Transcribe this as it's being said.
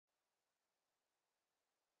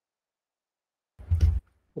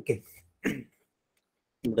Okay,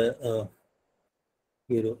 നമ്മുടെ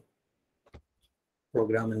ഈ ഒരു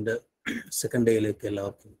പ്രോഗ്രാമിൻ്റെ സെക്കൻഡ് ഡേയിലേക്ക്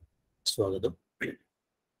എല്ലാവർക്കും സ്വാഗതം.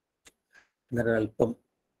 ഇന്നലെ അല്പം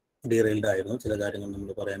ഡീറെയിൽഡ് ആയിരുന്നു, ചില കാര്യങ്ങൾ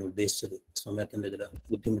നമ്മൾ പറയാൻ ഉദ്ദേശിച്ചത് സമയത്തിൻ്റെ ചില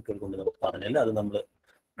ബുദ്ധിമുട്ടുകൾ കൊണ്ട് നമുക്ക് പറഞ്ഞില്ല. അത് നമ്മൾ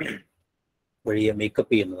വഴിയെ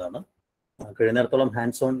മേക്കപ്പ് ചെയ്യുന്നതാണ്. കഴിയുന്നിടത്തോളം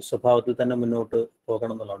ഹാൻഡ്സ് ഓൺ സ്വഭാവത്തിൽ തന്നെ മുന്നോട്ട്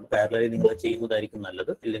പോകണം എന്നുള്ളതാണ്. പാരലലി നിങ്ങൾ ചെയ്യുന്നതായിരിക്കും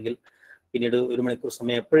നല്ലത്. ഇല്ലെങ്കിൽ പിന്നീട് 1 മണിക്കൂർ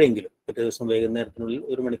സമയം എപ്പോഴെങ്കിലും പിറ്റേ ദിവസം വൈകുന്നേരത്തിനുള്ളിൽ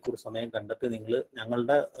 1 മണിക്കൂർ സമയം കണ്ടെത്തി നിങ്ങൾ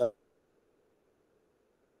ഞങ്ങളുടെ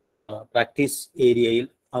പ്രാക്ടീസ് ഏരിയയിൽ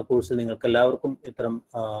ആ കോഴ്സിൽ നിങ്ങൾക്ക് എല്ലാവർക്കും ഇത്തരം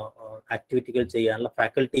ആക്ടിവിറ്റികൾ ചെയ്യാനുള്ള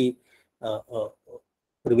ഫാക്കൽറ്റി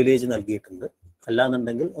പ്രിവിലേജ് നൽകിയിട്ടുണ്ട്.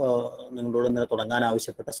 അല്ലാന്നുണ്ടെങ്കിൽ നിങ്ങളോട് ഇന്നലെ തുടങ്ങാൻ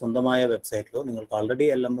ആവശ്യപ്പെട്ട സ്വന്തമായ വെബ്സൈറ്റിലോ നിങ്ങൾക്ക് ആൾറെഡി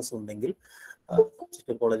LMS ഉണ്ടെങ്കിൽ,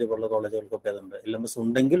 ചുറ്റും കോളേജ് പോലുള്ള കോളേജുകൾക്കൊക്കെ അതുണ്ട്, LMS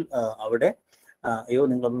ഉണ്ടെങ്കിൽ അവിടെ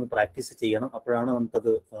നിങ്ങളൊന്ന് പ്രാക്ടീസ് ചെയ്യണം. അപ്പോഴാണ് നമുക്കത്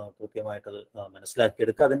കൃത്യമായിട്ടത്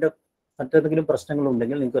മനസ്സിലാക്കിയെടുക്കുക. അതിൻ്റെ മറ്റേതെങ്കിലും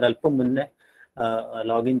പ്രശ്നങ്ങളുണ്ടെങ്കിൽ നിങ്ങൾക്ക് ഒരല്പം മുന്നേ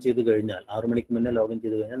ലോഗിൻ ചെയ്ത് കഴിഞ്ഞാൽ, 6 മണിക്ക് മുന്നേ ലോഗിൻ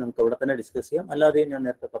ചെയ്ത് കഴിഞ്ഞാൽ നമുക്ക് അവിടെ തന്നെ ഡിസ്കസ് ചെയ്യാം. അല്ലാതെ ഞാൻ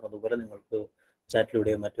നേരത്തെ പറഞ്ഞതുപോലെ നിങ്ങൾക്ക്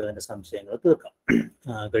ചാറ്റിലൂടെയോ മറ്റോ അതിൻ്റെ സംശയങ്ങൾ തീർക്കാം.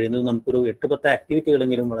 കഴിയുന്നത് നമുക്കൊരു 8-10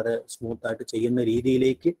 ആക്ടിവിറ്റികളെങ്കിലും വളരെ സ്മൂത്തായിട്ട് ചെയ്യുന്ന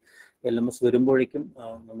രീതിയിലേക്ക് LMS വരുമ്പോഴേക്കും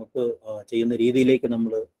നമുക്ക് ചെയ്യുന്ന രീതിയിലേക്ക്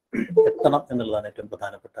നമ്മൾ എത്തണം എന്നുള്ളതാണ് ഏറ്റവും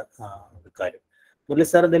പ്രധാനപ്പെട്ട ഒരു കാര്യം. മുരളി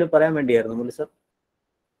സാർ എന്തെങ്കിലും പറയാൻ വേണ്ടിയായിരുന്നു? മുരളി സാർ.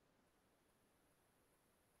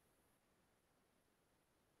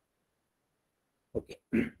 ഓക്കെ,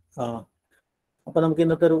 അപ്പോൾ നമുക്ക്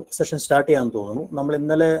ഇന്നത്തെ ഒരു സെഷൻ സ്റ്റാർട്ട് ചെയ്യാൻ തോന്നുന്നു. നമ്മൾ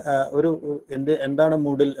ഇന്നലെ എന്താണ്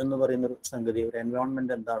MOODLE എന്ന് പറയുന്ന ഒരു സംഗതി, ഒരു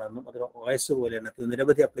എൻവയോൺമെന്റ് എന്താണെന്നും അതൊരു OS പോലെയാണ്,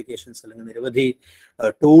 നിരവധി ആപ്ലിക്കേഷൻസ് അല്ലെങ്കിൽ നിരവധി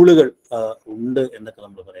ടൂളുകൾ ഉണ്ട് എന്നൊക്കെ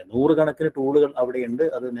നമ്മൾ പറയാം. 100 കണക്കിന് ടൂളുകൾ അവിടെയുണ്ട്.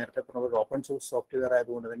 അത് നേരത്തെ പറഞ്ഞ ഒരു ഓപ്പൺ സോഴ്സ് സോഫ്റ്റ്വെയർ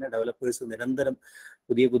ആയതുകൊണ്ട് തന്നെ ഡെവലപ്പേഴ്സ് നിരന്തരം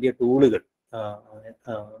പുതിയ ടൂളുകൾ,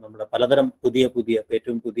 നമ്മുടെ പലതരം പുതിയ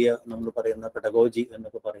ഏറ്റവും പുതിയ നമ്മൾ പറയുന്ന പെഡഗോജി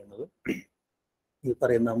എന്നൊക്കെ പറയുന്നത് ഈ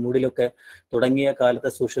പറയുന്ന MOODLE തുടങ്ങിയ കാലത്തെ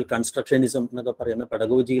സോഷ്യൽ കൺസ്ട്രക്ഷനിസം എന്നൊക്കെ പറയുന്ന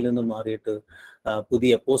പെഡഗോജിയിൽ നിന്നും മാറിയിട്ട്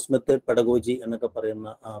പുതിയ പോസ്റ്റ് മെത്തേഡ് പെഡഗോജി എന്നൊക്കെ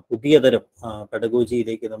പറയുന്ന പുതിയ തരം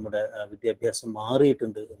പെഡഗോജിയിലേക്ക് നമ്മുടെ വിദ്യാഭ്യാസം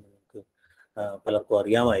മാറിയിട്ടുണ്ട് എന്ന് നമുക്ക് പലർക്കും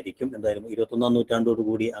അറിയാമായിരിക്കും. എന്തായാലും 21-ാം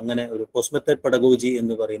നൂറ്റാണ്ടോടുകൂടി അങ്ങനെ ഒരു പോസ്റ്റ് മെത്തേഡ് പെഡഗോജി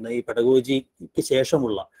എന്ന് പറയുന്ന ഈ പെഡഗോജിക്ക്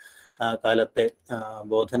ശേഷമുള്ള കാലത്തെ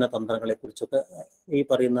ബോധന തന്ത്രങ്ങളെ കുറിച്ചൊക്കെ ഈ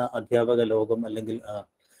പറയുന്ന അധ്യാപക ലോകം അല്ലെങ്കിൽ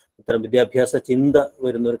ഇത്തരം വിദ്യാഭ്യാസ ചിന്ത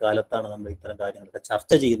വരുന്ന ഒരു കാലത്താണ് നമ്മൾ ഇത്തരം കാര്യങ്ങളൊക്കെ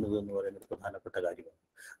ചർച്ച ചെയ്യുന്നത് എന്ന് പറയുന്ന ഒരു പ്രധാനപ്പെട്ട കാര്യമാണ്.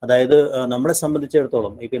 അതായത് നമ്മളെ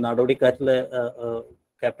സംബന്ധിച്ചിടത്തോളം ഇപ്പൊ നാടോടിക്കാറ്റിലെ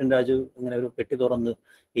ക്യാപ്റ്റൻ രാജു ഇങ്ങനെ ഒരു പെട്ടി തുറന്ന്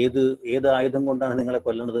ഏത് ആയുധം കൊണ്ടാണ് നിങ്ങളെ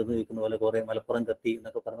കൊല്ലണത് എന്ന് ചോദിക്കുന്ന പോലെ കുറെ മലപ്പുറം കത്തി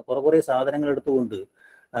എന്നൊക്കെ പറഞ്ഞ കുറെ സാധനങ്ങൾ എടുത്തുകൊണ്ട്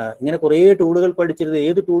ഇങ്ങനെ കുറേ ടൂളുകൾ പഠിച്ചിരുന്നത്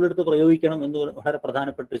ഏത് ടൂൾ എടുത്ത് പ്രയോഗിക്കണം എന്ന് വളരെ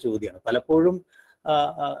പ്രധാനപ്പെട്ട ഒരു ചോദ്യമാണ്. പലപ്പോഴും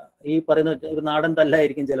ഈ പറയുന്ന ഒരു നാടൻ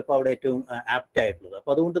തല്ലായിരിക്കും ചിലപ്പോൾ അവിടെ ഏറ്റവും ആപ്റ്റ് ആയിട്ടുള്ളത്.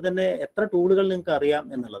 അപ്പൊ അതുകൊണ്ട് തന്നെ എത്ര ടൂളുകൾ നിങ്ങൾക്ക് അറിയാം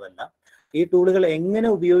എന്നുള്ളതല്ല, ഈ ടൂളുകൾ എങ്ങനെ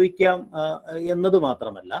ഉപയോഗിക്കാം എന്നത്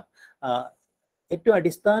മാത്രമല്ല, ഏറ്റവും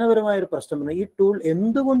അടിസ്ഥാനപരമായ ഒരു പ്രശ്നം ഈ ടൂൾ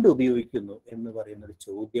എന്തുകൊണ്ട് ഉപയോഗിക്കുന്നു എന്ന് പറയുന്ന ഒരു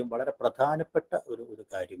ചോദ്യം വളരെ പ്രധാനപ്പെട്ട ഒരു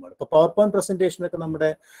കാര്യമാണ്. ഇപ്പോൾ പവർ പോയിന്റ് പ്രസന്റേഷനൊക്കെ നമ്മുടെ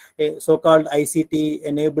സോകാൾഡ് ICT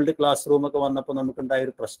എനേബിൾഡ് ക്ലാസ് റൂം ഒക്കെ വന്നപ്പോൾ നമുക്കുണ്ടായ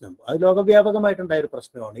ഒരു പ്രശ്നം, അത് ലോകവ്യാപകമായിട്ടുണ്ടായ ഒരു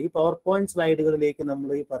പ്രശ്നമാണ്. ഈ പവർ പോയിന്റ് സ്ലൈഡുകളിലേക്ക്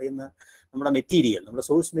നമ്മൾ ഈ പറയുന്ന നമ്മുടെ മെറ്റീരിയൽ, നമ്മുടെ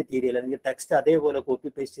സോഴ്സ് മെറ്റീരിയൽ അല്ലെങ്കിൽ ടെക്സ്റ്റ് അതേപോലെ കോപ്പി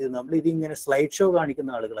പേസ്റ്റ് ചെയ്ത് നമ്മൾ ഇതിങ്ങനെ സ്ലൈഡ് ഷോ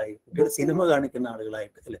കാണിക്കുന്ന ആളുകളായി, കുട്ടികൾ സിനിമ കാണിക്കുന്ന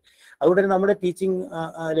ആളുകളായിട്ട് അല്ലേ. അതുകൊണ്ട് തന്നെ നമ്മുടെ ടീച്ചിങ്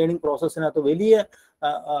ലേണിംഗ് പ്രോസസ്സിനകത്ത് വലിയ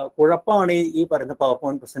കുഴപ്പമാണ് ഈ പറയുന്ന പവർ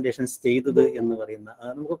പോയിന്റ് പ്രസന്റേഷൻസ് ചെയ്തത് എന്ന് പറയുന്ന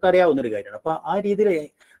നമുക്കൊക്കെ അറിയാവുന്ന ഒരു കാര്യമാണ്. അപ്പൊ ആ രീതിയിൽ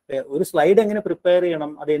ഒരു സ്ലൈഡ് എങ്ങനെ പ്രിപ്പയർ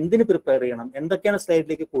ചെയ്യണം, അത് എന്തിന് പ്രിപ്പയർ ചെയ്യണം, എന്തൊക്കെയാണ്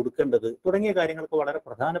സ്ലൈഡിലേക്ക് കൊടുക്കേണ്ടത് തുടങ്ങിയ കാര്യങ്ങൾക്ക് വളരെ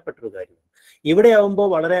പ്രധാനപ്പെട്ട ഒരു കാര്യമാണ്. ഇവിടെ ആവുമ്പോൾ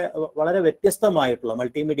വളരെ വ്യത്യസ്തമായിട്ടുള്ള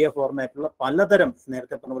മൾട്ടിമീഡിയ ഫോർമാറ്റുള്ള പലതരം,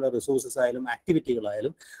 നേരത്തെ പറഞ്ഞ പോലെ റിസോഴ്സസ് ആയാലും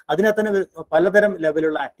ആക്ടിവിറ്റികളായാലും അതിനകത്ത് തന്നെ പലതരം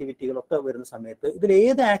ലെവലുള്ള ആക്ടിവിറ്റികളൊക്കെ വരുന്ന സമയത്ത് ഇതിൽ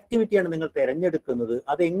ഏത് ആക്ടിവിറ്റിയാണ് നിങ്ങൾ തിരഞ്ഞെടുക്കുന്നത്,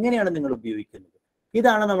 അതെങ്ങനെയാണ് നിങ്ങൾ ഉപയോഗിക്കുന്നത്,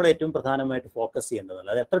 ഇതാണ് നമ്മൾ ഏറ്റവും പ്രധാനമായിട്ട് ഫോക്കസ് ചെയ്യേണ്ടത്.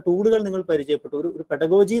 അല്ലാതെ എത്ര ടൂളുകൾ നിങ്ങൾ പരിചയപ്പെട്ടു, ഒരു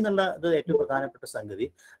പെഡഗോജി എന്നുള്ള ഇത് ഏറ്റവും പ്രധാനപ്പെട്ട സംഗതി,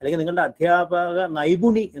 അല്ലെങ്കിൽ നിങ്ങളുടെ അധ്യാപക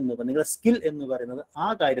നൈപുണി നിങ്ങളുടെ സ്കിൽ എന്ന് പറയുന്നത് ആ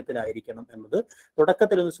കാര്യത്തിലായിരിക്കണം എന്നത്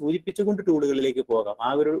തുടക്കത്തിൽ ഒന്ന് സൂചിപ്പിച്ചുകൊണ്ട് ടൂളുകളിലേക്ക് പോകാം.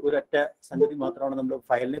 ആ ഒരൊറ്റ സംഗതി മാത്രമാണ് നമ്മൾ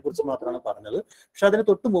ഫയലിനെ കുറിച്ച് മാത്രമാണ് പറഞ്ഞത്. പക്ഷെ അതിന്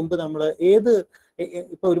തൊട്ട് മുമ്പ് നമ്മൾ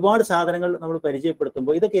ഇപ്പൊ ഒരുപാട് സാധനങ്ങൾ നമ്മൾ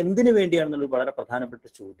പരിചയപ്പെടുത്തുമ്പോൾ ഇതൊക്കെ എന്തിനു വേണ്ടിയാണെന്നുള്ള വളരെ പ്രധാനപ്പെട്ട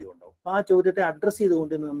ചോദ്യം ഉണ്ടാവും. അപ്പൊ ആ ചോദ്യത്തെ അഡ്രസ്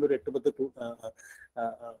ചെയ്തുകൊണ്ട് നമ്മളൊരു 8-10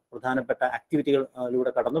 പ്രധാനപ്പെട്ട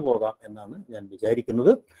ആക്ടിവിറ്റികളിലൂടെ കടന്നു പോകാം എന്നാണ് ഞാൻ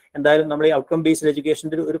വിചാരിക്കുന്നത്. എന്തായാലും നമ്മൾ ഈ ഔട്ട്കം ബേസ്ഡ്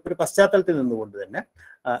എഡ്യൂക്കേഷൻ്റെ ഒരു പശ്ചാത്തലത്തിൽ നിന്നുകൊണ്ട് തന്നെ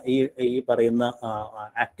ഈ പറയുന്ന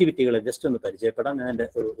ആക്ടിവിറ്റികളെ ജസ്റ്റ് ഒന്ന് പരിചയപ്പെടാം. ഞാൻ എൻ്റെ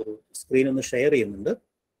ഒരു സ്ക്രീൻ ഒന്ന് ഷെയർ ചെയ്യുന്നുണ്ട്.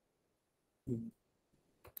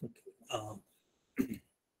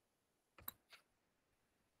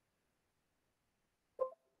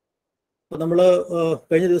 അപ്പോൾ നമ്മൾ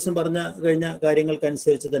കഴിഞ്ഞ ദിവസം കഴിഞ്ഞ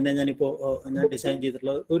കാര്യങ്ങൾക്കനുസരിച്ച് തന്നെ ഞാൻ ഡിസൈൻ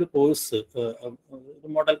ചെയ്തിട്ടുള്ള ഒരു കോഴ്സ്,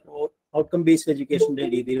 മോഡൽ ഔട്ട്കം ബേസ്ഡ് എഡ്യൂക്കേഷൻ്റെ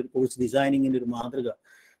രീതിയിൽ ഒരു കോഴ്സ് ഡിസൈനിങ്ങിൻ്റെ ഒരു മാതൃക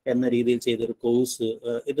എന്ന രീതിയിൽ ചെയ്തൊരു കോഴ്സ്.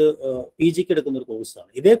 ഇത് PG ക്ക് എടുക്കുന്ന ഒരു കോഴ്സാണ്.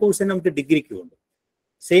 ഇതേ കോഴ്സ് തന്നെ നമുക്ക് ഡിഗ്രിക്കും ഉണ്ട്.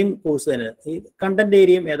 സെയിം കോഴ്സ് തന്നെ. ഈ കണ്ടന്റ്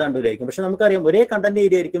ഏരിയയും ഏതാണ്ട് ഒരായിരിക്കും. പക്ഷെ നമുക്കറിയാം ഒരേ കണ്ടന്റ്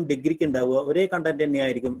ഏരിയ ആയിരിക്കും ഡിഗ്രിക്ക് ഉണ്ടാവുക, ഒരേ കണ്ടന്റ്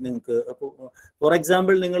തന്നെയായിരിക്കും നിങ്ങൾക്ക്. അപ്പോൾ ഫോർ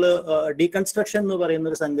എക്സാമ്പിൾ നിങ്ങൾ ഡീകൺസ്ട്രക്ഷൻ എന്ന്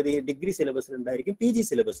പറയുന്ന ഒരു സംഗതി ഡിഗ്രി സിലബസിൽ ഉണ്ടായിരിക്കും, PG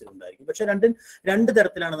സിലബസിൽ ഉണ്ടായിരിക്കും. പക്ഷെ രണ്ട്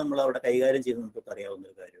തരത്തിലാണ് നമ്മൾ അവിടെ കൈകാര്യം ചെയ്യുന്നത്. നമുക്ക് അറിയാവുന്ന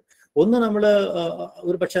ഒരു കാര്യം, ഒന്ന് നമ്മൾ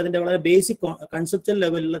ഒരു പക്ഷെ അതിന്റെ വളരെ ബേസിക് കൺസെപ്റ്റൽ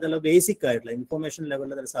ലെവലിലുള്ള ചില ബേസിക് ആയിട്ടുള്ള ഇൻഫർമേഷൻ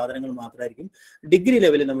ലെവലിലെ ചില സാധനങ്ങൾ മാത്രമായിരിക്കും ഡിഗ്രി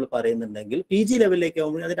ലെവലിൽ നമ്മൾ പറയുന്നുണ്ടെങ്കിൽ, PG ലെവലിലേക്ക്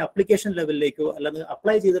ആകുമ്പോൾ അതിന്റെ അപ്ലിക്കേഷൻ ലെവലിലേക്കോ അല്ലെങ്കിൽ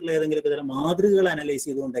അപ്ലൈ ചെയ്തിട്ടുള്ള ഏതെങ്കിലും ചില മാതൃകകൾ അനലൈസ്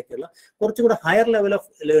ചെയ്തുകൊണ്ടൊക്കെയുള്ള കുറച്ചുകൂടെ ഹയർ ലെവൽ ഓഫ്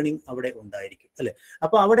ലേണിംഗ് അവിടെ ഉണ്ടായിരിക്കും അല്ലെ.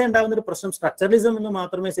 അപ്പൊ അവിടെ ഉണ്ടാകുന്ന ഒരു പ്രശ്നം സ്ട്രക്ചറലിസം എന്ന്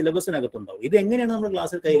മാത്രമേ സിലബസിനകത്തുണ്ടാവും. ഇത് എങ്ങനെയാണ് നമ്മൾ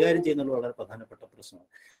ക്ലാസ്സിൽ കൈകാര്യം ചെയ്യുന്നത് വളരെ പ്രധാനപ്പെട്ട പ്രശ്നമാണ്.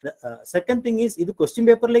 സെക്കൻഡ് തിങ് ഈസ്, ഇത് ക്വസ്റ്റ്യൻ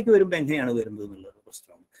പേപ്പറിലേക്ക് വരുമ്പോൾ എങ്ങനെയാണ് വരുന്നത് എന്നുള്ളത്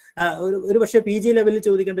പ്രശ്നമാണ്. ഒരു പക്ഷേ PG ലെവലിൽ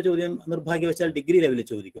ചോദിക്കേണ്ട ചോദ്യം നിർഭാഗ്യവശാൽ ഡിഗ്രി ലെവലിൽ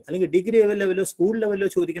ചോദിക്കും, അല്ലെങ്കിൽ ഡിഗ്രി ലെവലിലോ സ്കൂൾ ലെവലിലോ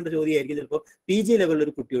ചോദിക്കേണ്ട ചോദ്യമായിരിക്കും ചിലപ്പോൾ PG ലെവലിൽ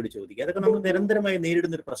ഒരു കുട്ടിയോട് ചോദിക്കുക. അതൊക്കെ നമ്മൾ നിരന്തരമായി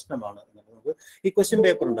നേരിടുന്ന ഒരു പ്രശ്നമാണ് നമുക്ക് ഈ ക്വസ്റ്റ്യൻ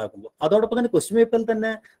പേപ്പർ ഉണ്ടാക്കുമ്പോൾ. അതോടൊപ്പം തന്നെ ക്വസ്റ്റ്യൻ പേപ്പറിൽ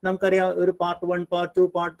തന്നെ നമുക്കറിയാം ഒരു പാർട്ട് 1, പാർട്ട് 2,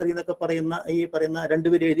 പാർട്ട് 3 എന്നൊക്കെ പറയുന്ന ഈ പറയുന്ന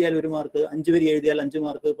 2 വരി എഴുതിയാൽ 1 മാർക്ക്, 5 വരി എഴുതിയാൽ 5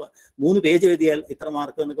 മാർക്ക്, 3 പേജ് എഴുതിയാൽ ഇത്ര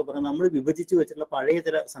മാർക്ക് എന്നൊക്കെ പറയുന്നത് നമ്മൾ വിഭജിച്ച് വെച്ചിട്ടുള്ള പഴയ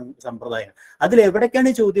ചില സമ്പ്രദായം. അതിൽ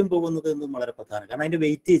എവിടേക്കാണ് ഈ ചോദ്യം പോകുന്നത് എന്നും വളരെ പ്രധാനം, കാരണം അതിന്റെ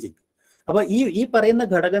വെയിറ്റേജ് ഉണ്ട്. അപ്പൊ ഈ പറയുന്ന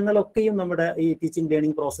ഘടകങ്ങളൊക്കെയും നമ്മുടെ ഈ ടീച്ചിങ്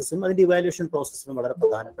ലേണിംഗ് പ്രോസസ്സും അതിന്റെ ഇവാലുവേഷൻ പ്രോസസ്സിനും വളരെ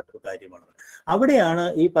പ്രധാനപ്പെട്ട ഒരു കാര്യമാണ്. അവിടെയാണ്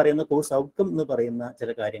ഈ പറയുന്ന കോഴ്സ് ഔട്ട്കം എന്ന് പറയുന്ന ചില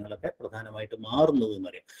കാര്യങ്ങളൊക്കെ പ്രധാനമായിട്ട് മാറുന്നത്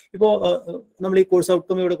എന്നറിയാം. ഇപ്പോൾ നമ്മൾ ഈ കോഴ്സ്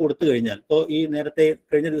ഔട്ട്കം ഇവിടെ കൊടുത്തു കഴിഞ്ഞാൽ, ഇപ്പോൾ ഈ നേരത്തെ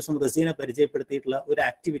കഴിഞ്ഞ ദിവസം റസീനെ പരിചയപ്പെടുത്തിയിട്ടുള്ള ഒരു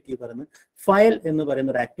ആക്ടിവിറ്റി പറയുന്നത് ഫയൽ എന്ന്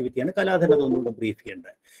പറയുന്ന ഒരു ആക്ടിവിറ്റിയാണ്. കലാധന ഒന്നുകൂടെ ബ്രീഫ്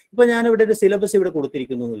ചെയ്യേണ്ടത്. ഇപ്പൊ ഞാനിവിടെ ഒരു സിലബസ് ഇവിടെ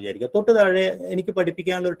കൊടുത്തിരിക്കുന്നു എന്ന് വിചാരിക്കുക. തൊട്ട് താഴെ എനിക്ക്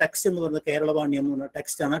പഠിപ്പിക്കാനുള്ള ഒരു ടെക്സ്റ്റ് എന്ന് പറയുന്നത് കേരളവാണി എന്ന് പറഞ്ഞ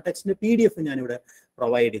ടെക്സ്റ്റ് ആണ്. ആ ടെക്സ്റ്റിന്റെ PDF ഞാനിവിടെ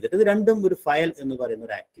പ്രൊവൈഡ് ചെയ്തിട്ട്, ഇത് രണ്ടും ഒരു ഫയൽ എന്ന് പറയുന്ന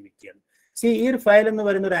ഒരു ആക്ടിവിറ്റിയാണ്. ഈ ഒരു ഫയൽ എന്ന്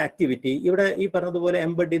പറയുന്ന ഒരു ആക്ടിവിറ്റി ഇവിടെ ഈ പറഞ്ഞതുപോലെ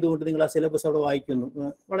എംബഡ് ചെയ്തുകൊണ്ട് നിങ്ങൾ ആ സിലബസ് അവിടെ വായിക്കുന്നു,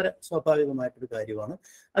 വളരെ സ്വാഭാവികമായിട്ടൊരു കാര്യമാണ്.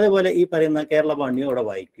 അതേപോലെ ഈ പറയുന്ന കേരളവാണിയോ അവിടെ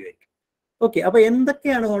വായിക്കുമായിരിക്കും. ഓക്കെ, അപ്പൊ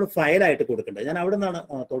എന്തൊക്കെയാണ് നമ്മൾ ഫയലായിട്ട് കൊടുക്കേണ്ടത്? ഞാൻ അവിടെ നിന്നാണ്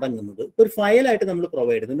തുടങ്ങുന്നത്. ഒരു ഫയലായിട്ട് നമ്മൾ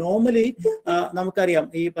പ്രൊവൈഡ് ചെയ്യുന്നത് നോർമലി നമുക്കറിയാം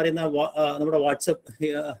ഈ പറയുന്ന നമ്മുടെ വാട്സപ്പ്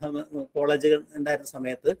കോളേജുകൾ ഉണ്ടായിരുന്ന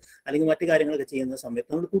സമയത്ത് അല്ലെങ്കിൽ മറ്റു കാര്യങ്ങളൊക്കെ ചെയ്യുന്ന സമയത്ത്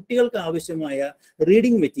നമ്മൾ കുട്ടികൾക്ക് ആവശ്യമായ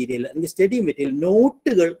റീഡിംഗ് മെറ്റീരിയൽ അല്ലെങ്കിൽ സ്റ്റഡി മെറ്റീരിയൽ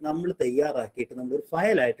നോട്ടുകൾ നമ്മൾ തയ്യാറാക്കിയിട്ട് നമ്മൾ ഒരു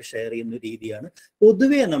ഫയലായിട്ട് ഷെയർ ചെയ്യുന്ന രീതിയാണ്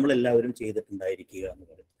പൊതുവെ നമ്മൾ എല്ലാവരും ചെയ്തിട്ടുണ്ടായിരിക്കുക എന്ന്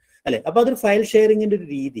പറയുന്നത് അല്ലെ. അപ്പൊ അതൊരു ഫയൽ ഷെയറിങ്ങിന്റെ ഒരു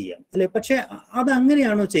രീതിയാണ് അല്ലെ. പക്ഷെ അത്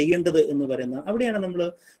അങ്ങനെയാണോ ചെയ്യേണ്ടത് എന്ന് പറയുന്ന അവിടെയാണ് നമ്മൾ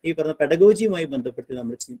ഈ പറഞ്ഞ പെഡഗോജിയുമായി ബന്ധപ്പെട്ട്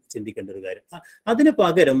നമ്മൾ ചിന്തിക്കേണ്ട ഒരു കാര്യം. അതിന്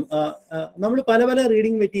പകരം നമ്മൾ പല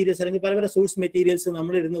റീഡിംഗ് മെറ്റീരിയൽസ് അല്ലെങ്കിൽ പല സോഴ്സ് മെറ്റീരിയൽസ്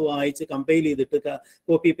നമ്മളിരുന്ന് വായിച്ച് കമ്പൈൽ ചെയ്തിട്ട്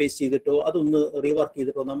കോപ്പി പേസ്റ്റ് ചെയ്തിട്ടോ അതൊന്ന് റീവർക്ക്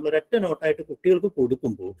ചെയ്തിട്ടോ നമ്മൾ ഒരൊറ്റ നോട്ടായിട്ട് കുട്ടികൾക്ക്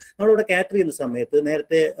കൊടുക്കുമ്പോൾ നമ്മളിവിടെ കാറ്റർ ചെയ്യുന്ന സമയത്ത്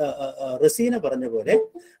നേരത്തെ റസീന പറഞ്ഞ പോലെ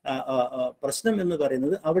പ്രശ്നം എന്ന്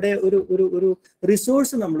പറയുന്നത് അവിടെ ഒരു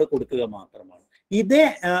റിസോഴ്സ് നമ്മൾ കൊടുക്കുക മാത്രമാണ്. ഇതേ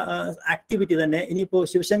ആക്ടിവിറ്റി തന്നെ ഇനിയിപ്പോ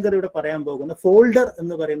ശിവശങ്കർ ഇവിടെ പറയാൻ പോകുന്ന ഫോൾഡർ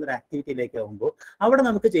എന്ന് പറയുന്ന ഒരു ആക്ടിവിറ്റിയിലേക്ക് ആകുമ്പോൾ അവിടെ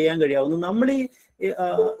നമുക്ക് ചെയ്യാൻ കഴിയാവുന്ന നമ്മൾ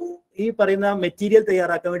ഈ പറയുന്ന മെറ്റീരിയൽ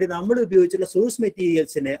തയ്യാറാക്കാൻ വേണ്ടി നമ്മൾ ഉപയോഗിച്ചുള്ള സോഴ്സ്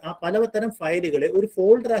മെറ്റീരിയൽസിനെ ആ പലതരം ഫയലുകളെ ഒരു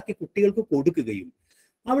ഫോൾഡറാക്കി കുട്ടികൾക്ക് കൊടുക്കുകയും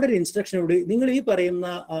അവിടെ ഒരു ഇൻസ്ട്രക്ഷനോട് നിങ്ങൾ ഈ പറയുന്ന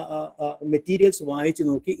മെറ്റീരിയൽസ് വായിച്ചു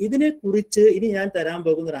നോക്കി ഇതിനെക്കുറിച്ച് ഇനി ഞാൻ തരാൻ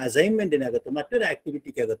പോകുന്ന ഒരു അസൈൻമെന്റിനകത്ത് മറ്റൊരു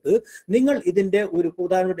ആക്ടിവിറ്റിക്കകത്ത് നിങ്ങൾ ഇതിന്റെ ഒരു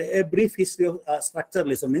ഉദാഹരണമായിട്ട് ബ്രീഫ് ഹിസ്റ്ററി ഓഫ്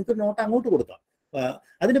സ്ട്രക്ചറലിസം നിങ്ങൾക്ക് നോട്ട് അങ്ങോട്ട് കൊടുക്കാം.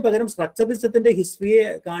 അതിന് പകരം സ്ട്രക്ചറലിസത്തിന്റെ ഹിസ്റ്ററിയെ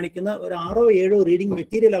കാണിക്കുന്ന ഒരു 6 or 7 റീഡിംഗ്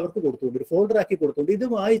മെറ്റീരിയൽ അവർക്ക് കൊടുത്തുകൊണ്ട് ഒരു ഫോൾഡർ ആക്കി കൊടുത്തുകൊണ്ട് ഇത്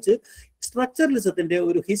വായിച്ച് സ്ട്രക്ചറലിസത്തിന്റെ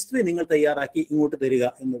ഒരു ഹിസ്റ്ററി നിങ്ങൾ തയ്യാറാക്കി ഇങ്ങോട്ട് തരിക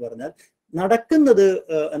എന്ന് പറഞ്ഞാൽ നടക്കുന്നത്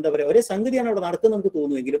എന്താ പറയുക ഒരേ സംഗതിയാണ് അവിടെ നടക്കുന്നത് നമുക്ക്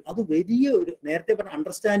തോന്നുമെങ്കിലും അത് വലിയ ഒരു നേരത്തെ പറഞ്ഞ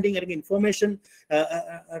അണ്ടർസ്റ്റാൻഡിങ് അല്ലെങ്കിൽ ഇൻഫോർമേഷൻ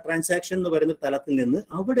ട്രാൻസാക്ഷൻ എന്ന് പറയുന്ന തലത്തിൽ നിന്ന്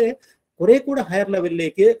അവിടെ കുറെ കൂടെ ഹയർ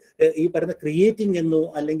ലെവലിലേക്ക് ഈ പറയുന്ന ക്രിയേറ്റിംഗ് എന്നോ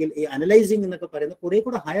അല്ലെങ്കിൽ ഈ അനലൈസിങ് എന്നൊക്കെ പറയുന്ന കുറെ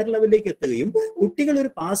കൂടെ ഹയർ ലെവലിലേക്ക് എത്തുകയും കുട്ടികൾ ഒരു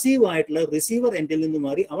പാസീവ് ആയിട്ടുള്ള റിസീവർ എൻഡിൽ നിന്ന്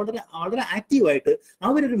മാറി വളരെ ആക്റ്റീവായിട്ട്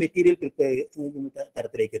അവരൊരു മെറ്റീരിയൽ പ്രിപ്പയർ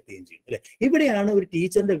തരത്തിലേക്ക് എത്തുകയും ചെയ്യും അല്ലെ. ഇവിടെയാണ് ഒരു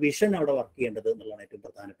ടീച്ചറിന്റെ വിഷൻ അവിടെ വർക്ക് ചെയ്യേണ്ടത് എന്നുള്ളതാണ് ഏറ്റവും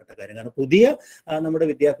പ്രധാനപ്പെട്ട കാര്യം. കാരണം പുതിയ നമ്മുടെ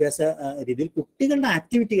വിദ്യാഭ്യാസ രീതിയിൽ കുട്ടികളുടെ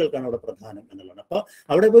ആക്ടിവിറ്റികൾക്കാണ് അവിടെ പ്രധാനം എന്നുള്ളതാണ്. അപ്പൊ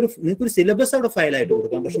അവിടെ നിങ്ങൾക്കൊരു സിലബസ് അവിടെ ഫയലായിട്ട്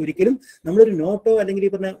കൊടുക്കാം, പക്ഷെ ഒരിക്കലും നമ്മളൊരു നോട്ടോ അല്ലെങ്കിൽ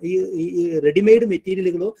ഈ പറഞ്ഞ ഈ റെഡിമെയ്ഡ്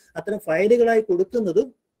മെറ്റീരിയലുകളോ അത്തരം ഫയലുകളായി കൊടുക്കുന്നത്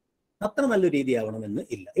അത്ര നല്ല രീതിയാവണമെന്ന്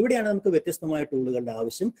ഇല്ല. ഇവിടെയാണ് നമുക്ക് വ്യത്യസ്തമായ ടൂളുകളുടെ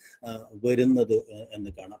ആവശ്യം വരുന്നത് എന്ന്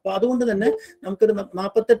കാണാം. അപ്പൊ അതുകൊണ്ട് തന്നെ നമുക്കൊരു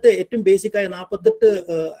 48 ഏറ്റവും ബേസിക് ആയ 48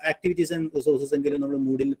 ആക്ടിവിറ്റീസ് ആൻഡ് റിസോഴ്സസ് എങ്കിലും നമ്മൾ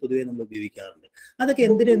മൂഡിൽ പൊതുവെ നമ്മൾ ഉപയോഗിക്കാറുണ്ട്. അതൊക്കെ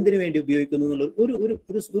എന്തിനു വേണ്ടി ഉപയോഗിക്കുന്നു എന്നുള്ള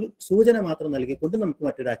ഒരു സൂചന മാത്രം നൽകിക്കൊണ്ട് നമുക്ക്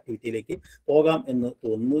മറ്റൊരു ആക്ടിവിറ്റിയിലേക്ക് പോകാം എന്ന്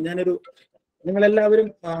തോന്നുന്നു. നിങ്ങളെല്ലാവരും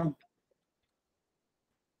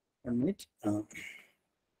 1 minute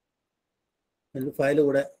ഫയൽ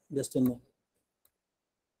കൂടെ ജസ്റ്റ് ഒന്ന്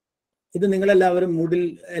ഇത് നിങ്ങളെല്ലാവരും മൂഡിൽ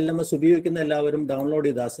LMS ഉപയോഗിക്കുന്ന എല്ലാവരും ഡൗൺലോഡ്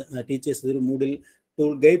ചെയ്ത ടീച്ചേഴ്സ് ഒരു മൂഡിൽ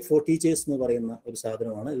ടൂൾ ഗൈഡ് ഫോർ ടീച്ചേഴ്സ് എന്ന് പറയുന്ന ഒരു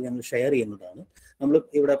സാധനമാണ്. ഇത് ഞങ്ങൾ ഷെയർ ചെയ്യുന്നതാണ്. നമ്മൾ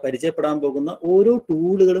ഇവിടെ പരിചയപ്പെടാൻ പോകുന്ന ഓരോ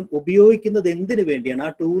ടൂളുകളും ഉപയോഗിക്കുന്നത് എന്തിനു വേണ്ടിയാണ്, ആ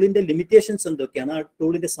ടൂളിന്റെ ലിമിറ്റേഷൻസ് എന്തൊക്കെയാണ്, ആ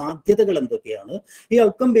ടൂളിന്റെ സാധ്യതകൾ എന്തൊക്കെയാണ്, ഈ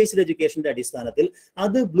ഔട്ട്കം ബേസ്ഡ് എഡ്യൂക്കേഷന്റെ അടിസ്ഥാനത്തിൽ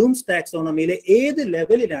അത് ബ്ലൂംസ് ടാക്സോണമിയിലെ ഏത്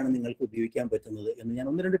ലെവലിലാണ് നിങ്ങൾക്ക് ഉപയോഗിക്കാൻ പറ്റുന്നത് എന്ന് ഞാൻ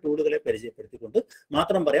 1-2 ടൂളുകളെ പരിചയപ്പെടുത്തിക്കൊണ്ട്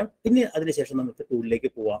മാത്രം പറയാം. പിന്നെ അതിനുശേഷം നമുക്ക്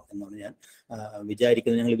ടൂളിലേക്ക് പോവാം എന്നാണ് ഞാൻ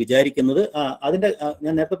ഞങ്ങൾ വിചാരിക്കുന്നത്. അതിന്റെ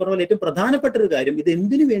ഞാൻ നേരത്തെ പറഞ്ഞ പോലെ ഏറ്റവും പ്രധാനപ്പെട്ട ഒരു കാര്യം, ഇത്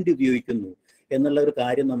എന്തിനു വേണ്ടി ഉപയോഗിക്കുന്നു എന്നുള്ള ഒരു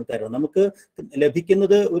കാര്യം നമുക്കറിയാം. നമുക്ക്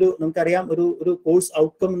ലഭിക്കുന്നത് നമുക്കറിയാം, ഒരു കോഴ്സ്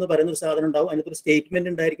ഔട്ട്കം എന്ന് പറയുന്ന ഒരു സാധനം ഉണ്ടാവും. അതിനകത്തൊരു സ്റ്റേറ്റ്മെന്റ്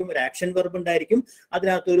ഉണ്ടായിരിക്കും, ഒരു ആക്ഷൻ വെർബ് ഉണ്ടായിരിക്കും,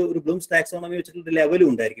 അതിനകത്ത് ഒരു ബ്ലൂംസ് ടാക്സോണമി വെച്ചിട്ടുള്ള ലെവലും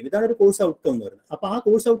ഉണ്ടായിരിക്കും. ഇതാണ് ഒരു കോഴ്സ് ഔട്ട്കം എന്ന് പറയുന്നത്. അപ്പൊ ആ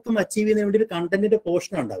കോഴ്സ് ഔട്ട്കം അച്ചീവ് ചെയ്യുന്നതിന് വേണ്ടി ഒരു കണ്ടന്റിന്റെ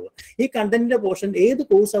പോർഷൻ ഉണ്ടാവുക. ഈ കണ്ടന്റിന്റെ പോർഷൻ ഏത്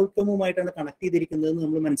കോഴ്സ് ഔട്ട്കമുമായിട്ടാണ് കണക്ട് ചെയ്തിരിക്കുന്നത് എന്ന്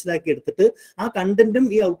നമ്മൾ മനസ്സിലാക്കി എടുത്തിട്ട് ആ കണ്ടന്റും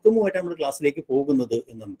ഈ ഔട്ട്കമുമായിട്ടാണ് നമ്മൾ ക്ലാസ്സിലേക്ക് പോകുന്നത്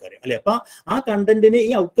എന്ന് നമുക്കറിയാം അല്ലെ. അപ്പൊ ആ കണ്ടന്റിന്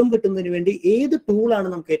ഈ ഔട്ട്കം കിട്ടുന്നതിന് വേണ്ടി ഏത് ടൂളാണ്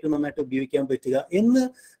നമുക്ക് ഏറ്റവും നന്നായിട്ട് ഉപയോഗിക്കാൻ പറ്റുക എന്ന്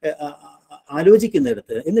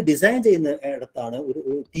ആലോചിക്കുന്നിടത്ത്, ഇന്ന് ഡിസൈൻ ചെയ്യുന്ന ഇടത്താണ് ഒരു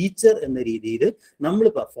ടീച്ചർ എന്ന രീതിയിൽ നമ്മൾ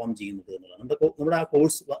പെർഫോം ചെയ്യുന്നത് എന്നുള്ളതാണ്. നമ്മുടെ ആ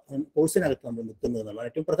കോഴ്സിനകത്ത് നമ്മൾ നിൽക്കുന്നത് എന്നുള്ളതാണ്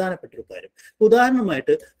ഏറ്റവും പ്രധാനപ്പെട്ട ഒരു കാര്യം.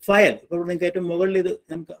 ഉദാഹരണമായിട്ട് ഫയൽ, ഇപ്പോൾ നിങ്ങൾക്ക് ഏറ്റവും മുകളിൽ ഇത്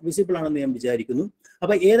നമുക്ക് വിസിബിൾ ആണെന്ന് ഞാൻ വിചാരിക്കുന്നു.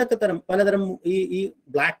 അപ്പൊ ഏതൊക്കെ പലതരം ഈ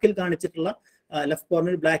ബ്ലാക്കിൽ കാണിച്ചിട്ടുള്ള ലെഫ്റ്റ്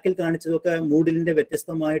കോർണറിൽ ബ്ലാക്കിൽ കാണിച്ചതൊക്കെ മൂഡിലിന്റെ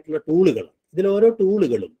വ്യത്യസ്തമായിട്ടുള്ള ടൂളുകൾ. ഇതിൽ ഓരോ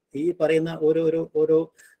ടൂളുകളും ഈ പറയുന്ന ഓരോ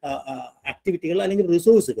ആക്ടിവിറ്റികൾ അല്ലെങ്കിൽ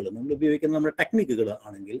റിസോഴ്സുകൾ നമ്മൾ ഉപയോഗിക്കുന്ന നമ്മുടെ ടെക്നിക്കുകൾ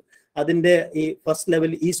ആണെങ്കിൽ അതിന്റെ ഈ first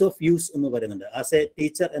level is of use എന്ന് പറയുന്നുണ്ട്. ആസ് എ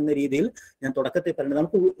ടീച്ചർ എന്ന രീതിയിൽ ഞാൻ തുടക്കത്തിൽ പറയുന്നത്,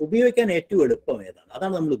 നമുക്ക് ഉപയോഗിക്കാൻ ഏറ്റവും എളുപ്പം ഏതാണ്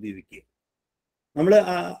അതാണ് നമ്മൾ ഉപയോഗിക്കുക. നമ്മൾ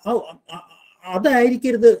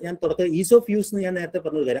അതായിരിക്കരുത് ഞാൻ തുടക്കം ഈസ് ഓഫ് യൂസ് എന്ന് ഞാൻ നേരത്തെ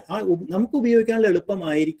പറഞ്ഞത് കാര്യം, നമുക്ക് ഉപയോഗിക്കാനുള്ള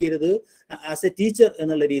എളുപ്പമായിരിക്കരുത് ആസ് എ ടീച്ചർ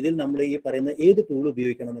എന്നുള്ള രീതിയിൽ നമ്മൾ ഈ പറയുന്ന ഏത് ടൂൾ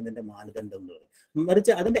ഉപയോഗിക്കണം എന്നതിന്റെ മാനദണ്ഡം എന്ന് പറയുന്നത്.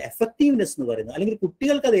 മറിച്ച് അതിന്റെ എഫക്റ്റീവ്നെസ് എന്ന് പറയുന്നത്, അല്ലെങ്കിൽ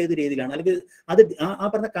കുട്ടികൾക്ക് അത് ഏത് രീതിയിലാണ്, അല്ലെങ്കിൽ അത് ആ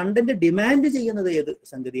പറഞ്ഞ കണ്ടന്റ് ഡിമാൻഡ് ചെയ്യുന്നത് ഏത്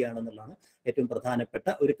സംഗതിയാണെന്നുള്ളതാണ് ഏറ്റവും പ്രധാനപ്പെട്ട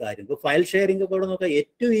ഒരു കാര്യം. ഇപ്പോൾ ഫയൽ ഷെയറിംഗ് ഒക്കെ നോക്കാം,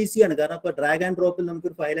 ഏറ്റവും ഈസിയാണ്. കാരണം ഇപ്പോൾ ഡ്രാഗ് ആൻഡ് ഡ്രോപ്പിൽ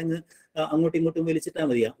നമുക്കൊരു ഫയൽ അങ്ങോട്ടും ഇങ്ങോട്ടും വലിച്ചിട്ടാൽ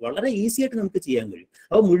മതിയാ, വളരെ ഈസി ആയിട്ട് നമുക്ക് ചെയ്യാൻ കഴിയും.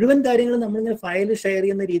 അപ്പോൾ മുഴുവൻ കാര്യങ്ങളും നമ്മളിങ്ങനെ ഫയൽ ഷെയർ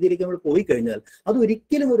ചെയ്യുന്ന രീതിയിലേക്ക് നമ്മൾ പോയി കഴിഞ്ഞാൽ അത്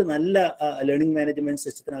ഒരിക്കലും ഒരു നല്ല ലേണിംഗ് മാനേജ്മെന്റ്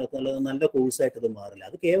സിസ്റ്റത്തിനകത്തുള്ള നല്ല കോഴ്സായിട്ട് അത് മാറില്ല.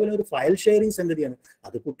 അത് കേവലം ഒരു ഫയൽ ഷെയറിംഗ് സംഗതിയാണ്.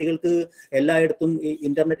 അത് കുട്ടികൾക്ക് എല്ലായിടത്തും ഈ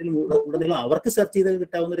ഇന്റർനെറ്റിൽ ഉടനീളം അവർക്ക് സെർച്ച് ചെയ്ത്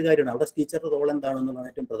കിട്ടാവുന്ന ഒരു കാര്യമാണ്. അവിടെ ടീച്ചറുടെ റോൾ എന്താണെന്നുള്ളതാണ്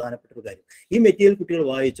ഏറ്റവും പ്രധാനപ്പെട്ട ഒരു കാര്യം. ഈ മെറ്റീരിയൽ കുട്ടികൾ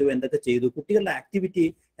വായിച്ചു, എന്തൊക്കെ ചെയ്തു, കുട്ടികളുടെ ആക്ടിവിറ്റി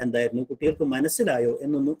എന്തായിരുന്നു, കുട്ടികൾക്ക് മനസ്സിലായോ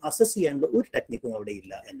എന്നൊന്നും അസസ് ചെയ്യാനുള്ള ഒരു ടെക്നിക്കും അവിടെ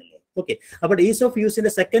ഇല്ല എന്നുള്ളത്. ഓക്കെ, അപ്പോൾ ഈസ് ഓഫ്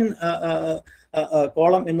യൂസിന്റെ സെക്കൻഡ്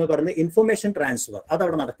കോളം എന്ന് പറയുന്നത് ഇൻഫർമേഷൻ ട്രാൻസ്ഫർ,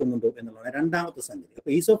 അതവിടെ നടക്കുന്നുണ്ടോ എന്നുള്ളതാണ് രണ്ടാമത്തെ സംഗതി.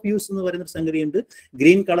 അപ്പൊ ഈസ് ഓഫ് യൂസ് എന്ന് പറയുന്ന ഒരു സംഗതിയുണ്ട്.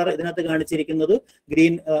 ഗ്രീൻ കളർ ഇതിനകത്ത് കാണിച്ചിരിക്കുന്നത്,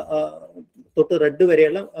 ഗ്രീൻ തൊട്ട് റെഡ്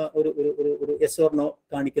വരെയുള്ള ഒരു യെസ് ഓർ നോ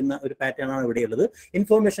കാണിക്കുന്ന ഒരു പാറ്റേൺ ആണ് ഇവിടെയുള്ളത്.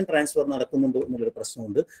 ഇൻഫർമേഷൻ ട്രാൻസ്ഫർ നടക്കുന്നുണ്ടോ എന്നുള്ളൊരു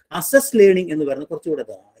പ്രശ്നമുണ്ട്. അസസ് ലേണിംഗ് എന്ന് പറയുന്നത്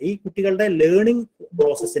കുറച്ചുകൂടെ ഈ കുട്ടികളുടെ ലേണിംഗ്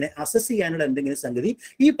പ്രോസസ്സിനെ അസസ് ചെയ്യാനുള്ള എന്തെങ്കിലും സംഗതി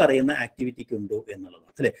ഈ പറയുന്ന ആക്ടിവിറ്റിക്ക് ഉണ്ടോ എന്നുള്ളതാണ്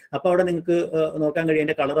അല്ലെ. അപ്പൊ അവിടെ നിങ്ങൾക്ക് നോക്കാൻ കഴിയും,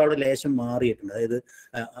 എന്റെ കളർ അവിടെ ലേശം മാറിയിട്ടുണ്ട്. അതായത്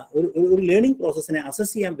ഒരു ലേണിംഗ് പ്രോസസ്സിനെ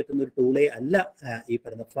അസസ് ചെയ്യാൻ പറ്റുന്ന ഒരു ടൂളേ അല്ല ഈ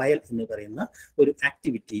പറയുന്ന ഫയൽ എന്ന് പറയുന്ന ഒരു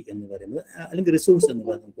ആക്ടിവിറ്റി എന്ന് പറയുന്നത്, അല്ലെങ്കിൽ റിസോഴ്സ് എന്ന്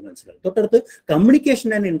പറയുന്നത് നമുക്ക് മനസ്സിലാവും. തൊട്ടടുത്ത് കമ്മ്യൂണിക്കേഷൻ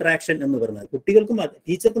ആൻഡ് ഇന്ററാക്ഷൻ എന്ന് പറയുന്നത് കുട്ടികൾക്കും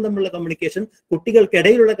ടീച്ചർക്കും തമ്മിലുള്ള കമ്മ്യൂണിക്കേഷൻ,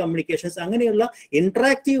 കുട്ടികൾക്കിടയിലുള്ള കമ്മ്യൂണിക്കേഷൻസ്, അങ്ങനെയുള്ള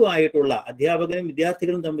ഇന്ററാക്റ്റീവ് ആയിട്ടുള്ള അധ്യാപകനും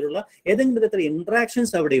വിദ്യാർത്ഥികളും തമ്മിലുള്ള ഏതെങ്കിലും തരത്തിലുള്ള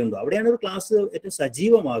ഇന്ററാക്ഷൻസ് അവിടെയുണ്ടോ, അവിടെയാണ് ഒരു ക്ലാസ് ഏറ്റവും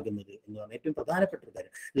സജീവമാകുന്നത് എന്ന് പറയുന്നത് ഏറ്റവും പ്രധാനപ്പെട്ട ഒരു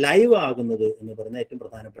കാര്യം. ലൈവ് ആകുന്നത് എന്ന് പറയുന്നത് ഏറ്റവും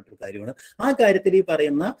പ്രധാനപ്പെട്ട ഒരു കാര്യമാണ്. ആ കാര്യത്തിൽ ഈ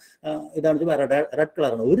പറയുന്ന ഇതാണ് റെഡ്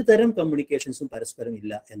കളറാണ്, ഒരു തരം കമ്മ്യൂണിക്കേഷൻസും പരസ്പരം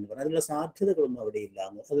ഇല്ല എന്ന് പറഞ്ഞാൽ അതിനുള്ള സാധ്യതകളൊന്നും അവിടെ ഇല്ല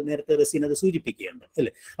എന്ന് അത് നേരത്തെ റസീൻ അത് സൂചിപ്പിക്കുകയുണ്ട്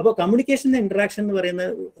അല്ലേ. അപ്പോൾ കമ്മ്യൂണിക്കേഷൻ ഇന്ററാക്ഷൻ എന്ന് പറയുന്ന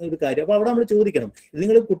ഒരു കാര്യം, അപ്പോൾ അവിടെ നമ്മൾ ചോദിക്കണം,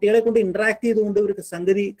 നിങ്ങൾ കുട്ടികളെ കൊണ്ട് ഇന്ററാക്ട് ചെയ്തുകൊണ്ട് ഒരു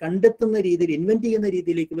സംഗതി കണ്ടെത്തുന്ന രീതിയിൽ, ഇൻവെന്റ് ചെയ്യുന്ന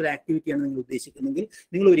രീതിയിലേക്കുള്ള ഒരു ആക്ടിവിറ്റിയാണ് നിങ്ങൾ ഉദ്ദേശിക്കുന്നതെങ്കിൽ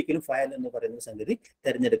നിങ്ങൾ ഒരിക്കലും ഫയൽ എന്ന് പറയുന്ന സംഗതി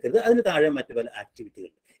തിരഞ്ഞെടുക്കരുത്. അതിന് താഴെ മറ്റു പല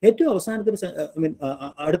ആക്ടിവിറ്റികൾ. ഏറ്റവും അവസാനത്തെ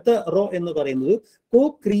അടുത്ത റോ എന്ന് പറയുന്നത് കോ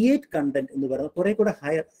ക്രിയേറ്റ് കണ്ടന്റ് എന്ന് പറയുന്നത് കുറെ കൂടെ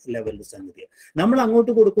ഹയർ ലെവലിൽ സംഗതിയാണ്. നമ്മൾ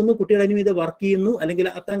അങ്ങോട്ട് കൊടുക്കുന്നു, കുട്ടികൾ അതിന് ഇത് വർക്ക് ചെയ്യുന്നു, അല്ലെങ്കിൽ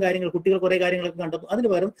അത്തരം കാര്യങ്ങൾ കുട്ടികൾ കുറെ കാര്യങ്ങളൊക്കെ കണ്ടെത്തും. അതിന്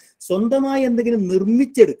പകരം സ്വന്തമായി എന്തെങ്കിലും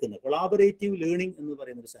നിർമ്മിച്ചെടുക്കുന്ന കൊളാബറേറ്റീവ് ലേണിംഗ് എന്ന്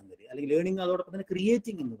പറയുന്ന ഒരു സംഗതി, അല്ലെങ്കിൽ ലേണിംഗ് അതോടൊപ്പം തന്നെ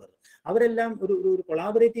ക്രിയേറ്റിംഗ് എന്ന് പറയുന്നത്, അവരെല്ലാം ഒരു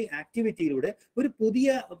കൊളാബറേറ്റീവ് ആക്ടിവിറ്റിയിലൂടെ ഒരു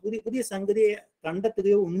പുതിയ സംഗതിയെ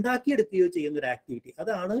കണ്ടെത്തുകയോ ഉണ്ടാക്കിയെടുക്കുകയോ ചെയ്യുന്ന ഒരു ആക്ടിവിറ്റി.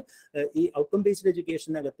 അതാണ് ഈ ഔട്ട്കം ബേസ്ഡ്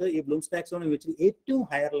എഡ്യൂക്കേഷനകത്ത് ഈ ബ്ലൂംസ് ടാക്സോണമി വെച്ച് ഏറ്റവും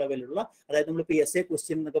ഹയർ ലെവലുള്ള, അതായത് നമ്മളിപ്പോൾ എസ്എ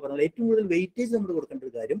ക്വസ്റ്റ്യൻ എന്നൊക്കെ പറഞ്ഞാൽ ഏറ്റവും കൂടുതൽ വെയിറ്റേജ് നമ്മൾ കൊടുക്കേണ്ട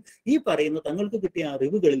ഒരു കാര്യം ഈ പറയുന്ന തങ്ങൾക്ക് കിട്ടിയ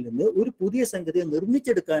അറിവുകളിൽ നിന്ന് ഒരു പുതിയ സംഗതിയെ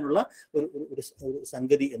നിർമ്മിച്ചെടുക്കാനുള്ള ഒരു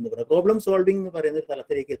സംഗതി എന്ന് പറയുന്നത് പ്രോബ്ലം സോൾവിംഗ് എന്ന് പറയുന്ന ഒരു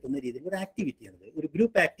തലത്തിലേക്ക് എത്തുന്ന രീതിയിൽ ഒരു ആക്ടിവിറ്റിയാണത്, ഒരു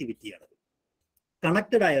ഗ്രൂപ്പ് ആക്ടിവിറ്റിയാണത്.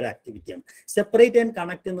 കണക്റ്റഡ് ആയ ഒരു ആക്ടിവിറ്റിയാണ്. സെപ്പറേറ്റ് ആൻഡ്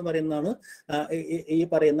കണക്ട് എന്ന് പറയുന്നതാണ് ഈ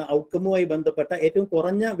പറയുന്ന ഔട്ട്കമുമായി ബന്ധപ്പെട്ട ഏറ്റവും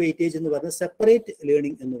കുറഞ്ഞ വെയിറ്റേജ് എന്ന് പറയുന്നത് സെപ്പറേറ്റ്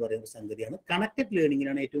ലേണിംഗ് എന്ന് പറയുന്ന സംഗതിയാണ്. കണക്റ്റഡ്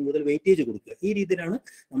ലേണിംഗിനാണ് ഏറ്റവും കൂടുതൽ വെയിറ്റേജ് കൊടുക്കുക. ഈ രീതിയിലാണ്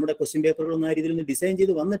നമ്മുടെ ക്വസ്റ്റ്യൻ പേപ്പറുകളൊന്നും ആ രീതിയിൽ ഡിസൈൻ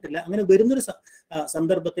ചെയ്ത് വന്നിട്ടില്ല. അങ്ങനെ വരുന്നൊരു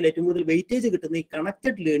സന്ദർഭത്തിൽ ഏറ്റവും കൂടുതൽ വെയിറ്റേജ് കിട്ടുന്ന ഈ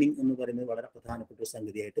കണക്റ്റഡ് ലേണിംഗ് എന്ന് പറയുന്നത് വളരെ പ്രധാനപ്പെട്ട ഒരു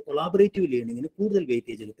സംഗതിയായിട്ട് കൊളാബറേറ്റീവ് ലേണിംഗിന് കൂടുതൽ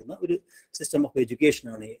വെയിറ്റേജ് കിട്ടുന്ന ഒരു സിസ്റ്റം ഓഫ് എഡ്യൂക്കേഷൻ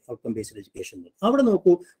ആണ് ഈ ഔട്ട്കം ബേസ്ഡ് എഡ്യൂക്കേഷൻ. അവിടെ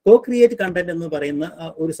നോക്കൂ, കോ ക്രിയേറ്റ് കണ്ടന്റ് എന്ന് പറയുന്ന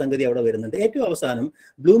ഒരു സംഗതി അവിടെ വരുന്നുണ്ട്. ഏറ്റവും അവസാനം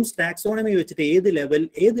ബ്ലൂംസ് ടാക്സോണമി വെച്ചിട്ട്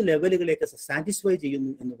ഏത് ലെവലുകളെയൊക്കെ സാറ്റിസ്ഫൈ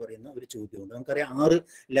ചെയ്യുന്നു എന്ന് പറയുന്ന ഒരു ചോദ്യമുണ്ട്. നമുക്കറിയാം 6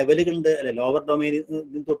 ലെവലുകളുണ്ട്, അല്ലെ, ലോവർ ഡൊമൈനിൽ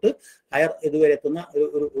തൊട്ട് ഹയർ ഇതുവരെ എത്തുന്ന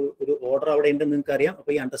ഒരു ഓർഡർ അവിടെ ഉണ്ടെന്ന് നിങ്ങൾക്കറിയാം.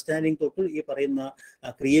 അപ്പൊ ഈ അണ്ടർസ്റ്റാൻഡിങ് തൊട്ട് ഈ പറയുന്ന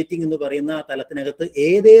ക്രിയേറ്റിംഗ് എന്ന് പറയുന്ന തലത്തിനകത്ത്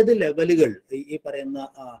ഏതേത് ലെവലുകൾ ഈ പറയുന്ന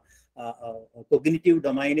കൊഗ്നിറ്റീവ്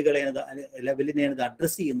ഡൊമൈനുകളെ ലെവലിനെയാണ് ഇത്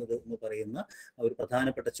അഡ്രസ് ചെയ്യുന്നത് എന്ന് പറയുന്ന ഒരു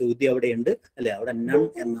പ്രധാനപ്പെട്ട ചോദ്യം അവിടെയുണ്ട്, അല്ലെ. അവിടെ നൺ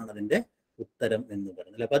എന്നാണ് അതിന്റെ ഉത്തരം എന്ന്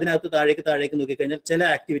പറയുന്നത്. അപ്പൊ അതിനകത്ത് താഴേക്ക് നോക്കിക്കഴിഞ്ഞാൽ ചില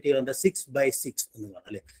ആക്ടിവിറ്റികൾ ഉണ്ട് 6x6 എന്ന് കാണാം,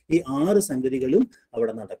 അല്ലെ. ഈ 6 സംഗതികളും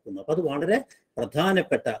അവിടെ നടക്കുന്നു. അപ്പൊ അത് വളരെ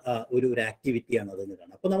പ്രധാനപ്പെട്ട ഒരു ആക്ടിവിറ്റിയാണ് അതെന്ന്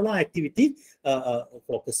കാണാം. അപ്പൊ നമ്മൾ ആ ആക്ടിവിറ്റി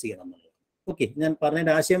ഫോക്കസ് ചെയ്യണം എന്നുള്ളത്. ഓക്കെ, ഞാൻ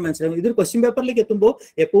പറഞ്ഞതിന്റെ ആശയം മനസ്സിലാവും. ഇതൊരു ക്വസ്റ്റ്യൻ പേപ്പറിലേക്ക് എത്തുമ്പോൾ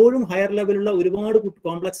എപ്പോഴും ഹയർ ലെവലുള്ള ഒരുപാട്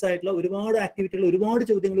കോംപ്ലക്സ് ആയിട്ടുള്ള ഒരുപാട് ആക്ടിവിറ്റികൾ, ഒരുപാട്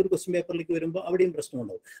ചോദ്യങ്ങൾ ഒരു ക്വസ്റ്റ്യൻ പേപ്പറിലേക്ക് വരുമ്പോൾ അവിടെയും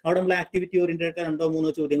പ്രശ്നമുണ്ടാവും. അവിടെ നമ്മൾ ആക്ടിവിറ്റി ഓറിയന്റഡ്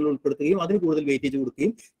 2-3 ചോദ്യങ്ങൾ ഉൾപ്പെടുത്തുകയും അതിന് കൂടുതൽ വെയിറ്റേജ്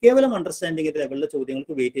കൊടുക്കുകയും കേവലം അണ്ടർസ്റ്റാൻഡിംഗ് ലെവലിലെ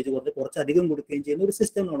ചോദ്യങ്ങൾക്ക് വെയിറ്റേജ് കുറച്ചധികം കൊടുക്കുകയും ചെയ്യുന്ന ഒരു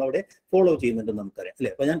സിസ്റ്റം നമ്മൾ അവിടെ ഫോളോ ചെയ്യുന്നുണ്ടെന്ന് നമുക്കറിയാം,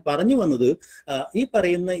 അല്ലെ. അപ്പൊ ഞാൻ പറഞ്ഞു വന്നത് ഈ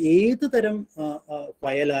പറയുന്ന ഏത് തരം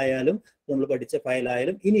ഫയലായാലും, നമ്മൾ പഠിച്ച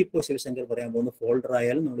ഫയലായാലും, ഇനിയിപ്പോൾ ശിവശങ്കർ പറയാൻ പോകുന്ന ഫോൾഡർ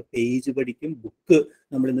ആയാലും, നമ്മൾ പേജ് പഠിക്കും, ബുക്ക്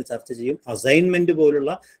നമ്മൾ ഇന്ന് ചർച്ച ചെയ്യും, അസൈൻമെന്റ്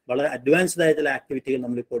പോലുള്ള വളരെ അഡ്വാൻസ്ഡ് ആയ ചില ആക്ടിവിറ്റികൾ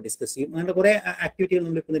നമ്മളിപ്പോൾ ഡിസ്കസ് ചെയ്യും. അങ്ങനെ കുറെ ആക്ടിവിറ്റികൾ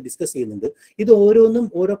നമ്മളിപ്പോൾ ഡിസ്കസ് ചെയ്യുന്നുണ്ട്. ഇത് ഓരോന്നും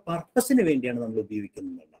ഓരോ പർപ്പസിന് വേണ്ടിയാണ് നമ്മൾ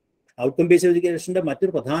ഉപയോഗിക്കുന്നത്. ഔട്ട്കം ബേസ്ഡ് എഡ്യൂക്കേഷന്റെ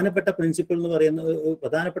മറ്റൊരു പ്രധാനപ്പെട്ട പ്രിൻസിപ്പിൾ എന്ന് പറയുന്നത്,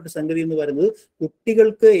 പ്രധാനപ്പെട്ട സംഗതി എന്ന് പറയുന്നത്,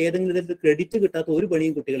 കുട്ടികൾക്ക് ഏതെങ്കിലും തരത്തിൽ ക്രെഡിറ്റ് കിട്ടാത്ത ഒരു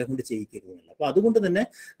പണിയും കുട്ടികളെ കൊണ്ട് ചെയ്യിക്കരുതെന്നല്ല. അപ്പൊ അതുകൊണ്ട് തന്നെ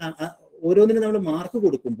ഓരോന്നിനും നമ്മൾ മാർക്ക്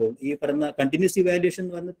കൊടുക്കുമ്പോൾ, ഈ പറയുന്ന കണ്ടിന്യൂസ് ഇവാലുവേഷൻ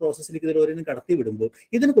എന്ന് പറയുന്ന പ്രോസസ്സിലേക്ക് ഇതിൽ ഓരോന്നും കടത്തി വിടുമ്പോൾ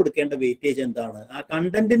ഇതിന് കൊടുക്കേണ്ട വെയിറ്റേജ് എന്താണ്, ആ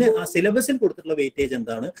കണ്ടന്റിന് ആ സിലബസിൽ കൊടുത്തിട്ടുള്ള വെയിറ്റേജ്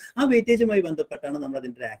എന്താണ്, ആ വെയിറ്റേജുമായി ബന്ധപ്പെട്ടാണ് നമ്മൾ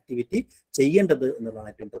അതിന്റെ ആക്ടിവിറ്റി ചെയ്യേണ്ടത്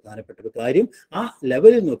എന്നുള്ളതാണ് ഏറ്റവും പ്രധാനപ്പെട്ട ഒരു കാര്യം. ആ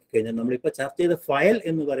ലെവലിൽ നോക്കിക്കഴിഞ്ഞാൽ നമ്മളിപ്പോൾ ചർച്ച ചെയ്ത ഫയൽ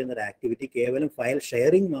എന്ന് പറയുന്ന ഒരു ആക്ടിവിറ്റി കേവലം ഫയൽ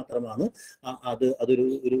ഷെയറിംഗ് മാത്രമാണ്. അതൊരു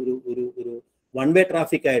വൺ വേ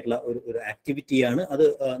ട്രാഫിക് ആയിട്ടുള്ള ഒരു ആക്ടിവിറ്റിയാണ്. അത്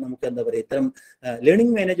നമുക്ക് എന്താ പറയുക, ഇത്തരം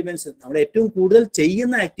ലേണിംഗ് മാനേജ്മെന്റ്സ് നമ്മൾ ഏറ്റവും കൂടുതൽ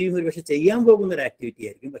ചെയ്യുന്ന ആക്ടിവിറ്റി ഒരു പക്ഷേ ചെയ്യാൻ പോകുന്ന ഒരു ആക്ടിവിറ്റി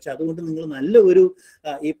ആയിരിക്കും. പക്ഷെ അതുകൊണ്ട് നിങ്ങൾ നല്ല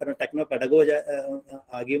ഈ പറഞ്ഞ ടെക്നോ പെഡഗോജ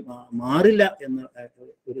ആകെ മാറില്ല എന്ന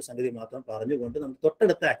ഒരു സംഗതി മാത്രം പറഞ്ഞുകൊണ്ട് നമുക്ക്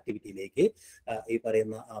തൊട്ടടുത്ത ആക്ടിവിറ്റിയിലേക്ക് ഈ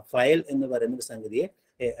പറയുന്ന ഫയൽ എന്ന് പറയുന്ന ഒരു സംഗതിയെ,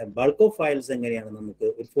 ബൾക്ക് ഓഫ് ഫയൽസ് എങ്ങനെയാണ് നമുക്ക്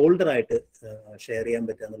ഒരു ഫോൾഡർ ആയിട്ട് ഷെയർ ചെയ്യാൻ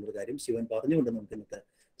പറ്റുക എന്നുള്ളൊരു കാര്യം ശിവൻ പറഞ്ഞുകൊണ്ട് നമുക്ക് ഇന്നത്തെ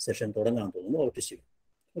സെഷൻ തുടങ്ങാൻ തോന്നുന്നു. Over to Shivan.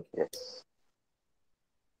 Okay.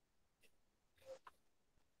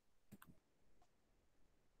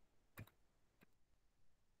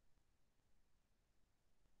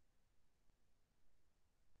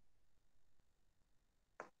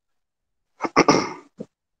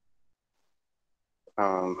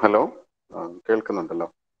 Hello, കേൾക്കുന്നുണ്ടല്ലോ?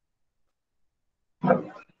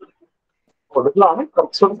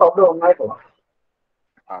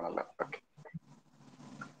 ആണല്ലേ, ഓക്കെ.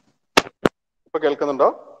 ഇപ്പൊ കേൾക്കുന്നുണ്ടോ?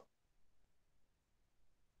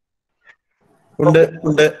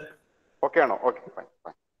 ഉണ്ട്. ഓക്കെ ആണോ? Okay, fine.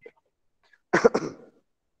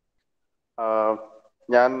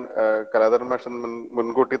 ഞാൻ കലാധരൻ മാഷൻ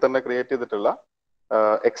മുൻകൂട്ടി തന്നെ ക്രിയേറ്റ് ചെയ്തിട്ടുള്ള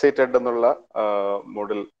എക്സൈറ്റഡ് എന്നുള്ള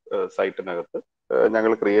മോഡൽ സൈറ്റിനകത്ത്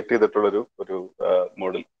ഞങ്ങൾ ക്രിയേറ്റ് ചെയ്തിട്ടുള്ളൊരു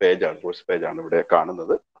മോഡൽ പേജാണ്, കോഴ്സ് പേജാണ് ഇവിടെ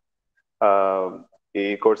കാണുന്നത്. ഈ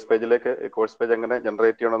കോഴ്സ് പേജ് എങ്ങനെ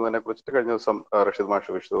ജനറേറ്റ് ചെയ്യണമെന്നതിനെ കുറിച്ചിട്ട് കഴിഞ്ഞ ദിവസം റഷീദ്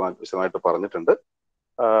മാഷ് വിശദമായിട്ട് പറഞ്ഞിട്ടുണ്ട്.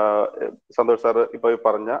 സന്തോഷ് സാറ് ഇപ്പൊ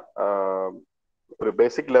പറഞ്ഞ ഒരു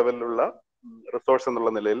ബേസിക് ലെവലിലുള്ള റിസോഴ്സ്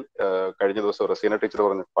എന്നുള്ള നിലയിൽ കഴിഞ്ഞ ദിവസം റസീന ടീച്ചർ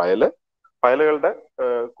പറഞ്ഞ ഫയലുകളുടെ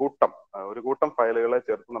ഒരു കൂട്ടം ഫയലുകളെ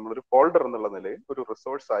ചേർത്ത് നമ്മളൊരു ഫോൾഡർ എന്നുള്ള നിലയിൽ ഒരു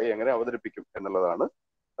റിസോഴ്സ് ആയി എങ്ങനെ അവതരിപ്പിക്കും എന്നുള്ളതാണ്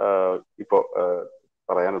ഇപ്പോ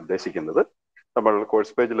പറയാൻ ഉദ്ദേശിക്കുന്നത്. നമ്മൾ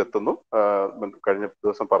കോഴ്സ് പേജിൽ എത്തുന്നു. കഴിഞ്ഞ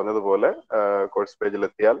ദിവസം പറഞ്ഞതുപോലെ കോഴ്സ് പേജിൽ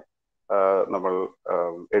എത്തിയാൽ നമ്മൾ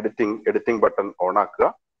എഡിറ്റിംഗ് ബട്ടൺ ഓൺ ആക്കുക.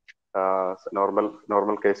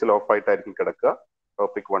 നോർമൽ കേസിൽ ഓഫ് ആയിട്ടായിരിക്കും കിടക്കുക.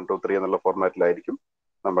 ടോപ്പിക് 1, 2, 3 എന്നുള്ള ഫോർമാറ്റിലായിരിക്കും.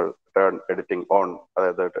 നമ്മൾ ടേൺ എഡിറ്റിംഗ് ഓൺ,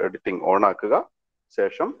 അതായത് എഡിറ്റിംഗ് ഓൺ ആക്കുക.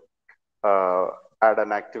 ശേഷം add an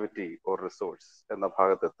activity or resource എന്ന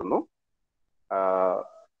ഭാഗത്തെത്തുന്നു.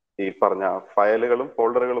 ഈ പറഞ്ഞ ഫയലുകളും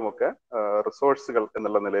ഫോൾഡറുകളും ഒക്കെ റിസോഴ്സുകൾ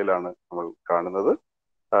എന്നുള്ള നിലയിലാണ് നമ്മൾ കാണുന്നത്.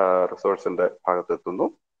 റിസോഴ്സിന്റെ ഭാഗത്തെത്തുന്നു.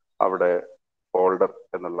 അവിടെ ഫോൾഡർ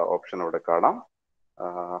എന്നുള്ള ഓപ്ഷൻ അവിടെ കാണാം.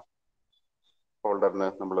 ഫോൾഡറിന്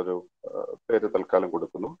നമ്മളൊരു പേര് തൽക്കാലം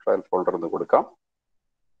കൊടുക്കുന്നു. ട്രയൽ ഫോൾഡർ എന്ന് കൊടുക്കാം.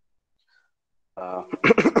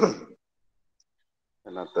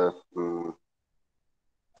 അതിനകത്ത്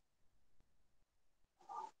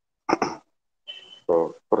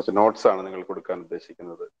കുറച്ച് നോട്ട്സ് ആണ് നിങ്ങൾ കൊടുക്കാൻ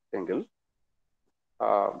ഉദ്ദേശിക്കുന്നത് എങ്കിൽ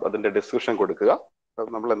അതിന്റെ ഡിസ്ക്രിപ്ഷൻ കൊടുക്കുക.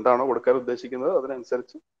 നമ്മൾ എന്താണോ കൊടുക്കാൻ ഉദ്ദേശിക്കുന്നത്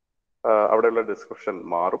അതിനനുസരിച്ച് അവിടെയുള്ള ഡിസ്ക്രിപ്ഷൻ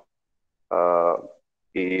മാറും.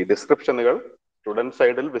 ഈ ഡിസ്ക്രിപ്ഷനുകൾ സ്റ്റുഡന്റ്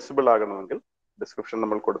സൈഡിൽ വിസിബിൾ ആകണമെങ്കിൽ ഡിസ്ക്രിപ്ഷൻ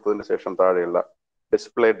നമ്മൾ കൊടുത്തതിന് ശേഷം താഴെയുള്ള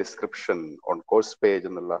display description on course page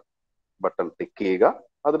എന്നുള്ള ബട്ടൺ ടിക്ക് ചെയ്യുക.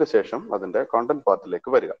 അതിനുശേഷം അതിന്റെ കോണ്ടന്റ്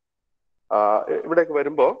പാത്തിലേക്ക് വരിക. ഇവിടേക്ക്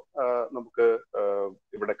വരുമ്പോൾ നമുക്ക്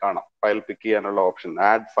ഇവിടെ കാണാം ഫയൽ പിക്ക് ചെയ്യാനുള്ള ഓപ്ഷൻ.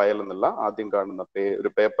 ആഡ് ഫയൽ എന്നുള്ള ആദ്യം കാണുന്ന ഒരു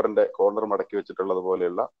പേപ്പറിന്റെ കോർണർ മടക്കി വെച്ചിട്ടുള്ളത്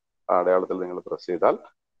പോലെയുള്ള അടയാളത്തിൽ നിങ്ങൾ പ്രസ് ചെയ്താൽ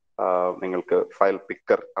നിങ്ങൾക്ക് ഫയൽ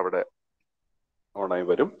പിക്കർ അവിടെ ഓണായി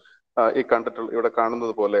വരും. ഈ കണ്ടിട്ടുള്ള ഇവിടെ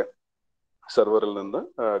കാണുന്നത് പോലെ സെർവറിൽ നിന്ന്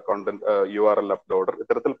കോണ്ടന്റ് URL അപ്ലോഡർ,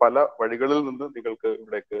 ഇത്തരത്തിൽ പല വഴികളിൽ നിന്ന് നിങ്ങൾക്ക്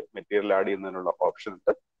ഇവിടേക്ക് മെറ്റീരിയൽ ആഡ് ചെയ്യുന്നതിനുള്ള ഓപ്ഷൻ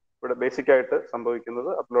ഉണ്ട്. ഇവിടെ ബേസിക് ആയിട്ട് സംഭവിക്കുന്നത്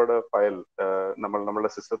അപ്ലോഡ് ഫയൽ നമ്മളുടെ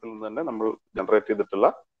സിസ്റ്റത്തിൽ നിന്ന് തന്നെ നമ്മൾ ജനറേറ്റ് ചെയ്തിട്ടുള്ള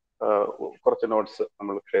കുറച്ച് നോട്ട്സ്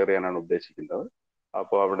നമ്മൾ ഷെയർ ചെയ്യാനാണ് ഉദ്ദേശിക്കുന്നത്.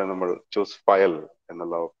 അപ്പോൾ അവിടെ നമ്മൾ ചൂസ് ഫയൽ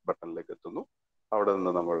എന്നുള്ള ബട്ടണിലേക്ക് എത്തുന്നു. അവിടെ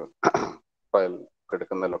നിന്ന് നമ്മൾ ഫയൽ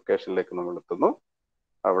എടുക്കുന്ന ലൊക്കേഷനിലേക്ക് നമ്മൾ എത്തുന്നു.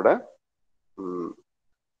 അവിടെ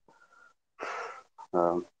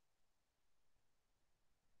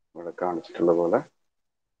ഇവിടെ കാണിച്ചിട്ടുള്ള പോലെ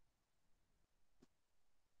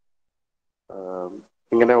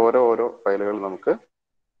ഇങ്ങനെ ഓരോ ഫയലുകൾ നമുക്ക്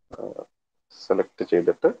സെലക്ട്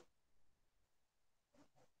ചെയ്തിട്ട്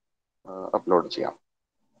അപ്ലോഡ് ചെയ്യാം.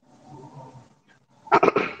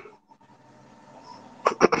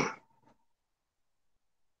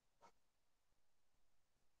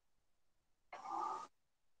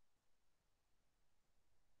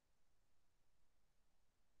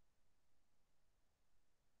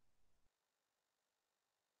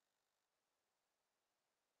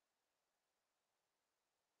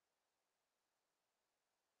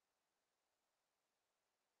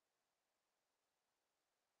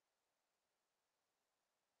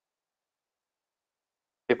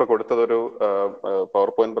 ഇപ്പൊ കൊടുത്തതൊരു പവർ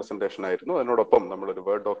പോയിന്റ് പ്രസന്റേഷൻ ആയിരുന്നു. അതിനോടൊപ്പം നമ്മളൊരു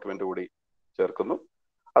വേർഡ് ഡോക്യുമെന്റ് കൂടി ചേർക്കുന്നു.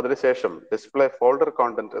 അതിനുശേഷം ഡിസ്പ്ലേ ഫോൾഡർ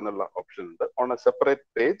കോണ്ടന്റ് എന്നുള്ള ഓപ്ഷൻ ഉണ്ട്. On A separate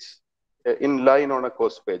page, in line on A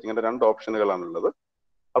course page, ഇങ്ങനെ 2 ഓപ്ഷനുകളാണുള്ളത്.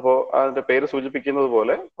 അപ്പോൾ അതിന്റെ പേര് സൂചിപ്പിക്കുന്നത്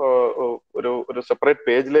പോലെ ഒരു സെപ്പറേറ്റ്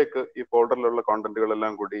പേജിലേക്ക് ഈ ഫോൾഡറിലുള്ള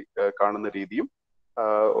കോണ്ടന്റുകളെല്ലാം കൂടി കാണുന്ന രീതിയും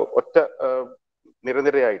ഒറ്റ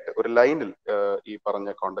നിരനിരയായിട്ട് ഒരു ലൈനിൽ ഈ പറഞ്ഞ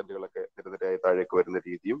കോണ്ടന്റുകളൊക്കെ നിരനിരയായി താഴേക്ക് വരുന്ന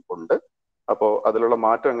രീതിയും ഉണ്ട്. അപ്പോൾ അതിലുള്ള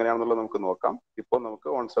മാറ്റം എങ്ങനെയാണെന്നുള്ളത് നമുക്ക് നോക്കാം. ഇപ്പോൾ നമുക്ക്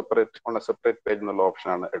ഓൺ എ സെപ്പറേറ്റ് പേജ് എന്നുള്ള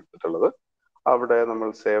ഓപ്ഷനാണ് എടുത്തിട്ടുള്ളത്. അവിടെ നമ്മൾ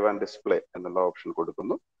സേവ് ആൻഡ് ഡിസ്പ്ലേ എന്നുള്ള ഓപ്ഷൻ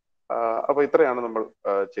കൊടുക്കുന്നു. അപ്പോൾ ഇത്രയാണ് നമ്മൾ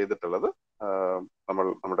ചെയ്തിട്ടുള്ളത്. നമ്മൾ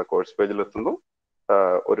നമ്മുടെ കോഴ്സ് പേജിൽ എത്തുന്നു,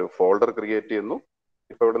 ഒരു ഫോൾഡർ ക്രിയേറ്റ് ചെയ്യുന്നു.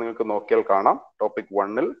 ഇപ്പൊ ഇവിടെ നിങ്ങൾക്ക് നോക്കിയാൽ കാണാം ടോപ്പിക്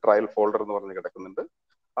 1-ൽ ട്രയൽ ഫോൾഡർ എന്ന് പറഞ്ഞ് കിടക്കുന്നുണ്ട്.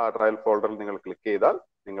 ആ ട്രയൽ ഫോൾഡറിൽ നിങ്ങൾ ക്ലിക്ക് ചെയ്താൽ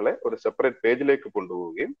നിങ്ങളെ ഒരു സെപ്പറേറ്റ് പേജിലേക്ക്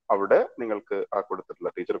കൊണ്ടുപോവുകയും അവിടെ നിങ്ങൾക്ക്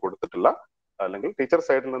ടീച്ചർ കൊടുത്തിട്ടുള്ള അല്ലെങ്കിൽ ടീച്ചർ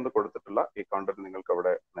സൈഡിൽ നിന്ന് കൊടുത്തിട്ടുള്ള ഈ കോണ്ടന്റ് നിങ്ങൾക്ക്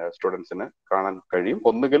അവിടെ സ്റ്റുഡൻസിന് കാണാൻ കഴിയും.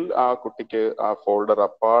 ഒന്നുകിൽ ആ കുട്ടിക്ക് ആ ഫോൾഡർ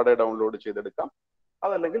അപ്പാടെ ഡൗൺലോഡ് ചെയ്തെടുക്കാം,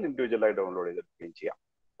 അതല്ലെങ്കിൽ ഇൻഡിവിജ്വലായി ഡൗൺലോഡ് ചെയ്തെടുക്കുകയും ചെയ്യാം.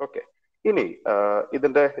 ഓക്കെ, ഇനി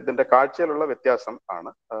ഇതിന്റെ കാഴ്ചയിലുള്ള വ്യത്യാസം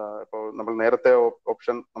ആണ്. ഇപ്പോൾ നമ്മൾ നേരത്തെ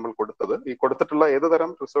ഓപ്ഷൻ നമ്മൾ കൊടുത്തത് ഈ കൊടുത്തിട്ടുള്ള ഏത്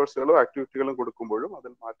തരം റിസോഴ്സുകളും ആക്ടിവിറ്റികളും കൊടുക്കുമ്പോഴും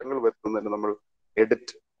അതിൽ മാറ്റങ്ങൾ വരുത്തുന്നതിന് നമ്മൾ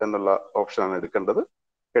എഡിറ്റ് എന്നുള്ള ഓപ്ഷനാണ് എടുക്കേണ്ടത്.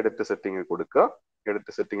 എഡിറ്റ് സെറ്റിംഗ് കൊടുക്കുക.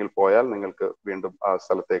 എഡിറ്റ് സെറ്റിംഗിൽ പോയാൽ നിങ്ങൾക്ക് വീണ്ടും ആ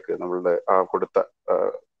സ്ഥലത്തേക്ക് നമ്മളുടെ ആ കൊടുത്ത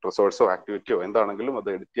റിസോഴ്സോ ആക്ടിവിറ്റിയോ എന്താണെങ്കിലും അത്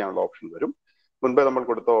എഡിറ്റ് ചെയ്യാനുള്ള ഓപ്ഷൻ വരും. മുൻപേ നമ്മൾ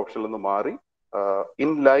കൊടുത്ത ഓപ്ഷനിൽ നിന്ന് മാറി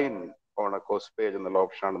in line on A course page എന്നുള്ള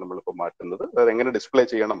ഓപ്ഷനാണ് നമ്മളിപ്പോൾ മാറ്റുന്നത്. അതായത് എങ്ങനെ ഡിസ്പ്ലേ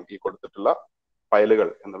ചെയ്യണം ഈ കൊടുത്തിട്ടുള്ള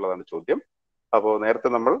ഫയലുകൾ എന്നുള്ളതാണ് ചോദ്യം. അപ്പോൾ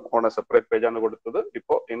നേരത്തെ നമ്മൾ ഓൺ എ സെപ്പറേറ്റ് പേജ് ആണ് കൊടുത്തത്.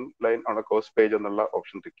 ഇപ്പോൾ in line on A course page എന്നുള്ള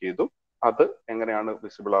ഓപ്ഷൻ ക്ലിക്ക് ചെയ്തു. അത് എങ്ങനെയാണ്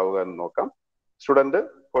വിസിബിൾ ആവുക എന്ന് നോക്കാം. സ്റ്റുഡന്റ്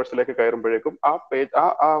കോഴ്സിലേക്ക് കയറുമ്പോഴേക്കും ആ പേജ്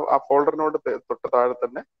ആ ഫോൾഡറിനോട് തൊട്ട് താഴെ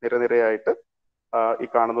തന്നെ നിരനിരയായിട്ട്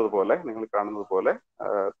നിങ്ങൾ കാണുന്നത് പോലെ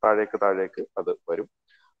താഴേക്ക് അത് വരും.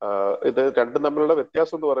 ഇത് രണ്ടും തമ്മിലുള്ള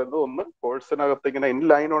വ്യത്യാസം എന്ന് പറയുന്നത്, ഒന്ന് കോഴ്സിനകത്ത് ഇങ്ങനെ in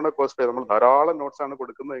line on A course page നമ്മൾ ധാരാളം നോട്ട്സ് ആണ്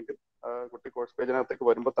കൊടുക്കുന്നതെങ്കിൽ കുട്ടി കോഴ്സ് പേജിനകത്തേക്ക്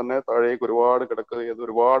വരുമ്പോൾ തന്നെ താഴേക്ക് ഒരുപാട് കിടക്കുകയും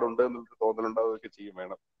ഒരുപാടുണ്ട് എന്നൊരു തോന്നലുണ്ടാവുകയൊക്കെ ചെയ്യും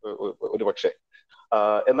വേണം ഒരു പക്ഷേ.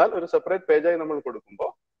 എന്നാൽ ഒരു സെപ്പറേറ്റ് പേജായി നമ്മൾ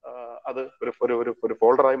കൊടുക്കുമ്പോൾ അത് ഒരു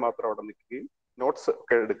ഫോൾഡറായി മാത്രം അവിടെ നിൽക്കുകയും നോട്ട്സ്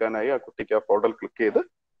ഒക്കെ എടുക്കാനായി ആ കുട്ടിക്ക് ആ ഫോൾഡർ ക്ലിക്ക് ചെയ്ത്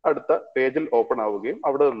അടുത്ത പേജിൽ ഓപ്പൺ ആവുകയും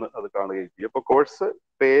അവിടെ നിന്ന് അത് കാണുകയും ചെയ്യും. അപ്പോൾ കോഴ്സ്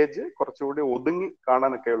പേജ് കുറച്ചുകൂടി ഒതുങ്ങി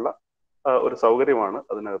കാണാനൊക്കെയുള്ള ഒരു സൗകര്യമാണ്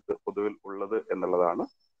അതിനകത്ത് പൊതുവിൽ ഉള്ളത് എന്നുള്ളതാണ്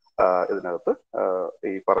ഇതിനകത്ത്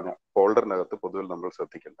ഈ പറഞ്ഞ ഫോൾഡറിനകത്ത് പൊതുവിൽ നമ്മൾ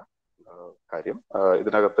ശ്രദ്ധിക്കേണ്ട കാര്യം.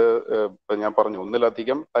 ഇതിനകത്ത് ഞാൻ പറഞ്ഞു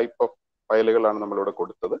ഒന്നിലധികം ടൈപ്പ് ഓഫ് ഫയലുകളാണ് നമ്മളിവിടെ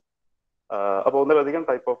കൊടുത്തത്. അപ്പോൾ ഒന്നിലധികം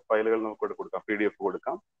ടൈപ്പ് ഓഫ് ഫയലുകൾ നമുക്ക് ഇവിടെ കൊടുക്കാം. PDF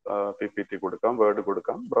കൊടുക്കാം, PPT കൊടുക്കാം, വേർഡ്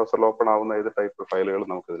കൊടുക്കാം. ബ്രൗസറിൽ ഓപ്പൺ ആവുന്ന ഏത് ടൈപ്പ് ഫയലുകൾ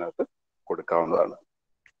നമുക്ക് ഇതിനകത്ത് കൊടുക്കാവുന്നതാണ്.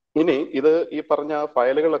 ഇനി ഇത് ഈ പറഞ്ഞ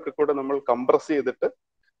ഫയലുകളൊക്കെ കൂടെ നമ്മൾ കംപ്രസ് ചെയ്തിട്ട്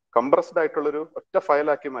കംപ്രസ്ഡ് ആയിട്ടുള്ളൊരു ഒറ്റ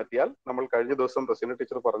ഫയലാക്കി മാറ്റിയാൽ നമ്മൾ കഴിഞ്ഞ ദിവസം റസീന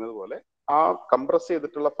ടീച്ചർ പറഞ്ഞതുപോലെ ആ കംപ്രസ്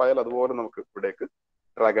ചെയ്തിട്ടുള്ള ഫയൽ അതുപോലെ നമുക്ക് ഇവിടേക്ക്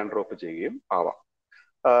ഡ്രാഗ് ആൻഡ് ഡ്രോപ്പ് ചെയ്യുകയും ആവാം.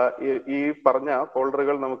 ഈ പറഞ്ഞ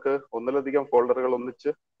ഫോൾഡറുകൾ നമുക്ക് ഒന്നിലധികം ഫോൾഡറുകൾ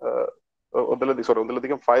ഒന്നിച്ച്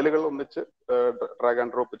ഒന്നിലധികം ഫയലുകൾ ഒന്നിച്ച് ഡ്രാഗ്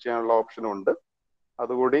ആൻഡ് ഡ്രോപ്പ് ചെയ്യാനുള്ള ഓപ്ഷനും ഉണ്ട്.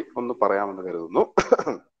 അതുകൂടി ഒന്ന് പറയാമെന്ന് കരുതുന്നു.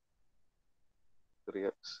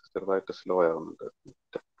 ചെറുതായിട്ട് സ്ലോ ആവുന്നുണ്ട്.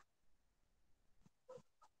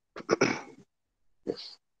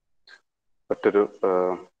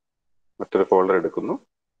 മറ്റൊരു ഫോൾഡർ എടുക്കുന്നു,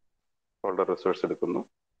 ഫോൾഡർ റിസോഴ്സ് എടുക്കുന്നു,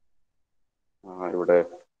 ഇവിടെ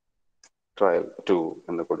ട്രയൽ 2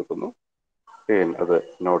 എന്ന് കൊടുക്കുന്നു. അത്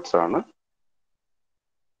നോട്ട്സ് ആണ്.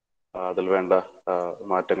 അതിൽ വേണ്ട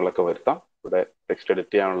മാറ്റങ്ങളൊക്കെ വരുത്താം. ഇവിടെ ടെക്സ്റ്റ്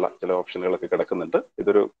എഡിറ്റ് ചെയ്യാനുള്ള ചില ഓപ്ഷനുകളൊക്കെ കിടക്കുന്നുണ്ട്.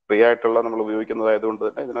 ഇതൊരു ഫ്രീ ആയിട്ടുള്ള നമ്മൾ ഉപയോഗിക്കുന്നതായതുകൊണ്ട്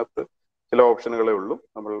തന്നെ ഇതിനകത്ത് ചില ഓപ്ഷനുകളേ ഉള്ളൂ.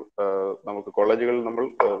 നമുക്ക് കോളേജുകളിൽ നമ്മൾ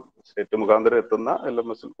സ്റ്റേറ്റ് മുഖാന്തരം എത്തുന്ന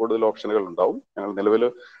LMS കൂടുതൽ ഓപ്ഷനുകൾ ഉണ്ടാവും. ഞങ്ങൾ നിലവിൽ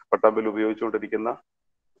പട്ടാമ്പിൽ ഉപയോഗിച്ചുകൊണ്ടിരിക്കുന്ന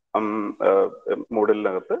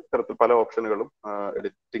മോഡലിനകത്ത് ഇത്തരത്തിൽ പല ഓപ്ഷനുകളും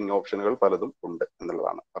എഡിറ്റിംഗ് ഓപ്ഷനുകൾ പലതും ഉണ്ട്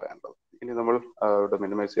എന്നുള്ളതാണ് പറയാനുള്ളത്. ഇനി നമ്മൾ ഇവിടെ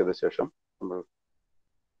മിനിമൈസ് ചെയ്ത ശേഷം നമ്മൾ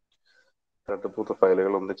 2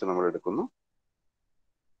 ഫയലുകൾ ഒന്നിച്ച് നമ്മൾ എടുക്കുന്നു.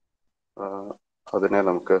 അതിനെ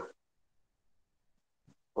നമുക്ക്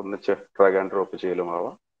ഒന്നിച്ച് ഡ്രാഗ് ആൻഡ് ഡ്രോപ്പ്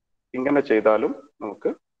ചെയ്യലുമാവാം. ഇങ്ങനെ ചെയ്താലും നമുക്ക്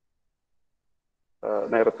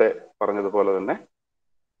നേരത്തെ പറഞ്ഞതുപോലെ തന്നെ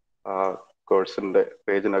കോഴ്സിന്റെ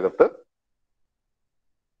പേജിനകത്ത്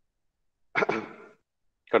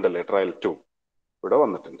കണ്ടല്ലേ ട്രയൽ 2 ഇവിടെ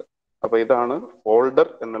വന്നിട്ടുണ്ട്. അപ്പൊ ഇതാണ് ഫോൾഡർ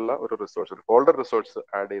എന്നുള്ള ഒരു റിസോഴ്സ്. ഒരു ഫോൾഡർ റിസോഴ്സ്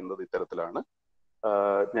ആഡ് ചെയ്യുന്നത് ഇത്തരത്തിലാണ്.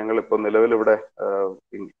 ഞങ്ങളിപ്പോൾ നിലവിൽ ഇവിടെ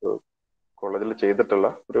കോളേജിൽ ചെയ്തിട്ടുള്ള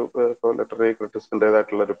ഒരു ലിറ്റററി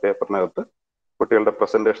ക്രിറ്റിക്സിൻ്റെതായിട്ടുള്ള ഒരു പേപ്പറിനകത്ത് കുട്ടികളുടെ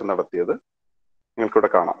പ്രസന്റേഷൻ നടത്തിയത് നിങ്ങൾക്കിവിടെ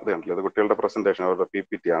കാണാം. ഇത് കണ്ടില്ല, ഇത് കുട്ടികളുടെ പ്രസന്റേഷൻ, അവരുടെ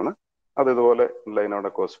PPT ആണ്. അത് ഇതുപോലെ line on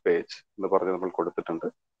A course page എന്ന് പറഞ്ഞ് നമ്മൾ കൊടുത്തിട്ടുണ്ട്.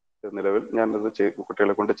 നിലവിൽ ഞാനത്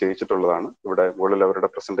കുട്ടികളെ കൊണ്ട് ചെയ്യിച്ചിട്ടുള്ളതാണ്. ഇവിടെ മുകളിൽ അവരുടെ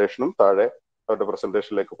പ്രസന്റേഷനും താഴെ അവരുടെ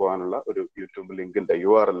പ്രസന്റേഷനിലേക്ക് പോകാനുള്ള ഒരു യൂട്യൂബ് ലിങ്കിന്റെ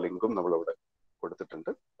URL ലിങ്കും നമ്മളിവിടെ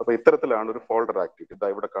കൊടുത്തിട്ടുണ്ട്. അപ്പൊ ഇത്തരത്തിലാണ് ഒരു ഫോൾഡർ ആക്ടിവിറ്റി. ഇതാ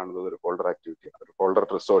ഇവിടെ കാണുന്നത് ഒരു ഫോൾഡർ ആക്ടിവിറ്റിയാണ്, ഒരു ഫോൾഡർ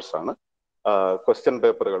റിസോഴ്സ് ആണ്. ക്വസ്റ്റ്യൻ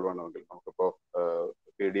പേപ്പറുകൾ വേണമെങ്കിൽ നമുക്കിപ്പോ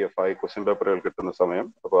PDF ആയി ക്വസ്റ്റ്യൻ പേപ്പറുകൾ കിട്ടുന്ന സമയം,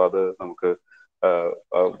 അപ്പോൾ അത് നമുക്ക്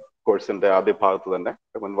കോഴ്സിന്റെ ആദ്യ ഭാഗത്ത് തന്നെ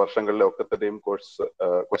മുൻ വർഷങ്ങളിലെ ഒക്കത്തെയും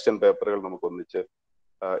ക്വസ്റ്റ്യൻ പേപ്പറുകൾ നമുക്ക് ഒന്നിച്ച്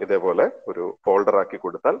ഇതേപോലെ ഒരു ഫോൾഡർ ആക്കി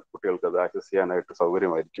കൊടുത്താൽ കുട്ടികൾക്ക് അത് ആക്സസ് ചെയ്യാനായിട്ട്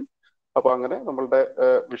സൗകര്യമായിരിക്കും. അപ്പൊ അങ്ങനെ നമ്മളുടെ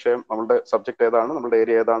വിഷയം, നമ്മളുടെ സബ്ജക്ട് ഏതാണ്, നമ്മളുടെ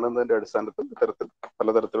ഏരിയ ഏതാണ് എന്നതിന്റെ അടിസ്ഥാനത്തിൽ ഇത്തരത്തിൽ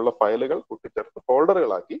പലതരത്തിലുള്ള ഫയലുകൾ കൂട്ടിച്ചേർത്ത്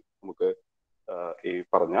ഫോൾഡറുകളാക്കി നമുക്ക് ഈ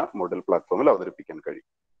പറഞ്ഞ മോഡൽ പ്ലാറ്റ്ഫോമിൽ അവതരിപ്പിക്കാൻ കഴിയും.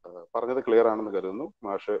 പറഞ്ഞത് ക്ലിയർ ആണെന്ന് കരുതുന്നു.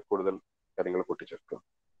 മാഷ് കൂടുതൽ കാര്യങ്ങൾ കൂട്ടിച്ചേർക്കുക.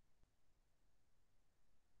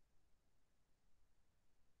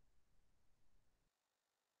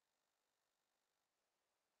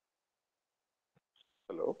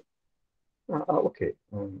 ഹലോ, ഓക്കെ,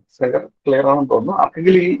 ക്ലിയർ ആണെന്ന് തോന്നുന്നു.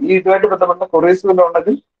 ആർക്കെങ്കിൽ ഇതുമായിട്ട് ബന്ധപ്പെട്ട ക്വറീസ് വല്ലതും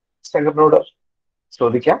ഉണ്ടെങ്കിൽ ശങ്കറിനോട്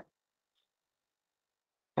ചോദിക്കാം.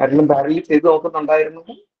 ആരെങ്കിലും പാരലിൽ ചെയ്ത് നോക്കുന്നുണ്ടായിരുന്നു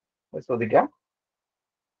ചോദിക്കാം.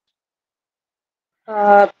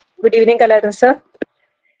 Good evening Kaladharan sir.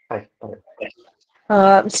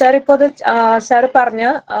 Sir ഇപ്പോൾ സാർ പറഞ്ഞ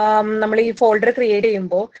നമ്മൾ ഈ ഫോൾഡർ ക്രിയേറ്റ്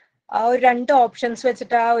ചെയ്യുമ്പോൾ ആ ഒരു 2 ഓപ്ഷൻസ്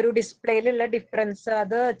വെച്ചിട്ട് ആ ഒരു ഡിസ്പ്ലേയിലുള്ള ഡിഫറൻസ്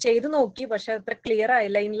അത് ചെയ്ത് നോക്കി, പക്ഷെ അത്ര ക്ലിയർ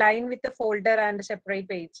ആയില്ല. In line with folder and separate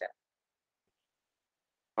page.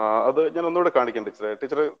 അത് ഞാൻ ഒന്നുകൂടെ കാണിക്കാം ടീച്ചറെ.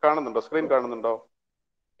 ടീച്ചർ കാണുന്നുണ്ടോ? സ്ക്രീൻ കാണുന്നുണ്ടോ?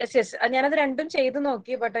 യെസ്, ഞാനത് രണ്ടും ചെയ്ത്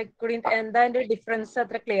നോക്കി, ബട്ട് എന്താ അതിന്റെ ഡിഫറൻസ്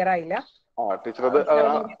അത്ര ക്ലിയർ ആയില്ല. ടീച്ചർ അത്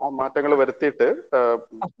ആ മാറ്റങ്ങൾ വരുത്തിയിട്ട്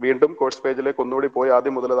വീണ്ടും കോഴ്സ് പേജിലേക്ക് ഒന്നുകൂടി പോയി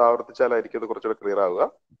ആദ്യം മുതൽ അത് ആവർത്തിച്ചാലായിരിക്കും അത് കുറച്ചുകൂടെ ക്ലിയർ ആവുക.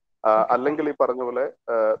 അല്ലെങ്കിൽ ഈ പറഞ്ഞ പോലെ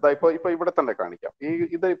ഇപ്പൊ ഇവിടെ തന്നെ കാണിക്കാം.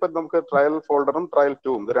 ഇത് ഇപ്പൊ നമുക്ക് ട്രയൽ ഫോൾഡറും ട്രയൽ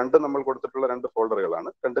 2ഉം ഇത് രണ്ടും നമ്മൾ കൊടുത്തിട്ടുള്ള 2 ഫോൾഡറുകളാണ്.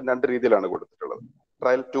 രണ്ടും 2 രീതിയിലാണ് കൊടുത്തിട്ടുള്ളത്.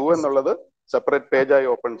 ട്രയൽ 2 എന്നുള്ളത് സെപ്പറേറ്റ് പേജായി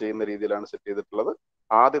ഓപ്പൺ ചെയ്യുന്ന രീതിയിലാണ് സെറ്റ് ചെയ്തിട്ടുള്ളത്.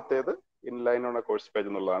 ആദ്യത്തേത് inline on A course page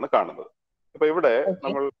എന്നുള്ളതാണ് കാണുന്നത്. അപ്പൊ ഇവിടെ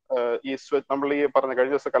നമ്മൾ ഈ പറഞ്ഞ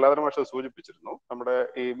കഴിഞ്ഞ ദിവസം കലാധര മാഷ് സൂചിപ്പിച്ചിരുന്നു, നമ്മുടെ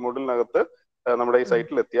ഈ മോഡലിനകത്ത് നമ്മുടെ ഈ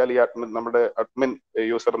സൈറ്റിൽ എത്തിയാൽ ഈ നമ്മുടെ അഡ്മിൻ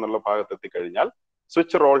യൂസർ എന്നുള്ള ഭാഗത്ത് എത്തിക്കഴിഞ്ഞാൽ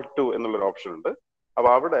സ്വിച്ച് റോൾ ടു എന്നുള്ളൊരു ഓപ്ഷൻ ഉണ്ട്. അപ്പൊ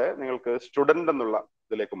അവിടെ നിങ്ങൾക്ക് സ്റ്റുഡന്റ് എന്നുള്ള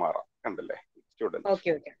ഇതിലേക്ക് മാറാം. കണ്ടല്ലേ, സ്റ്റുഡന്റ്.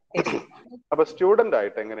 അപ്പൊ സ്റ്റുഡന്റ്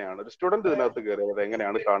ആയിട്ട് എങ്ങനെയാണ് ഒരു സ്റ്റുഡന്റ് ഇതിനകത്ത് കയറിയത്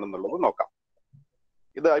എങ്ങനെയാണ് കാണുന്നുള്ളത് നോക്കാം.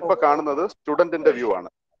 ഇത് ഇപ്പൊ കാണുന്നത് സ്റ്റുഡന്റിന്റെ വ്യൂ ആണ്.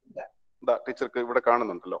 ടീച്ചർക്ക് ഇവിടെ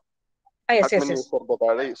കാണുന്നുണ്ടല്ലോ, അഡ്മിൻ യൂസറിന്റെ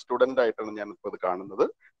താഴെ സ്റ്റുഡന്റ് ആയിട്ടാണ് ഞാൻ ഇപ്പൊ ഇത് കാണുന്നത്.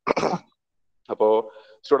 അപ്പോ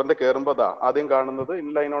സ്റ്റുഡന്റ് കയറുമ്പോ ആദ്യം കാണുന്നത്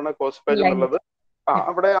inline on A course page എന്നുള്ളത്.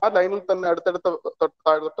 അവിടെ ആ ലൈനിൽ തന്നെ അടുത്തടുത്ത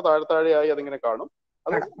തൊട്ട് താഴെയായി അതിങ്ങനെ കാണും.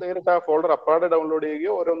 അത് നേരിട്ട് ആ ഫോൾഡർ അപ്പാടെ ഡൗൺലോഡ്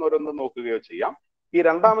ചെയ്യുകയോ ഓരോന്നോരോന്ന് നോക്കുകയോ ചെയ്യാം. ഈ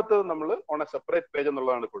രണ്ടാമത്തേത് നമ്മൾ ഓൺ എ സെപ്പറേറ്റ് പേജ്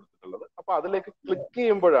എന്നുള്ളതാണ് കൊടുത്തിട്ടുള്ളത്. അപ്പൊ അതിലേക്ക് ക്ലിക്ക്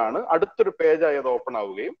ചെയ്യുമ്പോഴാണ് അടുത്തൊരു പേജായി അത് ഓപ്പൺ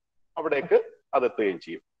ആവുകയും അവിടേക്ക് അത് എത്തുകയും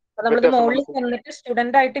ചെയ്യും.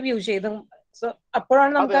 സ്റ്റുഡന്റ് ആയിട്ട് വ്യൂ ചെയ്തും സോ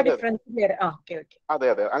അപ്പോഴാണ് നമുക്ക് ആ അതെ ഡിഫറൻസ് ക്ലിയർ. Okay okay. അതെ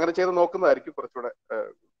അതെ, അങ്ങനെ ചെയ്ത് നോക്കുന്നതായിരിക്കും കുറച്ചുകൂടെ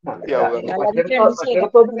വൃത്തിയാവുക.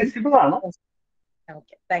 മറ്റൊരു വിസിബിൾ ആണ്.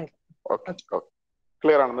 Okay, thank you. Okay okay,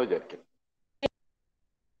 clear ആണെന്ന് വിചാരിക്കും.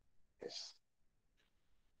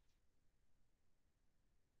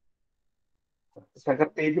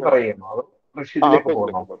 പേജ് പറയുന്നു, അത് റഷീദിലേക്ക്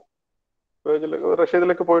പോകണം.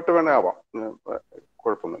 റഷീദിലേക്ക് പോയിട്ട് വേണേ ആവാം,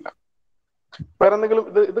 കുഴപ്പമൊന്നുമില്ല. വേറെ എന്തെങ്കിലും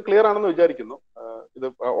ഇത് ക്ലിയർ ആണെന്ന് വിചാരിക്കുന്നു. ഇത്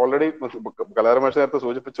ഓൾറെഡി കലാരമേഷ നേരത്തെ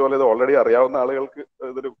സൂചിപ്പിച്ച പോലെ ഇത് ഓൾറെഡി അറിയാവുന്ന ആളുകൾക്ക്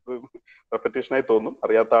ഇതൊരു റെപ്പറ്റീഷനായി തോന്നും.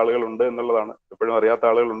 അറിയാത്ത ആളുകളുണ്ട് എന്നുള്ളതാണ്, എപ്പോഴും അറിയാത്ത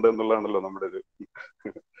ആളുകളുണ്ട് എന്നുള്ളതാണല്ലോ നമ്മുടെ ഒരു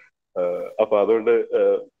അപ്പൊ അതുകൊണ്ട്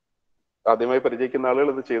ആദ്യമായി പരിചയിക്കുന്ന ആളുകൾ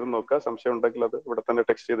ഇത് ചെയ്ത് നോക്കുക. സംശയം ഉണ്ടെങ്കിൽ അത് ഇവിടെ തന്നെ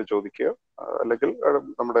ടെക്സ്റ്റ് ചെയ്ത് ചോദിക്കുക, അല്ലെങ്കിൽ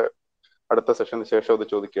നമ്മുടെ അടുത്ത സെഷന് ശേഷം അത്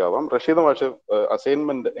ചോദിക്കാവാം. റഷീദ് മാഷ്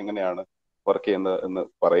അസൈൻമെന്റ് എങ്ങനെയാണ് വർക്ക് ചെയ്യുന്നത് എന്ന്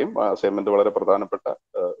പറയും. അസൈൻമെന്റ് വളരെ പ്രധാനപ്പെട്ട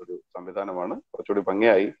ഒരു സംവിധാനമാണ്. കുറച്ചുകൂടി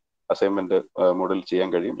ഭംഗിയായി അസൈൻമെന്റ് മോഡിൽ ചെയ്യാൻ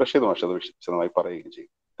കഴിയും. റഷീദ് മാഷ് അത് വിശദമായി പറയുകയും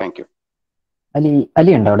ചെയ്യും. Thank you.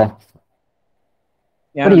 അലി ഉണ്ടോ അവിടെ?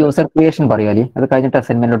 ഒരു യൂസർ ക്രിയേഷൻ പറയൂ അലി, അത് കഴിഞ്ഞിട്ട്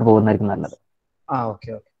അസൈൻമെന്റിലോട്ട് പോകുന്നതായിരിക്കും നല്ലത്. ഓക്കെ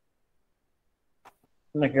ഓക്കെ,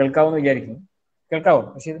 കേൾക്കാവെന്ന് വിചാരിക്കുന്നു. കേൾക്കാവോ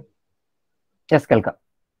റഷീദ്? യെസ്, കേൾക്കാം.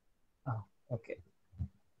 ഓക്കെ,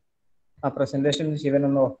 ആ പ്രസന്റേഷൻ ശിവൻ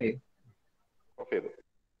ഒന്ന് ഓഫ് ചെയ്യും.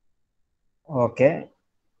 ഓക്കെ,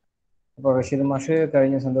 അപ്പോൾ റഷീദ് മാഷ്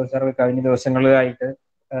സന്തോഷ് സാർ കഴിഞ്ഞ ദിവസങ്ങളിലായിട്ട്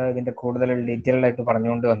ഇതിന്റെ കൂടുതൽ ഡീറ്റെയിൽഡ് ആയിട്ട്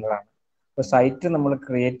പറഞ്ഞുകൊണ്ട് വന്നതാണ്. ഇപ്പോൾ സൈറ്റ് നമ്മൾ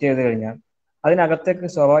ക്രിയേറ്റ് ചെയ്ത് കഴിഞ്ഞാൽ അതിനകത്തേക്ക്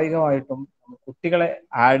സ്വാഭാവികമായിട്ടും കുട്ടികളെ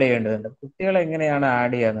ആഡ് ചെയ്യേണ്ടതുണ്ട്. കുട്ടികളെ എങ്ങനെയാണ്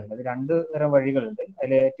ആഡ് ചെയ്യാന്നുള്ളത് 2 തരം വഴികളുണ്ട്.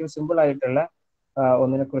 അതിൽ ഏറ്റവും സിമ്പിൾ ആയിട്ടുള്ള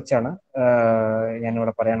ഒന്നിനെ കുറിച്ചാണ്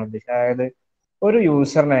ഞാനിവിടെ പറയാൻ ഉദ്ദേശിച്ചത്. അതായത് ഒരു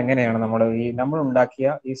യൂസറിനെ എങ്ങനെയാണ് നമ്മൾ ഉണ്ടാക്കിയ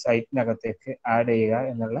ഈ സൈറ്റിനകത്തേക്ക് ആഡ് ചെയ്യുക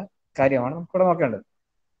എന്നുള്ള കാര്യമാണ് നമുക്കിവിടെ നോക്കേണ്ടത്.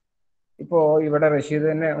 ഇപ്പോൾ ഇവിടെ റഷീദ്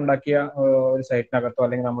തന്നെ ഉണ്ടാക്കിയ ഒരു സൈറ്റിനകത്തോ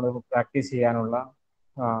അല്ലെങ്കിൽ നമ്മൾ പ്രാക്ടീസ് ചെയ്യാനുള്ള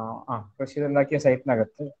റഷീദ് ഉണ്ടാക്കിയ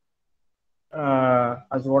സൈറ്റിനകത്ത്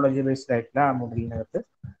സുവോളജി ബേസ്ഡ് ആയിട്ടുള്ള ആ മോഡലിനകത്ത്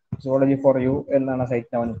സുവോളജി ഫോർ യു എന്നാണ്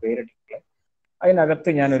സൈറ്റിന് അവന് പേരിട്ടിട്ടുള്ളത്. അതിനകത്ത്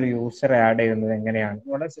ഞാനൊരു യൂസറെ ആഡ് ചെയ്യുന്നത് എങ്ങനെയാണ്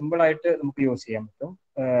വളരെ സിമ്പിളായിട്ട് നമുക്ക് യൂസ് ചെയ്യാൻ പറ്റും.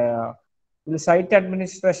 ഇത് സൈറ്റ്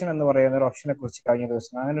അഡ്മിനിസ്ട്രേഷൻ എന്ന് പറയുന്ന ഒരു ഓപ്ഷനെ കുറിച്ച് കഴിഞ്ഞ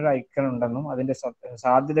ദിവസം അങ്ങനെ ഒരു ഐക്കൺ ഉണ്ടെന്നും അതിന്റെ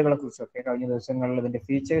സാധ്യതകളെ കുറിച്ചൊക്കെ കഴിഞ്ഞ ദിവസങ്ങളിൽ ഇതിന്റെ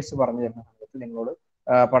ഫീച്ചേഴ്സ് പറഞ്ഞു തരുന്ന സമയത്ത് നിങ്ങളോട്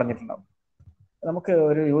പറഞ്ഞിട്ടുണ്ടാവും. നമുക്ക്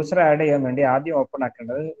ഒരു യൂസറെ ആഡ് ചെയ്യാൻ വേണ്ടി ആദ്യം ഓപ്പൺ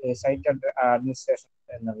ആക്കേണ്ടത് സൈറ്റ് അഡ്മിനിസ്ട്രേഷൻ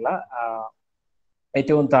എന്നുള്ള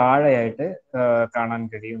ഏറ്റവും താഴെയായിട്ട് കാണാൻ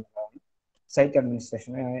കഴിയുന്നതാണ് സൈറ്റ്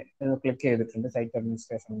അഡ്മിനിസ്ട്രേഷൻ. ക്ലിക്ക് ചെയ്തിട്ടുണ്ട് സൈറ്റ്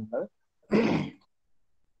അഡ്മിനിസ്ട്രേഷൻ എന്നുള്ളത്.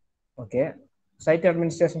 ഓക്കെ, സൈറ്റ്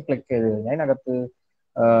അഡ്മിനിസ്ട്രേഷൻ ക്ലിക്ക് ചെയ്ത് കഴിഞ്ഞാൽ അതിനകത്ത്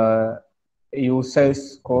യൂസേഴ്സ്,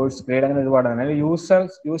 കോഴ്സ്, ഗ്രേഡ് അങ്ങനെ ഒരുപാട് തന്നെ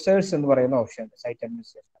യൂസേഴ്സ് എന്ന് പറയുന്ന ഓപ്ഷൻ ഉണ്ട് സൈറ്റ്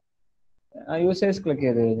അഡ്മിനിസ്ട്രേഷൻ. യൂസേഴ്സ് ക്ലിക്ക്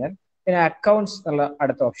ചെയ്ത് കഴിഞ്ഞാൽ പിന്നെ അക്കൗണ്ട്സ് എന്നുള്ള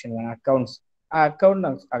അടുത്ത ഓപ്ഷൻ ആണ് അക്കൗണ്ട്സ്. ആ അക്കൗണ്ട്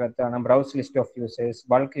അകത്താണ് browse list of users,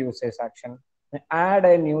 bulk users action, add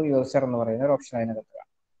A new user എന്ന് പറയുന്ന ഒരു ഓപ്ഷൻ അതിനകത്ത്.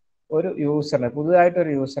 ഒരു യൂസറിന് പുതുതായിട്ട്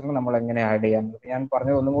ഒരു യൂസറിന് നമ്മൾ എങ്ങനെ ആഡ് ചെയ്യാൻ, ഞാൻ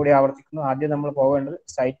പറഞ്ഞത് ഒന്നും കൂടി ആവർത്തിക്കുന്നു. ആദ്യം നമ്മൾ പോകേണ്ടത്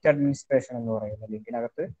സൈറ്റ് അഡ്മിനിസ്ട്രേഷൻ എന്ന് പറയുന്ന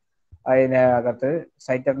ലിങ്കിനകത്ത്, അതിനകത്ത്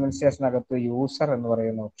സൈറ്റ് അഡ്മിനിസ്ട്രേഷനകത്ത് യൂസർ എന്ന്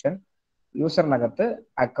പറയുന്ന option, യൂസറിനകത്ത്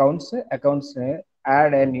അക്കൗണ്ട്സിന്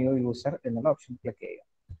add A new user എന്നുള്ള ഓപ്ഷൻ ക്ലിക്ക് ചെയ്യുക.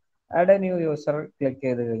 Add A new user click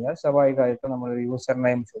ചെയ്ത് കഴിഞ്ഞാൽ സ്വാഭാവികമായിട്ടും നമ്മളൊരു യൂസർ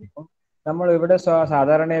നെയിം ചോദിക്കും. നമ്മൾ ഇവിടെ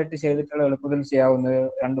സാധാരണയായിട്ട് ചെയ്തിട്ടുള്ള എളുപ്പത്തിൽ ചെയ്യാവുന്ന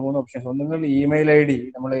 2-3 ഓപ്ഷൻസ്. ഒന്നുകിൽ ഇമെയിൽ ഐ ഡി,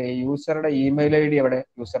 നമ്മൾ യൂസറുടെ ഇമെയിൽ ഐ ഡി അവിടെ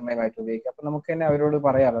യൂസർ നെയിം ആയിട്ട് ഉപയോഗിക്കുക. അപ്പം നമുക്ക് തന്നെ അവരോട്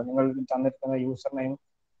പറയാമല്ലോ, നിങ്ങൾ തന്നിരിക്കുന്ന യൂസർ നെയിം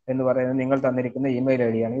എന്ന് പറയുന്നത് നിങ്ങൾ തന്നിരിക്കുന്ന ഇമെയിൽ ഐ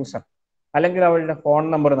ഡിയാണ് യൂസർ. അല്ലെങ്കിൽ അവരുടെ ഫോൺ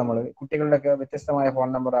നമ്പർ, നമ്മൾ കുട്ടികളുടെയൊക്കെ വ്യത്യസ്തമായ ഫോൺ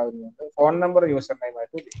നമ്പർ ആകുന്നുണ്ട്, ഫോൺ നമ്പർ യൂസർ നെയിം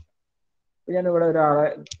ആയിട്ട് ഉപയോഗിക്കും. ഞാനിവിടെ ഒരാളെ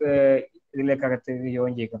ഇതിലേക്കകത്ത്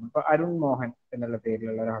ജോയിൻ ചെയ്യിക്കുന്നു. അപ്പൊ അരുൺ മോഹൻ എന്നുള്ള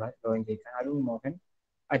പേരിലുള്ള ഒരാളെ ജോയിൻ ചെയ്യിക്കാൻ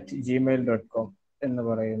arun@gmail.com എന്ന്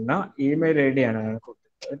പറയുന്ന ഇമെയിൽ ഐ ഡി ആണ് ഞാൻ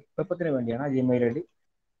കൊടുത്തിട്ടുള്ളത്. എളുപ്പത്തിന് വേണ്ടിയാണ് ആ ജിമെയിൽ ഐ ഡി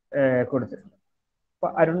കൊടുത്തിട്ടുള്ളത്. അപ്പൊ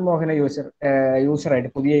അരുൺ മോഹനെ യൂസറായിട്ട്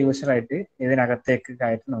പുതിയ യൂസറായിട്ട് ഇതിനകത്തേക്ക്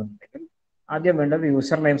കയറ്റണമെന്നുണ്ടെങ്കിൽ ആദ്യം വേണ്ടത്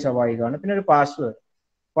യൂസർ നെയിം സ്വാഭാവികമാണ്. പിന്നെ ഒരു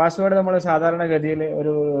പാസ്വേഡ് നമ്മൾ സാധാരണഗതിയിൽ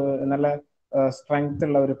ഒരു നല്ല സ്ട്രെങ്ത്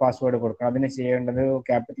ഉള്ള ഒരു പാസ്വേഡ് കൊടുക്കണം. അതിന് ചെയ്യേണ്ടത്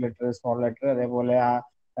ക്യാപിറ്റൽ ലെറ്റർ, സ്മോൾ ലെറ്റർ, അതേപോലെ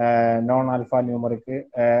നോൺ ആൽഫ ന്യൂമറിക്,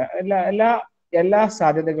 എല്ലാ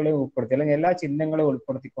സാധ്യതകളെയും ഉൾപ്പെടുത്തി അല്ലെങ്കിൽ എല്ലാ ചിഹ്നങ്ങളെയും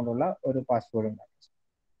ഉൾപ്പെടുത്തിക്കൊണ്ടുള്ള ഒരു പാസ്വേഡ് ഉണ്ടാകും.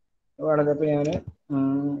 വളരെ ഇപ്പൊ ഞാൻ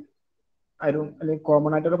അരുൺ അല്ലെങ്കിൽ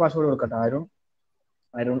കോമൺ ആയിട്ടൊരു പാസ്വേഡ് കൊടുക്കട്ടെ.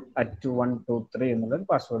 arun@123 എന്നുള്ളൊരു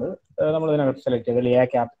പാസ്വേഡ് നമ്മൾ ഇതിനകത്ത് സെലക്ട് ചെയ്ത്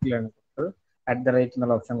ക്യാപിറ്റൽ ആണ് കൊടുത്ത് @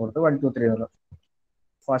 എന്നുള്ള ഓപ്ഷൻ കൊടുത്ത് 123 എന്നുള്ള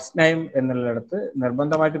ഫസ്റ്റ് നെയിം എന്നുള്ളിടത്ത്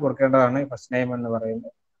നിർബന്ധമായിട്ട് കൊടുക്കേണ്ടതാണ്. ഫസ്റ്റ് നെയിം എന്ന്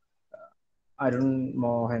പറയുന്നത് അരുൺ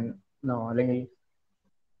മോഹൻ അല്ലെങ്കിൽ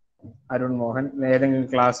അരുൺ മോഹൻ. ഏതെങ്കിലും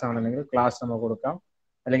ക്ലാസ് ആണെന്നെങ്കിൽ ക്ലാസ് നമുക്ക് കൊടുക്കാം,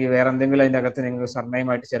 അല്ലെങ്കിൽ വേറെ എന്തെങ്കിലും അതിൻ്റെ അകത്ത് നിങ്ങൾ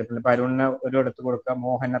സർനെയിമായിട്ട് ചേർക്കുന്നത്. ഇപ്പൊ അരുണിനെ ഒരു എടുത്ത് കൊടുക്കാം,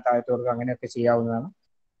 മോഹനെ താഴത്ത് കൊടുക്കാം, അങ്ങനെയൊക്കെ ചെയ്യാവുന്നതാണ്.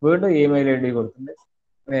 വീണ്ടും ഇമെയിൽ ഐ ഡി കൊടുത്തിട്ടുണ്ട്.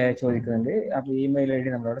 ചോദിക്കുന്നുണ്ട്. അപ്പോൾ ഇമെയിൽ ഐ ഡി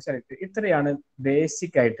നമ്മളവിടെ സെലക്ട് ചെയ്യും. ഇത്രയാണ്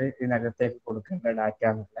ബേസിക് ആയിട്ട് ഇതിനകത്തേക്ക് കൊടുക്കേണ്ട ഡാറ്റ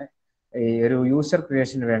എന്നുള്ള ഈ ഒരു യൂസർ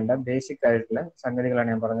ക്രിയേഷന് വേണ്ട ബേസിക് ആയിട്ടുള്ള സംഗതികളാണ്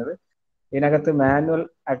ഞാൻ പറഞ്ഞത്. ഇതിനകത്ത് മാനുവൽ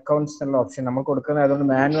അക്കൗണ്ട്സ് എന്നുള്ള ഓപ്ഷൻ നമ്മൾ കൊടുക്കുന്നതായതുകൊണ്ട്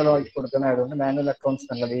മാനുവൽ കൊടുക്കുന്നതായതുകൊണ്ട് മാനുവൽ അക്കൗണ്ട്സ്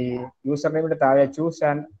എന്നുള്ളത് ഈ യൂസർ നെയിമിന്റെ താഴെ ചൂസ്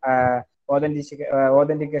ആൻഡ്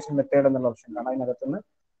ഓതന്റിക്കേഷൻ മെത്തേഡ് എന്നുള്ള ഓപ്ഷൻ കാണാം. അതിനകത്തുനിന്ന്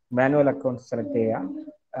മാനുവൽ അക്കൗണ്ട്സ് സെലക്ട് ചെയ്യാം.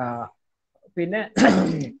 പിന്നെ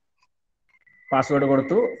പാസ്വേഡ്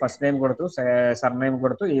കൊടുത്തു, ഫസ്റ്റ് നെയിം കൊടുത്തു, സർനെയിം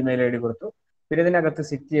കൊടുത്തു, ഇമെയിൽ ഐ ഡി കൊടുത്തു. പിന്നെ ഇതിനകത്ത്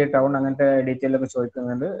സിറ്റി, ടൗൺ അങ്ങനത്തെ ഡീറ്റെയിൽ ഒക്കെ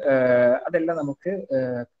ചോദിക്കുന്നുണ്ട്. അതെല്ലാം നമുക്ക്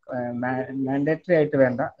മാൻഡേറ്ററി ആയിട്ട്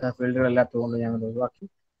വേണ്ട ഫീൽഡുകളല്ലാത്തതുകൊണ്ട് ഞങ്ങൾ ഒഴിവാക്കി.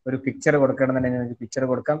 ഒരു പിക്ചർ കൊടുക്കണമെന്നുണ്ടെങ്കിൽ നമുക്ക് പിക്ചർ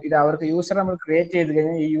കൊടുക്കാം. ഇത് അവർക്ക് യൂസർ നമ്മൾ ക്രിയേറ്റ് ചെയ്ത്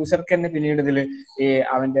കഴിഞ്ഞാൽ ഈ യൂസർക്ക് തന്നെ പിന്നീട് ഇതിൽ ഈ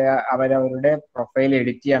അവരവരുടെ പ്രൊഫൈൽ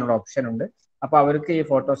എഡിറ്റ് ചെയ്യാനുള്ള ഓപ്ഷൻ ഉണ്ട്. അപ്പൊ അവർക്ക് ഈ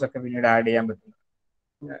ഫോട്ടോസ് ഒക്കെ പിന്നീട് ആഡ് ചെയ്യാൻ പറ്റും.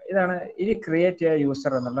 ഇതാണ് ഈ ക്രിയേറ്റ് ചെയ്യുക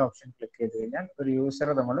യൂസർ എന്നുള്ള ഓപ്ഷൻ ക്ലിക്ക് ചെയ്ത് കഴിഞ്ഞാൽ ഒരു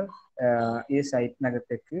യൂസറെ നമ്മൾ ഈ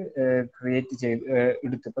സൈറ്റിനകത്തേക്ക് ക്രിയേറ്റ് ചെയ്ത്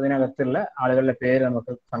എടുത്തു. ഇപ്പൊ ഇതിനകത്തുള്ള ആളുകളുടെ പേര്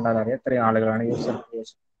നമുക്ക് കണ്ടാൽ അറിയാം എത്രയും ആളുകളാണ് യൂസർ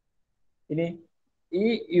ക്രിയേഷൻ. ഇനി ഈ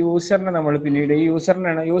യൂസറിനെ നമ്മൾ പിന്നീട്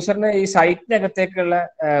യൂസറിന് ഈ സൈറ്റിനകത്തേക്കുള്ള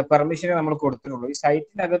പെർമിഷനെ നമ്മൾ കൊടുത്തിട്ടുള്ളൂ. ഈ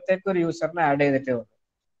സൈറ്റിനകത്തേക്ക് ഒരു യൂസറിനെ ആഡ് ചെയ്തിട്ടേ ഉള്ളൂ.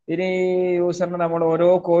 ഇനി യൂസറിന് നമ്മൾ ഓരോ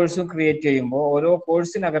കോഴ്സും ക്രിയേറ്റ് ചെയ്യുമ്പോൾ ഓരോ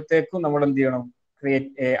കോഴ്സിനകത്തേക്കും നമ്മൾ എന്ത് ചെയ്യണം,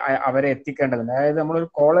 അവരെ എത്തിക്കേണ്ടതുണ്ട്. അതായത് നമ്മളൊരു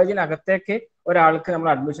കോളേജിനകത്തേക്ക് ഒരാൾക്ക് നമ്മൾ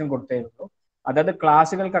അഡ്മിഷൻ കൊടുത്തേക്കുള്ളൂ. അതായത്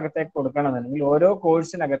ക്ലാസ്സുകൾക്കകത്തേക്ക് കൊടുക്കണമെന്നുണ്ടെങ്കിൽ ഓരോ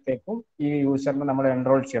കോഴ്സിനകത്തേക്കും ഈ യൂസറിനെ നമ്മൾ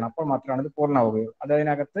എൻറോൾ ചെയ്യണം. അപ്പോൾ മാത്രമാണ് ഇത് പൂർണ്ണമാവുകയുള്ളൂ.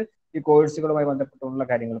 അതിനകത്ത് ഈ കോഴ്സുകളുമായി ബന്ധപ്പെട്ടുള്ള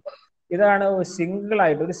കാര്യങ്ങൾ പറയും. ഇതാണ് സിംഗിൾ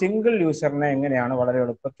ആയിട്ട് ഒരു സിംഗിൾ യൂസറിനെ എങ്ങനെയാണ് വളരെ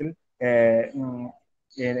എളുപ്പത്തിൽ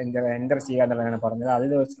എൻ്റർ ചെയ്യുക എന്നുള്ളതാണ് പറഞ്ഞത്.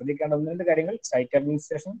 അതിൽ ശ്രദ്ധിക്കേണ്ട ഒന്ന് രണ്ട് കാര്യങ്ങൾ: site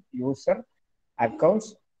administration, user,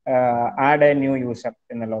 accounts, add A new user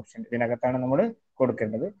എന്നുള്ള ഓപ്ഷൻ ഇതിനകത്താണ് നമ്മൾ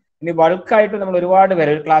കൊടുക്കേണ്ടത്. ഇനി ബൾക്കായിട്ട് നമ്മൾ ഒരുപാട്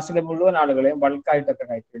പേര് ഒരു ക്ലാസ്സിലെ മുഴുവൻ ആളുകളെയും ബൾക്കായിട്ടൊക്കെ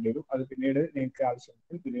കയറ്റേണ്ടി വരും. അത് പിന്നീട് നിങ്ങൾക്ക്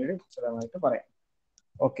ആവശ്യമെങ്കിൽ പിന്നീട് വിശദമായിട്ട് പറയാം.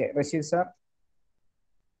 ഓക്കെ, റഷീദ് സാർ,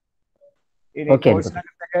 ഇനി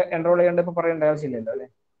കോഴ്സിനകത്തൊക്കെ എൻറോൾ ചെയ്യേണ്ട ഇപ്പൊ പറയേണ്ട ആവശ്യമില്ലല്ലോ അല്ലേ?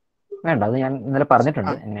 വേണ്ട, അത് ഞാൻ ഇന്നലെ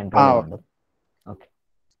പറഞ്ഞിട്ടുണ്ട് എങ്ങനെ എൻറോൾ ചെയ്യുന്നത്. ഓക്കെ,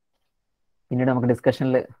 പിന്നീട് നമുക്ക്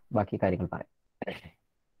ഡിസ്കഷനിൽ ബാക്കി കാര്യങ്ങൾ പറയാം.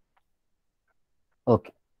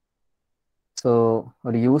 ഓക്കെ, സോ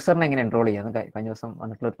ഒരു യൂസറിനെ എങ്ങനെ എൻറോൾ ചെയ്യാന്ന് കഴിഞ്ഞ ദിവസം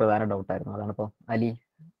വന്നിട്ടുള്ള ഒരു പ്രധാന ഡൗട്ടായിരുന്നു. അതാണ് ഇപ്പോൾ അലി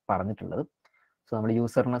പറഞ്ഞിട്ടുള്ളത്. സോ നമ്മൾ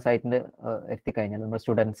യൂസറിന് സൈറ്റിൽ എത്തിക്കഴിഞ്ഞാൽ നമ്മൾ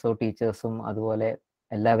സ്റ്റുഡൻസോ ടീച്ചേഴ്സും അതുപോലെ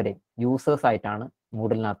എല്ലാവരെയും യൂസേഴ്സ് ആയിട്ടാണ്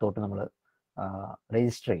മൂഡിലിനകത്തോട്ട് നമ്മൾ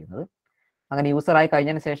രജിസ്റ്റർ ചെയ്യുന്നത്. അങ്ങനെ യൂസർ ആയി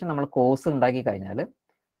കഴിഞ്ഞതിന് ശേഷം നമ്മൾ കോഴ്സ് ഉണ്ടാക്കി കഴിഞ്ഞാൽ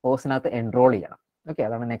കോഴ്സിനകത്ത് എൻറോൾ ചെയ്യണം. ഓക്കെ,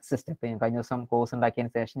 അതാണ് നെക്സ്റ്റ് സ്റ്റെപ്പ്. ഞാൻ കഴിഞ്ഞ ദിവസം കോഴ്സ്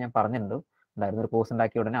ഉണ്ടാക്കിയതിന് ശേഷം ഞാൻ പറഞ്ഞിട്ടുണ്ടായിരുന്നു, ഒരു കോഴ്സ്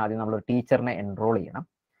ഉണ്ടാക്കിയ ഉടനെ ആദ്യം നമ്മൾ ടീച്ചറിനെ എൻറോൾ ചെയ്യണം,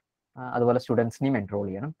 അതുപോലെ സ്റ്റുഡൻസിനെയും എൻറോൾ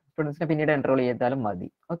ചെയ്യണം. സ്റ്റുഡൻസിനെ പിന്നീട് എൻറോൾ ചെയ്താലും മതി.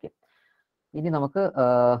 ഓക്കെ, ഇനി നമുക്ക്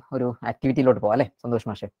ഒരു ആക്ടിവിറ്റിയിലോട്ട് പോകാം അല്ലേ സന്തോഷ്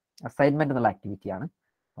മാഷെ? അസൈൻമെന്റ് എന്നുള്ള ആക്ടിവിറ്റിയാണ്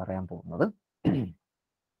പറയാൻ പോകുന്നത്.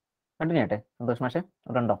 കണ്ടിന്യൂ ചെയ്യട്ടെ സന്തോഷ് മാഷെ,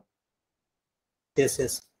 അവിടെ ഉണ്ടോ?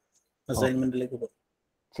 അസൈൻമെന്റിലേക്ക് പോകും.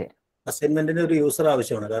 ശരി, അസൈൻമെന്റിന് ഒരു യൂസർ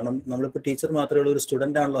ആവശ്യമാണ്. കാരണം നമ്മളിപ്പോൾ ടീച്ചർ മാത്രമേ ഉള്ള ഒരു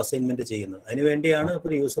സ്റ്റുഡന്റ് ആണല്ലോ അസൈൻമെന്റ് ചെയ്യുന്നത്. അതിനുവേണ്ടിയാണ്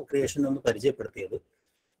ഇപ്പോൾ യൂസർ ക്രിയേഷൻ ഒന്ന് പരിചയപ്പെടുത്തിയത്.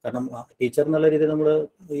 കാരണം ടീച്ചർ എന്നുള്ള രീതിയിൽ നമ്മൾ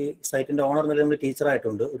ഈ സൈറ്റിന്റെ ഓണർ എന്നുള്ള നമ്മൾ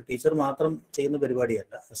ടീച്ചറായിട്ടുണ്ട്. ഒരു ടീച്ചർ മാത്രം ചെയ്യുന്ന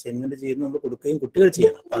പരിപാടിയല്ല, അസൈൻമെന്റ് ചെയ്യുന്ന നമ്മൾ കൊടുക്കുകയും കുട്ടികൾ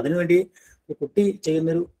ചെയ്യണം. അപ്പം അതിനുവേണ്ടി കുട്ടി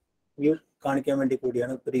ചെയ്യുന്നൊരു വ്യൂ കാണിക്കാൻ വേണ്ടി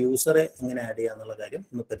കൂടിയാണ് ഒരു യൂസറെ എങ്ങനെ ആഡ് ചെയ്യുക എന്നുള്ള കാര്യം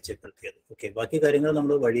ഒന്ന് പരിചയപ്പെടുത്തിയത്. ഓക്കെ, ബാക്കി കാര്യങ്ങൾ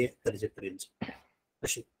നമ്മൾ വഴിയെ പരിചയപ്പെടുകയും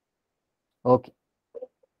ചെയ്യും. ഓക്കെ,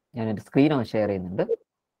 ഞാൻ എൻ്റെ സ്ക്രീൻ ഒന്ന് ഷെയർ ചെയ്യുന്നുണ്ട്.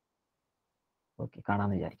 ഓക്കെ,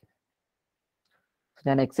 കാണാമെന്ന് വിചാരിക്കുന്നു.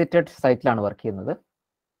 ഞാൻ എക്സിറ്റഡ് സൈറ്റിലാണ് വർക്ക് ചെയ്യുന്നത്.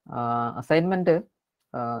 അസൈൻമെന്റ്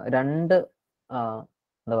രണ്ട്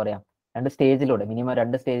സ്റ്റേജിലൂടെ, മിനിമം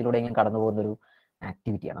 2 സ്റ്റേജിലൂടെ ഞാൻ കടന്നു പോകുന്നൊരു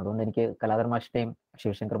ആക്ടിവിറ്റിയാണ്. അതുകൊണ്ട് എനിക്ക് കലാധർ മാഷിൻ്റെയും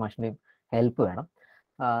ശിവശങ്കർ മാഷിൻ്റെയും ഹെൽപ്പ് വേണം.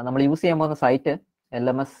 നമ്മൾ യൂസ് ചെയ്യാൻ പോകുന്ന സൈറ്റ്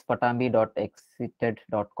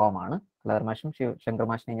lmspattambi.exited.com ആണ്. കലാധർ മാഷും ശിവശങ്കർ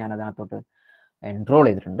മാഷിനെയും ഞാൻ അതിനകത്തോട്ട് എൻറോൾ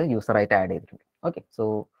ചെയ്തിട്ടുണ്ട്, യൂസറായിട്ട് ആഡ് ചെയ്തിട്ടുണ്ട്. ഓക്കെ, സോ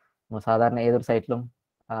സാധാരണ ഏതൊരു സൈറ്റിലും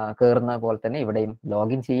കയറുന്ന പോലെ തന്നെ ഇവിടെയും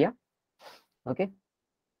ലോഗിൻ ചെയ്യാം. ഓക്കെ,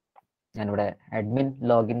 ഞാനിവിടെ അഡ്മിൻ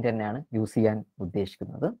ലോഗിൻ തന്നെയാണ് യൂസ് ചെയ്യാൻ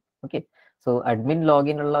ഉദ്ദേശിക്കുന്നത്. ഓക്കെ, സോ അഡ്മിൻ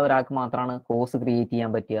ലോഗിൻ ഉള്ള ഒരാൾക്ക് മാത്രമാണ് കോഴ്സ് ക്രിയേറ്റ്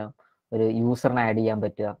ചെയ്യാൻ പറ്റുക, ഒരു യൂസറിനെ ആഡ് ചെയ്യാൻ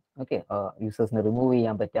പറ്റുക. ഓക്കെ, യൂസേഴ്സിനെ റിമൂവ്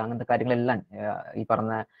ചെയ്യാൻ പറ്റുക. അങ്ങനത്തെ കാര്യങ്ങളെല്ലാം ഈ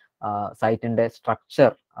പറഞ്ഞ സൈറ്റിന്റെ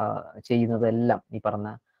സ്ട്രക്ചർ ചെയ്യുന്നതെല്ലാം ഈ പറഞ്ഞ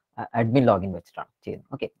അഡ്മിൻ ലോഗിൻ വെച്ചിട്ടാണ് ചെയ്യുന്നത്.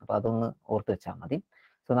 ഓക്കെ, അപ്പോൾ അതൊന്ന് ഓർത്ത് വെച്ചാൽ മതി.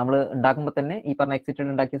 സോ നമ്മൾ ഉണ്ടാക്കുമ്പോൾ തന്നെ ഈ പറഞ്ഞ എക്സിറ്റഡ്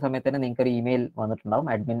ഉണ്ടാക്കിയ സമയത്ത് തന്നെ നിങ്ങൾക്ക് ഒരു ഇമെയിൽ വന്നിട്ടുണ്ടാവും.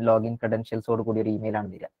 അഡ്മിൻ ലോഗിൻ ക്രെഡൻഷ്യൽസോട് കൂടി ഒരു ഇമെയിലാണ്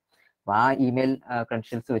വരിക. അപ്പോൾ ആ ഇമെയിൽ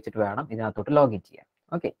ക്രെഡൻഷ്യൽസ് വെച്ചിട്ട് വേണം ഇതിനകത്തോട്ട് ലോഗിൻ ചെയ്യാൻ.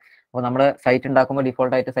 ഓക്കെ, അപ്പോൾ നമ്മുടെ സൈറ്റ് ഉണ്ടാക്കുമ്പോൾ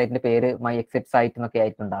ഡിഫോൾട്ട് ആയിട്ട് സൈറ്റിന്റെ പേര് മൈ എക്സിറ്റ് സൈറ്റ് എന്നൊക്കെ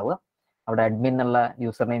ആയിട്ടുണ്ടാവുക. അവിടെ അഡ്മിൻ എന്നുള്ള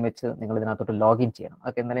യൂസർ നെയിം വെച്ച് നിങ്ങൾ ഇതിനകത്തോട്ട് ലോഗിൻ ചെയ്യണം.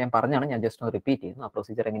 അതൊക്കെ ഇന്നലെ ഞാൻ പറഞ്ഞാണ്, ഞാൻ ജസ്റ്റ് ഒന്ന് റിപ്പീറ്റ് ചെയ്യുന്നു. ആ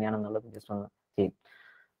പ്രൊസീജിയർ എങ്ങനെയാണെന്നുള്ളത് ജസ്റ്റ് ഒന്ന് ചെയ്യും.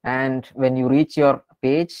 And when you reach your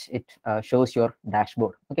page it shows your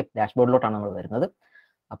dashboard. Okay, ഡാഷ്ബോർഡിലോട്ടാണ് നമ്മൾ വരുന്നത്.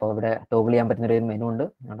 അപ്പോൾ ഇവിടെ ടോഗിൾ ചെയ്യാൻ പറ്റുന്ന ഒരു മെനു ഉണ്ട്.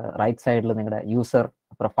 നിങ്ങളുടെ റൈറ്റ് സൈഡിൽ നിങ്ങളുടെ യൂസർ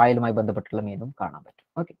പ്രൊഫൈലുമായി ബന്ധപ്പെട്ടുള്ള മെനുവും കാണാൻ പറ്റും.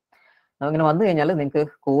 ഓക്കെ, അങ്ങനെ വന്നു കഴിഞ്ഞാൽ നിങ്ങൾക്ക്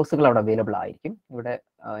കോഴ്സുകൾ അവിടെ അവൈലബിൾ ആയിരിക്കും. ഇവിടെ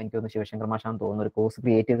എനിക്ക് തോന്നുന്നു ശിവശങ്കർ മാഷാന്ന് തോന്നുന്ന ഒരു കോഴ്സ്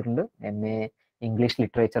ക്രിയേറ്റ് ചെയ്തിട്ടുണ്ട്. MA ഇംഗ്ലീഷ്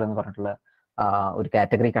ലിറ്ററേച്ചർ എന്ന് പറഞ്ഞിട്ടുള്ള ഒരു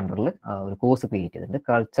കാറ്റഗറി കണ്ടറിൽ ഒരു കോഴ്സ് ക്രിയേറ്റ് ചെയ്തിട്ടുണ്ട്.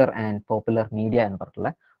 കൾച്ചർ ആൻഡ് പോപ്പുലർ മീഡിയ എന്ന്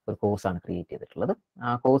പറഞ്ഞിട്ടുള്ള ഒരു കോഴ്സാണ് ക്രിയേറ്റ് ചെയ്തിട്ടുള്ളത്.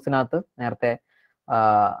 ആ കോഴ്സിനകത്ത് നേരത്തെ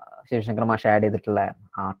ശിവശങ്കർ മാഷ് ആഡ് ചെയ്തിട്ടുള്ള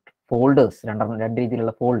ഫോൾഡേഴ്സ്, രണ്ട്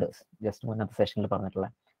രീതിയിലുള്ള ഫോൾഡേഴ്സ് ജസ്റ്റ് മുന്നത്തെ സെഷനിൽ പറഞ്ഞിട്ടുള്ള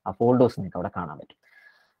ആ ഫോൾഡേഴ്സ് നിങ്ങൾക്ക് അവിടെ കാണാൻ പറ്റും.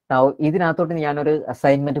 ഇതിനകത്തോട്ട് ഞാനൊരു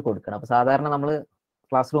അസൈൻമെന്റ് കൊടുക്കണം. അപ്പോൾ സാധാരണ നമ്മൾ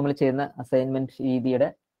ക്ലാസ് റൂമിൽ ചെയ്യുന്ന അസൈൻമെന്റ് രീതിയുടെ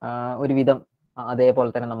ഒരുവിധം അതേപോലെ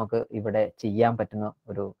തന്നെ നമുക്ക് ഇവിടെ ചെയ്യാൻ പറ്റുന്ന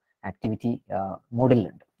ഒരു activity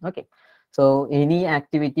മൂഡിലുണ്ട്. Okay, so any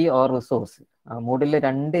activity or resource മൂഡിൽ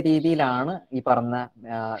രണ്ട് രീതിയിലാണ് ഈ പറഞ്ഞ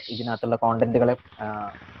ഇതിനകത്തുള്ള കോണ്ടന്റുകളെ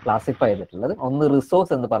ക്ലാസിഫൈ ചെയ്തിട്ടുള്ളത്. ഒന്ന്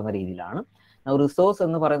റിസോഴ്സ് എന്ന് പറഞ്ഞ രീതിയിലാണ്. റിസോഴ്സ്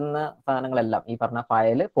എന്ന് പറയുന്ന സാധനങ്ങളെല്ലാം ഈ പറഞ്ഞ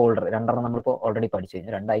ഫയല്, ഫോൾഡർ രണ്ടെണ്ണം നമ്മളിപ്പോൾ ഓൾറെഡി പഠിച്ചു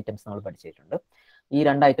കഴിഞ്ഞു. 2 ഐറ്റംസ് നമ്മൾ പഠിച്ചിട്ടുണ്ട്. ഈ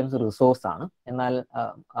 2 ഐറ്റംസ് റിസോഴ്സ് ആണ്. എന്നാൽ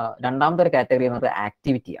രണ്ടാമത്തെ ഒരു കാറ്റഗറി എന്ന് പറയുന്നത്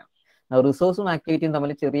ആക്ടിവിറ്റിയാണ്. റിസോഴ്സും ആക്ടിവിറ്റിയും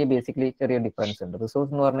തമ്മിൽ ബേസിക്കലി ചെറിയ ഡിഫറൻസ് ഉണ്ട്.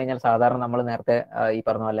 റിസോഴ്സ് എന്ന് പറഞ്ഞു കഴിഞ്ഞാൽ സാധാരണ നമ്മൾ നേരത്തെ ഈ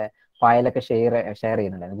പറഞ്ഞ പോലെ ഫയലൊക്കെ ഷെയർ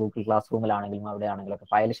ചെയ്യുന്നുണ്ട്. ഗൂഗിൾ ക്ലാസ് റൂമിലാണെങ്കിലും അവിടെ ആണെങ്കിലും ഒക്കെ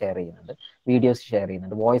ഫയൽ ഷെയർ ചെയ്യുന്നുണ്ട്, വീഡിയോസ് ഷെയർ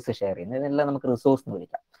ചെയ്യുന്നുണ്ട്, വോയിസ് ഷെയർ ചെയ്യുന്നുണ്ട്. ഇതെല്ലാം നമുക്ക് റിസോഴ്സ് എന്ന്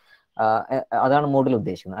വിളിക്കാം. അതാണ് മോഡിൽ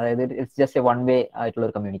ഉദ്ദേശിക്കുന്നത്. അതായത് ഇറ്റ്സ് ജസ്റ്റ് എ 1 വേ ആയിട്ടുള്ള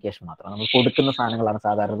ഒരു കമ്മ്യൂണിക്കേഷൻ മാത്രമാണ്. നമ്മൾ കൊടുക്കുന്ന സാധനങ്ങളാണ്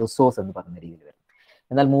സാധാരണ റിസോഴ്സ് എന്ന് പറയുന്ന രീതിയിൽ വരുന്നത്.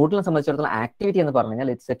 എന്നാൽ മൂഡിനെ സംബന്ധിച്ചിടത്തോളം ആക്ടിവിറ്റി എന്ന് പറഞ്ഞു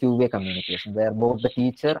കഴിഞ്ഞാൽ it's A 2 way communication where both the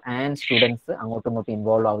teacher and students അങ്ങോട്ടും ഇങ്ങോട്ടും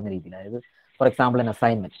ഇൻവോൾവ് ആവുന്ന രീതിയിൽ. അതായത് ഫോർ എക്സാമ്പിൾ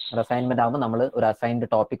ഒരു അസൈൻമെന്റ് ആകുമ്പോൾ നമ്മൾ ഒരു അസൈൻഡ്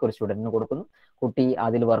ടോപ്പിക് ഒരു സ്റ്റുഡന്റിന് കൊടുക്കുന്നു. കുട്ടി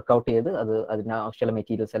അതിൽ വർക്ക്ഔട്ട് ചെയ്ത് അതിന് ആവശ്യമുള്ള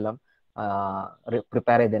മെറ്റീരിയൽസ് എല്ലാം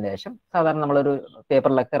പ്രിപ്പയർ ചെയ്തതിന് ശേഷം സാധാരണ നമ്മളൊരു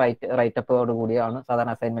പേപ്പറിലൊക്കെ റൈറ്റപ്പോട് കൂടിയാണ്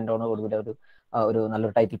സാധാരണ അസൈൻമെന്റോടുകൂടി ഒരു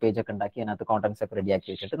നല്ലൊരു ടൈറ്റിൽ പേജ് ഒക്കെ ഉണ്ടാക്കി അതിനകത്ത് കോണ്ടന്റ്സ് ഒക്കെ റെഡിയാക്കി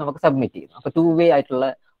വെച്ചിട്ട് നമുക്ക് സബ്മിറ്റ് ചെയ്യുന്നു. അപ്പോൾ 2 വേ ആയിട്ടുള്ള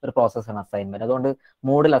ഒരു പ്രോസസ്സാണ് അസൈൻമെന്റ്. അതുകൊണ്ട്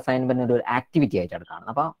മോഡിൽ അസൈൻമെന്റ് ഒരു ആക്ടിവിറ്റി ആയിട്ടാണ്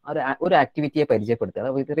കാണുന്നത്. അപ്പോൾ ഒരു ആക്ടിവിറ്റിയെ പരിചയപ്പെടുത്തുക.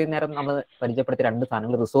 അപ്പോൾ ഇത്രയും നേരം നമ്മൾ പരിചയപ്പെടുത്തിയ 2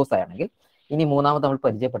 സാധനങ്ങൾ റിസോഴ്സ് ആണെങ്കിൽ ഇനി മൂന്നാമത് നമ്മൾ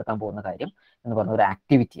പരിചയപ്പെടുത്താൻ പോകുന്ന കാര്യം എന്ന് പറഞ്ഞ ഒരു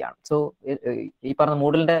ആക്ടിവിറ്റിയാണ്. സോ ഈ പറഞ്ഞ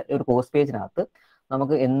മൂഡിലിന്റെ ഒരു കോഴ്സ് പേജിനകത്ത്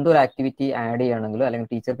നമുക്ക് എന്തൊരു ആക്ടിവിറ്റി ആഡ് ചെയ്യണമെങ്കിലോ അല്ലെങ്കിൽ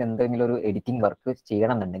ടീച്ചർക്ക് എന്തെങ്കിലും ഒരു എഡിറ്റിംഗ് വർക്ക്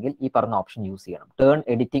ചെയ്യണമെന്നുണ്ടെങ്കിൽ ഈ പറഞ്ഞ ഓപ്ഷൻ യൂസ് ചെയ്യണം. ടേൺ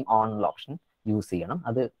എഡിറ്റിംഗ് ഓൺ ഉള്ള ഓപ്ഷൻ യൂസ് ചെയ്യണം.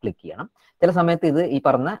 അത് ക്ലിക്ക് ചെയ്യണം. ചില സമയത്ത് ഇത് ഈ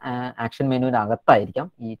പറഞ്ഞ ആക്ഷൻ മെനുവിന് അകത്തായിരിക്കാം.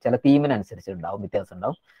 ഈ ചില തീമിനനുസരിച്ച് വ്യത്യാസം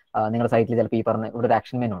ഉണ്ടാവും. നിങ്ങളുടെ സൈറ്റിൽ ചിലപ്പോൾ ഈ പറഞ്ഞ ഇവിടെ ഒരു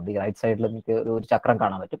ആക്ഷൻ മെനു ഉണ്ട്. ഈ റൈറ്റ് സൈഡിൽ നിങ്ങൾക്ക് ഒരു ചക്രം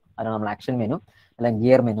കാണാൻ പറ്റും. അതാണ് നമ്മൾ ആക്ഷൻ മെനു അല്ലെങ്കിൽ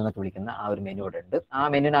ഗിയർ മെനു എന്നൊക്കെ വിളിക്കുന്ന ആ ഒരു മെനു ഇവിടെ ഉണ്ട്. ആ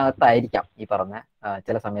മെനുവിനകത്തായിരിക്കാം ഈ പറഞ്ഞ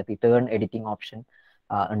ചില സമയത്ത് ഈ ടേൺ എഡിറ്റിംഗ് ഓപ്ഷൻ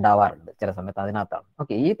ഉണ്ടാവാറുണ്ട്. ചില സമയത്ത് അതിനകത്താണ്.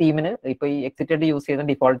 ഓക്കെ, ഈ തീമിന് ഇപ്പൊ ഈ എക്സിറ്റഡ് യൂസ് ചെയ്യുന്ന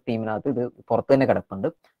ഡിഫോൾട്ട് തീമിനകത്ത് ഇത് പുറത്ത് തന്നെ കിടപ്പുണ്ട്,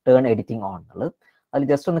 ടേൺ എഡിറ്റിംഗ് ഓൺ എന്നുള്ളത്. അതിൽ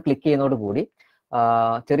ജസ്റ്റ് ഒന്ന് ക്ലിക്ക് ചെയ്യുന്നതോട് കൂടി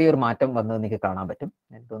ചെറിയൊരു മാറ്റം വന്നത് നിങ്ങൾക്ക് കാണാൻ പറ്റും.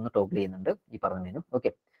 എനിക്കൊന്ന് ടോഗിൾ ചെയ്യുന്നുണ്ട് ഈ പറഞ്ഞ മെനു. ഓക്കെ,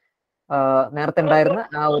 നേരത്തെ ഉണ്ടായിരുന്ന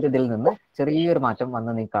ആ ഒരു ഇതിൽ നിന്ന് ചെറിയൊരു മാറ്റം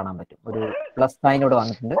വന്ന് നിങ്ങൾക്ക് കാണാൻ പറ്റും. ഒരു പ്ലസ് സൈൻ ഇവിടെ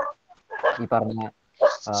വന്നിട്ടുണ്ട്. ഈ പറഞ്ഞ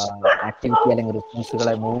ആക്ടിവിറ്റി അല്ലെങ്കിൽ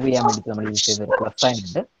റിസോഴ്സുകളെ മൂവ് ചെയ്യാൻ വേണ്ടിയിട്ട് നമ്മൾ യൂസ് ചെയ്ത ഒരു പ്ലസ് സൈൻ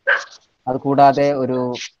ഉണ്ട്. അത് കൂടാതെ ഒരു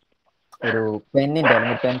പെന്നിന്റെ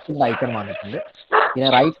അല്ലെങ്കിൽ പെൻസിലിന്റെ ഐക്കൺ വന്നിട്ടുണ്ട്. പിന്നെ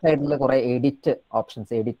റൈറ്റ് സൈഡിൽ കുറെ എഡിറ്റ്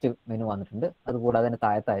ഓപ്ഷൻസ്, എഡിറ്റ് മെനു വന്നിട്ടുണ്ട്. അതുകൂടാതെ തന്നെ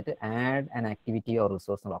താഴത്തായിട്ട് add an activity or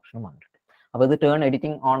resource എന്നുള്ള ഓപ്ഷനും വന്നിട്ടുണ്ട്. അപ്പോൾ ഇത് ടേൺ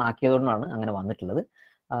എഡിറ്റിംഗ് ഓൺ ആക്കിയതുകൊണ്ടാണ് അങ്ങനെ വന്നിട്ടുള്ളത്.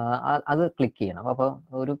 അത് ക്ലിക്ക് ചെയ്യണം. അപ്പോൾ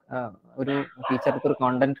ഒരു ടീച്ചർക്ക് ഒരു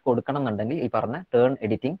കോണ്ടന്റ് കൊടുക്കണം എന്നുണ്ടെങ്കിൽ ഈ പറഞ്ഞ ടേൺ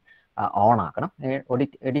എഡിറ്റിംഗ് ഓൺ ആക്കണം.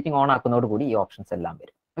 എഡിറ്റിംഗ് ഓൺ ആക്കുന്നതോടുകൂടി ഈ ഓപ്ഷൻസ് എല്ലാം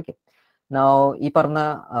വരും. ഓക്കെ, ഈ പറഞ്ഞ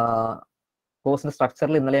കോഴ്സിന്റെ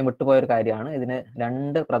സ്ട്രക്ചറിൽ ഇന്നലെ ഞാൻ വിട്ടുപോയ ഒരു കാര്യമാണ്. ഇതിന്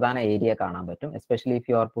 2 പ്രധാന ഏരിയ കാണാൻ പറ്റും. Especially if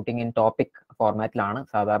you are putting in topic ഫോർമാറ്റിലാണ്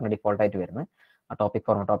സാധാരണ ഡിഫോൾട്ട് ആയിട്ട് വരുന്നത്. Topic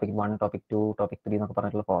format, topic 1, topic 2, topic 3 എന്നൊക്കെ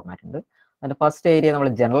പറഞ്ഞിട്ടുള്ള ഫോർമാറ്റ് ഉണ്ട്. അതിന്റെ ഫസ്റ്റ് ഏരിയ നമ്മൾ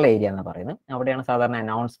ജനറൽ ഏരിയ എന്ന് പറയുന്നത്. അവിടെയാണ് സാധാരണ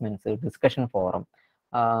അനൗൺസ്മെന്റ്സ്, ഡിസ്കഷൻ ഫോറം,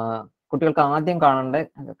 കുട്ടികൾക്ക് ആദ്യം കാണേണ്ട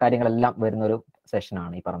കാര്യങ്ങളെല്ലാം വരുന്ന ഒരു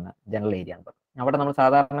സെഷനാണ് ഈ പറഞ്ഞ ജനറൽ ഏരിയ എന്ന് പറയുന്നത്. അവിടെ നമ്മൾ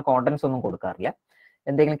സാധാരണ കോണ്ടന്റ്സ് ഒന്നും കൊടുക്കാറില്ല.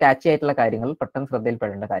 എന്തെങ്കിലും കാച്ചി ആയിട്ടുള്ള കാര്യങ്ങൾ, പെട്ടെന്ന്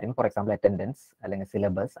ശ്രദ്ധയിൽപ്പെടേണ്ട കാര്യങ്ങൾ, ഫോർ എക്സാമ്പിൾ അറ്റൻഡൻസ് അല്ലെങ്കിൽ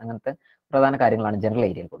സിലബസ്, അങ്ങനത്തെ പ്രധാന കാര്യങ്ങളാണ് ജനറൽ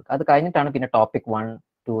ഏരിയയിൽ കൊടുക്കുക. അത് കഴിഞ്ഞിട്ടാണ് പിന്നെ ടോപ്പിക് 1,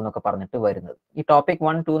 2 എന്നൊക്കെ പറഞ്ഞിട്ട് വരുന്നത്. ഈ ടോപ്പിക്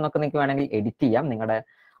 1, 2 എന്നൊക്കെ നിങ്ങൾക്ക് വേണമെങ്കിൽ എഡിറ്റ് ചെയ്യാം. നിങ്ങളുടെ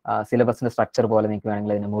സിലബസിന്റെ സ്ട്രക്ചർ പോലെ നിങ്ങൾക്ക്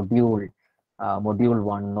വേണമെങ്കിൽ അതിന് മൊഡ്യൂൾ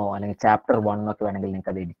 1 അല്ലെങ്കിൽ ചാപ്റ്റർ 1 എന്നൊക്കെ വേണമെങ്കിൽ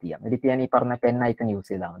നിങ്ങൾക്ക് അത് എഡിറ്റ് ചെയ്യാം. എഡിറ്റ് ചെയ്യാൻ ഈ പറഞ്ഞ പെൻ ഐക്കൺ യൂസ്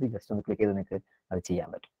ചെയ്താൽ മതി. ജസ്റ്റ് ഒന്ന് ക്ലിക്ക് ചെയ്ത് നിങ്ങൾക്ക് അത് ചെയ്യാൻ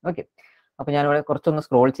പറ്റും. ഓക്കെ, അപ്പോൾ ഞാനിവിടെ കുറച്ചൊന്ന്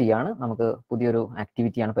സ്ക്രോൾ ചെയ്യാണ്. നമുക്ക് പുതിയൊരു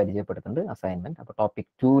ആക്ടിവിറ്റിയാണ് പരിചയപ്പെടുത്തുന്നത്, അസൈൻമെന്റ്. അപ്പോൾ ടോപ്പിക്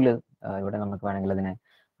 2 ഇവിടെ നമുക്ക് വേണമെങ്കിൽ അതിനെ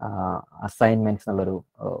അസൈൻമെന്റ്സ് എന്നുള്ളൊരു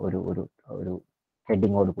ഒരു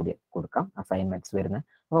ഹെഡിങ്ങോട് കൂടി കൊടുക്കാം. അസൈൻമെന്റ്സ് വരുന്ന,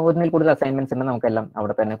 അപ്പോൾ ഒന്നിൽ കൂടുതൽ അസൈൻമെന്റ്സ് ഉണ്ട്, നമുക്കെല്ലാം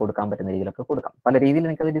അവിടെ തന്നെ കൊടുക്കാൻ പറ്റുന്ന രീതിയിലൊക്കെ കൊടുക്കാം. പല രീതിയിൽ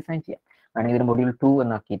നിങ്ങൾക്ക് അത് ഡിസൈൻ ചെയ്യാം. വേണമെങ്കിൽ ഇതിന് മൊഡ്യൂൾ 2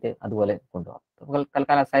 എന്നാക്കിയിട്ട് അതുപോലെ കൊണ്ടുപോകാം. അപ്പോൾ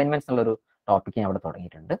തൽക്കാലം അസൈൻമെന്റ്സ് എന്നുള്ളൊരു ടോപ്പിക്ക് ഞാൻ അവിടെ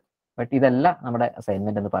തുടങ്ങിയിട്ടുണ്ട്. ബട്ട് ഇതല്ല നമ്മുടെ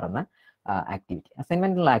അസൈൻമെന്റ് എന്ന് പറയുന്ന ആക്ടിവിറ്റി.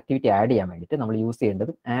 അസൈൻമെന്റിലുള്ള ആക്ടിവിറ്റി ആഡ് ചെയ്യാൻ വേണ്ടിയിട്ട് നമ്മൾ യൂസ്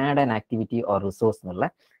ചെയ്യേണ്ടത് add an activity or resource എന്നുള്ള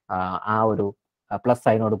ആ ഒരു പ്ലസ്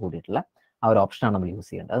സൈനോട് കൂടിയിട്ടുള്ള ആ ഒരു ഓപ്ഷനാണ് നമ്മൾ യൂസ്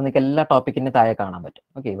ചെയ്യേണ്ടത്. അത് നിങ്ങൾക്ക് എല്ലാ ടോപ്പിക്കിന്റെ താഴെ കാണാൻ പറ്റും.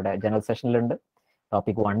 ഓക്കെ, ഇവിടെ ജനറൽ സെഷനിലുണ്ട്,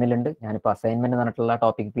 ടോപ്പിക് 1-ലുണ്ട്. ഞാനിപ്പോൾ അസൈൻമെന്റ് എന്ന് പറഞ്ഞിട്ടുള്ള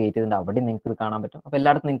ടോപ്പിക് ക്രിയേറ്റ് ചെയ്തിട്ടുണ്ട്, അവിടെ നിങ്ങൾക്ക് ഇത് കാണാൻ പറ്റും. അപ്പോൾ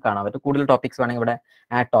എല്ലായിടത്തും നിങ്ങൾക്ക് കാണാൻ പറ്റും. കൂടുതൽ ടോപ്പിക്സ് വേണമെങ്കിൽ ഇവിടെ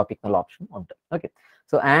ആഡ് ടോപ്പിക് എന്നുള്ള ഓപ്ഷൻ ഉണ്ട്. Okay,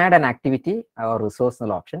 so add an activity or resource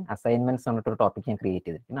എന്നുള്ള ഓപ്ഷൻ അസൈൻമെന്റ്സ് എന്നിട്ടൊരു ടോപ്പിക് ഞാൻ ക്രിയേറ്റ്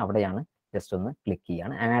ചെയ്തിരിക്കുന്നത്, അവിടെയാണ് ജസ്റ്റ് ഒന്ന് ക്ലിക്ക്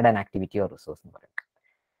ചെയ്യാണ് add an activity or resource എന്ന് പറയുന്നത്.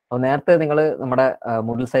 അപ്പോൾ നേരത്തെ നിങ്ങൾ നമ്മുടെ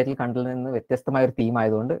Moodle സൈറ്റിൽ കണ്ടതിൽ നിന്ന് വ്യത്യസ്തമായ ഒരു തീം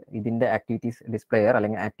ആയതുകൊണ്ട് ഇതിന്റെ ആക്ടിവിറ്റീസ് ഡിസ്പ്ലെയർ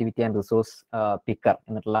അല്ലെങ്കിൽ ആക്ടിവിറ്റി ആൻഡ് റിസോഴ്സ് പിക്കർ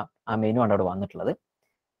എന്നിട്ടുള്ള ആ മെനു ആണ് അവിടെ വന്നിട്ടുള്ളത്.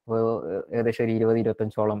 അപ്പോൾ ഏകദേശം ഒരു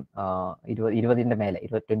 20-25ഓളം 20ന്റെ മേലെ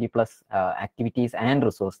 20+ ആക്ടിവിറ്റീസ് ആൻഡ്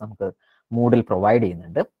റിസോഴ്സ് നമുക്ക് Moodle പ്രൊവൈഡ്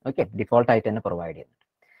ചെയ്യുന്നുണ്ട്. ഓക്കെ, ഡിഫോൾട്ട് ആയിട്ട് തന്നെ പ്രൊവൈഡ് ചെയ്യുന്നുണ്ട്.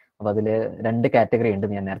 അപ്പോൾ അതിൽ 2 കാറ്റഗറി ഉണ്ട്,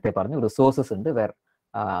 ഞാൻ നേരത്തെ പറഞ്ഞു. റിസോഴ്സസ് ഉണ്ട്,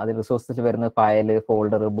 അതിൽ റിസോഴ്സസ് വരുന്നത് file,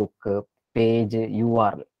 folder, book, page,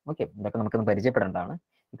 URL. Okay, ഇതൊക്കെ നമുക്കൊന്ന് പരിചയപ്പെടേണ്ടതാണ്.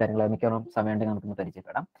 ഈ കാര്യങ്ങൾ മിക്കവാറും സമയം ഉണ്ടെങ്കിൽ നമുക്കൊന്ന്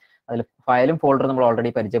പരിചയപ്പെടാം. അതിൽ ഫയലും ഫോൾഡറും നമ്മൾ ഓൾറെഡി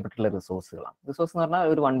പരിചയപ്പെട്ടുള്ള റിസോഴ്സുകളാണ്. റിസോഴ്സ് എന്ന് പറഞ്ഞാൽ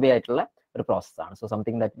ഒരു 1 വേ ആയിട്ടുള്ള ഒരു പ്രോസസ്സാണ്. സോ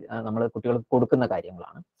സംതിങ് ദാറ്റ് നമ്മൾ കുട്ടികൾക്ക് കൊടുക്കുന്ന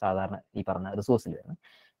കാര്യങ്ങളാണ് സാധാരണ ഈ പറഞ്ഞ റിസോഴ്സിൽ വരുന്നത്.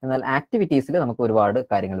 എന്നാൽ ആക്ടിവിറ്റീസിൽ നമുക്ക് ഒരുപാട്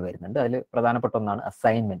കാര്യങ്ങൾ വരുന്നുണ്ട്. അതിൽ പ്രധാനപ്പെട്ട ഒന്നാണ്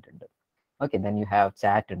അസൈൻമെന്റ് ഉണ്ട്. Okay, then you have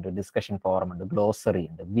chat ഉണ്ട്, ഡിസ്കഷൻ ഫോറം ഉണ്ട്, ഗ്ലോസറി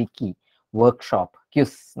ഉണ്ട്, വിക്കി, വർക്ക്ഷോപ്പ്,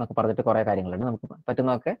 ക്യൂസ് എന്നൊക്കെ പറഞ്ഞിട്ട് കുറേ കാര്യങ്ങളുണ്ട്. നമുക്ക്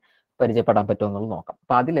പറ്റുന്നതൊക്കെ പരിചയപ്പെടാൻ പറ്റുമെന്നുള്ളത് നോക്കാം.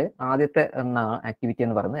 അപ്പോൾ അതിൽ ആദ്യത്തെ ആക്ടിവിറ്റി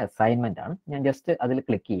എന്ന് പറയുന്നത് അസൈൻമെന്റ് ആണ്. ഞാൻ ജസ്റ്റ് അതിൽ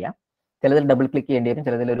ക്ലിക്ക് ചെയ്യാം. ചിലതിൽ ഡബിൾ ക്ലിക്ക് ചെയ്യേണ്ടി വരും,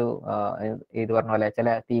 ചിലതിലൊരു ഇത് പറഞ്ഞ പോലെ ചില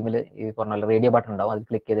തീമിൽ ഈ പറഞ്ഞ പോലെ റേഡിയോ ബട്ടൺ ഉണ്ടാവും, അതിൽ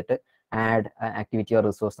ക്ലിക്ക് ചെയ്തിട്ട് ആഡ് ആക്ടിവിറ്റി ഓർ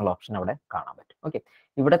റിസോഴ്സ് എന്നുള്ള ഓപ്ഷൻ അവിടെ കാണാൻ പറ്റും. ഓക്കെ,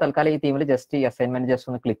 ഇവിടെ തൽക്കാലം ഈ തീമിൽ ജസ്റ്റ് ഈ അസൈൻമെന്റ് ജസ്റ്റ്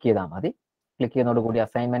ഒന്ന് ക്ലിക്ക് ചെയ്താൽ മതി. ക്ലിക്ക് ചെയ്യുന്നതോടുകൂടി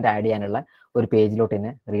അസൈൻമെന്റ് ആഡ് ചെയ്യാനുള്ള ഒരു പേജിലോട്ട്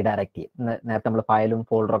തന്നെ റീഡയറക്ട് ചെയ്യും. നേരത്തെ നമ്മൾ ഫയലും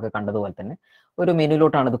ഫോൾഡറും ഒക്കെ കണ്ടതുപോലെ തന്നെ ഒരു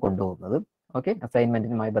മെനുവിലോട്ടാണ് ഇത് കൊണ്ടുപോകുന്നത്. ഓക്കെ,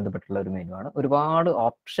 അസൈൻമെന്റിനുമായി ബന്ധപ്പെട്ടുള്ള ഒരു മെനു ആണ്. ഒരുപാട്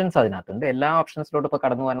ഓപ്ഷൻസ് അതിനകത്തുണ്ട്. എല്ലാ ഓപ്ഷൻസിലോട്ട് ഇപ്പോൾ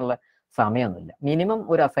കടന്നു പോകാനുള്ള സമയമൊന്നുമില്ല. മിനിമം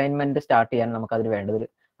ഒരു അസൈൻമെന്റ് സ്റ്റാർട്ട് ചെയ്യാൻ നമുക്ക് അതിന് വേണ്ടത് ഒരു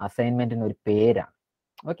അസൈൻമെന്റിന് ഒരു പേരാണ്.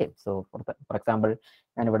 ഓക്കെ, സോ ഫോർ എക്സാമ്പിൾ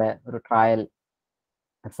ഞാനിവിടെ ഒരു ട്രയൽ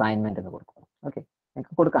അസൈൻമെന്റ് എന്ന് കൊടുക്കും. ഓക്കെ,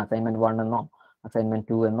 നിങ്ങൾക്ക് കൊടുക്കാം അസൈൻമെന്റ് 1 എന്നോ അസൈൻമെന്റ്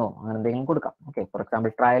 2 എന്നോ അങ്ങനെ എന്തെങ്കിലും കൊടുക്കാം. Okay, for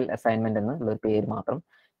example trial assignment എന്നുള്ള ഒരു പേര് മാത്രം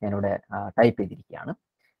ഞാനിവിടെ ടൈപ്പ് ചെയ്തിരിക്കുകയാണ്.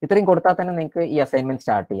 ഇത്രയും കൊടുത്താൽ തന്നെ നിങ്ങൾക്ക് ഈ അസൈൻമെന്റ്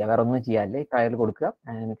സ്റ്റാർട്ട് ചെയ്യാം. വേറെ ഒന്നും ചെയ്യാല്ലേ, ട്രയൽ കൊടുക്കുക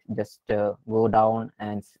and just go down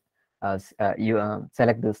and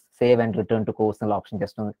select this save and return two course എന്നുള്ള ഓപ്ഷൻ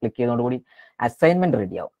ജസ്റ്റ് ഒന്ന് ക്ലിക്ക് ചെയ്തതോടുകൂടി അസൈൻമെന്റ്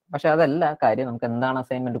റെഡി ആവും. പക്ഷെ അതല്ല കാര്യം, നമുക്ക് എന്താണ്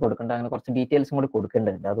അസൈൻമെന്റ് കൊടുക്കേണ്ടത് അങ്ങനെ കുറച്ച് ഡീറ്റെയിൽസും കൂടി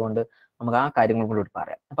കൊടുക്കേണ്ടതുണ്ട്. അതുകൊണ്ട് നമുക്ക് ആ കാര്യങ്ങൾ കൂടി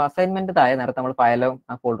പറയാം. അപ്പോൾ അസൈൻമെന്റ് താഴെ നേരത്തെ നമ്മൾ ഫയലും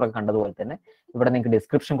ഫോൾഡറൊക്കെ കണ്ടതുപോലെ തന്നെ ഇവിടെ നിങ്ങൾക്ക്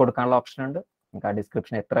ഡിസ്ക്രിപ്ഷൻ കൊടുക്കാനുള്ള ഓപ്ഷൻ ഉണ്ട്. നിങ്ങൾക്ക് ആ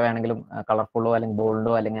ഡിസ്ക്രിപ്ഷൻ എത്ര വേണമെങ്കിലും കളർഫുള്ളോ അല്ലെങ്കിൽ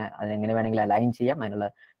ബോൾഡോ അല്ലെങ്കിൽ അതെങ്ങനെ വേണമെങ്കിലും അലൈൻ ചെയ്യാം. അതിനുള്ള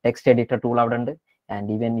ടെക്സ്റ്റ് എഡിറ്റർ ടൂൾ അവിടെ ഉണ്ട്.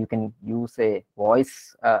 And even you can use A voice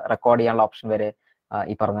record ചെയ്യാനുള്ള ഓപ്ഷൻ വരെ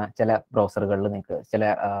ഈ പറഞ്ഞ ചില ബ്രൗസറുകളിൽ നിങ്ങൾക്ക് ചില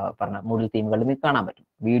പറഞ്ഞ Moodle തീമുകളിൽ നിങ്ങൾക്ക് കാണാൻ പറ്റും.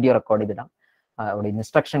 വീഡിയോ റെക്കോർഡ് ചെയ്തിടാം, അവിടെ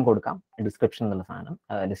ഇൻസ്ട്രക്ഷൻ കൊടുക്കാം, ഡിസ്ക്രിപ്ഷൻ എന്നുള്ള സാധനം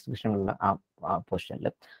ഡിസ്ക്രിപ്ഷനുള്ള ആ പൊസിഷനിൽ.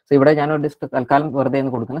 സോ ഇവിടെ ഞാനൊരു തൽക്കാലം വെറുതെ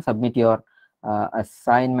ഒന്ന് കൊടുക്കുന്നത് സബ്മിറ്റ് യുവർ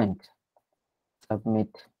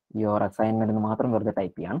അസൈൻമെന്റ് എന്ന് മാത്രം വെറുതെ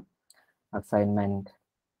ടൈപ്പ് ചെയ്യണം. അസൈൻമെന്റ്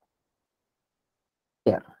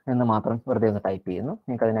എന്ന് മാത്രം വെറുതെ ഒന്ന് ടൈപ്പ് ചെയ്യുന്നു.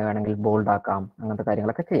 നിങ്ങൾക്ക് അതിനെ വേണമെങ്കിൽ ബോൾഡ് ആക്കാം, അങ്ങനത്തെ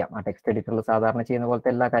കാര്യങ്ങളൊക്കെ ചെയ്യാം. ആ ടെക്സ്റ്റ് എഡിറ്ററിൽ സാധാരണ ചെയ്യുന്ന പോലത്തെ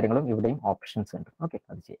എല്ലാ കാര്യങ്ങളും ഇവിടെയും ഓപ്ഷൻസ് ഉണ്ട്. ഓക്കെ,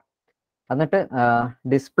 അത് ചെയ്യാം. എന്നിട്ട്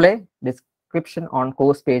display description on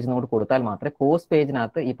course page എന്നോട് കൊടുത്താൽ മാത്രമേ കോഴ്സ്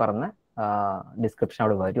പേജിനകത്ത് ഈ പറഞ്ഞ ഡിസ്ക്രിപ്ഷൻ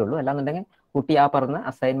അവിടെ വരുള്ളൂ. അല്ലാന്നുണ്ടെങ്കിൽ കുട്ടി ആ പറഞ്ഞ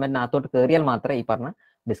അസൈൻമെന്റിനകത്തോട്ട് കയറിയാൽ മാത്രമേ ഈ പറഞ്ഞ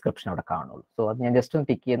ഡിസ്ക്രിപ്ഷൻ അവിടെ കാണുള്ളൂ. സോ അത് ഞാൻ ജസ്റ്റ് ഒന്ന്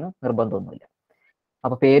ടിക്ക് ചെയ്യുന്നു, നിർബന്ധമൊന്നുമില്ല.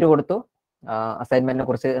 അപ്പോൾ പേര് കൊടുത്തു, അസൈൻമെന്റിനെ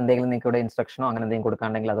കുറിച്ച് എന്തെങ്കിലും നിങ്ങൾക്ക് ഇവിടെ ഇൻസ്ട്രക്ഷനോ അങ്ങനെ എന്തെങ്കിലും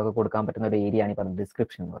കൊടുക്കാണ്ടെങ്കിൽ അതൊക്കെ കൊടുക്കാൻ പറ്റുന്ന ഒരു ഏരിയ ആണ് ഈ പറഞ്ഞ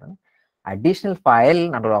ഡിസ്ക്രിപ്ഷൻ എന്ന് പറയുന്നത്. അഡീഷണൽ ഫയൽ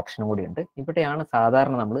എന്നൊരു ഓപ്ഷൻ കൂടി ഉണ്ട്. ഇവിടെയാണ്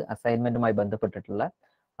സാധാരണ നമ്മൾ അസൈൻമെന്റുമായി ബന്ധപ്പെട്ടിട്ടുള്ള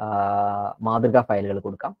മാതൃകാ ഫയലുകൾ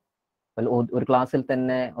കൊടുക്കാം. ഒരു ക്ലാസ്സിൽ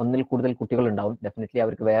തന്നെ ഒന്നിൽ കൂടുതൽ കുട്ടികൾ ഉണ്ടാവും, ഡെഫിനറ്റ്ലി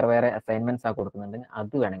അവർക്ക് വേറെ വേറെ അസൈൻമെന്റ്സ് ആ കൊടുക്കുന്നുണ്ടെങ്കിൽ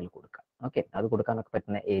അത് വേണമെങ്കിൽ കൊടുക്കാം. ഓക്കെ, അത് കൊടുക്കാനൊക്കെ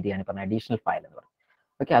പറ്റുന്ന ഏരിയ ആണ് പറഞ്ഞ അഡീഷണൽ ഫയൽ എന്ന് പറയുന്നത്.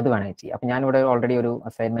 ഓക്കെ, അത് വേണമെങ്കിൽ ചെയ്യാം. അപ്പം ഞാനിവിടെ ഓൾറെഡി ഒരു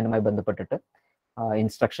അസൈൻമെന്റുമായി ബന്ധപ്പെട്ടിട്ട്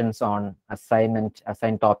ഇൻസ്ട്രക്ഷൻസ് ഓൺ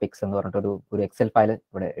അസൈൻ ടോപ്പിക്സ് എന്ന് പറഞ്ഞിട്ട് ഒരു എക്സൽ ഫയൽ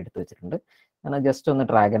ഇവിടെ എടുത്തു വെച്ചിട്ടുണ്ട്. ഞാൻ ജസ്റ്റ് ഒന്ന്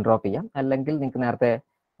ഡ്രാഗ് ആൻഡ് ഡ്രോപ്പ് ചെയ്യാം. അല്ലെങ്കിൽ നിങ്ങൾക്ക് നേരത്തെ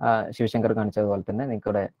ശിവശങ്കർ കാണിച്ചതുപോലെ തന്നെ നിങ്ങൾക്ക്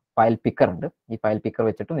ഇവിടെ ഫയൽ പിക്കർ ഉണ്ട്. ഈ ഫയൽ പിക്കർ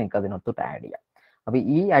വെച്ചിട്ട് നിങ്ങൾക്ക് അതിനൊത്ത് ആഡ് ചെയ്യാം. അപ്പോൾ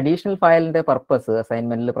ഈ അഡീഷണൽ ഫയലിന്റെ പർപ്പസ്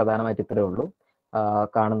അസൈൻമെന്റിൽ പ്രധാനമായിട്ട് ഇത്രയേ ഉള്ളൂ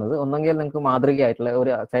കാണുന്നത്. ഒന്നെങ്കിൽ നിങ്ങൾക്ക് മാതൃകയായിട്ടുള്ള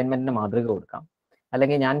ഒരു അസൈൻമെന്റിന് മാതൃക കൊടുക്കാം,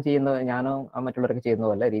 അല്ലെങ്കിൽ ഞാനോ മറ്റുള്ളവരൊക്കെ ചെയ്യുന്ന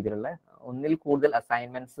പോലെ രീതിയിലുള്ള ഒന്നിൽ കൂടുതൽ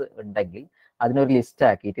അസൈൻമെന്റ്സ് ഉണ്ടെങ്കിൽ അതിനൊരു ലിസ്റ്റ്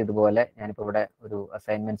ആക്കിയിട്ട് ഇതുപോലെ ഞാനിപ്പോൾ ഇവിടെ ഒരു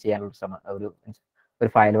അസൈൻമെന്റ് ചെയ്യാനുള്ള ഒരു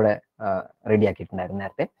ഫയൽ ഇവിടെ റെഡി ആക്കിയിട്ടുണ്ടായിരുന്നു.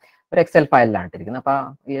 നേരത്തെ ഒരു എക്സൽ ഫയലിലാണ് ഇട്ടിരിക്കുന്നത്. അപ്പോൾ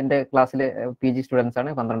എൻ്റെ ക്ലാസ്സിൽ PG സ്റ്റുഡൻസ്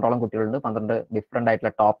ആണ്, 12ഓളം കുട്ടികളുണ്ട്. 12 ഡിഫറെന്റ്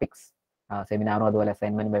ആയിട്ടുള്ള ടോപ്പിക്സ്, സെമിനാറും അതുപോലെ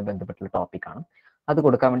അസൈൻമെന്റുമായി ബന്ധപ്പെട്ടുള്ള ടോപ്പിക്കാണ്. അത്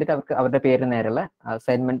കൊടുക്കാൻ വേണ്ടിയിട്ട് അവർക്ക് അവരുടെ പേര് നേരെയുള്ള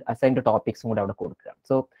അസൈൻഡ് ടോപ്പിക്സും കൂടെ അവിടെ കൊടുക്കുക.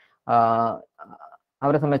 സോ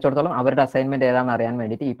അവരെ സംബന്ധിച്ചിടത്തോളം അവരുടെ അസൈൻമെന്റ് ഏതാണെന്ന് അറിയാൻ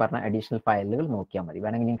വേണ്ടിയിട്ട് ഈ പറഞ്ഞ അഡീഷണൽ ഫയലുകൾ നോക്കിയാൽ മതി.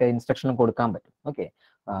 വേണമെങ്കിൽ നിങ്ങൾക്ക് ഇൻസ്ട്രക്ഷനും കൊടുക്കാൻ പറ്റും. Okay,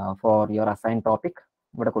 for your assign topic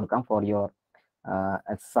ഇവിടെ കൊടുക്കാം. For your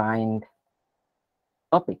assigned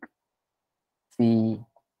topic C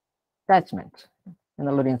attachment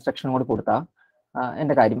എന്നുള്ളൊരു ഇൻസ്ട്രക്ഷൻ കൂടി കൊടുത്താൽ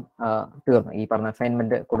എൻ്റെ കാര്യം തീർന്നു. ഈ പറഞ്ഞ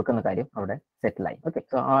അസൈൻമെന്റ് കൊടുക്കുന്ന കാര്യം അവിടെ സെറ്റിലായി. ഓക്കെ,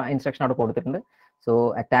 സോ ആ ഇൻസ്ട്രക്ഷൻ അവിടെ കൊടുത്തിട്ടുണ്ട്. സോ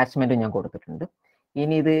അറ്റാച്ച്മെന്റും ഞാൻ കൊടുത്തിട്ടുണ്ട്.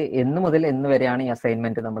 ഇനി ഇത് എന്ന് മുതൽ എന്ന് വരെയാണ് ഈ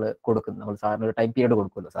അസൈൻമെന്റ് നമ്മൾ കൊടുക്കുന്നത്? നമ്മൾ സാധാരണ ഒരു ടൈം പീരീഡ്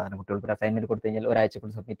കൊടുക്കുമല്ലോ. സാധാരണ കുട്ടികൾക്ക് ഒരു അസൈൻമെന്റ് കൊടുത്തു കഴിഞ്ഞാൽ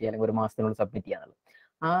ഒരാഴ്ചക്കുള്ളിൽ സബ്മിറ്റ് ചെയ്യുക, അല്ലെങ്കിൽ ഒരു മാസത്തിനുള്ളിൽ സബ്മിറ്റ് ചെയ്യാന്നുള്ളത്.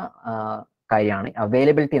 ആ കാര്യമാണ്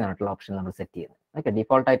അവൈലബിലിറ്റി എന്നായിട്ടുള്ള ഓപ്ഷൻ നമ്മൾ സെറ്റ് ചെയ്യുന്നത്. ഓക്കെ,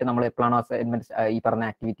 ഡിഫോൾട്ട് ആയിട്ട് നമ്മൾ എപ്പോഴാണോ അസൈൻമെന്റ് ഈ പറഞ്ഞ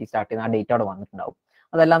ആക്ടിവിറ്റി സ്റ്റാർട്ട് ചെയ്യുന്ന ആ ഡേറ്റ് അവിടെ വന്നിട്ടുണ്ടാവും.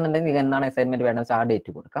 അതല്ലാന്നുണ്ടെങ്കിൽ എന്താണ് അസൈൻമെന്റ് വേണമെന്ന് ആ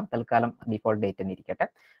ഡേറ്റ് കൊടുക്കാം. തൽക്കാലം ഡിഫോൾട്ട് ഡേറ്റ് തന്നെ ഇരിക്കട്ടെ.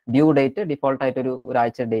 ഡ്യൂ ഡേറ്റ് ഡിഫോൾട്ട് ആയിട്ട്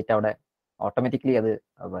ഒരാഴ്ച ഡേറ്റ് അവിടെ ഓട്ടോമാറ്റിക്കലി അത്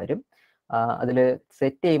വരും. അതിൽ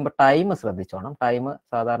സെറ്റ് ചെയ്യുമ്പോൾ ടൈം ശ്രദ്ധിച്ചോണം. ടൈം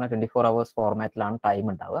സാധാരണ 24 hours ഫോർമാറ്റിലാണ് ടൈം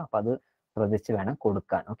ഉണ്ടാവുക. അപ്പം അത് ശ്രദ്ധിച്ച് വേണം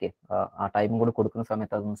കൊടുക്കാൻ. ഓക്കെ, ആ ടൈം കൂടി കൊടുക്കുന്ന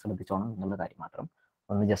സമയത്ത് അതൊന്ന് ശ്രദ്ധിച്ചോണം എന്നുള്ള കാര്യം മാത്രം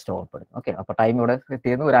ഒന്ന് ജസ്റ്റ് ഓർപ്പെടും. ഓക്കെ, അപ്പോൾ ടൈം ഇവിടെ സെറ്റ്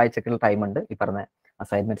ചെയ്യുന്ന ഒരാഴ്ചക്കുള്ള ടൈം ഉണ്ട് ഈ പറഞ്ഞ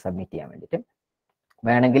അസൈൻമെന്റ് സബ്മിറ്റ് ചെയ്യാൻ വേണ്ടിയിട്ട്.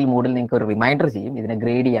 വേണമെങ്കിൽ മൂഡിൽ നിങ്ങൾക്ക് ഒരു റിമൈൻഡർ ചെയ്യും, ഇതിനെ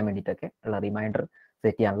ഗ്രേഡ് ചെയ്യാൻ വേണ്ടിയിട്ടൊക്കെ ഉള്ള റിമൈൻഡർ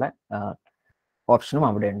സെറ്റ് ചെയ്യാനുള്ള ഓപ്ഷനും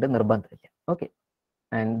അവിടെ ഉണ്ട്, നിർബന്ധമില്ല. Okay,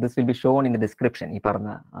 and this will be shown in the description. ഈ പറഞ്ഞ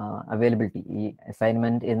അവൈലബിലിറ്റി, ഈ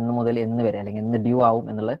അസൈൻമെന്റ് എന്ന് മുതൽ എന്ന് വരെ അല്ലെങ്കിൽ എന്ന് ഡ്യൂ ആവും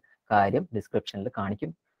എന്നുള്ള കാര്യം ഡിസ്ക്രിപ്ഷനിൽ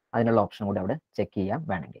കാണിക്കും. അതിനുള്ള ഓപ്ഷൻ കൂടി അവിടെ ചെക്ക് ചെയ്യാം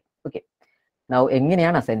വേണമെങ്കിൽ. ഓക്കെ,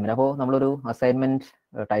 എങ്ങനെയാണ് അസൈൻമെന്റ്? അപ്പോൾ നമ്മളൊരു അസൈൻമെന്റ്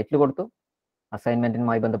ടൈറ്റിൽ കൊടുത്തു,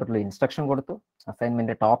 അസൈൻമെന്റുമായി ബന്ധപ്പെട്ടുള്ള ഇൻസ്ട്രക്ഷൻ കൊടുത്തു,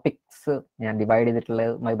 അസൈൻമെന്റ് ടോപ്പിക്സ് ഞാൻ ഡിവൈഡ്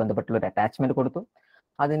ചെയ്തിട്ടുള്ളതുമായി ബന്ധപ്പെട്ടുള്ള ഒരു അറ്റാച്ച്മെന്റ് കൊടുത്തു,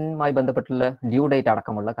 അതുമായി ബന്ധപ്പെട്ടുള്ള ഡ്യൂ ഡേറ്റ്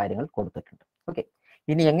അടക്കമുള്ള കാര്യങ്ങൾ കൊടുത്തിട്ടുണ്ട്. ഓക്കെ,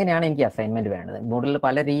 ഇനി എങ്ങനെയാണ് എനിക്ക് അസൈൻമെന്റ് വേണ്ടത്? മൂഡിൽ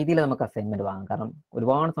പല രീതിയിൽ നമുക്ക് അസൈൻമെന്റ് വാങ്ങാം. കാരണം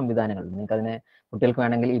ഒരുപാട് സംവിധാനങ്ങളുണ്ട്. നിങ്ങൾക്ക് അതിനെ കുട്ടികൾക്ക്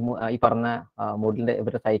വേണമെങ്കിൽ ഈ പറഞ്ഞ മൂഡിലിന്റെ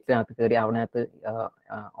ഇവരുടെ സൈറ്റിനകത്ത് കയറി അതിനകത്ത്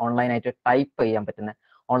ഓൺലൈനായിട്ട് ടൈപ്പ് ചെയ്യാൻ പറ്റുന്ന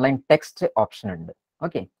ഓൺലൈൻ ടെക്സ്റ്റ് ഓപ്ഷൻ ഉണ്ട്.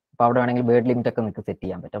 ഓക്കെ, അപ്പോൾ അവിടെ വേണമെങ്കിൽ വേർഡ് ലിമിറ്റ് ഒക്കെ നിങ്ങൾക്ക് സെറ്റ്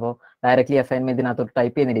ചെയ്യാൻ പറ്റും. അപ്പോൾ ഡയറക്റ്റ്ലി അസൈൻമെന്റിനകത്ത്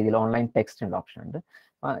ടൈപ്പ് ചെയ്യുന്ന രീതിയിൽ ഓൺലൈൻ ടെക്സ്റ്റിന്റെ ഓപ്ഷൻ ഉണ്ട്.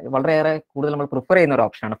 വളരെയേറെ കൂടുതൽ നമ്മൾ പ്രിഫർ ചെയ്യുന്ന ഒരു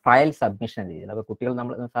ഓപ്ഷനാണ് ഫയൽ സബ്മിഷൻ രീതിയിൽ. അപ്പോൾ കുട്ടികൾ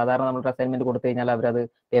സാധാരണ നമ്മൾ അസൈൻമെന്റ് കൊടുത്തു കഴിഞ്ഞാൽ അവരത്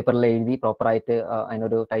പേപ്പറിൽ എഴുതി പ്രോപ്പറായിട്ട്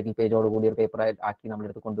അതിനൊരു ടൈറ്റിൽ പേജോട് കൂടി ഒരു പേപ്പർ ആക്കി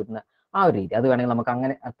നമ്മളെടുത്ത് കൊണ്ടുവരുന്ന ആ ഒരു രീതി, അത് വേണമെങ്കിൽ നമുക്ക്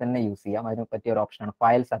അങ്ങനെ തന്നെ യൂസ് ചെയ്യാം. അതിന് പറ്റിയ ഒരു ഓപ്ഷനാണ്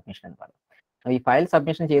ഫയൽ സബ്മിഷൻ എന്ന് പറയുന്നത്. ഈ ഫയൽ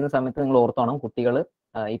സബ്മിഷൻ ചെയ്യുന്ന സമയത്ത് നിങ്ങൾ ഓർത്തോണം, കുട്ടികൾ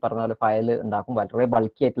ഈ പറഞ്ഞ പോലെ ഫയൽ ഉണ്ടാക്കും, വളരെ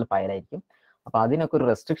ബൾക്കി ആയിട്ടുള്ള ഫയലായിരിക്കും. അപ്പൊ അതിനൊക്കെ ഒരു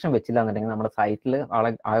റെസ്ട്രിക്ഷൻ വെച്ചില്ല എന്നുണ്ടെങ്കിൽ നമ്മുടെ സൈറ്റിൽ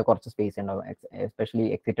ആകെ കുറച്ച് സ്പേസ് ഉണ്ടാവും. എസ്പെഷ്യലി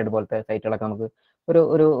എക്സിറ്റഡ് പോലത്തെ സൈറ്റുകളൊക്കെ നമുക്ക് ഒരു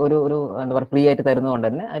ഒരു ഒരു ഒരു എന്താ പറയുക ഫ്രീ ആയിട്ട് തരുന്നതുകൊണ്ട്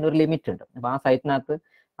തന്നെ അതിനൊരു ലിമിറ്റ് ഉണ്ട്. അപ്പൊ ആ സൈറ്റിനകത്ത്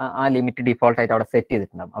ആ ലിമിറ്റ് ഡിഫോൾട്ട് ആയിട്ട് അവിടെ സെറ്റ്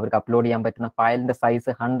ചെയ്തിട്ടുണ്ടാവും. അവർക്ക് അപ്ലോഡ് ചെയ്യാൻ പറ്റുന്ന ഫയലിന്റെ സൈസ്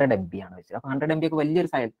 100 MB ആണ് വെച്ചത്. അപ്പൊ 100 MB ഒക്കെ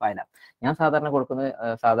വലിയൊരു ഫയലാണ്. ഞാൻ സാധാരണ കൊടുക്കുന്നത്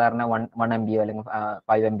സാധാരണ 1 MB അല്ലെങ്കിൽ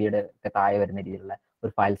 5 MB ഒക്കെ താഴെ വരുന്ന രീതിയിലുള്ള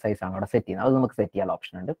ഒരു ഫയൽ സൈസ് ആണ് അവിടെ സെറ്റ് ചെയ്യുന്നത്. അത് നമുക്ക് സെറ്റ് ചെയ്യാനുള്ള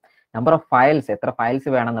ഓപ്ഷൻ ഉണ്ട്. നമ്പർ ഓഫ് ഫയൽസ്, എത്ര ഫയൽസ്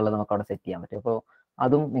വേണം എന്നുള്ളത് നമുക്ക് അവിടെ സെറ്റ് ചെയ്യാൻ പറ്റും. അപ്പോൾ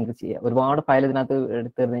അതും നിങ്ങൾക്ക് ചെയ്യാം. ഒരുപാട് ഫയൽ ഇതിനകത്ത്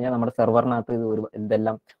എടുത്തു കഴിഞ്ഞാൽ നമ്മുടെ സെർവറിനകത്ത്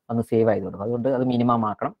ഇതെല്ലാം ഒന്ന് സേവ് ആയത് കൊടുക്കും. അതുകൊണ്ട് അത് മിനിമം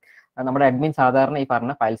ആക്കണം. നമ്മുടെ അഡ്മിൻ സാധാരണ ഈ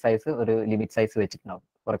പറഞ്ഞ ഫയൽ സൈസ് ഒരു ലിമിറ്റ് സൈസ് വെച്ചിട്ടുണ്ടാവും.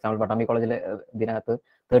 ഫോർ എക്സാമ്പിൾ പട്ടാമ്പി കോളേജിൽ ഇതിനകത്ത്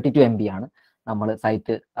 32 MB ആണ് നമ്മൾ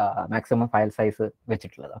സൈറ്റ് മാക്സിമം ഫയൽ സൈസ്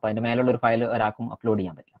വെച്ചിട്ടുള്ളത്. അപ്പോൾ അതിന്റെ മേലുള്ള ഒരു ഫയൽ ഒരാൾക്കും അപ്ലോഡ്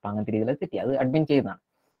ചെയ്യാൻ പറ്റില്ല. അപ്പോൾ അങ്ങനത്തെ രീതിയിൽ തെറ്റി അത് അഡ്മിൻ ചെയ്യുന്നതാണ്.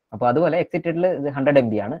 അപ്പോൾ അതുപോലെ എക്സിറ്റഡിൽ ഇത് 100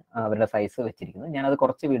 MB ആണ് അവരുടെ സൈസ് വെച്ചിരിക്കുന്നത്. ഞാനത്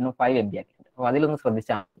കുറച്ച് വീണ്ടും 5 MB ആക്കിയിട്ടുണ്ട്. അപ്പോൾ അതിലൊന്ന്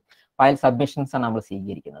ശ്രദ്ധിച്ചാൽ ഫയൽ സബ്മിഷൻസ് ആണ് നമ്മൾ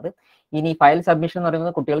സ്വീകരിക്കുന്നത്. ഇനി ഫയൽ സബ്മിഷൻ എന്ന്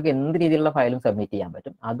പറയുന്നത് കുട്ടികൾക്ക് എന്ത് രീതിയിലുള്ള ഫയലും സബ്മിറ്റ് ചെയ്യാൻ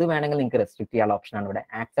പറ്റും. അത് വേണമെങ്കിൽ നിങ്ങൾക്ക് റെസ്ട്രിക്ട് ചെയ്യാനുള്ള ഓപ്ഷനാണ് ഇവിടെ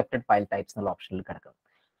ആക്സെപ്റ്റഡ് ഫയൽ ടൈപ്സ് എന്നുള്ള ഓപ്ഷനിൽ കിടക്കുന്നത്.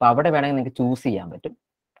 അപ്പോൾ അവിടെ വേണമെങ്കിൽ നിങ്ങൾക്ക് ചൂസ് ചെയ്യാൻ പറ്റും.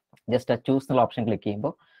 ജസ്റ്റ് ആ ചൂസ് എന്നുള്ള ഓപ്ഷൻ ക്ലിക്ക്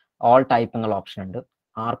ചെയ്യുമ്പോൾ ഓൾ ടൈപ്പ് എന്നുള്ള ഓപ്ഷൻ ഉണ്ട്.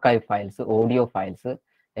 Archive files, audio files,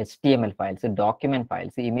 HTML files, document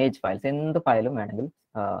files, image files, എന്ത് ഫയലും വേണമെങ്കിൽ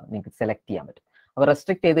നിങ്ങൾക്ക് സെലക്ട് ചെയ്യാൻ പറ്റും. അപ്പോൾ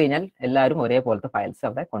റെസ്ട്രിക്ട് ചെയ്ത് കഴിഞ്ഞാൽ എല്ലാവരും ഒരേപോലത്തെ ഫയൽസ്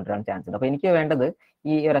അവിടെ കൊണ്ടുവരാൻ ചാൻസ് ഉണ്ട്. അപ്പോൾ എനിക്ക് വേണ്ടത്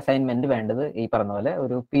ഈ ഒരു അസൈൻമെന്റ് വേണ്ടത് ഈ പറഞ്ഞ പോലെ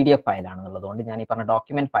ഒരു PDF ഫയലാണെന്നുള്ളതുകൊണ്ട് ഞാൻ ഈ പറഞ്ഞ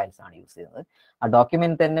ഡോക്യുമെന്റ് ഫയൽസ് ആണ് യൂസ് ചെയ്യുന്നത്. ആ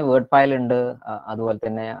ഡോക്യുമെന്റ് തന്നെ വേർഡ് ഫയൽ ഉണ്ട്, അതുപോലെ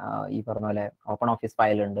തന്നെ ഈ പറഞ്ഞ പോലെ ഓപ്പൺ ഓഫീസ്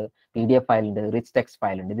ഫയൽ ഉണ്ട്, PDF ഫയൽ ഉണ്ട്, റിച്ച് ടെക്സ്റ്റ്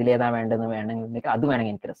ഫയൽ ഉണ്ട്. ഇതിലേതാ വേണ്ടതെന്ന് വേണമെങ്കിൽ അത്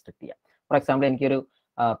വേണമെങ്കിൽ എനിക്ക് റെസ്ട്രിക്ട് ചെയ്യാം. ഫോർ എക്സാമ്പിൾ എനിക്കൊരു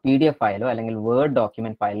PDF ഫയലോ അല്ലെങ്കിൽ വേർഡ്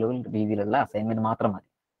ഡോക്യുമെന്റ് ഫയലോ രീതിയിലുള്ള അസൈൻമെന്റ് മാത്രം മതി.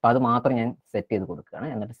 അപ്പൊ അത് മാത്രം ഞാൻ സെറ്റ് ചെയ്ത് കൊടുക്കുകയാണ്.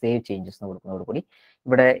 എന്നിട്ട് സേവ് ചേഞ്ചസ് എന്ന് കൊടുക്കുന്നതോടുകൂടി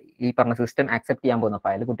ഇവിടെ ഈ പറഞ്ഞ സിസ്റ്റം ആക്സെപ്റ്റ് ചെയ്യാൻ പോകുന്ന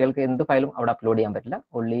ഫയൽ കുട്ടികൾക്ക് എന്ത് ഫയലും അവിടെ അപ്ലോഡ് ചെയ്യാൻ പറ്റില്ല.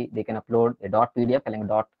 Only they can upload .PDF അല്ലെങ്കിൽ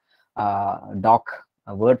 .doc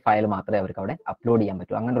വേർഡ് ഫയൽ മാത്രമേ അവർക്ക് അവിടെ അപ്ലോഡ് ചെയ്യാൻ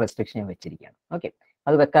പറ്റൂ. അങ്ങനെ റെസ്ട്രിക്ഷൻ ഞാൻ വെച്ചിരിക്കുകയാണ്. ഓക്കെ,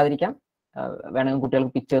 അത് വെക്കാതിരിക്കാം. വേണമെങ്കിൽ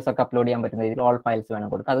കുട്ടികൾക്ക് പിക്ചേഴ്സ് ഒക്കെ അപ്ലോഡ് ചെയ്യാൻ പറ്റുന്ന രീതിയിൽ ഓൾ ഫയൽസ് വേണം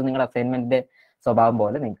കൊടുക്കുക. അത് നിങ്ങളുടെ അസൈൻമെന്റിന്റെ സ്വഭാവം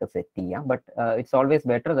പോലെ നിങ്ങൾക്ക് സെറ്റ് ചെയ്യാം. But it's always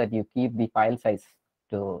better that you keep the file size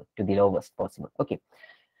to the lowest possible. Okay,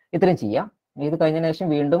 ഇത്രയും ചെയ്യാം. ഇത് കഴിഞ്ഞതിന് ശേഷം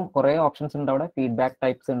വീണ്ടും കുറെ ഓപ്ഷൻസ് ഉണ്ട് അവിടെ. ഫീഡ്ബാക്ക്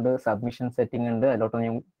ടൈപ്സ് ഉണ്ട്, സബ്മിഷൻ സെറ്റിംഗ് ഉണ്ട്. അതിലോട്ട്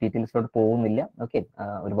ഞാൻ ഡീറ്റെയിൽസിലോട്ട് പോകുന്നില്ല. ഓക്കെ,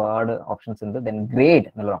 ഒരുപാട് ഓപ്ഷൻസ് ഉണ്ട്. ദെൻ ഗ്രേഡ്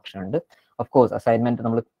എന്നുള്ള ഓപ്ഷൻ ഉണ്ട്. ഓഫ് കോഴ്സ് അസൈൻമെന്റ്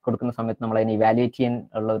നമ്മൾ കൊടുക്കുന്ന സമയത്ത് നമ്മൾ അതിനെ ഇവാലുവേറ്റ് ചെയ്യാൻ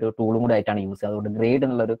ഉള്ള ഒരു ടൂളും കൂടെ ആയിട്ടാണ് യൂസ് ചെയ്യുന്നത്. അതുകൊണ്ട് ഗ്രേഡ്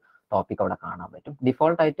എന്നുള്ളൊരു ടോപ്പിക് അവിടെ കാണാൻ പറ്റും.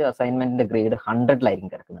 ഡിഫോൾട്ട് ആയിട്ട് അസൈൻമെന്റിന്റെ ഗ്രേഡ്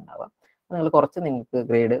 100-ലായിരിക്കും കിടക്കുന്നുണ്ടാവുക. നിങ്ങൾ കുറച്ച് നിങ്ങൾക്ക്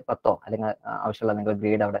ഗ്രേഡ് 10 അല്ലെങ്കിൽ ആവശ്യമുള്ള നിങ്ങൾ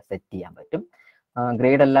ഗ്രേഡ് അവിടെ സെറ്റ് ചെയ്യാൻ പറ്റും.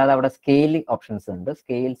 ഗ്രേഡ് അല്ലാതെ അവിടെ സ്കെയിൽ ഓപ്ഷൻസ് ഉണ്ട്.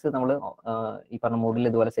 സ്കെയിൽസ് നമ്മൾ ഈ പറഞ്ഞ മോഡിൽ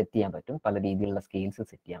ഇതുപോലെ സെറ്റ് ചെയ്യാൻ പറ്റും. പല രീതിയിലുള്ള സ്കെയിൽസ്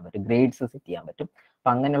സെറ്റ് ചെയ്യാൻ പറ്റും, ഗ്രേഡ്സ് സെറ്റ് ചെയ്യാൻ പറ്റും. അപ്പൊ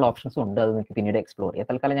അങ്ങനെയുള്ള ഓപ്ഷൻസും ഉണ്ട്. അത് നിങ്ങൾക്ക് പിന്നീട് എക്സ്പ്ലോർ ചെയ്യാം.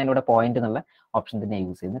 തൽക്കാലം ഞാനിവിടെ പോയിന്റ് എന്നുള്ള ഓപ്ഷൻ തന്നെ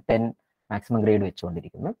യൂസ് ചെയ്യുന്നു. 10 മാക്സിമം ഗ്രേഡ്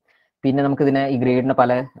വെച്ചുകൊണ്ടിരിക്കുന്നു. പിന്നെ നമുക്കിതിനെ ഈ ഗ്രേഡിനെ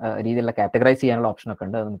പല രീതിയിലുള്ള കാറ്റഗറൈസ് ചെയ്യാനുള്ള ഓപ്ഷനൊക്കെ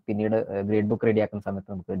ഉണ്ട്. അത് പിന്നീട് ഗ്രേഡ് ബുക്ക് റെഡി ആക്കുന്ന സമയത്ത്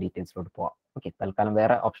നമുക്ക് ഡീറ്റെയിൽസിലോട്ട് പോവാം. ഓക്കെ, തൽക്കാലം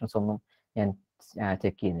വേറെ ഓപ്ഷൻസ് ഒന്നും ഞാൻ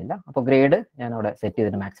ചെക്ക് ചെയ്യുന്നില്ല. അപ്പോൾ ഗ്രേഡ് ഞാൻ അവിടെ സെറ്റ്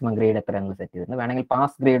ചെയ്തിട്ടുണ്ട്. മാക്സിമം ഗ്രേഡ് എത്രയാണെന്ന് സെറ്റ് ചെയ്തിട്ടുണ്ട്. വേണമെങ്കിൽ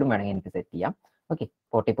പാസ് ഗ്രേഡും വേണമെങ്കിൽ എനിക്ക് സെറ്റ് ചെയ്യാം. ഓക്കെ,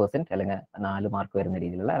 40% അല്ലെങ്കിൽ 4 മാർക്ക് വരുന്ന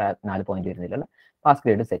രീതിയിലുള്ള 4 പോയിന്റ് വരുന്ന രീതിയിലുള്ള പാസ്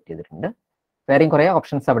ഗ്രേഡ് സെറ്റ് ചെയ്തിട്ടുണ്ട്. വേറെയും കുറേ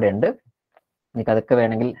ഓപ്ഷൻസ് അവിടെ ഉണ്ട്. നിങ്ങൾക്ക് അതൊക്കെ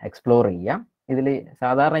വേണമെങ്കിൽ എക്സ്പ്ലോർ ചെയ്യാം. ഇതിൽ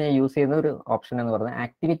സാധാരണ ഞാൻ യൂസ് ചെയ്യുന്ന ഒരു ഓപ്ഷൻ എന്ന് പറയുന്നത്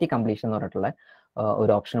ആക്ടിവിറ്റി കംപ്ലീഷൻ എന്ന് പറഞ്ഞിട്ടുള്ള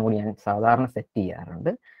ഒരു ഓപ്ഷൻ കൂടി ഞാൻ സാധാരണ സെറ്റ് ചെയ്യാറുണ്ട്.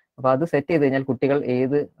 അപ്പോൾ അത് സെറ്റ് ചെയ്ത് കഴിഞ്ഞാൽ കുട്ടികൾ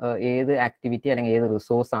ഏത് ആക്ടിവിറ്റി അല്ലെങ്കിൽ ഏത്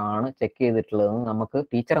റിസോഴ്സ് ആണ് ചെക്ക് ചെയ്തിട്ടുള്ളതെന്ന് നമുക്ക്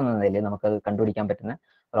ടീച്ചർ എന്ന നിലയിൽ നമുക്കത് കണ്ടുപിടിക്കാൻ പറ്റുന്ന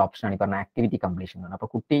ഒരു ഓപ്ഷനാണ് ഈ പറഞ്ഞ ആക്ടിവിറ്റി കംപ്ലീഷൻ എന്ന് പറഞ്ഞാൽ.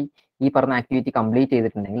 അപ്പോൾ കുട്ടി ഈ പറഞ്ഞ ആക്ടിവിറ്റി കംപ്ലീറ്റ്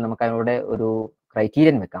ചെയ്തിട്ടുണ്ടെങ്കിൽ നമുക്ക് അതിലൂടെ ഒരു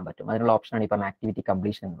ക്രൈറ്റീരിയൻ വെക്കാൻ പറ്റും. അതിനുള്ള ഓപ്ഷനാണ് ഈ പറഞ്ഞ ആക്ടിവിറ്റി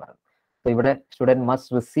കംപ്ലീഷൻ എന്ന് പറയുന്നത്. അപ്പോൾ ഇവിടെ student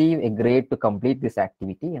must receive A grade two complete this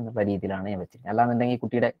activity എന്നുള്ള രീതിയിലാണ് ഞാൻ വെച്ചിരിക്കുന്നത്. അല്ലാന്നുണ്ടെങ്കിൽ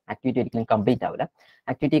കുട്ടിയുടെ ആക്ടിവിറ്റി ഒരിക്കലും കംപ്ലീറ്റ് ആവില്ല.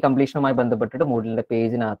 ആക്ടിവിറ്റി കംപ്ലീഷനുമായി ബന്ധപ്പെട്ടിട്ട് മൂഡിലിന്റെ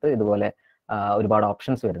പേജിനകത്ത് ഇതുപോലെ ഒരുപാട്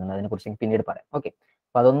ഓപ്ഷൻസ് വരുന്നുണ്ട്. അതിനെക്കുറിച്ച് പിന്നീട് പറയാം. ഓക്കെ,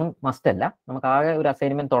 അപ്പോൾ അതൊന്നും മസ്റ്റ് അല്ല. നമുക്ക് ആകെ ഒരു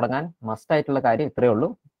അസൈൻമെന്റ് തുടങ്ങാൻ മസ്റ്റ് ആയിട്ടുള്ള കാര്യം ഇത്രയേ ഉള്ളൂ.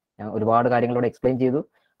 ഞാൻ ഒരുപാട് കാര്യങ്ങളോട് എക്സ്പ്ലെയിൻ ചെയ്തു,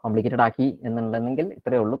 കോംപ്ലിക്കേറ്റഡ് ആക്കി എന്നുണ്ടെങ്കിൽ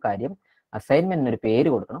ഇത്രയേ ഉള്ളൂ കാര്യം. അസൈൻമെന്റിന് ഒരു പേര്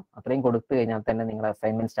കൊടുക്കണം. അത്രയും കൊടുത്തു കഴിഞ്ഞാൽ തന്നെ നിങ്ങളുടെ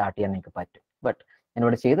അസൈൻമെന്റ് സ്റ്റാർട്ട് ചെയ്യാൻ നിങ്ങൾക്ക് പറ്റും. ബട്ട്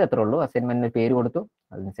ഞാനിവിടെ ചെയ്ത് അത്രേ ഉള്ളൂ. അസൈൻമെന്റിന് പേര് കൊടുത്തു.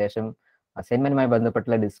 അതിനുശേഷം അസൈൻമെന്റുമായി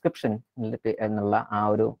ബന്ധപ്പെട്ടുള്ള ഡിസ്ക്രിപ്ഷൻ എന്നുള്ള ആ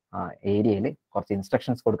ഒരു ഏരിയയിൽ കുറച്ച്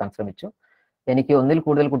ഇൻസ്ട്രക്ഷൻസ് കൊടുക്കാൻ ശ്രമിച്ചു. എനിക്ക് ഒന്നിൽ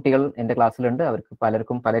കൂടുതൽ കുട്ടികൾ എൻ്റെ ക്ലാസ്സിലുണ്ട്. അവർക്ക്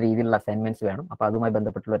പലർക്കും പല രീതിയിലുള്ള അസൈൻമെന്റ്സ് വേണം. അപ്പോൾ അതുമായി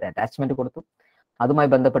ബന്ധപ്പെട്ടുള്ള ഒരു അറ്റാച്ച്മെന്റ് കൊടുത്തു. അതുമായി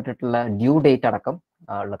ബന്ധപ്പെട്ടിട്ടുള്ള ഡ്യൂ ഡേറ്റ് അടക്കം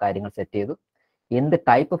ഉള്ള കാര്യങ്ങൾ സെറ്റ് ചെയ്തു. എന്ത്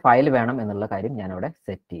ടൈപ്പ് ഫയൽ വേണം എന്നുള്ള കാര്യം ഞാൻ അവിടെ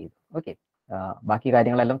സെറ്റ് ചെയ്തു. ഓക്കെ, ബാക്കി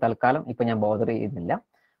കാര്യങ്ങളെല്ലാം തൽക്കാലം ഇപ്പം ഞാൻ ബോദർ ചെയ്യുന്നില്ല.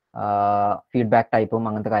 ഫീഡ്ബാക്ക് ടൈപ്പും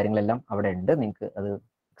അങ്ങനത്തെ കാര്യങ്ങളെല്ലാം അവിടെ ഉണ്ട്. നിങ്ങൾക്ക് അത്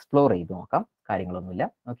എക്സ്പ്ലോർ ചെയ്ത് നോക്കാം, കാര്യങ്ങളൊന്നുമില്ല.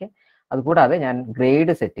 ഓക്കെ, അതുകൂടാതെ ഞാൻ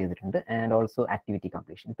ഗ്രേഡ് സെറ്റ് ചെയ്തിട്ടുണ്ട് ആൻഡ് ഓൾസോ ആക്ടിവിറ്റി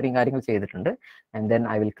കംപ്ലീഷൻ. ഇത്രയും കാര്യങ്ങൾ ചെയ്തിട്ടുണ്ട്. And then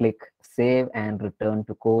I will click save and return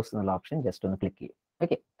two course എന്നുള്ള ഓപ്ഷൻ ജസ്റ്റ് ഒന്ന് ക്ലിക്ക് ചെയ്യും.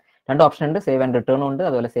 ഓക്കെ, 2 ഓപ്ഷൻ ഉണ്ട്. സേവ് ആൻഡ് റിട്ടേൺ ഉണ്ട്,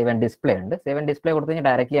 അതുപോലെ സേവ് ആൻഡ് ഡിസ്പ്ലേ ഉണ്ട്. സേവ് ആൻഡ് ഡിസ്പ്ലേ കൊടുത്തു കഴിഞ്ഞാൽ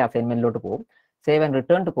ഡയറക്റ്റ്ലി അസൈൻമെന്റിലോട്ട് പോകും. Save and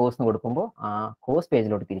return two course എന്ന് കൊടുക്കുമ്പോൾ ആ കോഴ്സ്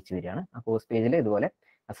പേജിലോട്ട് തിരിച്ചു വരികയാണ്. ആ കോഴ്സ് പേജിൽ ഇതുപോലെ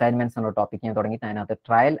അസൈൻമെന്റ്സ് എന്നുള്ള ടോപ്പിക് ഞാൻ തുടങ്ങിയിട്ട് അതിനകത്ത്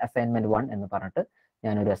ട്രയൽ അസൈൻമെന്റ് 1 എന്ന് പറഞ്ഞിട്ട്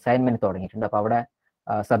ഞാനൊരു അസൈൻമെന്റ് തുടങ്ങിയിട്ടുണ്ട്. അപ്പോൾ അവിടെ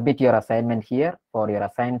submit your assignment here for your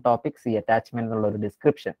assign topics ഈ അറ്റാച്ച്മെന്റ് എന്നുള്ള ഒരു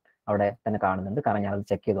ഡിസ്ക്രിപ്ഷൻ അവിടെ തന്നെ കാണുന്നുണ്ട്. കാരണം ഞാനത്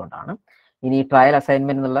ചെക്ക് ചെയ്തുകൊണ്ടാണ്. ഇനി ട്രയൽ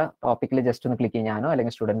അസൈൻമെന്റ് എന്നുള്ള ടോപ്പിക്കിൽ ജസ്റ്റ് ഒന്ന് ക്ലിക്ക് ചെയ്യാനോ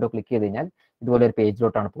അല്ലെങ്കിൽ സ്റ്റുഡൻറ്റോ ക്ലിക്ക് ചെയ്ത് കഴിഞ്ഞാൽ ഇതുപോലെ ഒരു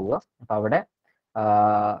പേജിലോട്ടാണ് പോവുക. അപ്പോൾ അവിടെ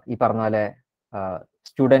ഈ പറഞ്ഞ പോലെ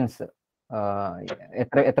സ്റ്റുഡൻസ്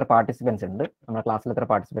എത്ര പാർട്ടിസിപ്പൻസ് ഉണ്ട്, നമ്മുടെ ക്ലാസ്സിൽ എത്ര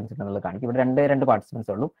പാർട്ടിസിപ്പൻസ് ഉണ്ട് എന്നുള്ളത് കാണിക്കും. ഇവിടെ രണ്ട് പാർട്ടിസിപ്പൻസ്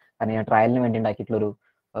ഉള്ളൂ. കാരണം ഞാൻ ട്രയലിന് വേണ്ടി ഉണ്ടാക്കിയിട്ടുള്ള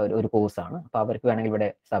ഒരു കോഴ്സാണ്. അപ്പോൾ അവർക്ക് വേണമെങ്കിൽ ഇവിടെ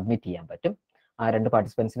സബ്മിറ്റ് ചെയ്യാൻ പറ്റും. ആ 2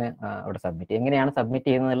 പാർട്ടിസിപ്പൻസിന് ഇവിടെ സബ്മിറ്റ്. എങ്ങനെയാണ് സബ്മിറ്റ്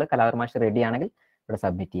ചെയ്യുന്നത് കലാപരമാഷ റെഡി ആണെങ്കിൽ ഇവിടെ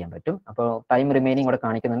സബ്മിറ്റ് ചെയ്യാൻ പറ്റും. അപ്പോൾ ടൈം റിമൈനിങ് ഇവിടെ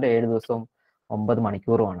കാണിക്കുന്നുണ്ട്. 7 ദിവസവും 9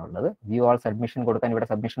 മണിക്കൂറുമാണ് ഉള്ളത്. വ്യൂ ആൾ സബ്മിഷൻ കൊടുക്കാൻ ഇവിടെ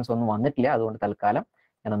സബ്മിഷൻസ് ഒന്നും വന്നിട്ടില്ല. അതുകൊണ്ട് തൽക്കാലം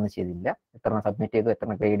ഞാനൊന്നും ചെയ്തില്ല. എത്ര സബ്മിറ്റ് ചെയ്തു,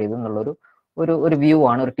 എത്ര ഗ്രേഡ് ചെയ്തു എന്നുള്ളൊരു ഒരു വ്യൂ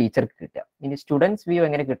ആണ് ഒരു ടീച്ചർക്ക് കിട്ടുക. ഇനി സ്റ്റുഡൻസ് വ്യൂ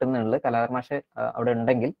എങ്ങനെ കിട്ടുന്നുള്ളത് കലാപരമാഷ അവിടെ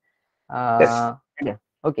ഉണ്ടെങ്കിൽ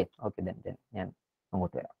ഓക്കെ ഞാൻ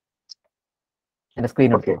അങ്ങോട്ട് വരാം. എന്റെ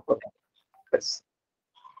സ്ക്രീൻ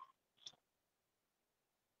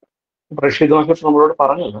റഷീദ് മാഷ് നമ്മളോട്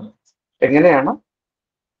പറഞ്ഞത് എങ്ങനെയാണ്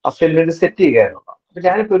അസൈൻമെന്റ് സെറ്റ് ചെയ്യുക എന്നുള്ളത്. അപ്പൊ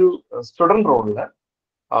ഞാനിപ്പോ ഒരു സ്റ്റുഡന്റ് റോളില്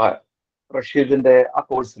റഷീദിന്റെ ആ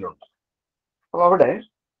കോഴ്സിലുണ്ട്. അപ്പൊ അവിടെ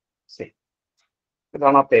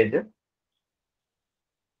ഇതാണ് ആ പേജ്.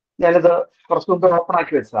 ഞാനിത് കുറച്ച് മുമ്പ് ഓപ്പൺ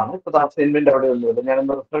ആക്കി വെച്ചതാണ്. ഇപ്പൊ അസൈൻമെന്റ് അവിടെ ഒന്നുമില്ല.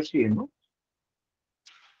 ഞാനൊന്ന് റിഫ്രഷ് ചെയ്യുന്നു.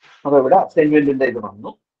 അപ്പൊ ഇവിടെ അസൈൻമെന്റിന്റെ ഇത്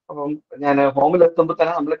വന്നു. അപ്പം ഞാൻ ഹോമിൽ എത്തുമ്പോൾ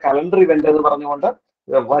തന്നെ നമ്മൾ കലണ്ടർ ഇവന്റ് എന്ന് പറഞ്ഞുകൊണ്ട്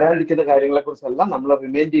വരാനിരിക്കുന്ന കാര്യങ്ങളെ കുറിച്ചെല്ലാം നമ്മൾ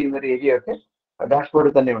റിമൈൻഡ് ചെയ്യുന്ന ഒരു ഏരിയ ഒക്കെ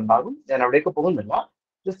ഡാഷ്ബോർഡിൽ തന്നെ ഉണ്ടാകും. ഞാൻ അവിടേക്ക് പോകുന്നില്ല.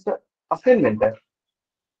 Just assignment.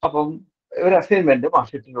 അപ്പം ഒരു അസൈൻമെന്റ്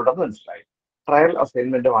മാർക്ക്ഷീറ്റിലൂടെ മനസ്സിലായി. ട്രയൽ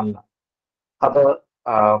അസൈൻമെന്റ് 1 അത്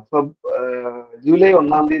ജൂലൈ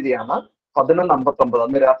 1-ാം തീയതിയാണ് 11:59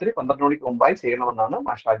 അന്ന് രാത്രി 12 മണിക്ക് മുമ്പായി ചെയ്യണമെന്നാണ്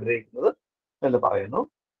മാഷ് ആഗ്രഹിക്കുന്നത് എന്ന് പറയുന്നു.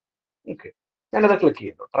 ഓക്കെ, ഞാനത് ക്ലിക്ക്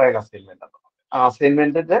ചെയ്യുന്നു. Trial assignment. ആ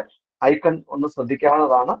അസൈൻമെന്റിന്റെ ഐക്കൺ ഒന്ന്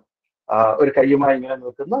ശ്രദ്ധിക്കാവുന്നതാണ്. ഒരു കയ്യുമായി ഇങ്ങനെ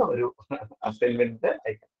നിൽക്കുന്ന ഒരു അസൈൻമെന്റിന്റെ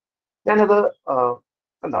ഐക്കൺ. ഞാനത്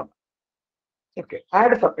എന്താണ് ഓക്കെ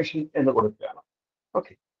ആഡ് സബ്മിഷൻ എന്ന് കൊടുക്കുകയാണ്.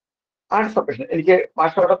 ഓക്കെ, ആഡ് സബ്മിഷൻ എനിക്ക്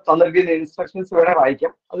മാഷോടെ തന്നിരിക്കുന്ന ഇൻസ്ട്രക്ഷൻസ് വേണേൽ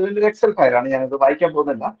വായിക്കാം. അത് ഒരു എക്സൽ ഫയലാണ്. ഞാനത് വായിക്കാൻ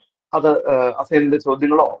പോകുന്നില്ല. അത് അസൈൻമെന്റ്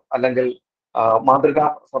ചോദ്യങ്ങളോ അല്ലെങ്കിൽ മാതൃകാ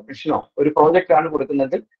സബ്മിഷനോ ഒരു പ്രോജക്റ്റ് ആണ്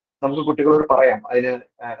കൊടുക്കുന്നതെങ്കിൽ നമുക്ക് കുട്ടികളോട് പറയാം. അതിന്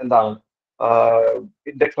എന്താണ്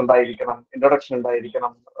ഇൻഡെക്സ് ഉണ്ടായിരിക്കണം, ഇൻട്രൊഡക്ഷൻ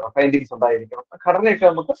ഉണ്ടായിരിക്കണം, ഫൈൻഡിങ്സ് ഉണ്ടായിരിക്കണം. ഘടനയൊക്കെ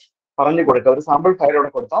നമുക്ക് പറഞ്ഞു കൊടുക്കാം. ഒരു സാമ്പിൾ ഫയലോടെ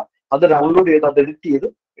കൊടുത്താൽ അത് ഡൗൺലോഡ് ചെയ്ത് അത് എഡിറ്റ് ചെയ്ത്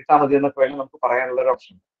ഇട്ടാൽ മതി എന്നൊക്കെ വേണം നമുക്ക് പറയാനുള്ള ഒരു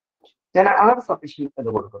ഓപ്ഷൻ. ഞാൻ ആഡ് സബ്മിഷൻ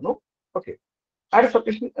എന്ന് കൊടുക്കുന്നു. ഓക്കെ, ആഡ്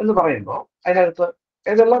സബ്മിഷൻ എന്ന് പറയുമ്പോൾ അതിനകത്ത്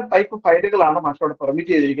ഏതെല്ലാം ടൈപ്പ് ഫയലുകളാണ് മാഷോട്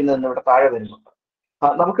പെർമിറ്റ് ചെയ്തിരിക്കുന്നത് എന്ന് ഇവിടെ താഴെ വരുന്നുണ്ട്.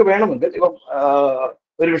 നമുക്ക് വേണമെങ്കിൽ ഇപ്പം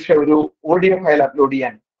ഒരു വിഷയം ഒരു ഓഡിയോ ഫയൽ അപ്ലോഡ്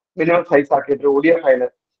ചെയ്യാൻ മിനിമം സൈസ് ആക്കിയിട്ട് ഒരു ഓഡിയോ ഫയൽ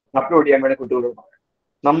അപ്ലോഡ് ചെയ്യാൻ വേണ്ടി കുട്ടികളോട് പറയാം.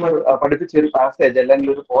 നമ്മൾ പഠിപ്പിച്ച ഒരു പാസേജ് അല്ലെങ്കിൽ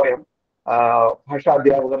ഒരു പോയം ഭാഷാ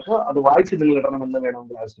അധ്യാപകർക്ക് അത് വായിച്ച് നിങ്ങൾ ഇടണമെന്ന്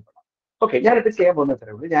വേണമെങ്കിൽ ആവശ്യപ്പെടാം. ഓക്കെ, ഞാനിപ്പോൾ ചെയ്യാൻ പോകുന്ന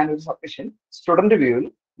ഇത്രയേ ഉള്ളൂ. ഞാനൊരു സബ്മിഷൻ സ്റ്റുഡന്റ് വ്യൂവിൽ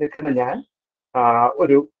നിൽക്കുന്ന ഞാൻ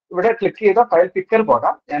ഒരു ഇവിടെ ക്ലിക്ക് ചെയ്ത ഫയൽ പിക്കർ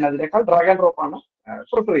പോകാം. ഞാൻ അതിനേക്കാൾ ഡ്രാഗ് ആൻഡ് ഡ്രോപ്പ് ആണ്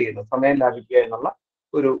പ്രിഫർ ചെയ്യുന്നത്, സമയം ലാഭിക്കുക എന്നുള്ള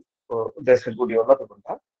ഒരു ഉദ്ദേശം കൂടി ഉള്ളത്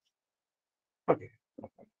കൊണ്ട്. Okay,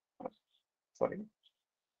 sorry.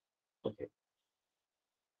 ഓക്കെ,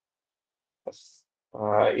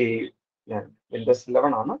 ഈ ഞാൻ വിൻഡോസ്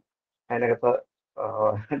 11 ആണ്, അതിനകത്ത്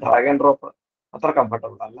ഡ്രാഗ് ആൻഡ് ഡ്രോപ്പ് അത്ര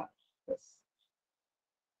കംഫർട്ടബിൾ അല്ല.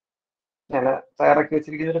 ഞാൻ തയ്യാറാക്കി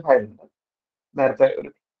വെച്ചിരിക്കുന്ന ഒരു ഫയലുണ്ട്, നേരത്തെ ഒരു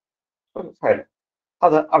ഫയൽ,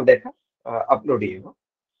 അത് അവിടേക്ക് അപ്ലോഡ് ചെയ്യുന്നു.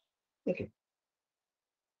 Okay,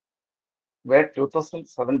 where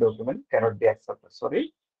 2007 document cannot be accepted. Sorry,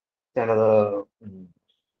 ഞാനത്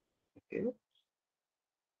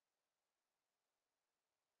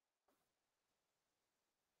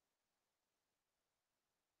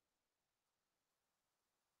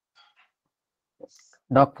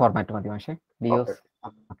ഡോക് ഫോർമാറ്റ് മതി പക്ഷേ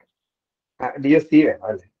DSC വേണം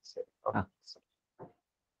അല്ലേ?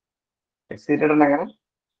 എക്സീറ്റഡ് എങ്ങനെ?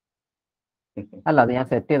 അല്ല, അത് ഞാൻ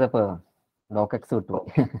സെറ്റ് ചെയ്തപ്പോ ഡോക് എക്സ് വിട്ടു.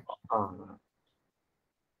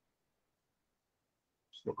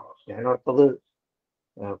 ഞാൻ ഓർത്തത്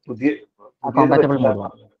പുതിയ കോമ്പാറ്റബിൾ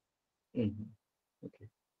മോഡലാണ്.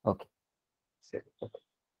 ഓക്കെ, ശരി.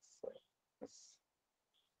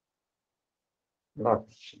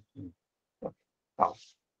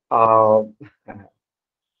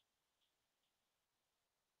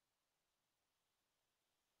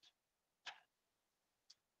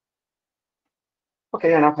 ഓക്കെ,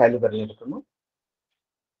 ഞാൻ ആ ഫയൽ തിരഞ്ഞെടുക്കുന്നു,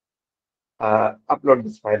 അപ്ലോഡ്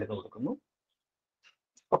ദിസ് ഫയൽ എന്ന് കൊടുക്കുന്നു.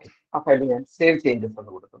 ഓക്കെ, ആ ഫയൽ ഞാൻ സേവ് ചേഞ്ചസ്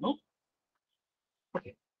എന്ന് കൊടുക്കുന്നു.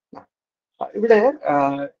 ഓക്കെ, ഇവിടെ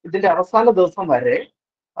ഇതിന്റെ അവസാന ദിവസം വരെ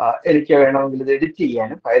എനിക്ക് വേണമെങ്കിൽ ഇത് എഡിറ്റ്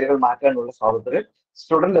ചെയ്യാനും ഫയലുകൾ മാറ്റാനുള്ള സ്വാതന്ത്ര്യം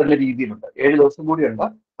സ്റ്റുഡന്റ് എന്ന രീതിയിലുണ്ട്. 7 ദിവസം കൂടിയുണ്ട്.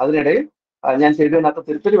 അതിനിടയിൽ ഞാൻ ചെയ്തതിനകത്ത്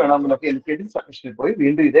തിരുത്തൽ വേണമെങ്കിലൊക്കെ എനിക്ക് എഡിറ്റ് സബ്മിഷനിൽ പോയി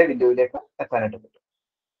വീണ്ടും ഇതേ വിൻഡോയിലേക്ക് എത്താനായിട്ട് പറ്റും.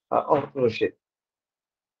 ശരി,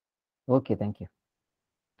 ഓക്കെ, താങ്ക് യു.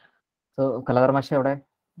 സോ കലാധർ മാഷ് അവിടെ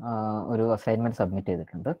ഒരു അസൈൻമെന്റ് സബ്മിറ്റ്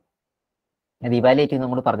ചെയ്തിട്ടുണ്ട്. അത് ഇവാലുവേറ്റ് ചെയ്ത്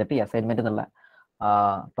നമ്മൾ പറഞ്ഞിട്ട് ഈ അസൈൻമെന്റ് എന്നുള്ള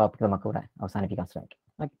ടോപ്പിക് നമുക്ക് ഇവിടെ അവസാനിപ്പിക്കാൻ ശ്രമിക്കാം.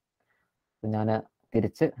 ഓക്കെ, ഞാൻ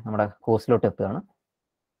തിരിച്ച് നമ്മുടെ കോഴ്സിലോട്ട് എത്തുകയാണ്.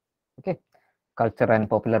 Okay, culture and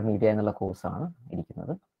popular media എന്നുള്ള കോഴ്സാണ്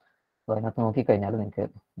ഇരിക്കുന്നത്. സോ അതിനകത്ത് നോക്കിക്കഴിഞ്ഞാൽ നിങ്ങൾക്ക്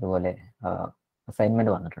ഇതുപോലെ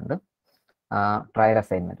അസൈൻമെന്റ് വന്നിട്ടുണ്ട്, ട്രയൽ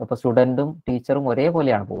അസൈൻമെന്റ്. അപ്പോൾ സ്റ്റുഡൻറ്റും ടീച്ചറും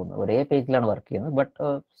ഒരേപോലെയാണ് പോകുന്നത്, ഒരേ പേജിലാണ് വർക്ക് ചെയ്യുന്നത്, ബട്ട്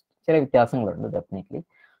ചില വ്യത്യാസങ്ങളുണ്ട് ഡെഫിനറ്റ്ലി.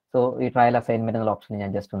 സോ ഈ ട്രയൽ അസൈൻമെന്റ് എന്നുള്ള ഓപ്ഷൻ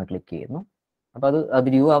ഞാൻ ജസ്റ്റ് ഒന്ന് ക്ലിക്ക് ചെയ്യുന്നു. അപ്പോൾ അത്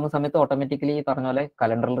ഡ്യൂ ആവുന്ന സമയത്ത് ഓട്ടോമാറ്റിക്കലി ഈ പറഞ്ഞ പോലെ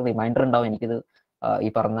കലണ്ടറിൽ റിമൈൻഡർ ഉണ്ടാവും, എനിക്കിത് ഈ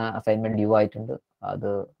പറഞ്ഞ അസൈൻമെന്റ് ഡ്യൂ ആയിട്ടുണ്ട്, അത്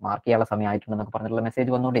മാർക്ക് ചെയ്യാനുള്ള സമയമായിട്ടുണ്ട് എന്നൊക്കെ പറഞ്ഞിട്ടുള്ള മെസ്സേജ്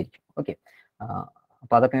വന്നുകൊണ്ടേയിരിക്കും. ഓക്കെ,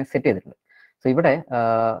 അപ്പോൾ അതൊക്കെ സെറ്റ് ചെയ്തിട്ടുണ്ട്. സോ ഇവിടെ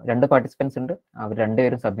 2 പാർട്ടിസിപ്പൻസ് ഉണ്ട്, അവർ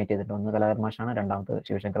രണ്ടുപേരും സബ്മിറ്റ് ചെയ്തിട്ടുണ്ട്. ഒന്ന് കലാധർ മാഷാണ്, രണ്ടാമത്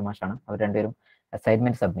ശിവശങ്കർ മാഷാണ്. അവർ രണ്ടുപേരും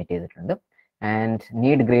അസൈൻമെന്റ് സബ്മിറ്റ് ചെയ്തിട്ടുണ്ട്. ആൻഡ്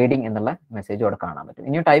നീഡ് ഗ്രേഡിംഗ് എന്നുള്ള മെസ്സേജ് അവിടെ കാണാൻ പറ്റും.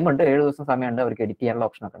 ഇനിയും ടൈം ഉണ്ട്, 7 ദിവസം സമയമുണ്ട്, അവർക്ക് എഡിറ്റ് ചെയ്യാനുള്ള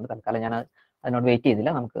ഓപ്ഷൻ ഒക്കെ ഉണ്ട്. തൽക്കാലം ഞാൻ അതിനോട് വെയിറ്റ് ചെയ്തില്ല,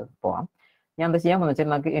 നമുക്ക് പോകാം. ഞാൻ എന്താ ചെയ്യാമെന്ന്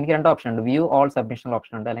വെച്ചാൽ എനിക്ക് 2 ഓപ്ഷൻ ഉണ്ട്, വ്യൂ ഓൾ സബ്മിഷൻ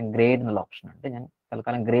ഓപ്ഷൻ ഉണ്ട്, അല്ലെങ്കിൽ ഗ്രേഡ് എന്നുള്ള ഓപ്ഷൻ ഉണ്ട്. ഞാൻ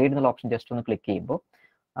തൽക്കാലം ഗ്രേഡ് എന്നുള്ള ഓപ്ഷൻ ജസ്റ്റ് ഒന്ന് ക്ലിക്ക് ചെയ്യുമ്പോൾ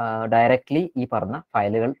ഡയറക്റ്റ്ലി ഈ പറഞ്ഞ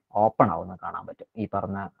ഫയലുകൾ ഓപ്പൺ ആവുന്ന കാണാൻ പറ്റും. ഈ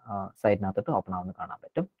പറഞ്ഞ സൈറ്റിനകത്തോട്ട് ഓപ്പൺ ആവുന്ന കാണാൻ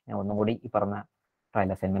പറ്റും. ഞാൻ ഒന്നും കൂടി ഈ പറഞ്ഞ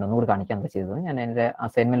ട്രയൽ അസൈൻമെന്റ് ഒന്നുകൂടി കാണിക്കാൻ എന്താ ചെയ്തത്, ഞാൻ എൻ്റെ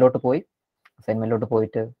അസൈൻമെന്റിലോട്ട്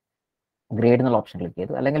പോയിട്ട് ഗ്രേഡ് എന്നുള്ള ഓപ്ഷൻ ക്ലിക്ക്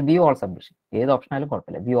ചെയ്തു, അല്ലെങ്കിൽ വ്യൂ ഓൾ സബ്മിഷൻ, ഏത് ഓപ്ഷൻ ആയാലും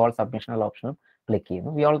കുഴപ്പമില്ല, വ്യൂ ഓൾ സബ്മിഷൻ എന്നുള്ള ഓപ്ഷനും ക്ലിക്ക്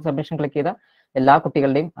ചെയ്യുന്നു. വ്യൂ ഓൾ സബ്മിഷൻ ക്ലിക്ക് ചെയ്താൽ എല്ലാ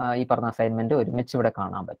കുട്ടികളുടെയും ഈ പറഞ്ഞ അസൈൻമെന്റ് ഒരുമിച്ച് ഇവിടെ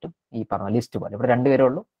കാണാൻ പറ്റും. ഈ പറഞ്ഞ ലിസ്റ്റ് പോലെ ഇവിടെ 2 പേരേ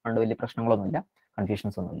ഉള്ളൂ, വലിയ പ്രശ്നങ്ങളൊന്നുമില്ല,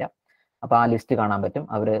 കൺഫ്യൂഷൻസ് ഒന്നുമില്ല. അപ്പോൾ ആ ലിസ്റ്റ് കാണാൻ പറ്റും,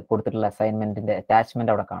 അവർ കൊടുത്തിട്ടുള്ള അസൈൻമെന്റിന്റെ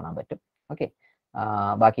അറ്റാച്ച്മെന്റ് അവിടെ കാണാൻ പറ്റും. ഓക്കെ,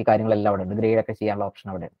 ബാക്കി കാര്യങ്ങളെല്ലാം അവിടെ ഉണ്ട്, ഗ്രേഡ് ഒക്കെ ചെയ്യാനുള്ള ഓപ്ഷൻ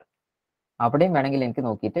അവിടെ ഉണ്ട്. അവിടെയും വേണമെങ്കിൽ എനിക്ക്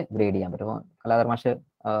നോക്കിയിട്ട് ഗ്രേഡ് ചെയ്യാൻ പറ്റും. കലാധർ മാഷ്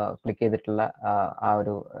ക്ലിക്ക് ചെയ്തിട്ടുള്ള ആ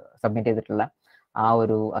ഒരു സബ്മിറ്റ് ചെയ്തിട്ടുള്ള ആ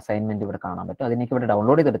ഒരു അസൈൻമെന്റ് ഇവിടെ കാണാൻ പറ്റും. അതെനിക്ക് ഇവിടെ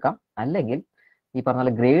ഡൗൺലോഡ് ചെയ്തെടുക്കാം, അല്ലെങ്കിൽ ഈ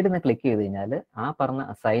പറഞ്ഞ ഗ്രേഡ് എന്ന് ക്ലിക്ക് ചെയ്ത് കഴിഞ്ഞാൽ ആ പറഞ്ഞ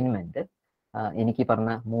അസൈൻമെന്റ് എനിക്ക്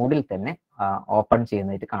പറഞ്ഞ മൂഡിൽ തന്നെ ഓപ്പൺ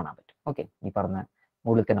ചെയ്യുന്നതായിട്ട് കാണാൻ പറ്റും. ഓക്കെ, ഈ പറഞ്ഞ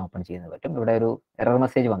മൂഡിൽ തന്നെ ഓപ്പൺ ചെയ്യുന്നത് പറ്റും. ഇവിടെ ഒരു എറർ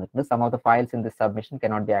മെസ്സേജ് വന്നിട്ടുണ്ട്, some of the files in this submission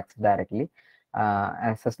cannot be access directly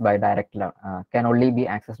accessed by direct can only B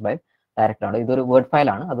accessed by direct ആണ്. ഇതൊരു വേർഡ്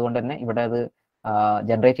ഫയലാണ്, അതുകൊണ്ട് തന്നെ ഇവിടെ അത്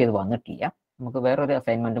ജനറേറ്റ് ചെയ്ത് വന്നിട്ടില്ല. നമുക്ക് വേറൊരു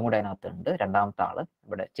അസൈൻമെന്റും കൂടെ അതിനകത്തുണ്ട്. രണ്ടാമത്തെ ആള്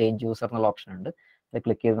ഇവിടെ ചേഞ്ച് യൂസർ എന്നുള്ള ഓപ്ഷൻ ഉണ്ട്, അത്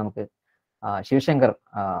ക്ലിക്ക് ചെയ്ത് നമുക്ക് ശിവശങ്കർ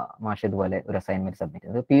മാഷ് ഇതുപോലെ ഒരു അസൈൻമെന്റ് സബ്മിറ്റ്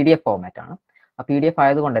ചെയ്തത് PDF ഫോർമാറ്റ് ആണ്. ആ PDF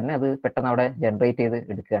ആയതുകൊണ്ട് തന്നെ അത് പെട്ടെന്ന് അവിടെ ജനറേറ്റ് ചെയ്ത്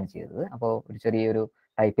എടുക്കുകയാണ് ചെയ്തത്. അപ്പോൾ ഒരു ചെറിയൊരു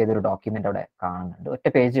ടൈപ്പ് ചെയ്തൊരു ഡോക്യുമെന്റ് അവിടെ കാണുന്നുണ്ട്, ഒറ്റ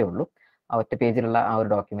പേജേ ഉള്ളൂ. ആ ഒറ്റ പേജിലുള്ള ആ ഒരു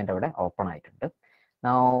ഡോക്യുമെന്റ് അവിടെ ഓപ്പൺ ആയിട്ടുണ്ട്.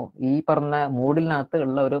 ഈ പറഞ്ഞ മൂഡിനകത്ത്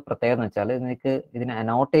ഉള്ള ഒരു പ്രത്യേകത എന്ന് വെച്ചാൽ നിങ്ങൾക്ക് ഇതിനെ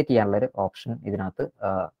അനോട്ടേറ്റ് ചെയ്യാനുള്ള ഒരു ഓപ്ഷൻ ഇതിനകത്ത്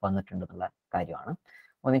വന്നിട്ടുണ്ട് എന്നുള്ള കാര്യമാണ്.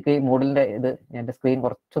 എനിക്ക് ഈ മോഡിലിന്റെ ഇത് എൻ്റെ സ്ക്രീൻ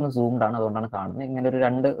കുറച്ചൊന്ന് സൂംഡ് ആണ്, അതുകൊണ്ടാണ് കാണുന്നത്. ഇങ്ങനെ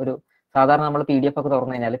ഒരു സാധാരണ നമ്മൾ PDF ഒക്കെ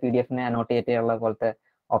തുറന്നു കഴിഞ്ഞാൽ PDFനെ അനോട്ടേറ്റ് ചെയ്യാനുള്ള പോലത്തെ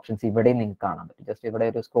ഓപ്ഷൻസ് ഇവിടെയും നിങ്ങൾക്ക് കാണാൻ പറ്റും. ജസ്റ്റ് ഇവിടെ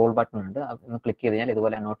ഒരു സ്ക്രോൾ ബട്ടൺ ഉണ്ട്, ഒന്ന് ക്ലിക്ക് ചെയ്ത് കഴിഞ്ഞാൽ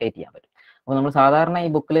ഇതുപോലെ അനോട്ടേറ്റ് ചെയ്യാൻ പറ്റും. അപ്പോൾ നമ്മൾ സാധാരണ ഈ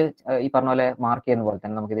ബുക്കിൽ ഈ പറഞ്ഞ പോലെ മാർക്ക് ചെയ്യുന്ന പോലെ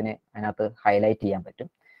തന്നെ നമുക്ക് ഇതിനെ അതിനകത്ത് ഹൈലൈറ്റ് ചെയ്യാൻ പറ്റും.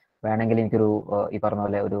 വേണമെങ്കിൽ എനിക്കൊരു ഈ പറഞ്ഞ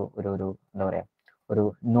പോലെ ഒരു എന്താ പറയുക, ഒരു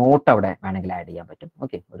നോട്ട് അവിടെ വേണമെങ്കിൽ ആഡ് ചെയ്യാൻ പറ്റും.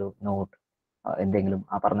 ഓക്കെ, ഒരു നോട്ട്, എന്തെങ്കിലും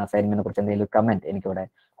ആ പറഞ്ഞ അസൈൻമെന്റിനെ കുറിച്ച് എന്തെങ്കിലും കമന്റ് എനിക്കിവിടെ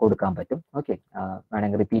കൊടുക്കാൻ പറ്റും. ഓക്കെ,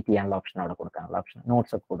 വേണമെങ്കിൽ റിപ്പീറ്റ് ചെയ്യാനുള്ള ഓപ്ഷൻ അവിടെ കൊടുക്കാനുള്ള ഓപ്ഷൻ,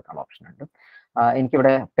 നോട്ട്സ് ഒക്കെ കൊടുക്കാനുള്ള ഓപ്ഷൻ ഉണ്ട്.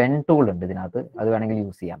 എനിക്കിവിടെ പെൻ ടൂൾ ഉണ്ട് ഇതിനകത്ത്, അത് വേണമെങ്കിൽ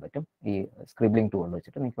യൂസ് ചെയ്യാൻ പറ്റും. ഈ സ്ക്രിബ്ലിംഗ് ടൂൾ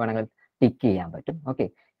വെച്ചിട്ട് നിങ്ങൾക്ക് വേണമെങ്കിൽ ടിക്ക് ചെയ്യാൻ പറ്റും. ഓക്കെ,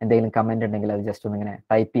 എന്തെങ്കിലും കമന്റ് ഉണ്ടെങ്കിൽ അത് ജസ്റ്റ് ഒന്ന് ഇങ്ങനെ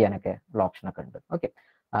ടൈപ്പ് ചെയ്യാനൊക്കെ ഉള്ള ഓപ്ഷൻ ഒക്കെ ഉണ്ട്. ഓക്കെ,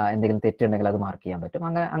 എന്തെങ്കിലും തെറ്റുണ്ടെങ്കിൽ അത് മാർക്ക് ചെയ്യാൻ പറ്റും.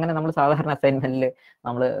 അങ്ങനെ നമ്മൾ സാധാരണ അസൈൻമെന്റിൽ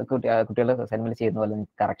നമ്മൾ കുട്ടികളുടെ അസൈൻമെന്റ് ചെയ്യുന്ന പോലെ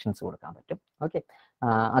കറക്ഷൻസ് കൊടുക്കാൻ പറ്റും. ഓക്കെ,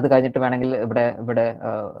 അത് കഴിഞ്ഞിട്ട് വേണമെങ്കിൽ ഇവിടെ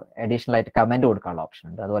അഡീഷണൽ ആയിട്ട് കമന്റ് കൊടുക്കാനുള്ള ഓപ്ഷൻ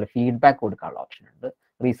ഉണ്ട്, അതുപോലെ ഫീഡ്ബാക്ക് കൊടുക്കാനുള്ള ഓപ്ഷൻ ഉണ്ട്,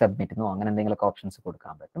 റീസബ്മിറ്റ് അങ്ങനെ എന്തെങ്കിലുമൊക്കെ ഓപ്ഷൻസ്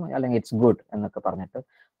കൊടുക്കാൻ പറ്റും. അല്ലെങ്കിൽ ഇറ്റ്സ് ഗുഡ് എന്നൊക്കെ പറഞ്ഞിട്ട്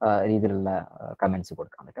രീതിയിലുള്ള കമന്റ്സ്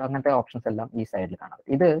കൊടുക്കാൻ പറ്റും. അങ്ങനത്തെ ഓപ്ഷൻസ് എല്ലാം ഈ സൈഡിൽ കാണാൻ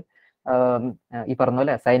പറ്റും. ഇത് ഈ പറഞ്ഞ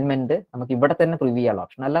പോലെ അസൈൻമെന്റ് നമുക്ക് ഇവിടെ തന്നെ പ്രിവ്യൂ ചെയ്യാനുള്ള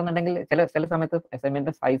ഓപ്ഷൻ. അല്ലാന്നുണ്ടെങ്കിൽ ചില സമയത്ത്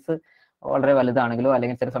അസൈൻമെന്റ് സൈസ് വളരെ വലുതാണെങ്കിലോ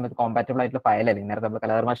അല്ലെങ്കിൽ ചില സമയത്ത് കോമ്പാറ്റബിൾ ആയിട്ടുള്ള ഫയൽ അല്ലെങ്കിൽ നേരത്തെ നമ്മൾ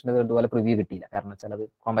കലർ മാഷിന്റെ ഇതുപോലെ പ്രിവ്യൂ കിട്ടിയില്ല, കാരണം വെച്ചാൽ അത്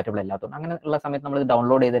കോമ്പാറ്റബിൾ അല്ലാത്തതുകൊണ്ട്. അങ്ങനെയുള്ള സമയത്ത് നമ്മൾ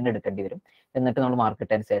ഡൗൺലോഡ് ചെയ്ത് തന്നെ എടുക്കേണ്ടി വരും. എന്നിട്ട് നമ്മൾ മാർക്ക്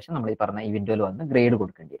ഇട്ടതിന് ശേഷം നമ്മൾ ഈ പറഞ്ഞ ഈ വിൻഡോയിൽ വന്ന് ഗ്രേഡ്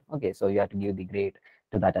കൊടുക്കേണ്ടി വരും. Okay, so you have to give the grade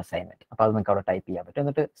two that assignment. അപ്പോൾ അത് നിങ്ങൾക്ക് അവിടെ ടൈപ്പ് ചെയ്യാൻ പറ്റും.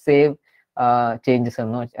 എന്നിട്ട് സേവ് ചേഞ്ചസ്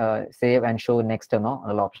എന്നോ സേവ് ആൻഡ് ഷോ നെക്സ്റ്റ് എന്നോ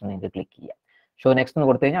ഉള്ള ഓപ്ഷൻ നിങ്ങൾക്ക് ക്ലിക്ക് ചെയ്യാം. ഷോ നെക്സ്റ്റ് എന്ന്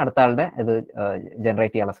കൊടുത്തു കഴിഞ്ഞാൽ അടുത്ത ആളുടെ ഇത്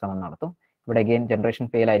ജനറേറ്റ് ചെയ്യാനുള്ള ശ്രമം നടത്തും. ഇവിടെ അഗെയിൻ ജനറേഷൻ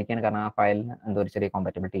ഫെയിൽ ആയിരിക്കും, കാരണം ആ ഫയലിന് എന്തോ ഒരു ചെറിയ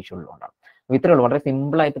കോമ്പാറ്റബിലിറ്റി ഇഷ്യൂ ഉള്ളതുകൊണ്ടാണ്. ഇത്രയേ ഉള്ളൂ, വളരെ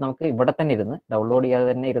സിമ്പിൾ ആയിട്ട് നമുക്ക് ഇവിടെ തന്നെ ഇരുന്ന് ഡൗൺലോഡ് ചെയ്യാതെ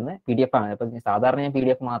തന്നെ ഇരുന്ന് PDF ആണ്. ഇപ്പം സാധാരണ ഞാൻ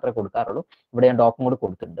PDF മാത്രമേ കൊടുക്കാറുള്ളൂ, ഇവിടെ ഞാൻ ഡോക്കും കൂടി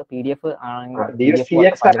കൊടുത്തിട്ടുണ്ട്. PDF ആണെങ്കിൽ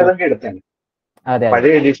അതെ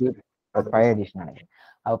പഴയ എഡിഷൻ ആണെങ്കിൽ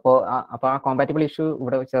അപ്പോൾ ആ കോമ്പാറ്റബിൾ ഇഷ്യൂ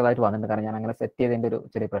ഇവിടെ ചെറുതായിട്ട് വന്നിട്ടുണ്ട്, കാരണം ഞാൻ അങ്ങനെ സെറ്റ് ചെയ്തതിന്റെ ഒരു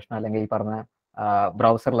ചെറിയ പ്രശ്നം, അല്ലെങ്കിൽ ഈ പറഞ്ഞ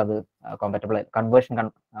ബ്രൗസറിൽ അത് കോമ്പാറ്റബിൾ കൺവേർഷൻ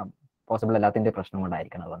പോസിബിൾ അല്ലാത്തതിന്റെ പ്രശ്നം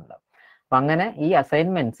കൊണ്ടായിരിക്കണം അത് വന്നത്. അപ്പൊ അങ്ങനെ ഈ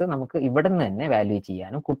അസൈൻമെന്റ്സ് നമുക്ക് ഇവിടെ നിന്ന് തന്നെ വാല്യൂ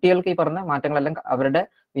ചെയ്യാനും കുട്ടികൾക്ക് ഈ പറഞ്ഞ മാറ്റങ്ങളെല്ലാം അവരുടെ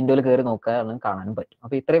വിൻഡോയിൽ കയറി നോക്കാനും കാണാനും പറ്റും.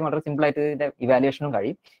 അപ്പൊ ഇത്രയും വളരെ സിമ്പിൾ ആയിട്ട് ഇതിന്റെ ഇവാലുവേഷനും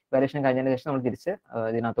കഴിയും. ഇവാലുവേഷൻ കഴിഞ്ഞതിന് ശേഷം നമ്മൾ തിരിച്ച്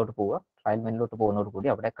ഇതിനകത്തോട്ട് പോവുക, ഫയൽ മെനുവിലോട്ട് പോകുന്നതോട് കൂടി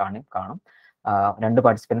അവിടെ കാണും 2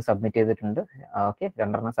 പാർട്ടിസിപ്പൻസ് സബ്മിറ്റ് ചെയ്തിട്ടുണ്ട്. ഓക്കെ,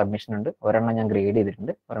 2 സബ്മിഷൻ ഉണ്ട്, ഒരെണ്ണം ഞാൻ ഗ്രേഡ്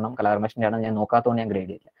ചെയ്തിട്ടുണ്ട്, ഒരെണ്ണം കലാർമേഷൻ്റെ ആണ് ഞാൻ നോക്കാത്തതുകൊണ്ട് ഞാൻ ഗ്രേഡ്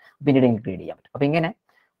ചെയ്തില്ല, പിന്നീട് എനിക്ക് ഗ്രേഡ് ചെയ്യാൻ പറ്റും. അപ്പൊ ഇങ്ങനെ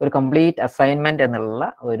ഒരു കംപ്ലീറ്റ് അസൈൻമെന്റ് എന്നുള്ള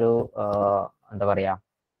ഒരു എന്താ പറയാ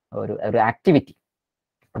ഒരു ആക്ടിവിറ്റി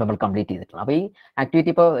നമ്മൾ കംപ്ലീറ്റ് ചെയ്തിട്ടുള്ളത്. അപ്പോൾ ഈ ആക്ടിവിറ്റി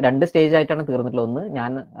ഇപ്പോൾ 2 സ്റ്റേജ് ആയിട്ടാണ് തീർന്നിട്ടുള്ളത്. ഒന്ന്,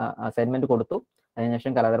 ഞാൻ അസൈൻമെന്റ് കൊടുത്തു,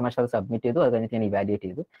 അതിനുശേഷം കലാധർമാഷ് അത് സബ്മിറ്റ് ചെയ്തു, അത് കഴിഞ്ഞിട്ട് ഞാൻ ഇവാലുവേറ്റ്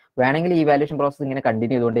ചെയ്തു. വേണമെങ്കിൽ ഈ ഇവാലുവേഷൻ പ്രോസസ് ഇങ്ങനെ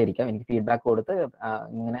കണ്ടിന്യൂ ചെയ്തുകൊണ്ടേ ഇരിക്കാം. എനിക്ക് ഫീഡ്ബാക്ക് കൊടുത്ത്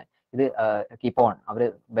ഇങ്ങനെ ഇത് കീപ്പ് ഓൺ, അവർ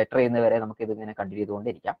ബെറ്റർ ചെയ്യുന്നവരെ നമുക്ക് ഇത് ഇങ്ങനെ കണ്ടിന്യൂ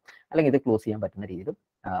ചെയ്തുകൊണ്ടിരിക്കാം. അല്ലെങ്കിൽ ഇത് ക്ലോസ് ചെയ്യാൻ പറ്റുന്ന രീതിയിലും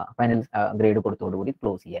ഫൈനൽ ഗ്രേഡ് കൊടുത്തോടുകൂടി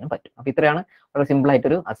ക്ലോസ് ചെയ്യാനും പറ്റും. അപ്പോൾ ഇത്രയാണ് വളരെ സിമ്പിൾ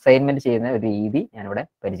ആയിട്ടൊരു അസൈൻമെന്റ് ചെയ്യുന്ന ഒരു രീതി ഞാനിവിടെ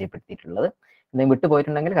പരിചയപ്പെടുത്തിയിട്ടുള്ളത്. എന്തെങ്കിലും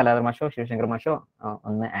വിട്ടുപോയിട്ടുണ്ടെങ്കിൽ കലാധർമാഷോ ശിവശങ്കർ മാഷോ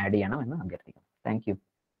ഒന്ന് ആഡ് ചെയ്യണം എന്ന് അഭ്യർത്ഥിക്കുന്നു. Thank you.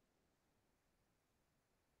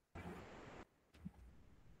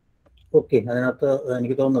 ഓക്കെ, അതിനകത്ത്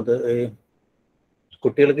എനിക്ക് തോന്നുന്നത്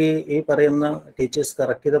കുട്ടികൾക്ക് ഈ പറയുന്ന ടീച്ചേഴ്സ്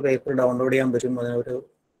കറക്റ്റ് ചെയ്ത പേപ്പർ ഡൗൺലോഡ് ചെയ്യാൻ പറ്റും,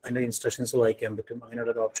 അതിൻ്റെ ഇൻസ്ട്രക്ഷൻസ് വായിക്കാൻ പറ്റും,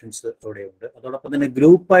 അങ്ങനെയുള്ള ഓപ്ഷൻസ് അവിടെയുണ്ട്. അതോടൊപ്പം തന്നെ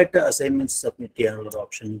ഗ്രൂപ്പായിട്ട് അസൈൻമെന്റ്സ് സബ്മിറ്റ് ചെയ്യാനുള്ള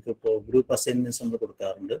ഓപ്ഷൻ ഇപ്പോൾ ഗ്രൂപ്പ് അസൈൻമെന്റ്സ് നമ്മൾ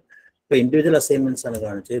കൊടുക്കാറുണ്ട്. ഇപ്പോൾ ഇൻഡിവിജ്വൽ അസൈൻമെന്റ്സ് ആണ്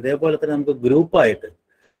കാണിച്ചത്, ഇതേപോലെ തന്നെ നമുക്ക് ഗ്രൂപ്പായിട്ട്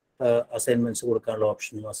അസൈൻമെന്റ്സ് കൊടുക്കാനുള്ള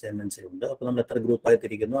ഓപ്ഷനും അസൈൻമെന്റ്സിലുണ്ട്. അപ്പോൾ നമ്മൾ എത്ര ഗ്രൂപ്പായി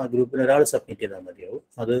തിരിക്കുന്നു, ആ ഗ്രൂപ്പിന് ഒരാൾ സബ്മിറ്റ് ചെയ്താൽ മതിയാവും.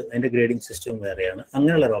 അത് അതിൻ്റെ ഗ്രേഡിംഗ് സിസ്റ്റം വേറെയാണ്.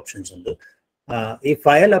 അങ്ങനെയുള്ള ഓപ്ഷൻസ് ഉണ്ട്. ഈ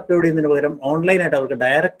ഫയൽ അപ്ലോഡ് ചെയ്യുന്നതിന് പകരം ഓൺലൈനായിട്ട് അവർക്ക്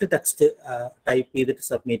ഡയറക്റ്റ് ടെക്സ്റ്റ് ടൈപ്പ് ചെയ്തിട്ട്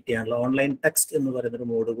സബ്മിറ്റ് ചെയ്യാനുള്ള ഓൺലൈൻ ടെക്സ്റ്റ് എന്ന് പറയുന്നൊരു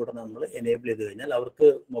മോഡ് കൂടെ നമ്മൾ എനേബിൾ ചെയ്ത് കഴിഞ്ഞാൽ അവർക്ക്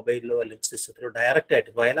മൊബൈലിലോ അല്ലെങ്കിൽ സിസ്റ്റത്തിലോ ഡയറക്റ്റ്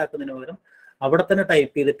ആയിട്ട് ഫയലാക്കുന്നതിന് പകരം അവിടെ തന്നെ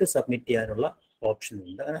ടൈപ്പ് ചെയ്തിട്ട് സബ്മിറ്റ് ചെയ്യാനുള്ള ഓപ്ഷൻ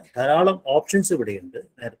ഉണ്ട്. അങ്ങനെ ധാരാളം ഓപ്ഷൻസ് ഇവിടെയുണ്ട്.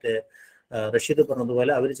 നേരത്തെ റഷീദ്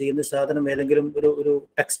പറഞ്ഞതുപോലെ അവർ ചെയ്യുന്ന സാധനം ഏതെങ്കിലും ഒരു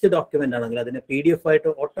ടെക്സ്റ്റ് ഡോക്യുമെന്റ് ആണെങ്കിൽ അതിനെ PDF ആയിട്ട്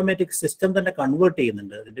ഓട്ടോമാറ്റിക് സിസ്റ്റം തന്നെ കൺവേർട്ട്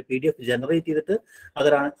ചെയ്യുന്നുണ്ട്. അതിന്റെ PDF ജനറേറ്റ് ചെയ്തിട്ട്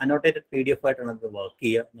അതൊരു അനോട്ടേറ്റഡ് PDF ആയിട്ടാണ് അത് വർക്ക്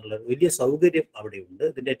ചെയ്യുക എന്നുള്ള വലിയ സൗകര്യം അവിടെയുണ്ട്.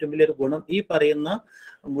 ഇതിന്റെ ഏറ്റവും വലിയൊരു ഗുണം ഈ പറയുന്ന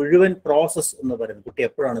മുഴുവൻ പ്രോസസ്സ് എന്ന് പറയുന്നത്, കുട്ടി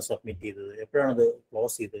എപ്പോഴാണ് സബ്മിറ്റ് ചെയ്തത്, എപ്പോഴാണ് അത്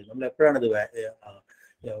ക്ലോസ് ചെയ്തത്, നമ്മൾ എപ്പോഴാണ് ഇത്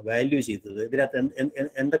വാല്യൂ ചെയ്തത്, ഇതിനകത്ത്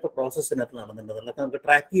എന്തൊക്കെ പ്രോസസ്സിനകത്ത് നടന്നിട്ടുണ്ട്, അതൊക്കെ നമുക്ക്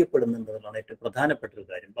ട്രാക്ക് ചെയ്യപ്പെടുന്നുണ്ടെന്നുള്ളതാണ് ഏറ്റവും പ്രധാനപ്പെട്ട ഒരു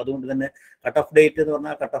കാര്യം. അതുകൊണ്ട് തന്നെ കട്ട് ഓഫ് ഡേറ്റ് എന്ന്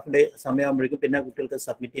പറഞ്ഞാൽ കട്ട് ഓഫ് ഡേ സമയമാകുമ്പോഴേക്കും പിന്നെ കുട്ടികൾക്ക്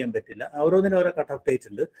സബ്മിറ്റ് ചെയ്യാൻ പറ്റില്ല. ഓരോന്നിനും ഓരോ കട്ട് ഓഫ് ഡേറ്റ്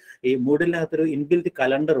ഉണ്ട്. ഈ മൂഡിലിനകത്തൊരു ഇൻബിൽറ്റ്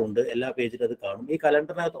കലണ്ടർ ഉണ്ട്, എല്ലാ പേജിലും അത് കാണും. ഈ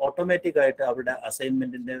കലണ്ടറിനകത്ത് ഓട്ടോമാറ്റിക് ആയിട്ട് അവരുടെ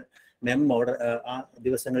അസൈൻമെന്റിന്റെ മെമ്മോ ആ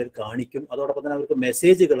ദിവസങ്ങളിൽ കാണിക്കും. അതോടൊപ്പം തന്നെ അവർക്ക്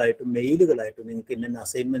മെസ്സേജുകളായിട്ടും മെയിലുകളായിട്ടും നിങ്ങൾക്ക് ഇന്ന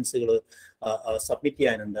അസൈൻമെന്റ്സുകൾ സബ്മിറ്റ്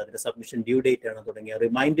ചെയ്യാനുണ്ട്, അതിന്റെ സബ്മിഷൻ ഡ്യൂ ഡേറ്റ് ആണ് തുടങ്ങിയ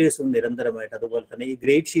റിമൈൻഡേഴ്സും നിരന്തരമായിട്ട്. അതുപോലെ തന്നെ ഈ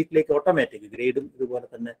ഗ്രേഡ് ഷീറ്റിലേക്ക് ഓട്ടോമാറ്റിക് ഗ്രേഡും ഇതുപോലെ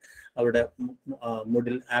തന്നെ അവിടെ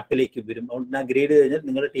മൂഡിൽ ആപ്പിലേക്ക് വരും. അതുകൊണ്ട് ആ ഗ്രേഡ് കഴിഞ്ഞാൽ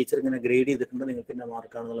നിങ്ങളുടെ ടീച്ചർ ഇങ്ങനെ ഗ്രേഡ് ചെയ്തിട്ടുണ്ട്, നിങ്ങൾക്ക് ഇന്ന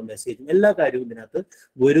മാർക്കാണെന്നുള്ള മെസ്സേജും എല്ലാ കാര്യവും ഇതിനകത്ത്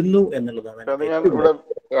വരുന്നു എന്നുള്ളതാണ്.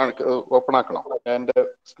 ഓപ്പൺ ആക്കണോ? എന്റെ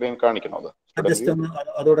സ്ക്രീൻ കാണിക്കണോ? ജസ്റ്റ് ഒന്ന്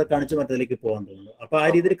അതോടെ കാണിച്ച് മറ്റതിലേക്ക് പോകാൻ തോന്നുന്നു. അപ്പൊ ആ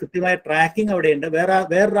രീതിയിൽ കൃത്യമായ ട്രാക്കിംഗ് അവിടെയുണ്ട്.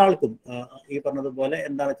 വേറൊരാൾക്കും ഈ പറഞ്ഞതുപോലെ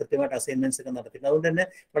എന്താണ് കൃത്യമായിട്ട് അസൈൻമെന്റ്സ് ഒക്കെ നടത്തിയത്. അതുകൊണ്ട് തന്നെ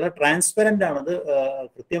വളരെ ട്രാൻസ്പെറന്റ് ആണത്.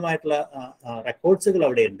 കൃത്യമായിട്ടുള്ള റെക്കോർഡ്സുകൾ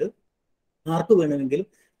അവിടെയുണ്ട്. ആർക്ക് വേണമെങ്കിലും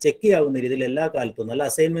ചെക്ക് ചെയ്യാവുന്ന രീതിയിൽ എല്ലാ കാലത്തും നല്ല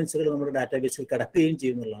അസൈൻമെന്റ്സുകൾ നമ്മുടെ ഡാറ്റാബേസിൽ കിടക്കുകയും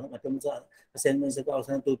ചെയ്യുന്നതാണ്. മറ്റൊന്ന് അസൈൻമെന്റ്സ് ഒക്കെ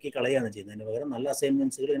അവസാനം തൂക്കി കളയാണ് ചെയ്യുന്നത്. അതിന് പകരം നല്ല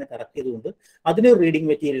അസൈൻമെന്റ്സുകൾ ഇങ്ങനെ കറക്റ്റ് ചെയ്തുകൊണ്ട് അതിനെ റീഡിംഗ്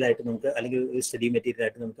മെറ്റീരിയൽ ആയിട്ട് നമുക്ക്, അല്ലെങ്കിൽ ഒരു സ്റ്റഡി മെറ്റീരിയൽ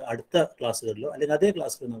ആയിട്ട് നമുക്ക് അടുത്ത ക്ലാസ്സുകളിലോ അല്ലെങ്കിൽ അതേ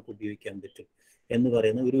ക്ലാസ്സിലോ നമുക്ക് ഉപയോഗിക്കാൻ പറ്റും എന്ന്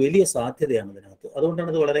പറയുന്ന ഒരു വലിയ സാധ്യതയാണ് ഇതിനകത്ത്. അതുകൊണ്ടാണ്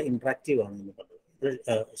ഇത് വളരെ ഇന്ററാക്റ്റീവ് ആണ് എന്ന് പറഞ്ഞത്.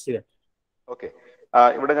 ശിവൻ, ഓക്കെ.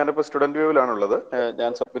 ഇവിടെ ഞാനിപ്പോൾ സ്റ്റുഡന്റ് വ്യൂവിലാണുള്ളത്.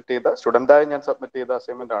 ഞാൻ സ്റ്റുഡന്റായി സബ്മിറ്റ് ചെയ്ത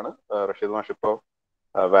അസൈൻമെന്റ് ആണ് റഷീദ് മാഷ് ഇപ്പോൾ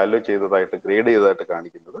വാല്യൂ ചെയ്തതായിട്ട്, ഗ്രേഡ് ചെയ്തതായിട്ട്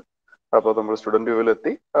കാണിക്കുന്നത്. അപ്പോൾ നമ്മൾ സ്റ്റുഡന്റ്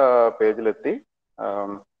വ്യൂവിലെത്തി, പേജിലെത്തി,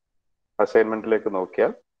 അസൈൻമെന്റിലേക്ക്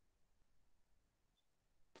നോക്കിയാൽ,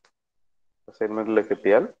 അസൈൻമെന്റിലേക്ക്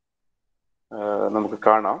എത്തിയാൽ നമുക്ക്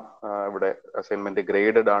കാണാം ഇവിടെ അസൈൻമെന്റ്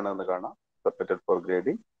ഗ്രേഡഡ് ആണ് എന്ന് കാണാം, സബ്മിറ്റഡ് ഫോർ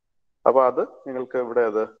ഗ്രേഡിംഗ്. അപ്പോൾ അത് നിങ്ങൾക്ക് ഇവിടെ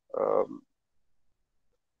അത്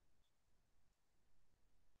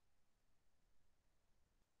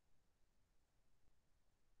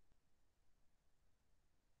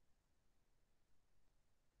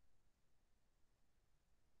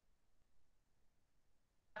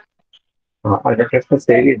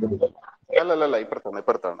അല്ലല്ല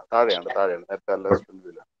ഇപ്പുറത്താണ് താഴെയാണ് നേരത്തെ അല്ല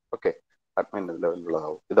സ്റ്റുഡന്റ്. Okay, admin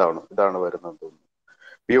ലെവലിലുള്ളതാവും. ഇതാണ് വരുന്നത് തോന്നുന്നു.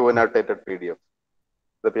 View annotated PDF.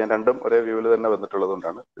 ഇതിപ്പോ ഞാൻ രണ്ടും ഒരേ വ്യൂവിൽ തന്നെ വന്നിട്ടുള്ളത്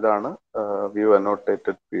കൊണ്ടാണ്. ഇതാണ് വ്യൂ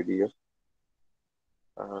അനോട്ടേറ്റഡ് PDF.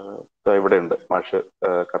 ഇവിടെ ഉണ്ട്, മാഷ്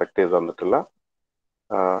കറക്റ്റ് ചെയ്ത് തന്നിട്ടുള്ള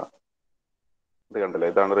ഇത് കണ്ടില്ലേ?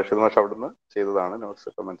 ഇതാണ് റഷീദ് മാഷ് അവിടുന്ന് ചെയ്തതാണ്.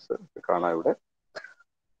 നോട്ട്സ് കമന്റ്സ് കാണാം ഇവിടെ.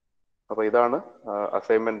 അപ്പൊ ഇതാണ്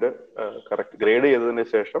അസൈൻമെന്റ് കറക്റ്റ് ഗ്രേഡ് ചെയ്തതിന്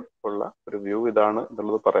ശേഷം ഉള്ള ഒരു വ്യൂ. ഇതാണ്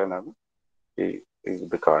എന്നുള്ളത് പറയാനാണ്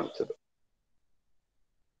ഇത് കാണിച്ചത്.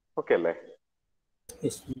 ഓക്കെ അല്ലേ?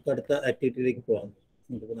 അടുത്ത ആക്ടിവിറ്റിയിലേക്ക് പോകാം.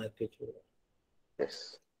 യെസ്.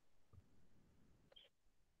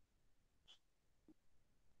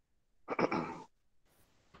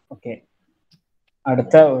 ഓക്കെ,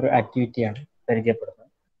 അടുത്ത ഒരു ആക്ടിവിറ്റിയാണ് പരിചയപ്പെടുന്നത്.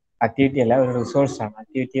 ആക്ടിവിറ്റി അല്ല, ഒരു റിസോഴ്സ് ആണ്.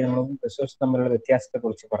 ആക്ടിവിറ്റി നമ്മളും റിസോഴ്സ് തമ്മിലുള്ള വ്യത്യാസത്തെ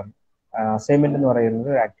കുറിച്ച് പറഞ്ഞു. അസൈൻമെന്റ് എന്ന് പറയുന്നത്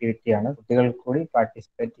ഒരു ആക്ടിവിറ്റിയാണ്, കുട്ടികൾക്ക് കൂടി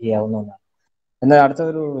പാർട്ടിസിപ്പേറ്റ് ചെയ്യാവുന്ന ഒന്നാണ്. എന്നാൽ അടുത്ത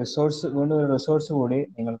ഒരു റിസോഴ്സ്, വീണ്ടും ഒരു റിസോഴ്സ് കൂടി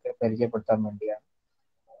നിങ്ങൾക്ക് പരിചയപ്പെടുത്താൻ വേണ്ടിയാണ്.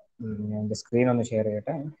 ഞാൻ എൻ്റെ സ്ക്രീൻ ഒന്ന് ഷെയർ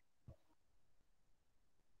ചെയ്യട്ടെ.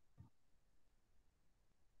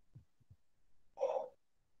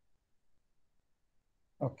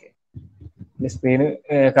 ഓക്കെ, സ്ക്രീന്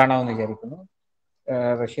കാണാമെന്ന് വിചാരിക്കുന്നു.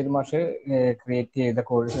 റഷീദ് മാഷ് ക്രിയേറ്റ് ചെയ്ത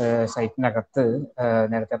സൈറ്റിനകത്ത്,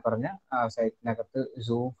 നേരത്തെ പറഞ്ഞ ആ സൈറ്റിനകത്ത്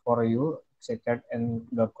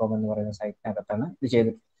zoo4u.com എന്ന് പറയുന്ന സൈറ്റിനകത്താണ് ഇത്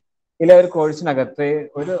ചെയ്തിട്ടുള്ളത്. ഇതിലെ ഒരു കോഴ്സിനകത്ത്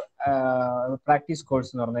ഒരു പ്രാക്ടീസ്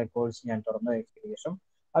കോഴ്സ് എന്ന് പറഞ്ഞ കോഴ്സ് ഞാൻ തുറന്നതിന് ശേഷം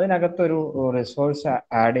അതിനകത്തൊരു റിസോഴ്സ്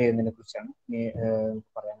ആഡ് ചെയ്യുന്നതിനെ കുറിച്ചാണ്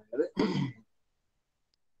പറയാനുള്ളത്.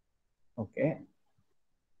 ഓക്കെ,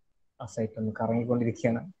 ആ സൈറ്റ് ഒന്ന്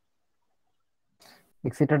കറങ്ങിക്കൊണ്ടിരിക്കുകയാണ്.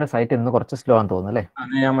 എക്സിറ്റഡ് സൈറ്റ് ഇന്ന് കുറച്ച് സ്ലോ ആണെന്ന് തോന്നുന്നു അല്ലേ?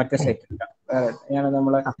 ഞാൻ മറ്റേ സൈറ്റ് ഞാൻ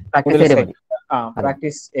നമ്മളെ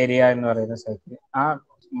പ്രാക്ടീസ് ഏരിയ എന്ന് പറയുന്ന സൈറ്റ്, ആ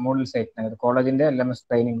മൂഡിൽ സൈറ്റിനകത്ത് കോളേജിന്റെ LMS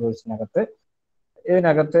ട്രെയിനിങ് കോഴ്സിനകത്ത്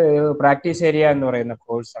ഇതിനകത്ത് പ്രാക്ടീസ് ഏരിയ എന്ന് പറയുന്ന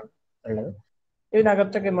കോഴ്സാണ് ഉള്ളത്.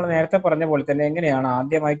 ഇതിനകത്തൊക്കെ നമ്മൾ നേരത്തെ പറഞ്ഞ പോലെ തന്നെ എങ്ങനെയാണ്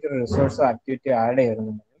ആദ്യമായിട്ട് ഒരു റിസോഴ്സ് ആക്ടിവിറ്റി ആഡ്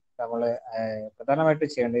ചെയ്യുന്നത്, നമ്മൾ പ്രധാനമായിട്ട്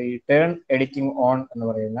ചെയ്യേണ്ടത് ഈ ടേൺ എഡിറ്റിംഗ് ഓൺ എന്ന്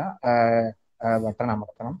പറയുന്ന ബട്ടൺ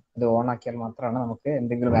അമർത്തണം. ഇത് ഓൺ ആക്കിയാൽ മാത്രമാണ് നമുക്ക്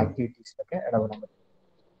എന്തെങ്കിലും ആക്ടിവിറ്റീസിലൊക്കെ ഇടപെടാൻ പറ്റും.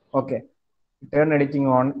 ഓക്കെ, ടേൺ എഡിറ്റിംഗ്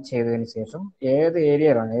ഓൺ ചെയ്തതിന് ശേഷം ഏത്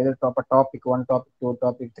ഏരിയയിലാണ്, ഏത് ടോപ്പിക് 1, ടോപ്പിക് 2,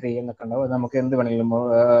 ടോപ്പിക് 3 എന്നൊക്കെ ഉണ്ടാവും. നമുക്ക് എന്ത് വേണമെങ്കിലും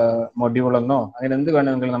മൊഡ്യൂളെന്നോ അങ്ങനെ എന്ത്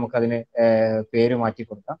വേണമെങ്കിലും നമുക്ക് അതിന് പേര് മാറ്റി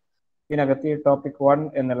കൊടുക്കാം. ഇതിനകത്ത് ഈ ടോപ്പിക് 1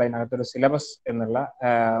 എന്നുള്ളതിനകത്തൊരു സിലബസ് എന്നുള്ള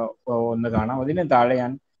ഒന്ന് കാണാം. അതിന് താഴെ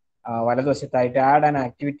ഞാൻ വലതുവശത്തായിട്ട് add an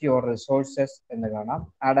activity or resources എന്ന് കാണാം.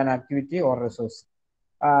 Add an activity or resource,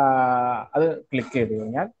 അത് ക്ലിക്ക് ചെയ്ത്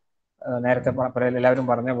കഴിഞ്ഞാൽ നേരത്തെ എല്ലാവരും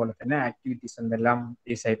പറഞ്ഞ പോലെ തന്നെ ആക്ടിവിറ്റീസ് എന്തെല്ലാം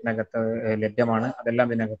ഈ സൈറ്റിനകത്ത് ലഭ്യമാണ്, അതെല്ലാം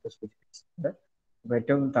ഇതിനകത്ത് സൂചിപ്പിച്ചിട്ടുണ്ട്. അപ്പോൾ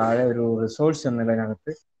ഏറ്റവും താഴെ ഒരു റിസോഴ്സ്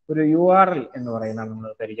എന്നുള്ളതിനകത്ത് ഒരു URL എന്ന് പറയുന്നത് നമ്മൾ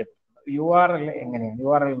പരിചയപ്പെടുത്തുന്നത്. URL എങ്ങനെയാണ്?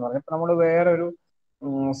 URL എന്ന് പറഞ്ഞാൽ ഇപ്പോൾ നമ്മൾ വേറൊരു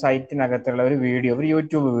സൈറ്റിനകത്തുള്ള ഒരു വീഡിയോ, ഒരു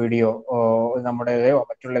യൂട്യൂബ് വീഡിയോ നമ്മുടേതോ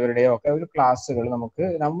മറ്റുള്ളവരുടെയോ ഒക്കെ ഒരു ക്ലാസ്സുകൾ നമുക്ക്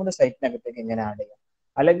നമ്മുടെ സൈറ്റിനകത്തേക്ക് എങ്ങനെ ആഡ് ചെയ്യാം?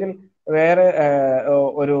 അല്ലെങ്കിൽ വേറെ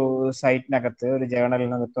ഒരു സൈറ്റിനകത്ത് ഒരു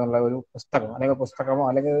ജേണലിനകത്തുള്ള ഒരു പുസ്തകം അല്ലെങ്കിൽ പുസ്തകമോ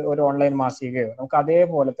അല്ലെങ്കിൽ ഒരു ഓൺലൈൻ മാസികയോ നമുക്ക്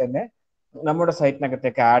അതേപോലെ തന്നെ നമ്മുടെ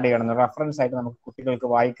സൈറ്റിനകത്തേക്ക് ആഡ് ചെയ്യണം, റെഫറൻസ് ആയിട്ട് നമുക്ക് കുട്ടികൾക്ക്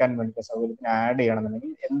വായിക്കാൻ വേണ്ടി സൗകര്യത്തിന് ആഡ്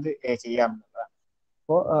ചെയ്യണമെന്നുണ്ടെങ്കിൽ എന്ത് ചെയ്യാമെന്നുള്ളതാണ്.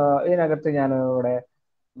 അപ്പോൾ ഇതിനകത്ത് ഞാൻ ഇവിടെ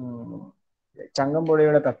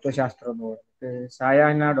ചങ്ങമ്പുഴയുടെ തത്വശാസ്ത്രം എന്ന് പറഞ്ഞിട്ട്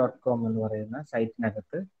sayanna.com എന്ന് പറയുന്ന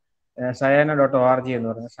സൈറ്റിനകത്ത് sayanna.org എന്ന്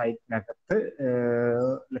പറയുന്ന സൈറ്റിനകത്ത്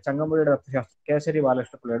ചങ്ങമ്പുഴയുടെ തത്വശാസ്ത്രം കേസരി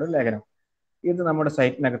ബാലകൃഷ്ണപിള്ളയുടെ ലേഖനം ഇത് നമ്മുടെ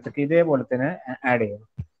സൈറ്റിനകത്തേക്ക് ഇതേപോലെ തന്നെ ആഡ് ചെയ്യണം.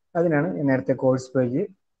 അതിനാണ് നേരത്തെ കോഴ്സ് പേജ്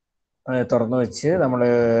തുറന്നു വെച്ച് നമ്മൾ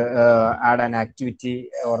add an activity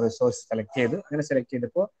or resource select ചെയ്ത് അങ്ങനെ സെലക്ട്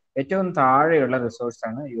ചെയ്തപ്പോൾ ഏറ്റവും താഴെയുള്ള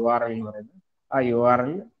റിസോഴ്സാണ് URL എന്ന് പറയുന്നത്. ആ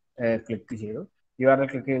URL ക്ലിക്ക് ചെയ്തു. URL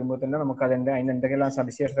ക്ലിക്ക് ചെയ്യുമ്പോൾ തന്നെ നമുക്ക് അതിന് എന്തെങ്കിലും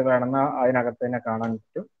സവിശേഷതകളാണെന്ന് അതിനകത്ത് തന്നെ കാണാൻ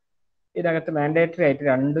പറ്റും. ഇതിനകത്ത് മാൻഡേറ്ററി ആയിട്ട്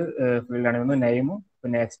 2 ഫീൽഡാണ്, ഒന്ന് നെയിമും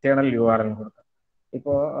പിന്നെ എക്സ്റ്റേണൽ URL കൊടുക്കുക.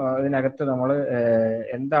 ഇപ്പോൾ ഇതിനകത്ത് നമ്മൾ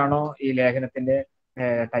എന്താണോ ഈ ലേഖനത്തിന്റെ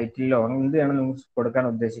ടൈറ്റിലോ എന്താണ് നമ്മൾ കൊടുക്കാൻ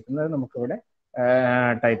ഉദ്ദേശിക്കുന്നത് നമുക്കിവിടെ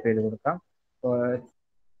ടൈപ്പ് ചെയ്ത് കൊടുക്കാം.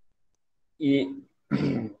 ഈ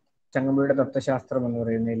ചങ്ങമ്പുഴയുടെ തത്വശാസ്ത്രം എന്ന്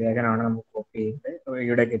പറയുന്ന ഈ ലേഖനമാണ് നമുക്ക് കോപ്പി ചെയ്ത്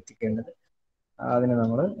ഇവിടേക്ക് എത്തിക്കേണ്ടത്. അതിന്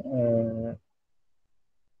നമ്മൾ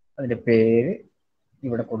അതിന്റെ പേര്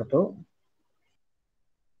ഇവിടെ കൊടുത്തു.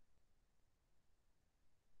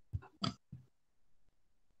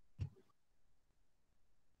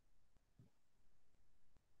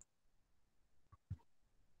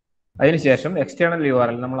 അതിനുശേഷം എക്സ്റ്റേണൽ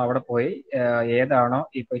URL നമ്മൾ അവിടെ പോയി ഏതാണോ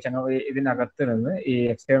ഇപ്പോൾ ഇതിനകത്ത് നിന്ന് ഈ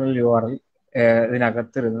എക്സ്റ്റേണൽ URL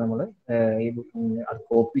ഇതിനകത്ത് നിന്ന് നമ്മൾ അത്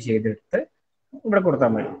കോപ്പി ചെയ്തെടുത്ത് ഇവിടെ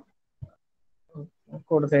കൊടുത്താൽ മതി.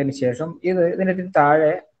 കൊടുത്തതിന് ശേഷം ഇതിന്റെ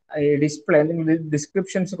താഴെ ഡിസ്പ്ലേ എന്തെങ്കിലും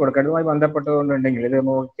ഡിസ്ക്രിപ്ഷൻസ് കൊടുക്കുക. ഇതുമായി ബന്ധപ്പെട്ടുകൊണ്ടുണ്ടെങ്കിൽ ഇത്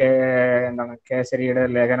എന്താണ് കേസരിയുടെ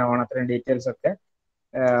ലേഖനമാണ്, അത്രയും ഡീറ്റെയിൽസ് ഒക്കെ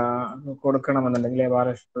കൊടുക്കണമെന്നുണ്ടെങ്കിൽ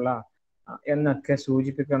ബാലകൃഷ്ണപിള്ള എന്നൊക്കെ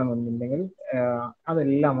സൂചിപ്പിക്കണമെന്നുണ്ടെങ്കിൽ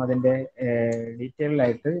അതെല്ലാം അതിൻ്റെ ഡീറ്റെയിൽ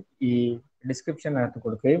ആയിട്ട് ഈ ഡിസ്ക്രിപ്ഷനകത്ത്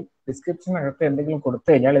കൊടുക്കുകയും ഡിസ്ക്രിപ്ഷനകത്ത് എന്തെങ്കിലും കൊടുത്തു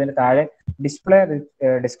കഴിഞ്ഞാൽ ഇതിന് താഴെ display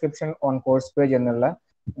description on course page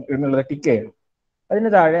എന്നുള്ളത് ടിക്ക് ചെയ്യണം. അതിന്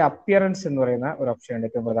താഴെ അപ്പിയറൻസ് എന്ന് പറയുന്ന ഒരു ഓപ്ഷൻ ഉണ്ട്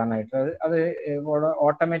ഏറ്റവും പ്രധാനമായിട്ട്. അത്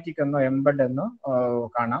ഓട്ടോമാറ്റിക് എന്നോ എംബഡ് എന്നോ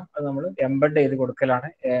കാണാം. അത് നമ്മൾ എംബഡ് ചെയ്ത് കൊടുക്കലാണ്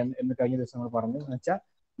എന്ന് കഴിഞ്ഞ ദിവസം നമ്മൾ പറഞ്ഞു. എന്ന് വെച്ചാൽ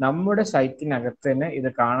നമ്മുടെ സൈറ്റിനകത്ത് തന്നെ ഇത്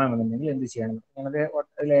കാണണമെന്നുണ്ടെങ്കിൽ എന്ത് ചെയ്യണം?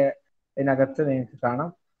 ഇതിനകത്ത് നിങ്ങൾക്ക് കാണാം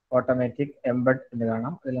ഓട്ടോമാറ്റിക് എംബഡ് എന്ന്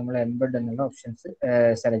കാണാം. അതിൽ നമ്മൾ എംബഡ് എന്നുള്ള ഓപ്ഷൻസ്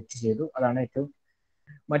സെലക്ട് ചെയ്തു. അതാണ് ഏറ്റവും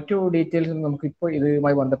മറ്റു ഡീറ്റെയിൽസ് നമുക്ക് ഇപ്പോൾ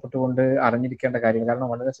ഇതുമായി ബന്ധപ്പെട്ടുകൊണ്ട് അറിഞ്ഞിരിക്കേണ്ട കാര്യങ്ങൾ.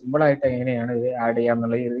 കാരണം വളരെ സിമ്പിളായിട്ട് എങ്ങനെയാണ് ഇത് ആഡ്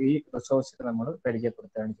ചെയ്യാമെന്നുള്ള ഈ റിസോഴ്സ് നമ്മൾ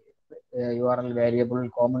പരിചയപ്പെടുത്തുകയാണ് ചെയ്യുന്നത്. URL variable,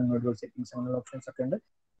 common module settings എന്നുള്ള ഓപ്ഷൻസ് ഒക്കെ ഉണ്ട്.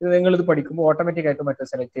 ഇത് നിങ്ങൾ ഇത് പഠിക്കുമ്പോൾ ഓട്ടോമാറ്റിക് ആയിട്ട്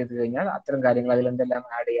മറ്റു സെലക്ട് ചെയ്ത് കഴിഞ്ഞാൽ അത്തരം കാര്യങ്ങൾ അതിലെന്തെല്ലാം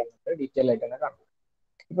ആഡ് ചെയ്യാമെന്നുണ്ട് ഡീറ്റെയിൽ ആയിട്ട് തന്നെ കാണാം.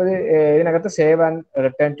 ഇപ്പോൾ ഇതിനകത്ത് save and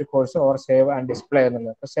return two course or save and display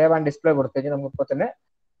എന്നുള്ളത്. അപ്പോൾ സേവ് ആൻഡ് ഡിസ്പ്ലേ കൊടുത്തു കഴിഞ്ഞാൽ നമുക്കിപ്പോൾ തന്നെ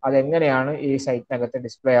അതെങ്ങനെയാണ് ഈ സൈറ്റിനകത്ത്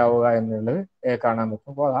ഡിസ്പ്ലേ ആവുക എന്നുള്ളത് കാണാൻ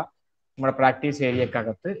പറ്റും. അപ്പോൾ നമ്മുടെ പ്രാക്ടീസ്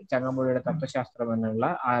ഏരിയക്കകത്ത് ചങ്ങമ്പുഴയുടെ തത്വശാസ്ത്രം എന്നുള്ള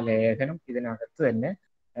ആ ലേഖനം ഇതിനകത്ത് തന്നെ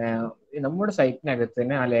നമ്മുടെ സൈറ്റിനകത്ത്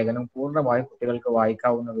തന്നെ ആ ലേഖനം പൂർണ്ണമായും കുട്ടികൾക്ക്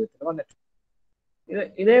വായിക്കാവുന്ന വിധത്തിൽ വന്നിട്ടുണ്ട്.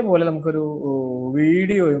 ഇതേപോലെ നമുക്കൊരു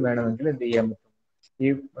വീഡിയോയും വേണമെങ്കിൽ എന്ത് ചെയ്യാൻ പറ്റും? ഈ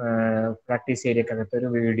പ്രാക്ടീസ് ഏരിയക്കകത്ത് ഒരു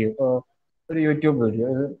വീഡിയോ, ഇപ്പോൾ ഒരു യൂട്യൂബ് വീഡിയോ,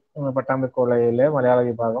 ഇത് പട്ടാമ്പി കോളേജിലെ മലയാള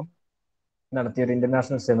വിഭാഗം നടത്തിയ ഒരു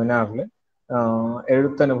ഇന്റർനാഷണൽ സെമിനാറിൽ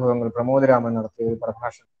എഴുത്തനുഭവങ്ങൾ പ്രമോദരാമൻ നടത്തിയ ഒരു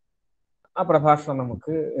പ്രഭാഷണം. ആ പ്രഭാഷണം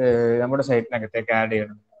നമുക്ക് നമ്മുടെ സൈറ്റിനകത്തേക്ക് ആഡ്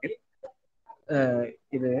ചെയ്യണമെങ്കിൽ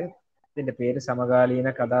ഇതിന്റെ പേര് സമകാലീന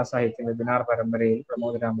കഥാസാഹിത്യ വെബിനാർ പരമ്പരയിൽ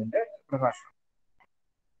പ്രമോദരാമന്റെ പ്രഭാഷണം.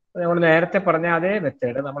 നമ്മൾ നേരത്തെ പറഞ്ഞ അതേ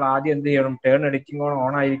മെത്തേഡ് നമ്മൾ ആദ്യം എന്ത് ചെയ്യണം? ടേൺ എഡിറ്റിംഗ്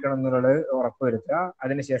ഓൺ ആയിരിക്കണം എന്നുള്ളത് ഉറപ്പുവരുത്തുക.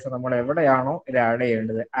 അതിനുശേഷം നമ്മൾ എവിടെയാണോ ഇത് ആഡ്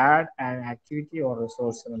ചെയ്യേണ്ടത്, add an activity or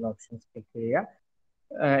resource എന്നുള്ള ഓപ്ഷൻസ് ക്ലിക്ക് ചെയ്യുക.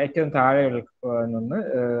 ഏറ്റവും താഴെ നിന്ന്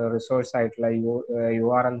റിസോഴ്സ് ആയിട്ടുള്ള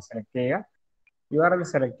URL സെലക്ട് ചെയ്യുക. URL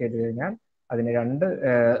സെലക്ട് ചെയ്ത് കഴിഞ്ഞാൽ അതിന് 2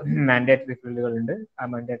 മാൻഡേറ്ററി ഫീൽഡുകൾ ഉണ്ട്. ആ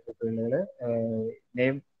മാൻഡേറ്ററി ഫീൽഡുകൾ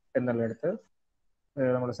നെയിം എന്നുള്ളിടത്ത്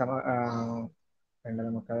നമ്മൾ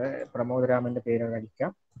നമുക്കത് പ്രമോദരാമന്റെ പേര്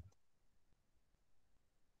അടിക്കാം.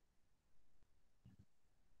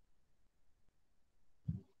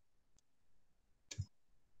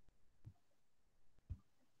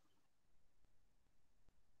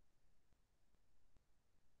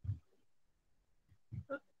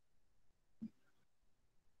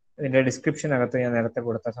 ഇതിന്റെ ഡിസ്ക്രിപ്ഷനകത്ത് ഞാൻ നേരത്തെ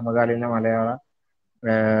കൊടുത്ത സമകാലീന മലയാള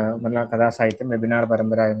കഥാസാഹിത്യം വെബിനാർ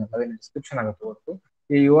പരമ്പര എന്നുള്ളത് ഡിസ്ക്രിപ്ഷനകത്ത് കൊടുത്തു.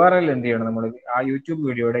 ഈ URL എന്ത് ചെയ്യണം? നമ്മൾ ആ യൂട്യൂബ്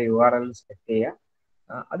വീഡിയോയുടെ URL സെലക്ട് ചെയ്യുക.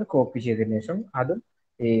 അത് കോപ്പി ചെയ്തതിനു ശേഷം അത്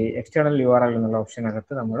ഈ എക്സ്റ്റേണൽ URL എന്നുള്ള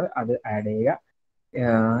ഓപ്ഷനകത്ത് നമ്മൾ അത് ആഡ് ചെയ്യുക.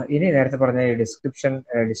 ഇനി നേരത്തെ പറഞ്ഞ ഈ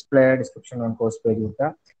display description on course page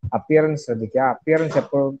കൊടുക്കുക. അപ്പിയറൻസ് ശ്രദ്ധിക്കുക. അപ്പിയറൻസ്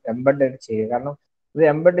എപ്പോഴും എംബഡഡ് ചെയ്യുക. കാരണം ഇത്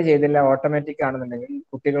എംബഡ് ചെയ്തില്ല ഓട്ടോമാറ്റിക് ആണെന്നുണ്ടെങ്കിൽ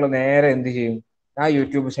കുട്ടികൾ നേരെ എന്ത് ചെയ്യും, ആ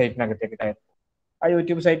യൂട്യൂബ് സൈറ്റിനകത്തേക്ക് കയറും. ആ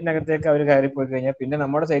യൂട്യൂബ് സൈറ്റിനകത്തേക്ക് അവർ കയറിപ്പോയി കഴിഞ്ഞാൽ പിന്നെ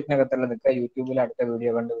നമ്മുടെ സൈറ്റിനകത്തല്ല നിൽക്കുക, യൂട്യൂബിൽ അടുത്ത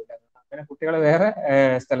വീഡിയോ കണ്ട് അങ്ങനെ കുട്ടികൾ വേറെ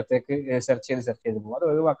സ്ഥലത്തേക്ക് സെർച്ച് ചെയ്ത് പോകും. അത്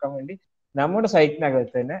ഒഴിവാക്കാൻ വേണ്ടി നമ്മുടെ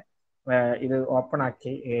സൈറ്റിനകത്ത് തന്നെ ഇത് ഓപ്പൺ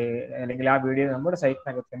ആക്കി അല്ലെങ്കിൽ ആ വീഡിയോ നമ്മുടെ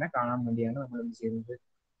സൈറ്റിനകത്ത് തന്നെ കാണാൻ വേണ്ടിയാണ് നമ്മൾ എന്ത് ചെയ്യുന്നത്,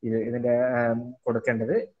 ഇതിന്റെ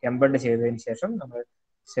കൊടുക്കേണ്ടത്. എംബഡ് ചെയ്തതിന് ശേഷം നമ്മൾ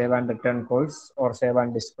save and return calls or save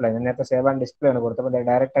and display, നേരത്തെ സേവ് ആൻഡ് ഡിസ്പ്ലേ ആണ് കൊടുത്തപ്പോൾ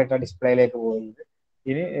ഡയറക്റ്റ് ആയിട്ട് ആ ഡിസ്പ്ലേയിലേക്ക് പോകുന്നത്.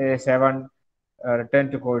 ഇനി save and return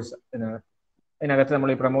to calls, ഇതിനകത്ത് നമ്മൾ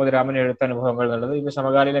ഈ പ്രമോദ് രാമൻ എഴുത്തനുഭവങ്ങൾ എന്നുള്ളത് ഇത്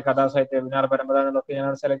സമകാലീന കഥാസാഹിത്യ വെബിനാർ പരമ്പര എന്നൊക്കെ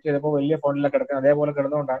ഞാൻ സെലക്ട് ചെയ്തപ്പോൾ വലിയ ഫോണ്ടിലൊക്കെ കിടക്കുന്നത് അതേപോലെ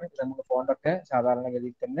കിടന്നുകൊണ്ടാണ് നമുക്ക് ഫോണ്ടൊക്കെ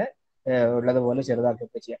സാധാരണഗതിയിൽ തന്നെ ഉള്ളതുപോലെ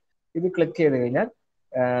ചെറുതാക്കിയൊക്കെ ചെയ്യാം. ഇത് ക്ലിക്ക് ചെയ്ത് കഴിഞ്ഞാൽ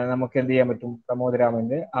നമുക്ക് എന്ത് ചെയ്യാൻ പറ്റും, പ്രമോദ്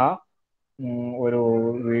രാമന്റെ ആ ഒരു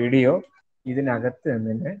വീഡിയോ ഇതിനകത്ത് നിന്ന്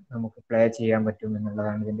തന്നെ നമുക്ക് പ്ലേ ചെയ്യാൻ പറ്റും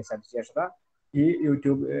എന്നുള്ളതാണ് ഇതിന്റെ സവിശേഷത. ഈ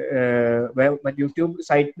യൂട്യൂബ്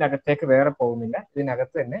സൈറ്റിനകത്തേക്ക് വേറെ പോകുന്നില്ല,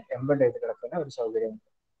 ഇതിനകത്ത് തന്നെ എംബഡ് ചെയ്ത് കിടക്കുന്ന ഒരു സൗകര്യമുണ്ട്.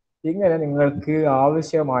 ഇങ്ങനെ നിങ്ങൾക്ക്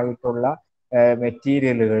ആവശ്യമായിട്ടുള്ള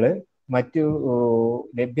മെറ്റീരിയലുകൾ മറ്റു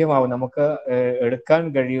ലഭ്യമാവും, നമുക്ക് എടുക്കാൻ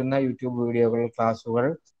കഴിയുന്ന യൂട്യൂബ് വീഡിയോകൾ, ക്ലാസ്സുകൾ,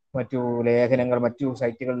 മറ്റു ലേഖനങ്ങൾ, മറ്റു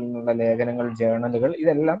സൈറ്റുകളിൽ നിന്നുള്ള ലേഖനങ്ങൾ, ജേർണലുകൾ,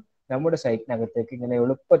 ഇതെല്ലാം നമ്മുടെ സൈറ്റിനകത്തേക്ക് ഇങ്ങനെ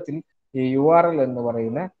എളുപ്പത്തിൽ ഈ URL എന്ന്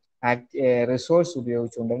പറയുന്ന റിസോഴ്സ്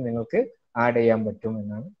ഉപയോഗിച്ചുകൊണ്ട് നിങ്ങൾക്ക് ആഡ് ചെയ്യാൻ പറ്റും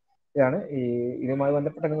എന്നാണ്. ഇതാണ് ഇതുമായി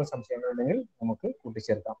ബന്ധപ്പെട്ട നിങ്ങൾ സംശയങ്ങളുണ്ടെങ്കിൽ നമുക്ക്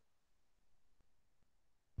കൂട്ടിച്ചേർക്കാം.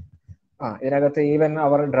 ഇതിനകത്ത് even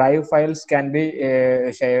our drive files can be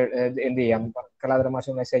എന്ത് ചെയ്യാം, കലാധര മാഷ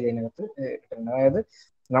മെസ്സേജ് ഇതിനകത്ത് ഇട്ടിട്ടുണ്ട്. അതായത്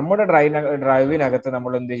നമ്മുടെ ഡ്രൈവിനകത്ത്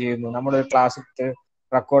നമ്മൾ എന്ത് ചെയ്യുന്നു, നമ്മളൊരു ക്ലാസ്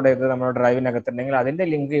റെക്കോർഡ് ചെയ്ത് നമ്മുടെ ഡ്രൈവിനകത്ത് ഉണ്ടെങ്കിൽ അതിന്റെ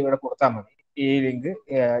ലിങ്ക് ഇവിടെ കൊടുത്താൽ മതി. ഈ ലിങ്ക്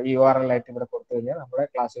URL ആയിട്ട് ഇവിടെ കൊടുത്തു കഴിഞ്ഞാൽ നമ്മുടെ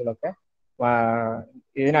ക്ലാസ്സുകളൊക്കെ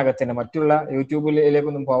ഇതിനകത്ത് തന്നെ മറ്റുള്ള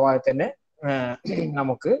യൂട്യൂബിലേക്കൊന്നും പോവാതെ തന്നെ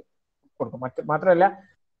നമുക്ക് കൊടുക്കും. മാത്രമല്ല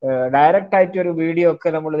ഡയറക്റ്റ് ആയിട്ട് ഒരു വീഡിയോ ഒക്കെ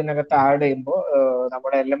നമ്മൾ ഇതിനകത്ത് ആഡ് ചെയ്യുമ്പോൾ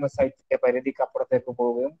നമ്മുടെ LMS സൈറ്റിന്റെ പരിധിക്ക് അപ്പുറത്തേക്ക്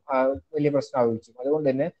പോവുകയും വലിയ പ്രശ്നമായിരിക്കും. അതുകൊണ്ട്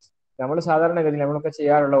തന്നെ നമ്മൾ സാധാരണഗതിയിൽ നമ്മളൊക്കെ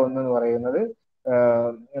ചെയ്യാറുള്ള ഒന്നെന്ന് പറയുന്നത്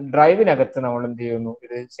ഡ്രൈവിനകത്ത് നമ്മൾ എന്ത് ചെയ്യുന്നു,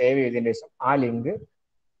 ഇത് സേവ് ചെയ്തതിന് ശേഷം ആ ലിങ്ക്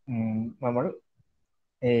നമ്മൾ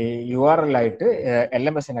URL ആയിട്ട്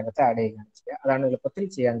LMSനകത്ത് ആഡ് ചെയ്യുകയാണ് ചെയ്യുക. അതാണ് എളുപ്പത്തിൽ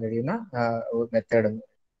ചെയ്യാൻ കഴിയുന്ന മെത്തേഡ്.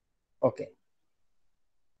 ഓക്കെ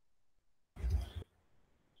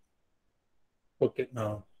ഓക്കെ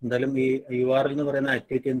എന്തായാലും ഈ URL എന്ന് പറയുന്ന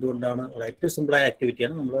ആക്ടിവിറ്റി എന്തുകൊണ്ടാണ് ഏറ്റവും സിമ്പിളായ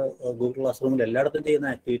ആക്ടിവിറ്റിയാണ്. നമ്മൾ ഗൂഗിൾ ക്ലാസ് റൂമിൽ എല്ലായിടത്തും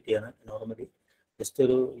ചെയ്യുന്ന ആക്ടിവിറ്റിയാണ്. നോർമലി ജസ്റ്റ്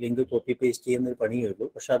ഒരു ലിങ്ക് കോപ്പി പേസ്റ്റ് ചെയ്യുന്ന ഒരു പണിയേ ഉള്ളൂ.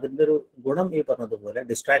 പക്ഷെ അതിൻ്റെ ഒരു ഗുണം ഈ പറഞ്ഞതുപോലെ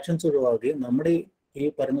ഡിസ്ട്രാക്ഷൻസ് ഒഴിവാക്കുകയും നമ്മുടെ ഈ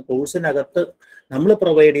പറയുന്ന കോഴ്സിനകത്ത് നമ്മൾ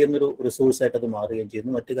പ്രൊവൈഡ് ചെയ്യുന്നൊരു റിസോഴ്സായിട്ട് അത് മാറുകയും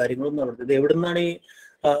ചെയ്യുന്നു. മറ്റു കാര്യങ്ങളൊന്നും അവിടെ ഇത് എവിടെ നിന്നാണ് ഈ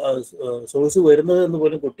സോഴ്സ് വരുന്നത് എന്ന്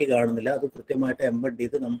പോലും കുട്ടി കാണുന്നില്ല. അത് കൃത്യമായിട്ട് എംബഡ്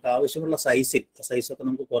ചെയ്ത് നമുക്ക് ആവശ്യമുള്ള സൈസൊക്കെ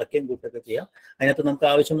നമുക്ക് കുറയ്ക്കുകയും കൂട്ടുകയൊക്കെ ചെയ്യാം. അതിനകത്ത് നമുക്ക്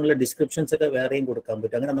ആവശ്യമുള്ള ഡിസ്ക്രിപ്ഷൻസ് ഒക്കെ വേറെയും കൊടുക്കാൻ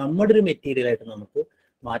പറ്റും. അങ്ങനെ നമ്മുടെ ഒരു മെറ്റീരിയലായിട്ട് നമുക്ക്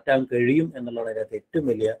മാറ്റാൻ കഴിയും എന്നുള്ളതാണ് അതിനകത്ത് ഏറ്റവും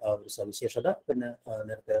വലിയ ഒരു സവിശേഷത. പിന്നെ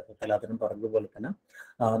നേരത്തെ കലാധരൻ പറഞ്ഞതുപോലെ തന്നെ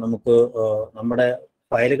നമുക്ക് നമ്മുടെ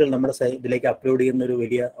ഫയലുകൾ നമ്മുടെ ഇതിലേക്ക് അപ്ലോഡ് ചെയ്യുന്ന ഒരു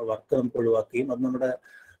വലിയ വർക്ക് നമുക്ക് ഒഴിവാക്കുകയും അത് നമ്മുടെ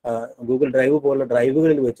ഗൂഗിൾ ഡ്രൈവ് പോലുള്ള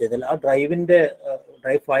ഡ്രൈവുകളിൽ വെച്ച് കഴിഞ്ഞാൽ ആ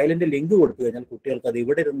ഡ്രൈവ് ഫയലിന്റെ ലിങ്ക് കൊടുത്തു കഴിഞ്ഞാൽ കുട്ടികൾക്ക് അത്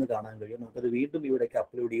ഇവിടെ ഇരുന്ന് കാണാൻ കഴിയും. നമുക്കത് വീണ്ടും ഇവിടേക്ക്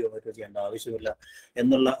അപ്ലോഡ് ചെയ്യുകയോ മറ്റോ ചെയ്യേണ്ട ആവശ്യമില്ല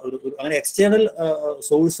എന്നുള്ള ഒരു അങ്ങനെ എക്സ്റ്റേണൽ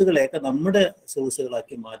സോഴ്സുകളെയൊക്കെ നമ്മുടെ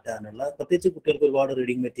സോഴ്സുകളാക്കി മാറ്റാനുള്ള, പ്രത്യേകിച്ച് കുട്ടികൾക്ക് ഒരുപാട്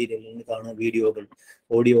റീഡിങ് മെറ്റീരിയൽ കാണാൻ, വീഡിയോകൾ,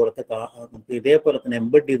 ഓഡിയോകളൊക്കെ നമുക്ക് ഇതേപോലെ തന്നെ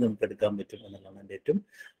എംബഡ് ചെയ്ത് നമുക്ക് എടുക്കാൻ പറ്റും എന്നുള്ളതാണ് എൻ്റെ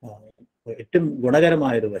ഏറ്റവും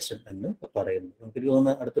ഗുണകരമായൊരു വശം എന്ന് പറയുന്നത്. നമുക്ക്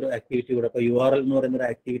തോന്നുന്ന അടുത്തൊരു ആക്ടിവിറ്റി കൂടെ, ഇപ്പോൾ URL എന്ന് പറയുന്ന ഒരു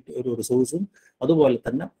ആക്ടിവിറ്റി, ഒരു റിസോഴ്സും അതുപോലെ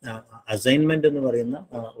തന്നെ അസൈൻമെന്റ് എന്ന് പറയുന്ന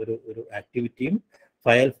ഒരു ആക്ടിവിറ്റിയും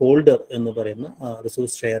ഫയൽ ഫോൾഡർ എന്ന് പറയുന്ന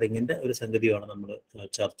റിസോഴ്സ് ഷെയറിങ്ങിന്റെ ഒരു സംഗതിയാണ് നമ്മൾ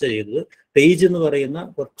ചർച്ച ചെയ്തത്. പേജ് എന്ന് പറയുന്ന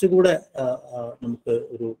കുറച്ചുകൂടെ നമുക്ക്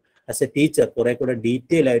ഒരു ആസ് എ ടീച്ചർ കുറെ കൂടെ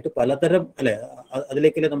ഡീറ്റെയിൽ ആയിട്ട് പലതരം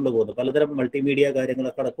അതിലേക്കല്ലേ നമ്മൾ പോകുന്നത്, പലതരം മൾട്ടിമീഡിയ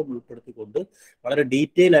കാര്യങ്ങളൊക്കെ അടക്കം ഉൾപ്പെടുത്തിക്കൊണ്ട് വളരെ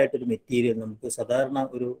ഡീറ്റെയിൽ ആയിട്ടൊരു മെറ്റീരിയൽ നമുക്ക് സാധാരണ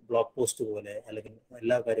ഒരു ബ്ലോഗ് പോസ്റ്റ് പോലെ അല്ലെങ്കിൽ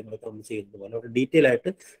എല്ലാ കാര്യങ്ങളൊക്കെ നമ്മൾ ചെയ്യുന്നത് പോലെ അവിടെ ഡീറ്റെയിൽ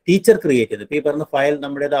ആയിട്ട് ടീച്ചർ ക്രിയേറ്റ് ചെയ്ത്, ഇപ്പോൾ ഈ പറഞ്ഞ ഫയൽ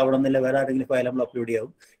നമ്മുടേത് ആവണമെന്നില്ല, വേറെ ആരെങ്കിലും ഫയൽ നമ്മൾ അപ്ലോഡ്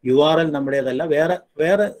ചെയ്യാവും. URL നമ്മുടേതല്ല,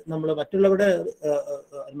 വേറെ നമ്മൾ മറ്റുള്ളവരുടെ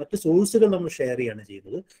മറ്റ് സോഴ്സുകൾ നമ്മൾ ഷെയർ ചെയ്യാണ്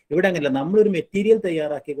ചെയ്യുന്നത്. ഇവിടെ അങ്ങനെയല്ല, നമ്മളൊരു മെറ്റീരിയൽ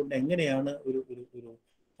തയ്യാറാക്കിക്കൊണ്ട് എങ്ങനെയാണ് ഒരു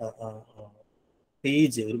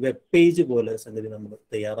പേജ്, ഒരു വെബ് പേജ് പോലെ സംഗതി നമ്മൾ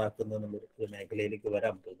തയ്യാറാക്കുന്ന ഒരു മേഖലയിലേക്ക്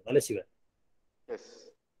വരാൻ പോകുന്നു. അല്ലെ ശിവൻ?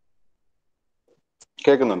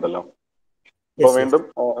 കേൾക്കുന്നുണ്ടല്ലോ. അപ്പോൾ വീണ്ടും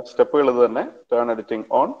സ്റ്റെപ്പുകൾ ഇത് തന്നെ. ടേൺ എഡിറ്റിംഗ്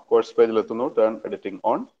ഓൺ, കോഴ്സ് പേജിൽ എത്തുന്നു, ടേൺ എഡിറ്റിംഗ്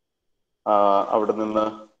ഓൺ. അവിടെ നിന്ന്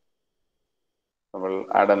നമ്മൾ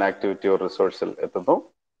ആഡ് ആൻ ആക്ടിവിറ്റി ഓർ റിസോഴ്സിൽ എത്തുന്നു.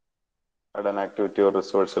 ആഡ് ആൻ ആക്ടിവിറ്റി ഓർ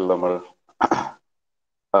റിസോഴ്സിൽ നമ്മൾ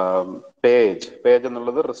പേജ്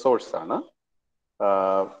എന്നുള്ളത് റിസോഴ്സ് ആണ്.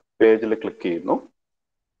 പേജിൽ ക്ലിക്ക് ചെയ്യുന്നു.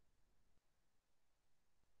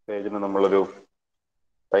 പേജിന് നമ്മളൊരു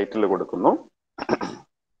ടൈറ്റിൽ കൊടുക്കുന്നു.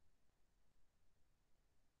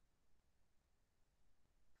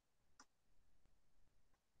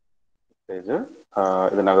 പേജ്.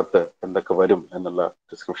 ഇതിനകത്ത് എന്തൊക്കെ വരും എന്നുള്ള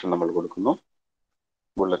ഡിസ്ക്രിപ്ഷൻ നമ്മൾ കൊടുക്കുന്നു.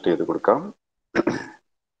 ബുള്ളറ്റ് ചെയ്ത് കൊടുക്കാം.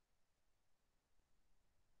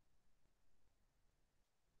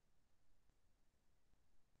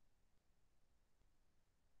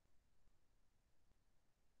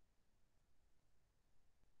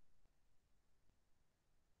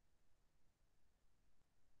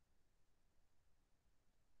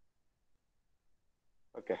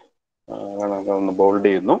 ഓക്കെ, ഒന്ന് ബോൾഡ്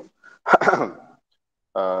ചെയ്യുന്നു.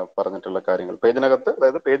 പറഞ്ഞിട്ടുള്ള കാര്യങ്ങൾ പേജിനകത്ത്,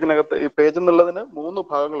 അതായത് പേജിനകത്ത് ഈ പേജ് എന്നുള്ളതിന് 3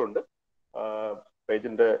 ഭാഗങ്ങളുണ്ട്.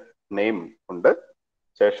 പേജിന്റെ നെയിം ഉണ്ട്,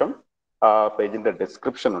 ശേഷം പേജിന്റെ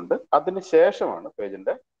ഡിസ്ക്രിപ്ഷൻ ഉണ്ട്, അതിന് ശേഷമാണ്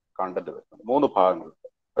പേജിന്റെ കണ്ടന്റ് വരുന്നത്. 3 ഭാഗങ്ങളുണ്ട്.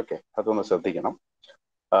 ഓക്കെ, അതൊന്ന് ശ്രദ്ധിക്കണം.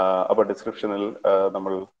 അപ്പൊ ഡിസ്ക്രിപ്ഷനിൽ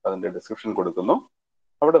നമ്മൾ അതിന്റെ ഡിസ്ക്രിപ്ഷൻ കൊടുക്കുന്നു.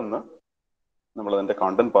 അവിടെ നിന്ന് നമ്മൾ അതിന്റെ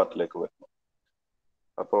കണ്ടന്റ് പാർട്ടിലേക്ക് വരുന്നു.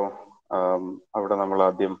 അപ്പോ അവിടെ നമ്മൾ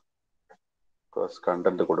ആദ്യം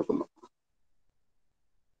കണ്ടന്റ് കൊടുക്കുന്നു.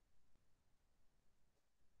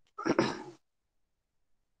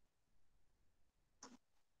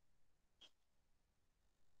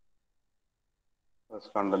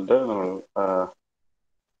 കണ്ടന്റ് നമ്മൾ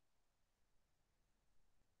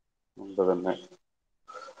മുമ്പ് തന്നെ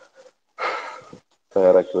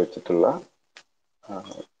തയ്യാറാക്കി വെച്ചിട്ടുള്ള,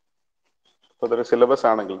 അതൊരു സിലബസ്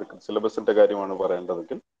ആണെങ്കിൽ, സിലബസിന്റെ കാര്യമാണ്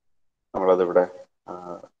പറയേണ്ടതെങ്കിൽ നമ്മളതിവിടെ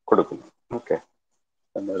കൊടുക്കുന്നു. ഓക്കെ,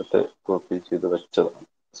 എന്നിടത്ത് കോപ്പി ചെയ്ത് വെച്ചതാണ്,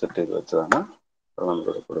 സെറ്റ് ചെയ്ത് വെച്ചതാണ്, അത്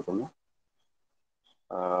നമ്മളിവിടെ കൊടുക്കുന്നു.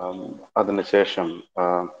 അതിനുശേഷം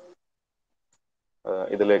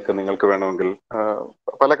ഇതിലേക്ക് നിങ്ങൾക്ക് വേണമെങ്കിൽ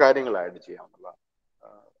പല കാര്യങ്ങൾ ആഡ് ചെയ്യാവുന്നതാണ്.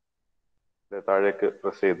 താഴേക്ക്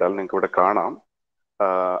പ്രസ് ചെയ്താൽ നിങ്ങൾക്ക് ഇവിടെ കാണാം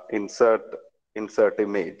ഇൻസേർട്ട്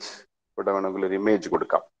ഇമേജ്. ഇവിടെ വേണമെങ്കിൽ ഒരു ഇമേജ്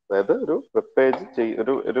കൊടുക്കാം. അതായത് ഒരു വെബ് പേജ്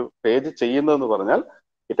ഒരു പേജ് ചെയ്യുന്നതെന്ന് പറഞ്ഞാൽ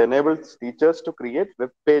it enables teachers to create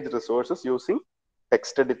web page resources using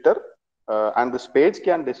text editor and this page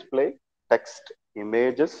can display text,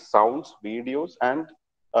 images, sounds, videos and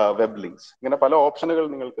web links. ഇങ്ങനെ പല ഓപ്ഷനുകൾ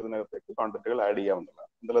നിങ്ങൾക്ക് ഇതിനകത്തേക്ക് കോണ്ടന്റുകൾ ആഡ് ചെയ്യാവുന്നതാണ്.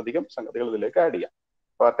 ഇതിലധികം സംഗതികൾ ഇതിലേക്ക് ആഡ് ചെയ്യാം.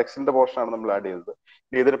 അപ്പൊ ആ ടെക്സ്റ്റിന്റെ പോർഷനാണ് നമ്മൾ ആഡ് ചെയ്തത്.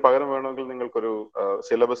 ഇതിന് പകരം വേണമെങ്കിൽ നിങ്ങൾക്കൊരു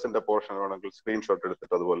സിലബസിന്റെ പോർഷൻ വേണമെങ്കിൽ സ്ക്രീൻഷോട്ട്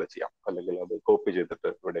എടുത്തിട്ട് അതുപോലെ ചെയ്യാം, അല്ലെങ്കിൽ അത് കോപ്പി ചെയ്തിട്ട്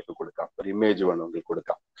ഇവിടേക്ക് കൊടുക്കാം. ഒരു ഇമേജ് വേണമെങ്കിൽ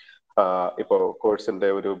കൊടുക്കാം. ഇപ്പോ കോഴ്സിന്റെ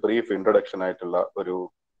ഒരു ബ്രീഫ് ഇൻട്രൊഡക്ഷൻ ആയിട്ടുള്ള ഒരു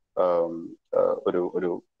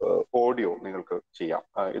ഓഡിയോ നിങ്ങൾക്ക് ചെയ്യാം.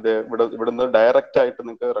 ഇത് ഇവിടുന്ന് ഡയറക്റ്റ് ആയിട്ട്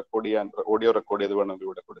നിങ്ങൾക്ക് റെക്കോർഡ് ചെയ്യാൻ, ഓഡിയോ റെക്കോർഡ് ചെയ്ത് വേണമെങ്കിൽ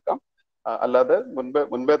ഇവിടെ കൊടുക്കാം. അല്ലാതെ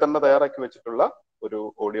മുൻപേ തന്നെ തയ്യാറാക്കി വെച്ചിട്ടുള്ള ഒരു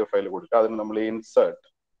ഓഡിയോ ഫയൽ കൊടുക്കുക. അതിന് നമ്മൾ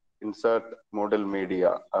ഇൻസേർട്ട് മോഡൽ മീഡിയ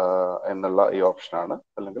എന്നുള്ള ഈ ഓപ്ഷനാണ്.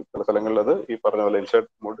 അല്ലെങ്കിൽ ചില സ്ഥലങ്ങളിൽ അത് ഈ പറഞ്ഞ പോലെ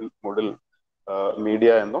ഇൻസേർട്ട് മോഡൽ മീഡിയ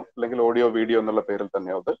എന്നോ അല്ലെങ്കിൽ ഓഡിയോ വീഡിയോ എന്നുള്ള പേരിൽ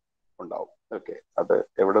തന്നെ അത് ഉണ്ടാവും. ഓക്കെ, അത്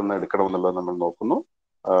എവിടെ നിന്ന് എടുക്കണമെന്നുള്ളത് നമ്മൾ നോക്കുന്നു.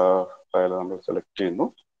 ഫയൽ നമ്മൾ സെലക്ട് ചെയ്യുന്നു.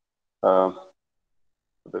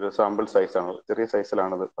 ഇതൊരു സാമ്പിൾ സൈസാണ്, ചെറിയ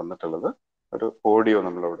സൈസിലാണ് ഇത് തന്നിട്ടുള്ളത്. ഒരു ഓഡിയോ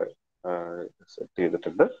നമ്മളിവിടെ സെറ്റ്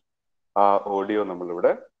ചെയ്തിട്ടുണ്ട്. ആ ഓഡിയോ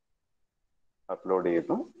നമ്മളിവിടെ അപ്ലോഡ്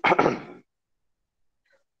ചെയ്യുന്നു.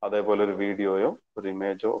 അതേപോലെ ഒരു വീഡിയോയോ ഒരു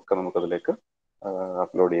ഇമേജോ ഒക്കെ നമുക്കതിലേക്ക്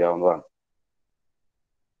അപ്ലോഡ് ചെയ്യാവുന്നതാണ്.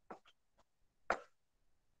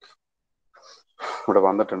 ഇവിടെ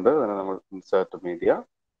വന്നിട്ടുണ്ട്. അതിന് നമ്മൾ ഇൻസേർട്ട് മീഡിയ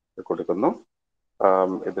കൊടുക്കുന്നു.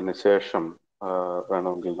 ഇതിന് ശേഷം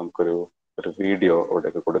വേണമെങ്കിൽ നമുക്കൊരു വീഡിയോ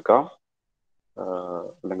അവിടേക്ക് കൊടുക്കാം,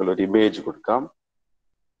 അല്ലെങ്കിൽ ഒരു ഇമേജ് കൊടുക്കാം.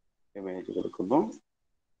 ഇമേജ് കൊടുക്കുന്നു.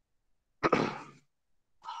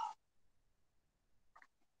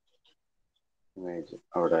 ഇമേജ്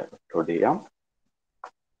അവിടെ അപ്ലോഡ് ചെയ്യാം.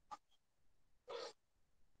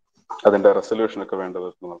 അതിന്റെ റെസൊല്യൂഷൻ ഒക്കെ വേണ്ടത്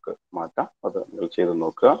നമുക്ക് മാറ്റാം. അത് നിങ്ങൾ ചെയ്ത്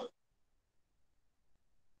നോക്കുക.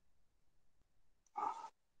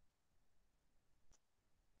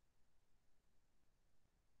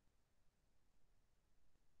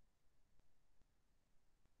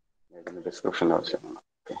 ഇതിന് ഡിസ്ക്രിപ്ഷൻ ആവശ്യമാണ്.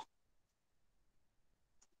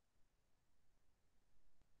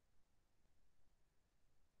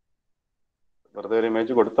 വെറുതെ ഒരു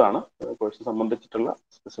ഇമേജ് കൊടുത്താണ്. കോഴ്സ് സംബന്ധിച്ചിട്ടുള്ള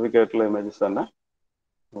സ്പെസിഫിക് ആയിട്ടുള്ള ഇമേജസ് തന്നെ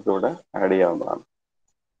നമുക്കിവിടെ ആഡ് ചെയ്യാവുന്നതാണ്.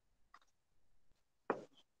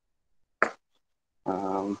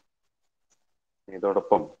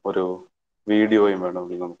 ഇതോടൊപ്പം ഒരു വീഡിയോയും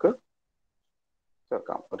വേണമെങ്കിൽ നമുക്ക്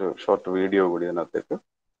ചേർക്കാം. ഒരു ഷോർട്ട് വീഡിയോ കൂടി അതിനകത്തേക്ക്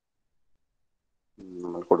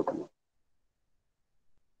നമ്മൾ കൊടുക്കുന്നു.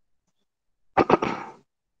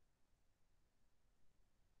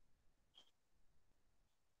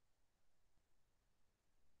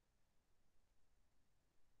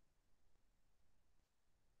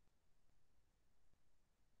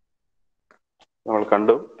 നമ്മൾ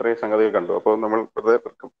കണ്ടു, ഇത്രയും സംഗതികൾ കണ്ടു. അപ്പോൾ നമ്മൾ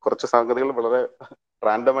കുറച്ച് സംഗതികൾ വളരെ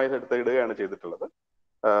റാൻഡമായി എടുത്ത് ഇടുകയാണ് ചെയ്തിട്ടുള്ളത്.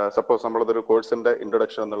 സപ്പോസ് നമ്മളതൊരു കോഴ്സിന്റെ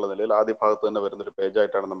ഇൻട്രൊഡക്ഷൻ എന്നുള്ള നിലയിൽ ആദ്യ ഭാഗത്ത് തന്നെ വരുന്ന ഒരു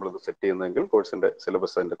പേജായിട്ടാണ് നമ്മളിത് സെറ്റ് ചെയ്യുന്നതെങ്കിൽ കോഴ്സിന്റെ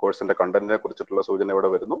സിലബസ് കോഴ്സിന്റെ കണ്ടന്റിനെ കുറിച്ചിട്ടുള്ള സൂചന ഇവിടെ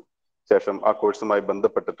വരുന്നു. ശേഷം ആ കോഴ്സുമായി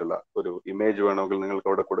ബന്ധപ്പെട്ടിട്ടുള്ള ഒരു ഇമേജ് വേണമെങ്കിൽ നിങ്ങൾക്ക്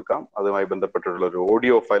അവിടെ കൊടുക്കാം. അതുമായി ബന്ധപ്പെട്ടിട്ടുള്ള ഒരു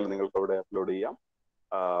ഓഡിയോ ഫയൽ നിങ്ങൾക്ക് അവിടെ അപ്ലോഡ് ചെയ്യാം.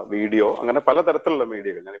 വീഡിയോ, അങ്ങനെ പലതരത്തിലുള്ള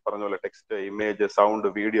മീഡിയകൾ, ഞാൻ ഈ പറഞ്ഞ പോലെ text, image, sound,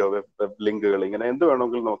 video, web ലിങ്കുകൾ, ഇങ്ങനെ എന്ത്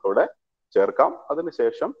വേണമെങ്കിലും നമുക്ക് അവിടെ ചേർക്കാം.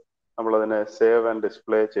 അതിനുശേഷം നമ്മൾ അതിനെ സേവ് ആൻഡ്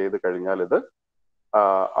ഡിസ്പ്ലേ ചെയ്ത് കഴിഞ്ഞാൽ ഇത്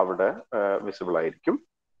അവിടെ വിസിബിൾ ആയിരിക്കും.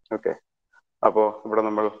 ഓക്കെ, അപ്പോൾ ഇവിടെ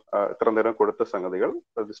നമ്മൾ ഇത്ര നേരം കൊടുത്ത സംഗതികൾ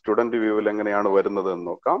സ്റ്റുഡന്റ് വ്യൂവിൽ എങ്ങനെയാണ് വരുന്നത് എന്ന്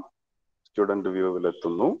നോക്കാം. സ്റ്റുഡന്റ് വ്യൂവിൽ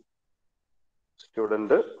എത്തുന്നു.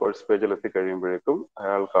 സ്റ്റുഡന്റ് കോഴ്സ് പേജിൽ എത്തിക്കഴിയുമ്പോഴേക്കും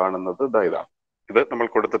അയാൾ കാണുന്നത് ഇതാണ്. ഇത് നമ്മൾ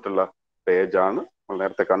കൊടുത്തിട്ടുള്ള പേജാണ്. നമ്മൾ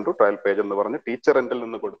നേരത്തെ കണ്ടു, ട്രയൽ പേജ് എന്ന് പറഞ്ഞ് ടീച്ചർ എൻഡിൽ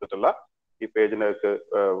നിന്ന് കൊടുത്തിട്ടുള്ള ഈ പേജിനകത്ത്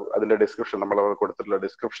അതിന്റെ ഡിസ്ക്രിപ്ഷൻ, നമ്മൾ കൊടുത്തിട്ടുള്ള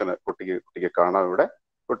ഡിസ്ക്രിപ്ഷന് കുട്ടിക്ക് കാണാം.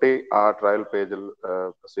 കുട്ടി ആ ട്രയൽ പേജിൽ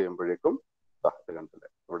പ്രസ് ചെയ്യുമ്പോഴേക്കും ഇത് കണ്ടില്ലേ,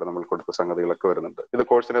 ഇവിടെ നമ്മൾ കൊടുത്ത സംഗതികളൊക്കെ വരുന്നുണ്ട്. ഇത്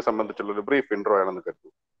കോഴ്സിനെ സംബന്ധിച്ചുള്ള ഒരു ബ്രീഫ് ഇൻട്രോ ആണെന്ന്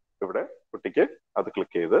കരുതുന്നു. ഇവിടെ കുട്ടിക്ക് അത്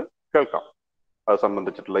ക്ലിക്ക് ചെയ്ത് കേൾക്കാം. അത്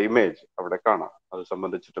സംബന്ധിച്ചിട്ടുള്ള ഇമേജ് അവിടെ കാണാം. അത്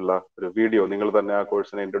സംബന്ധിച്ചിട്ടുള്ള ഒരു വീഡിയോ, നിങ്ങൾ തന്നെ ആ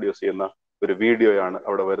കോഴ്സിനെ ഇൻട്രൊഡ്യൂസ് ചെയ്യുന്ന ഒരു വീഡിയോയാണ്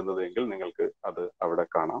അവിടെ വരുന്നത് എങ്കിൽ നിങ്ങൾക്ക് അത് അവിടെ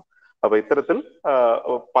കാണാം. അപ്പൊ ഇത്തരത്തിൽ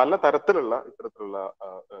പലതരത്തിലുള്ള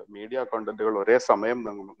മീഡിയ കോണ്ടന്റുകൾ ഒരേ സമയം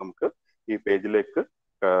നമുക്ക് ഈ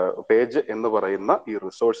പേജ് എന്ന് പറയുന്ന ഈ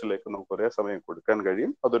റിസോഴ്സിലേക്ക് നമുക്ക് ഒരേ സമയം കൊടുക്കാൻ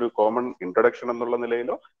കഴിയും. അതൊരു കോമൺ ഇൻട്രൊഡക്ഷൻ എന്നുള്ള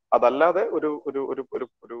നിലയിലോ അതല്ലാതെ ഒരു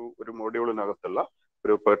മോഡ്യൂളിനകത്തുള്ള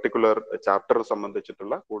ഒരു പെർട്ടിക്കുലർ ചാപ്റ്റർ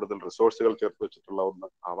സംബന്ധിച്ചിട്ടുള്ള കൂടുതൽ റിസോഴ്സുകൾ ചേർത്ത് വെച്ചിട്ടുള്ള ഒന്ന്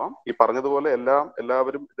ആവാം. ഈ പറഞ്ഞതുപോലെ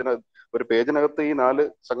എല്ലാവരും ഒരു പേജിനകത്ത് ഈ 4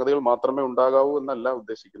 സംഗതികൾ മാത്രമേ ഉണ്ടാകാവൂ എന്നല്ല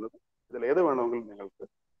ഉദ്ദേശിക്കുന്നത്. ഇതിൽ ഏത് വേണമെങ്കിലും നിങ്ങൾക്ക്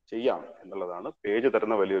ചെയ്യാം എന്നുള്ളതാണ് പേജ്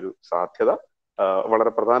തരുന്ന വലിയൊരു സാധ്യത.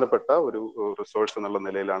 വളരെ പ്രധാനപ്പെട്ട ഒരു റിസോഴ്സ് എന്നുള്ള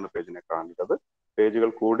നിലയിലാണ് പേജിനെ കാണുന്നത്. പേജുകൾ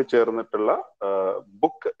കൂടിച്ചേർന്നിട്ടുള്ള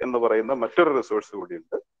ബുക്ക് എന്ന് പറയുന്ന മറ്റൊരു റിസോഴ്സ്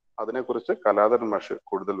കൂടിയുണ്ട്. അതിനെക്കുറിച്ച് കലാധരൻ മാഷ്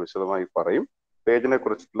കൂടുതൽ വിശദമായി പറയും. പേജിനെ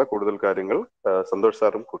കുറിച്ചിട്ടുള്ള കൂടുതൽ കാര്യങ്ങൾ സന്തോഷ്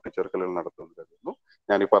സാറും കൂട്ടിച്ചേർക്കലുകൾ നടത്തുമെന്ന് കരുതുന്നു.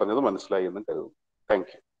 ഞാൻ ഈ പറഞ്ഞത് മനസ്സിലായി എന്ന് കരുതുന്നു.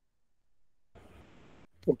 Thank you.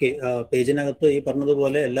 ഓക്കെ, പേജിനകത്ത് ഈ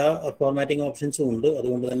പറഞ്ഞതുപോലെ എല്ലാ ഫോർമാറ്റിംഗ് ഓപ്ഷൻസും ഉണ്ട്.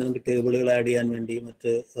 അതുകൊണ്ട് തന്നെ നമുക്ക് ടേബിളുകൾ ആഡ് ചെയ്യാൻ വേണ്ടി,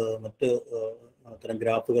 മറ്റ് അത്തരം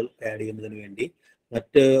ഗ്രാഫുകൾ ആഡ് ചെയ്യുന്നതിന് വേണ്ടി,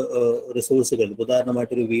 മറ്റ് റിസോഴ്സുകൾ,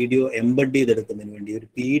 ഉദാഹരണമായിട്ടൊരു വീഡിയോ എംബഡ് ചെയ്തെടുക്കുന്നതിന് വേണ്ടി, ഒരു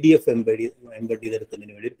PDF എംബഡ്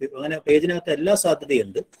ചെയ്തെടുക്കുന്നതിന് വേണ്ടി, അങ്ങനെ പേജിനകത്ത് എല്ലാ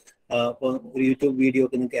സാധ്യതയുണ്ട്. അപ്പോൾ ഒരു യൂട്യൂബ് വീഡിയോ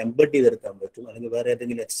ഒക്കെ നിങ്ങൾക്ക് എംബഡ് ചെയ്തെടുക്കാൻ പറ്റും. അല്ലെങ്കിൽ വേറെ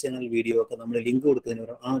ഏതെങ്കിലും എക്സ്റ്റേണൽ വീഡിയോ ഒക്കെ നമ്മൾ ലിങ്ക് കൊടുത്തതിന്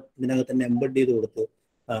ഇതിനകത്ത് തന്നെ എംബഡ് ചെയ്ത് കൊടുത്ത്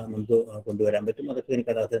നമുക്ക് കൊണ്ടുവരാൻ പറ്റും. അതൊക്കെ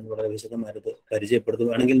എനിക്ക് അതിനകത്ത് വളരെ വിശദമായിട്ട് പരിചയപ്പെടുത്തും.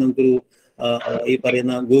 വേണമെങ്കിൽ നമുക്കൊരു ഈ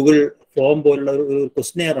പറയുന്ന ഗൂഗിൾ ഫോം പോലുള്ള ഒരു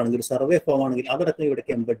ക്വസ്റ്റ്യനെയർ ആണെങ്കിൽ, ഒരു സർവേ ഫോം ആണെങ്കിൽ അതൊക്കെ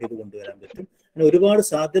ഇവിടേക്ക് എംബഡ് ചെയ്ത് കൊണ്ടുവരാൻ പറ്റും. അങ്ങനെ ഒരുപാട്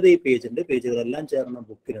സാധ്യത ഈ പേജുണ്ട്. പേജുകളെല്ലാം ചേർന്ന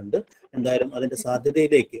ബുക്കിലുണ്ട്. എന്തായാലും അതിന്റെ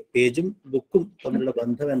സാധ്യതയിലേക്ക് പേജും ബുക്കും തമ്മിലുള്ള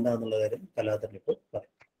ബന്ധം എന്താണെന്നുള്ള കാര്യം കലാധരൻ ഇപ്പോൾ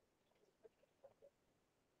പറയും.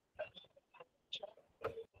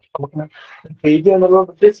 പേജ്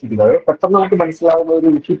എന്നുള്ളത് ഉദ്ദേശിക്കുന്നത് പെട്ടെന്ന് നമുക്ക് മനസ്സിലാവുന്ന ഒരു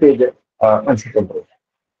വിഷു പേജ് മനസ്സിലുണ്ട്.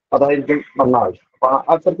 അതായിരിക്കും നന്നാവശ്യം. അപ്പൊ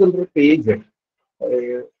അത്തരത്തിലൊരു പേജ്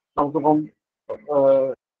നമുക്കിപ്പം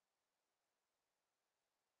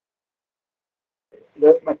ഇത്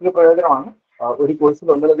മറ്റൊരു പ്രയോജനമാണ്. ഒരു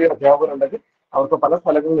കോഴ്സിൽ ഒന്നിലധികം അധ്യാപകരുണ്ടെങ്കിൽ അവർക്ക് പല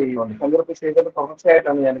സ്ഥലങ്ങളിൽ ചെയ്യുന്നുണ്ട്. സംഘടിപ്പിച്ച് ചെയ്തത്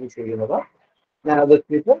തുടർച്ചയായിട്ടാണ് ഞാനിത് ചെയ്യുന്നത്. ഞാനത്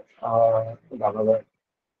എത്തിയിട്ട് എന്താണത്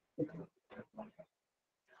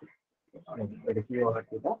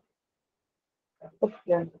എടുക്കുകയാക്കിയിട്ട്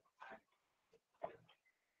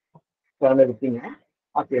എഡിറ്റിങ്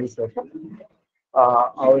ആക്കിയതിനു ശേഷം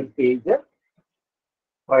ആ ഒരു പേജ്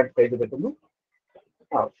വൈറ്റ് പേജ് കിട്ടുന്നു.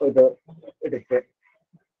 ഇത് എടുത്ത്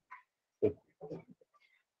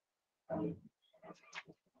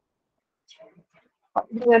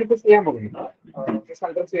ഇത് ഞാനിപ്പോൾ ചെയ്യാൻ പോകുന്നത്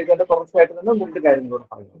സംഘടിപ്പിച്ച് ചെയ്തതിന്റെ തുടർച്ചയായിട്ട് തന്നെ മുമ്പ് കാര്യങ്ങളോട്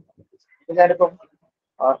പറയുന്നത്. ഞാനിപ്പം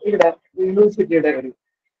ഇവിടെ യൂണിവേഴ്സിറ്റിയുടെ ഒരു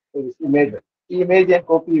ഇമേജ്, ഈ ഇമേജ് ഞാൻ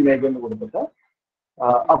കോപ്പി ഇമേജ് എന്ന് കൊടുത്തിട്ട്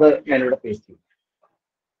അത് ഞാനിവിടെ പേസ്റ്റ് ചെയ്യും.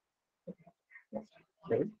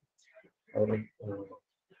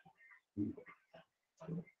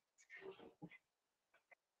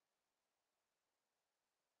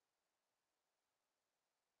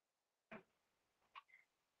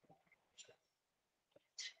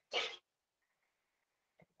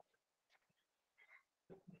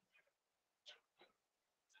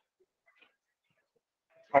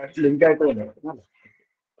 ലിങ്കായിട്ട് തന്നെ കിട്ടുന്നല്ലേ.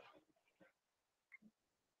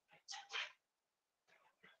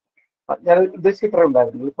 ഞാൻ ഉദ്ദേശിച്ചിട്ടേ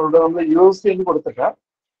ഉണ്ടായിരുന്നു. ഇപ്പോൾ നമ്മൾ യൂസ് ചെയ്ത് കൊടുത്തിട്ട്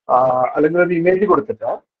അല്ലെങ്കിൽ ഒരു ഇമേജ്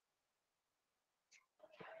കൊടുത്തിട്ട്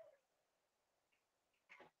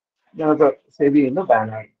ഞങ്ങൾക്ക് സേവ് ചെയ്യുന്നു.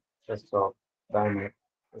 Banner, desktop, banner.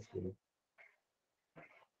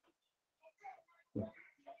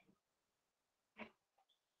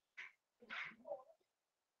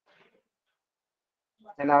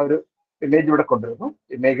 ഞാൻ ആ ഒരു ഇമേജ് ഇവിടെ കൊണ്ടുവരുന്നു.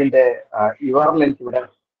 ഇമേജിന്റെ URL എനിക്ക് ഇവിടെ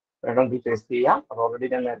വേണമെങ്കിൽ പേസ്റ്റ് ചെയ്യാം. അത് ഓൾറെഡി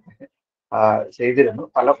ഞാൻ നേരത്തെ ചെയ്തിരുന്നു.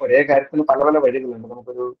 ഒരേ കാര്യത്തിന് പല പല വഴികളുണ്ട്.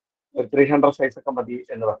 നമുക്കൊരു 300 സൈസ് ഒക്കെ മതി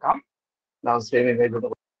എന്ന് വെക്കാം. സെയിം ഇമേജ്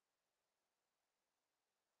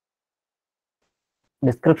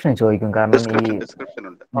ഡിസ്ക്രിപ്ഷൻ ചോദിക്കും, കാരണം ഈ ഡിസ്ക്രിപ്ഷൻ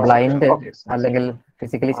ഉണ്ട്. ബ്ലൈൻഡ് അല്ലെങ്കിൽ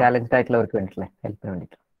ഫിസിക്കലി ചാലഞ്ച്ഡ് ആയിട്ടുള്ളവർക്ക് വേണ്ടിയില്ലേ, ഹെൽപ്പിന്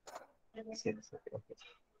വേണ്ടിയിട്ട്.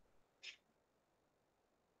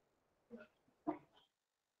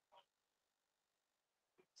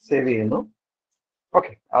 സേവ് ചെയ്യുന്നു.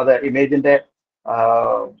 ഓക്കെ, അത് ഇമേജിന്റെ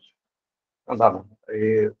എന്താണ് ഈ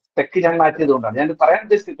സ്പെക്ക് ഞാൻ മാറ്റിയത് കൊണ്ടാണ് ഞാൻ പറയാൻ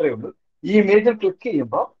ഉദ്ദേശിച്ചത്. ഇത്രയേ ഉള്ളൂ. ഈ ഇമേജിൽ ക്ലിക്ക്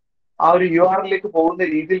ചെയ്യുമ്പോൾ ആ ഒരു URL-ലേക്ക് പോകുന്ന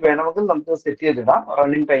രീതിയിൽ വേണമെങ്കിൽ നമുക്ക് സെറ്റ് ചെയ്തിടാം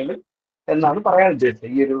റണ്ണിങ് ടൈമിൽ എന്നാണ് പറയാൻ ഉദ്ദേശിച്ചത്.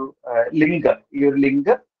 ഈ ഒരു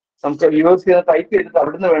ലിങ്ക് നമുക്ക് യൂസ് ചെയ്ത് ടൈപ്പ് ചെയ്തിട്ട്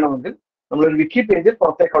അവിടുന്ന് വേണമെങ്കിൽ നമ്മളൊരു വിക്കി പേജിൽ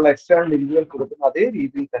പുറത്തേക്കുള്ള എക്സ്റ്റേണൽ ലിങ്കുകൾ കൊടുക്കുന്ന അതേ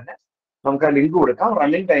രീതിയിൽ തന്നെ നമുക്ക് ആ ലിങ്ക് കൊടുക്കാം.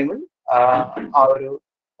 റണ്ണിങ് ടൈമിൽ ആ ഒരു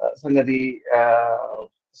സംഗതി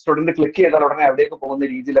സ്റ്റുഡന്റ് ക്ലിക്ക് ചെയ്താൽ ഉടനെ അവിടേക്ക് പോകുന്ന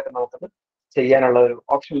രീതിയിലൊക്കെ നമുക്കത് ചെയ്യാനുള്ള ഒരു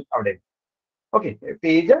ഓപ്ഷൻ അവിടെ. ഓക്കെ,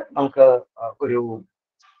 പേജ് നമുക്ക്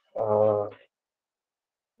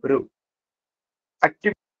ഒരു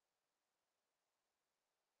ആക്റ്റീവ്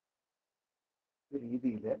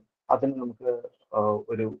രീതിയിൽ അതിന് നമുക്ക്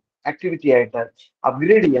ഒരു ആക്ടിവിറ്റി ആയിട്ട്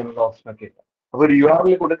അപ്ഗ്രേഡ് ചെയ്യാനുള്ള ഓപ്ഷൻ ഒക്കെ ഉണ്ട്. അപ്പൊ ഒരു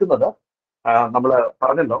URL കൊടുക്കുന്നത് നമ്മൾ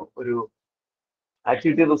പറഞ്ഞല്ലോ, ഒരു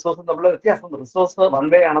ആക്ടിവിറ്റി റിസോഴ്സ് നമ്മൾ വ്യത്യാസം റിസോഴ്സ് 1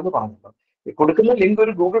 way ആണെന്ന് പറഞ്ഞല്ലോ. കൊടുക്കുന്ന ലിങ്ക്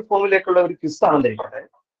ഒരു ഗൂഗിൾ ഫോമിലേക്കുള്ള ഒരു ക്വിസ് ആണെന്നിരിക്കട്ടെ.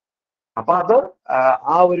 അപ്പൊ അത്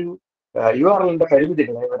ആ ഒരു URL-ന്റെ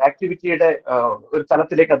പരിമിതികളെ ഒരു ആക്ടിവിറ്റിയുടെ ഒരു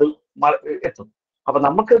തലത്തിലേക്ക് അത് എത്തും. അപ്പൊ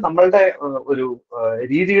നമുക്ക് നമ്മളുടെ ഒരു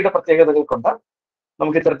രീതിയുടെ പ്രത്യേകതകൾ കൊണ്ട്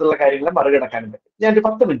നമുക്ക് ഇത്തരത്തിലുള്ള കാര്യങ്ങളെ മറികടക്കാനും പറ്റും. ഞാൻ ഒരു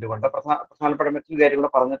 10 മിനിറ്റ് കൊണ്ട് പ്രധാനപ്പെട്ട മറ്റൊരു കാര്യം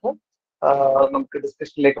കൂടെ പറഞ്ഞിട്ട് നമുക്ക്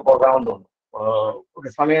ഡിസ്കഷനിലേക്ക് പോകാമെന്ന് തോന്നുന്നു.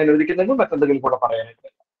 സമയം അനുവദിക്കുന്നെങ്കിൽ മറ്റെന്തെങ്കിലും കൂടെ പറയാനായിട്ട്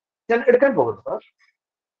ഞാൻ എടുക്കാൻ പോകുന്നത്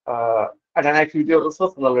ആക്ടിവിറ്റി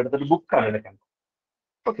റിസോഴ്സ് എന്നുള്ള എടുത്തൊരു ബുക്കാണ് എടുക്കാൻ പോകുന്നത്.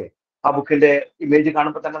 ഓക്കെ, ആ ബുക്കിന്റെ ഇമേജ്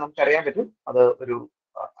കാണുമ്പോൾ തന്നെ നമുക്ക് അറിയാൻ പറ്റും. അത് ഒരു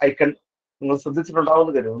ഐക്കൺ നിങ്ങൾ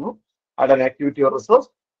ശ്രദ്ധിച്ചിട്ടുണ്ടാവുമെന്ന് കരുതുന്നു. അതാണ് ആക്ടിവിറ്റി റിസോഴ്സ്.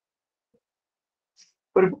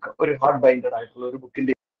 ഒരു ബുക്ക്, ഒരു ഹാർഡ് ബൈൻഡഡ് ആയിട്ടുള്ള ഒരു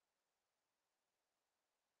ബുക്കിന്റെ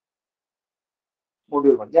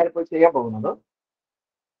മോഡ്യൂൾ 1 ഞാനിപ്പോൾ ചെയ്യാൻ പോകുന്നത്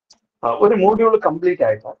ഒരു മോഡ്യൂൾ കംപ്ലീറ്റ്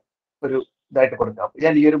ആയിട്ട് ഒരു ഇതായിട്ട് കൊടുക്കാം.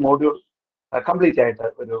 ഞാൻ ഈ ഒരു മോഡ്യൂൾ കംപ്ലീറ്റ് ആയിട്ട്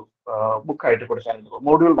ഒരു ബുക്കായിട്ട് കൊടുക്കാനായിട്ട്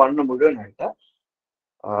മോഡ്യൂൾ 1 മുഴുവനായിട്ട്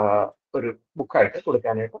ഒരു ബുക്കായിട്ട്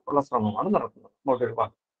കൊടുക്കാനായിട്ട് ഉള്ള ശ്രമമാണ് നടത്തുന്നത്. മോഡ്യൂൾ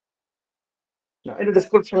 1 അതിന്റെ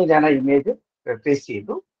ഡിസ്ക്രിപ്ഷനിൽ ഞാൻ ആ ഇമേജ് പേസ്റ്റ്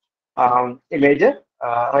ചെയ്തു. ഇമേജ്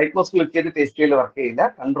റൈറ്റ് മൗസ് ക്ലിക്ക് ചെയ്ത് പേസ്റ്റ് ചെയ്യൽ വർക്ക് ചെയ്യില്ല.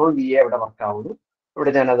 Ctrl+V അവിടെ വർക്ക് ആവുന്നു.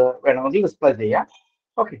 ഇവിടെ ഞാനത് വേണമെങ്കിൽ ഡിസ്പ്ലേ ചെയ്യാം.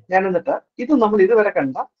 ഓക്കെ, ഞാൻ എന്നിട്ട് ഇത് നമ്മൾ ഇതുവരെ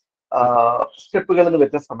കണ്ട സ്റ്റെപ്പുകളിൽ നിന്ന്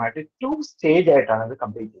വ്യത്യസ്തമായിട്ട് 2 സ്റ്റേജ് ആയിട്ടാണ് ഇത്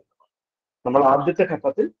കംപ്ലീറ്റ് ചെയ്യുന്നത്. നമ്മൾ ആദ്യത്തെ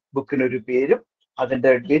ഘട്ടത്തിൽ ബുക്കിനൊരു പേരും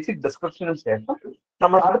അതിന്റെ ബേസിക് ഡിസ്ക്രിപ്ഷനും ശേഷം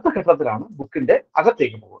നമ്മൾ അടുത്ത ഘട്ടത്തിലാണ് ബുക്കിന്റെ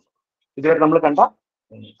അകത്തേക്ക് പോകുന്നത്. ഇതുവരെ നമ്മൾ കണ്ട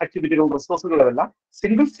ആക്ടിവിറ്റികളും റിസോഴ്സുകളും എല്ലാം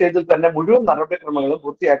സിംഗിൾ സ്റ്റേജിൽ തന്നെ മുഴുവൻ നടപടിക്രമങ്ങളും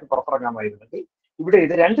പൂർത്തിയാക്കി പുറത്തിറങ്ങാമായിരുന്നെങ്കിൽ ഇവിടെ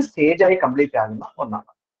ഇത് 2 സ്റ്റേജായി കംപ്ലീറ്റ് ആകുന്ന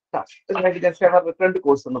ഒന്നാണ്. റിട്ടേൺ ടു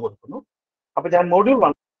കോഴ്സ് എന്ന് കൊടുക്കുന്നു. അപ്പൊ ഞാൻ മോഡ്യൂൾ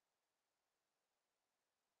 1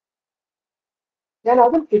 ഞാൻ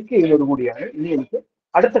അതിൽ ക്ലിക്ക് ചെയ്യുന്നതോടുകൂടിയാണ് ഇനി എനിക്ക്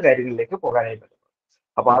അടുത്ത കാര്യങ്ങളിലേക്ക് പോകാനായിട്ട് പറ്റുന്നത്.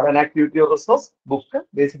 അപ്പൊ അതാണ് activity resource, book,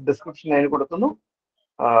 basic description അതിന് കൊടുക്കുന്നു.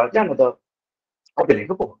 ഞാനത്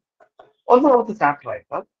അതിലേക്ക് പോകും. ഒന്നാമത്തെ ചാപ്റ്റർ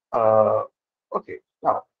ആയിട്ട് ഓക്കെ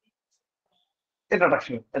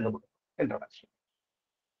ഇൻട്രൊഡക്ഷൻ എന്ന് കൊടുക്കും. ഇൻട്രൊഡക്ഷൻ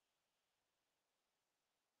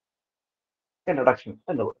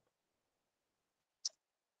എന്ന് കൊടുക്കും.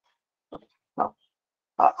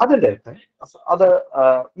 അതിന്റെ അത്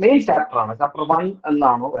മെയിൻ ചാപ്റ്റർ ആണ്. ചാപ്റ്റർ 1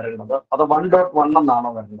 എന്നാണോ വരേണ്ടത്, അത് 1.1 എന്നാണോ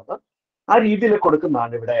വരേണ്ടത്, ആ രീതിയിൽ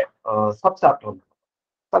കൊടുക്കുന്നതാണ് ഇവിടെ സബ് ചാപ്റ്റർ.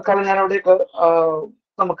 തൽക്കാലം ഞാൻ അവിടേക്ക്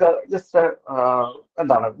നമുക്ക് ജസ്റ്റ്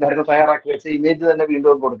എന്താണ് നേരത്തെ തയ്യാറാക്കി വെച്ച ഇമേജ് തന്നെ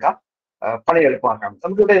വീണ്ടും കൊടുക്കാം, പണി എളുപ്പമാക്കാം.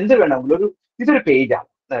 നമുക്ക് ഇവിടെ എന്ത് വേണമെങ്കിലും ഇതൊരു പേജാണ്.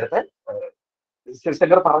 നേരത്തെ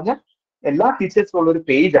ശിവശങ്കർ പറഞ്ഞ എല്ലാ ഫീച്ചേഴ്സും ഉള്ള ഒരു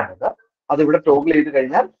പേജാണിത്. അതിവിടെ ടോഗിൾ ചെയ്ത്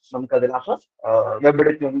കഴിഞ്ഞാൽ നമുക്ക് അതിനകത്ത് വെബ്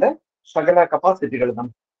എഡിറ്റിംഗിന്റെ സകല കപ്പാസിറ്റികൾ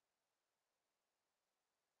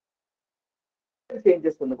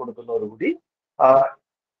ചേഞ്ചസ് എന്ന് കൊടുക്കുന്നതോടുകൂടി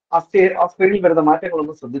ആ സ്ക്രീനിൽ വരുന്ന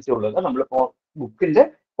മാറ്റങ്ങളൊന്നും ശ്രദ്ധിച്ചുള്ളത്. നമ്മളിപ്പോ ബുക്കിന്റെ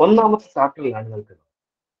 1ാമത്തെ ചാപ്റ്ററിലാണ് നിൽക്കുന്നത്.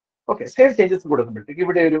 ഓക്കെ, സേവ് ചേഞ്ചസ് കൊടുക്കുമ്പോഴത്തേക്ക്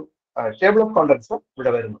ഇവിടെ ഒരു ടേബിൾ ഓഫ് കോണ്ടന്റ്സ്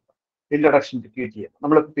ഇവിടെ വരുന്നുണ്ട്. ഇൻട്രൊഡക്ഷൻ ടു QTM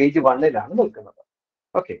നമ്മളിപ്പോൾ പേജ് 1-ലാണ് നിൽക്കുന്നത്.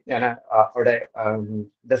 ഓക്കെ, ഞാൻ അവിടെ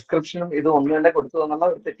ഡിസ്ക്രിപ്ഷനും ഇത് ഒന്ന് തന്നെ കൊടുത്തു എന്നുള്ള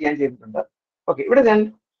ഒരു തെറ്റ് ഞാൻ ചെയ്തിട്ടുണ്ട്. ഓക്കെ, ഇവിടെ ഞാൻ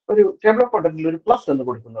ഒരു ടേബിൾ ഓഫ് കോണ്ടന്റിൽ ഒരു പ്ലസ് എന്ന്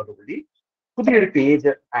കൊടുക്കുന്നതോടുകൂടി പുതിയൊരു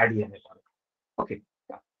പേജ് ആഡ് ചെയ്യാനായിട്ടാണ്. ഓക്കെ,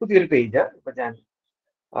 പുതിയൊരു പേജ് ഇപ്പൊ ഞാൻ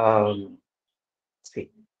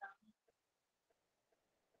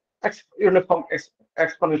യൂണിഫോം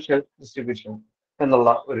എക്സ്പോണൻഷ്യൽ ഡിസ്ട്രിബ്യൂഷൻ എന്നുള്ള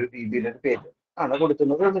ഒരു രീതിയിലൊരു പേജ് ആണ്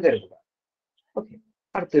കൊടുക്കുന്നത് എന്ന് കരുതുക. ഓക്കെ,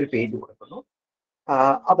 അടുത്തൊരു പേജ് കൊടുക്കുന്നു.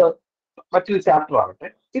 അത് മറ്റൊരു ചാപ്റ്റർ ആവട്ടെ.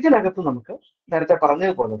 ഇതിനകത്ത് നമുക്ക് നേരത്തെ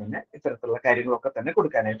പറഞ്ഞതുപോലെ തന്നെ ഇത്തരത്തിലുള്ള കാര്യങ്ങളൊക്കെ തന്നെ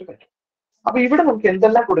കൊടുക്കാനായിട്ട് പറ്റും. അപ്പൊ ഇവിടെ നമുക്ക്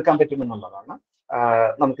എന്തെല്ലാം കൊടുക്കാൻ പറ്റുമെന്നുള്ളതാണ്.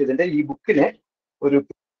 നമുക്ക് ഇതിന്റെ ഈ ബുക്കിനെ ഒരു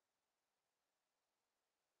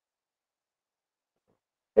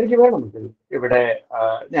എനിക്ക് വേണമെങ്കിൽ ഇവിടെ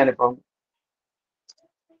ഞാനിപ്പം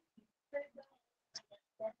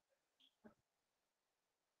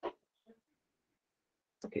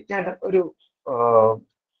ഞാൻ ഒരു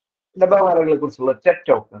ഡബ്ബാവാലകളെ കുറിച്ചുള്ള ടെഡ്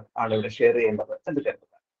ടോക്ക് ആണ് ഇവിടെ ഷെയർ ചെയ്യേണ്ടത് എന്ന്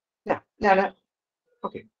കരുതുക. ഞാൻ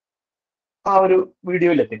ഓക്കെ ആ ഒരു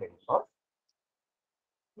വീഡിയോയിൽ എത്തിക്കഴിയുമ്പോൾ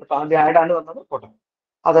ഇപ്പൊ ആദ്യം ആഡാണ് വന്നത് ഫോട്ടോ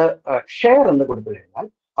അത് ഷെയർ എന്ന് കൊടുത്തു കഴിഞ്ഞാൽ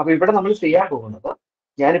അപ്പൊ ഇവിടെ നമ്മൾ ചെയ്യാൻ പോകുന്നത്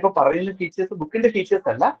ഞാനിപ്പോ പറയുന്ന ഫീച്ചേഴ്സ് ബുക്കിന്റെ ഫീച്ചേഴ്സ്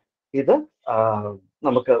അല്ല, ഇത്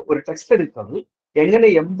നമുക്ക് ഒരു ടെക്സ്റ്റ് എഡിറ്ററിൽ എങ്ങനെ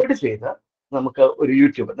എംബഡ് ചെയ്ത് നമുക്ക് ഒരു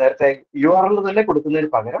യൂട്യൂബ് നേരത്തെ URL തന്നെ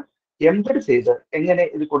കൊടുക്കുന്നതിന് പകരം എംബഡ് ചെയ്ത് എങ്ങനെ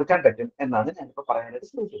ഇത് കൊടുക്കാൻ പറ്റും എന്നാണ് ഞാനിപ്പോ പറയാനായിട്ട്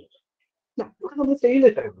ശ്രമിക്കുന്നത്. ഇവിടെ നമ്മൾ ചെയ്യുന്ന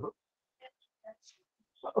ഇത്രയേ ഉള്ളൂ.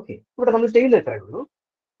 ഓക്കെ, ഇവിടെ നമ്മൾ ചെയ്യുന്ന ഇത്രയേ ഉള്ളൂ.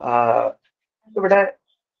 ഇവിടെ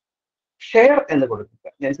ഷെയർ എന്ന് കൊടുക്കുക.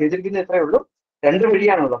 ഞാൻ ചെയ്തിരിക്കുന്ന ഇത്രയേ ഉള്ളൂ. രണ്ട്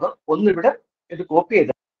വഴിയാണുള്ളത്. ഒന്ന് ഇവിടെ ഇത് കോപ്പി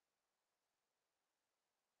ചെയ്ത്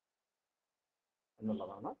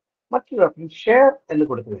എന്നുള്ളതാണ്. മറ്റൊരു ഓപ്ഷൻ ഷെയർ എന്ന്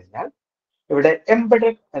കൊടുത്തു കഴിഞ്ഞാൽ ഇവിടെ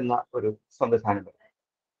എംബഡഡ് എന്ന ഒരു സംവിധാനം വരും.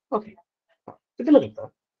 ഓക്കെ, ഇതിലെടുത്ത്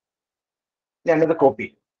ഞാനിത് കോപ്പി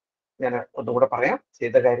ചെയ്യും. ഞാൻ ഒന്നുകൂടെ പറയാം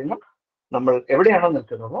ചെയ്ത കാര്യങ്ങൾ. നമ്മൾ എവിടെയാണോ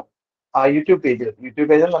നിൽക്കുന്നത് ആ യൂട്യൂബ് പേജിൽ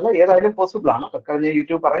എന്നല്ല ഏതായാലും പോസിബിൾ ആണ്. പക്ഷേ ഞാൻ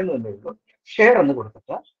യൂട്യൂബ് പറയുന്നതേ ഉള്ളൂ. ഷെയർ എന്ന്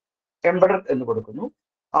കൊടുത്തിട്ട് എംബഡഡ് എന്ന് കൊടുക്കുന്നു.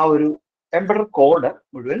 ആ ഒരു എംബഡഡ് കോഡ്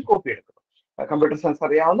മുഴുവൻ കോപ്പി എടുക്കുന്നു. കമ്പ്യൂട്ടർ സയൻസ്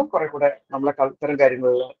അറിയാവുന്ന കുറെ കൂടെ നമ്മളെ ഇത്തരം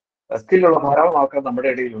കാര്യങ്ങളിൽ സ്കില്ലുള്ള ധാരാളം ആൾക്കാർ നമ്മുടെ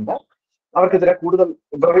ഇടയിലുണ്ട്. അവർക്ക് ഇതിനെ കൂടുതൽ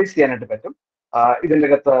ഇംപ്രവൈസ് ചെയ്യാനായിട്ട് പറ്റും. ഇതിൻ്റെ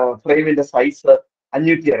അകത്ത് ഫ്രെയിമിന്റെ സൈസ്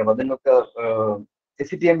 560. നിങ്ങൾക്ക്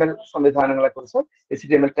HTML സംവിധാനങ്ങളെ കുറിച്ച്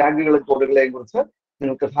HTML ടാഗുകളും കോഡുകളെയും കുറിച്ച്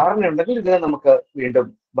നിങ്ങൾക്ക് ധാരണയുണ്ടെങ്കിൽ ഇതിനെ നമുക്ക് വീണ്ടും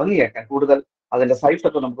ഭംഗിയാക്കാൻ കൂടുതൽ അതിന്റെ സൈസ്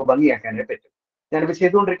ഒക്കെ നമുക്ക് ഭംഗിയാക്കാനേ പറ്റും. ഞാനിപ്പോൾ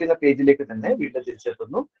ചെയ്തുകൊണ്ടിരിക്കുന്ന പേജിലേക്ക് തന്നെ വീണ്ടും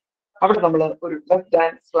തിരിച്ചെത്തുന്നു. അവിടെ നമ്മൾ ഒരു >/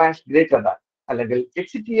 അല്ലെങ്കിൽ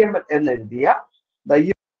HTML എന്നെഴുതിയ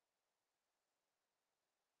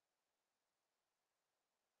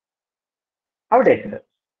അവിടേക്ക്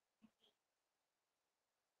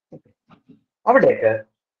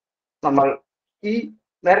നമ്മൾ ഈ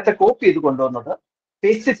നേരത്തെ കോപ്പി ചെയ്ത് കൊണ്ടുവന്നത്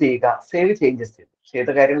പേസ്റ്റ് ചെയ്യുക, സേവ് ചേഞ്ചസ് ചെയ്ത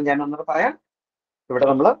കാര്യങ്ങൾ ഞാൻ ഒന്നുകൂടെ പറയാം. ഇവിടെ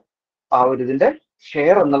നമ്മൾ ആ ഒരു ഇതിന്റെ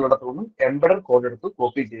ഷെയർ എന്നുള്ളിടത്തു നിന്നും എംബഡഡ് കോഡ് എടുത്ത്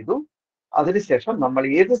കോപ്പി ചെയ്തു. അതിനുശേഷം നമ്മൾ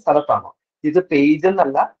ഏത് സ്ഥലത്താണോ, ഇത് പേജ്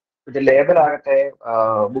എന്നല്ല, ഇത് ലേബൽ ആകട്ടെ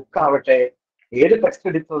ബുക്ക് ആവട്ടെ ഏത് ടെക്സ്റ്റ്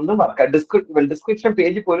എഡിറ്ററിലും ഡിസ്ക്രിപ്ഷൻ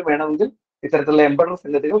പേജ് പോലും വേണമെങ്കിൽ ഇത്തരത്തിലുള്ള എംബഡഡ്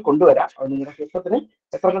സംഗതികൾ കൊണ്ടുവരാം. അത് നിങ്ങളുടെ സിസ്റ്റത്തിന്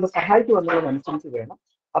എത്ര കണ്ട് സഹായിക്കുമെന്നുള്ളതനുസരിച്ച് വേണം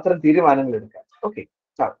അത്തരം തീരുമാനങ്ങൾ എടുക്കാൻ. ഓക്കെ,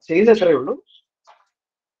 ചെയ്യുന്ന എത്രയേ ഉള്ളൂ.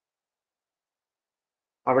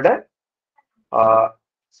 അവിടെ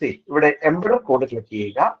ഇവിടെ എംബഡഡ് കോഡ് ക്ലിക്ക്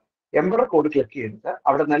ചെയ്യുക. എംബഡഡ് കോഡ് ക്ലിക്ക് ചെയ്തിട്ട്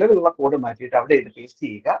അവിടെ നിലവിലുള്ള കോഡ് മാറ്റിയിട്ട് അവിടെ ഇത് പേസ്റ്റ്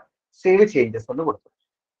ചെയ്യുക. സേവ് ചേഞ്ചസ് എന്ന് കൊടുത്തു.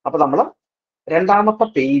 അപ്പൊ നമ്മൾ രണ്ടാമത്തെ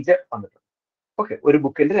പേജ് വന്നിട്ടുണ്ട്. ഓക്കെ, ഒരു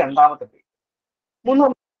ബുക്കിന്റെ രണ്ടാമത്തെ പേജ്.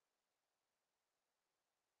 മൂന്നാമത്തെ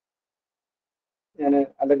ഞാൻ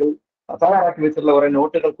അല്ലെങ്കിൽ തയ്യാറാക്കി വെച്ചിട്ടുള്ള കുറെ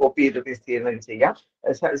നോട്ടുകൾ കോപ്പി ചെയ്ത് പേസ്റ്റ് ചെയ്യുന്നത് ചെയ്യാം.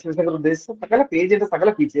 ഉദ്ദേശിച്ച സകല പേജിന്റെ സകല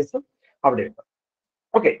ഫീച്ചേഴ്സും അവിടെയുണ്ട്.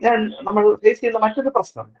 ഓക്കെ, നമ്മൾ ഫേസ് ചെയ്യുന്ന മറ്റൊരു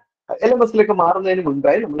പ്രശ്നം LMSലേക്ക് മാറുന്നതിന്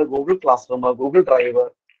മുൻപായി നമ്മൾ Google class room, Google drive,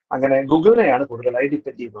 അങ്ങനെ ഗൂഗിളിനെയാണ് കൂടുതലായി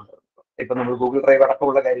ഡിപ്പെൻഡ് ചെയ്തുകൊണ്ടിരുന്നത്. ഇപ്പൊ നമ്മൾ ഗൂഗിൾ ഡ്രൈവ്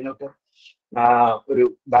അടക്കമുള്ള കാര്യങ്ങൾക്ക് ഒരു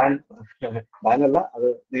ബാനല്ല, അത്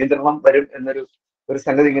നിയന്ത്രണം വരും എന്നൊരു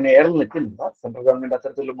സംഗതി ഇങ്ങനെ ഏറെ നിൽക്കുന്നില്ല. സെൻട്രൽ ഗവൺമെന്റ്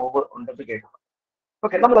അത്തരത്തിലുള്ള മൂവ് ഉണ്ടെന്ന് കേൾക്കുന്നു.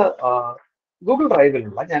 ഓക്കെ, നമ്മൾ ഗൂഗിൾ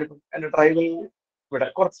ഡ്രൈവിലുള്ള ഞാനിപ്പോൾ എൻ്റെ ഡ്രൈവിൽ ഇവിടെ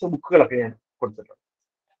കുറച്ച് ബുക്കുകളൊക്കെ ഞാൻ കൊടുത്തിട്ടുണ്ട്.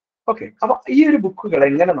 ഓക്കെ, അപ്പൊ ഈ ഒരു ബുക്കുകൾ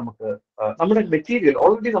എങ്ങനെ നമുക്ക് നമ്മുടെ മെറ്റീരിയൽ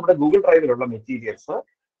ഓൾറെഡി നമ്മുടെ ഗൂഗിൾ ഡ്രൈവിലുള്ള മെറ്റീരിയൽസ്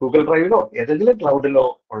ഗൂഗിൾ ഡ്രൈവിലോ ഏതെങ്കിലും ക്ലൗഡിലോ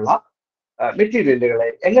ഉള്ള മെറ്റീരിയലുകളെ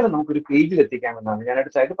എങ്ങനെ നമുക്കൊരു പേജിൽ എത്തിക്കാമെന്നാണ് ഞാൻ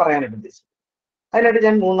അടുത്തായിട്ട് പറയാനായിട്ട് ഉദ്ദേശിച്ചത്. അതിനായിട്ട്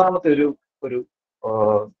ഞാൻ മൂന്നാമത്തെ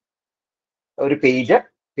ഒരു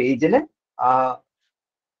പേജിന്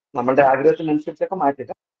നമ്മളുടെ ആഗ്രഹത്തിനനുസരിച്ചൊക്കെ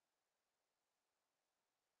മാറ്റിയിട്ട്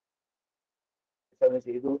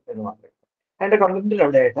ചെയ്തു എന്ന് മാത്രമേ. അതിന്റെ കണ്ടന്റിൽ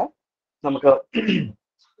എവിടെയായിട്ട് നമുക്ക്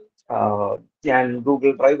ഞാൻ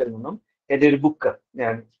ഗൂഗിൾ ഡ്രൈവിൽ നിന്നും എൻ്റെ ഒരു ബുക്ക്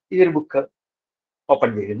ഈ ഒരു ബുക്ക് ഓപ്പൺ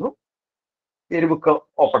ചെയ്യുന്നു. ഈ ഒരു ബുക്ക്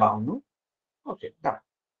ഓപ്പൺ ആവുന്നു. ഓക്കെ,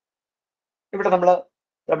 ഇവിടെ നമ്മൾ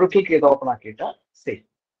ഡബിൾ ക്ലിക്ക് ചെയ്ത് ഓപ്പൺ ആക്കിയിട്ട്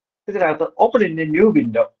ഇതിനകത്ത് open in A new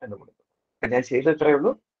window എന്ന് കൊടുക്കും. ഞാൻ ചെയ്തത് ഇത്രയേ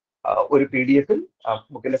ഉള്ളൂ. ഒരു PDF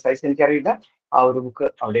ബുക്കിന്റെ സൈസ് എനിക്കറിയില്ല. ആ ഒരു ബുക്ക്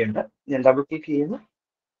അവിടെയുണ്ട്. ഞാൻ ഡബിൾ ക്ലിക്ക് ചെയ്യുന്നു.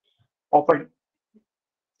 Open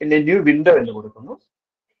in A new window എന്ന് കൊടുക്കുന്നു.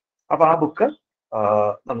 അപ്പൊ ആ ബുക്ക്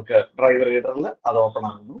നമുക്ക് ഡ്രൈവ് റീഡറിൽ അത് ഓപ്പൺ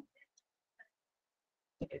ആകുന്നു.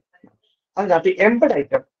 അതിനകത്ത് എംബഡ്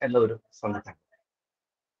ഐറ്റം എന്നൊരു സംവിധാനം.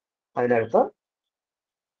 അതിനകത്ത്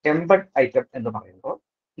എംബഡ് ഐറ്റം എന്ന് പറയുമ്പോൾ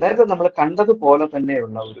നേരത്തെ നമ്മൾ കണ്ടതുപോലെ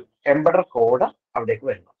തന്നെയുള്ള ഒരു എംബഡർ കോഡ് അവിടേക്ക്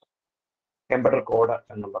വരുന്നുണ്ട്. എംബഡർ കോഡ്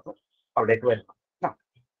എന്നുള്ളത് അവിടേക്ക് വരുന്നുണ്ട്.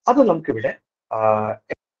 അത് നമുക്കിവിടെ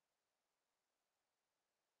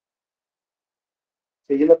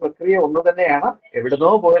ചെയ്യുന്ന പ്രക്രിയ ഒന്ന് തന്നെയാണ്. എവിടുന്നോ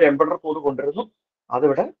പോയ ഒരു എംബഡർ കോഡ് കൊണ്ടുവരുന്നു,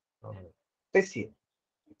 അതിവിടെ ടെസ്റ്റ് ചെയ്യും.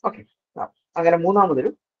 ഓക്കെ, അങ്ങനെ മൂന്നാമതൊരു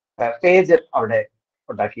പേജ് അവിടെ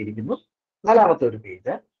ഉണ്ടാക്കിയിരിക്കുന്നു. നാലാമത്തെ ഒരു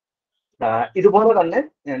പേജ് ഇതുപോലെ തന്നെ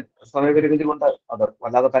ഞാൻ സമയപരിമിതി കൊണ്ട് അത്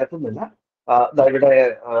വല്ലാതെ പരത്തുന്നില്ല. ഇവിടെ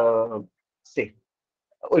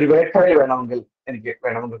ഒരു വേഡ് ഫയൽ എനിക്ക്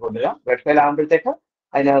വേണമെങ്കിൽ കൊണ്ടുവരാം. വേഡ് ഫയൽ ആകുമ്പോഴത്തേക്ക്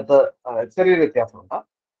അതിനകത്ത് ചെറിയൊരു വ്യത്യാസമുണ്ട്.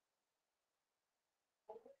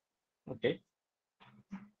 ഓക്കെ,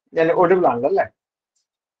 ഞാൻ ഒടുവിലാണല്ലോ അല്ലേ?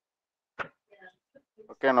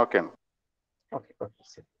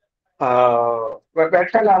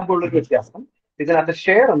 വേഡ് ഫയൽ ആകുമ്പോൾ ഉള്ളൊരു വ്യത്യാസം, ഇതിനകത്ത്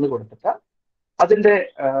ഷെയർ എന്ന് കൊടുത്തിട്ട് അതിന്റെ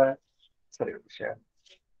ഷെയർ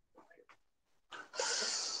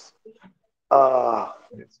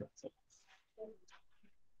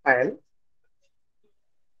ഫയൽ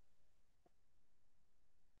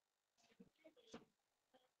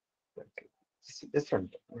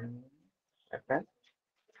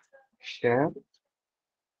ഷെയർ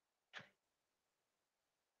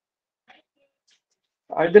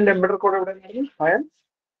ഇതിന്റെ എംബഡർ കോഡ് എവിടെയാണ്? File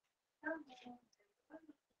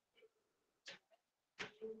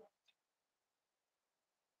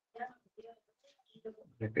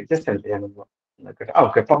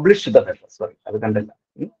publish the web. Sorry, അത് കണ്ടില്ല.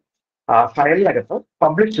 ഫയലിനകത്ത്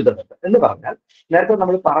പബ്ലിഷ് ദ വെബ് എന്ന് പറഞ്ഞാൽ നേരത്തെ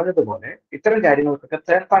നമ്മൾ പറഞ്ഞതുപോലെ ഇത്തരം കാര്യങ്ങൾക്കൊക്കെ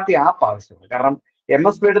തേർഡ് പാർട്ടി ആപ്പ് ആവശ്യമുണ്ട്. കാരണം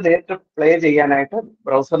MS Word നേരിട്ട് പ്ലേ ചെയ്യാനായിട്ട്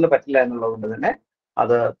ബ്രൗസറിന് പറ്റില്ല എന്നുള്ളത് കൊണ്ട് തന്നെ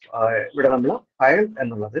അത് ഇവിടെ നമ്മൾ ഫയൽ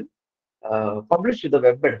എന്നുള്ളതിൽ പബ്ലിഷ് ദ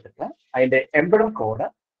വെബ് എടുത്തിട്ട് അതിന്റെ എംബഡർ കോഡ്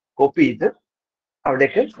കോപ്പി ചെയ്ത്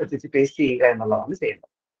അവിടേക്ക് എത്തിച്ച് പേസ്റ്റ് ചെയ്യുക എന്നുള്ളതാണ് ചെയ്യേണ്ടത്.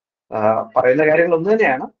 പറയുന്ന കാര്യങ്ങൾ ഒന്ന്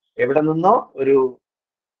തന്നെയാണ്. എവിടെ നിന്നോ ഒരു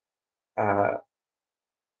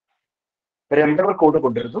എംബഡർ കോഡ്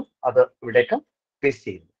കൊണ്ടുവരുന്നു, അത് ഇവിടേക്ക് പേസ്റ്റ്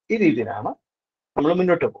ചെയ്യുന്നു. ഈ രീതിയിലാണ് നമ്മൾ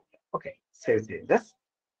മുന്നോട്ട് പോകുന്നത്. ഓക്കെ, സേവ് ചെയ്ത്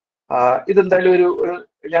ഇതെന്തായാലും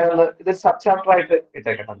ഞാനൊന്ന് ഇത് സബ് ചാപ്റ്റർ ആയിട്ട്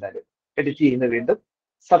ഇട്ടേക്കട്ടെ. എന്തായാലും എഡിറ്റ് ചെയ്യുന്ന വീണ്ടും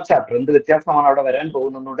സബ് ചാപ്റ്റർ എന്ത് വ്യത്യാസമാണ് അവിടെ വരാൻ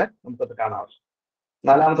പോകുന്നൂടെ നമുക്കത് കാണാം.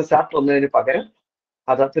 നാലാമത്തെ ചാപ്റ്റർ ഒന്നതിന് പകരം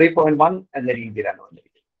അത് 3.1 എന്ന രീതിയിലാണ്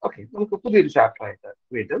വന്നിരിക്കുന്നത്. ഓക്കെ, നമുക്ക് പുതിയൊരു ചാപ്റ്റർ ആയിട്ട്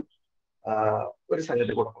വീണ്ടും ഒരു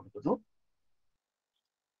സംഗതി കൂടെ കൊടുക്കുന്നു.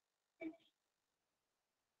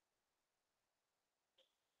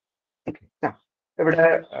 ഇവിടെ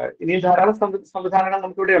ഇനിയും ധാരാളം സംവിധാനങ്ങൾ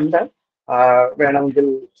നമുക്കിവിടെ ഉണ്ട്. വേണമെങ്കിൽ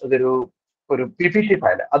അതൊരു PPT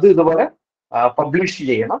ഫയൽ അത് ഇതുപോലെ പബ്ലിഷ്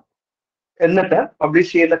ചെയ്യണം. എന്നിട്ട്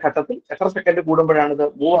പബ്ലിഷ് ചെയ്യുന്ന ഘട്ടത്തിൽ എത്ര സെക്കൻഡ് കൂടുമ്പോഴാണ് ഇത്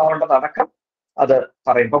മൂവ് ആവേണ്ടത് അടക്കം അത്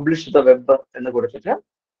പറയും. പബ്ലിഷ് ദ വെബ് എന്ന് കൊടുത്തിട്ട്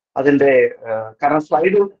അതിന്റെ കാരണം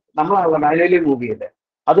സ്ലൈഡ് നമ്മളാണല്ലോ മാനുവലി മൂവ് ചെയ്തത്.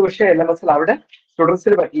 അത് പക്ഷേ LMS അവിടെ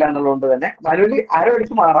സ്റ്റുഡൻസിന് പറ്റില്ല എന്നുള്ളതുകൊണ്ട് തന്നെ മാനുവലി ആരോ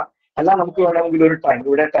എടുത്ത് മാറാം. അല്ല, നമുക്ക് വേണമെങ്കിൽ ഒരു ടൈം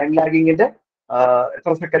ഇവിടെ ടൈം ലാഗിങ്ങിന്റെ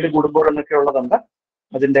എത്ര സെക്കൻഡ് കൂടുമ്പോൾ എന്നൊക്കെ ഉള്ളതുണ്ട്.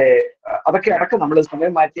 അതിന്റെ അതൊക്കെ അടക്കം നമ്മൾ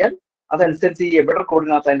സമയം മാറ്റിയാൽ അതനുസരിച്ച് ഈ എംബഡർ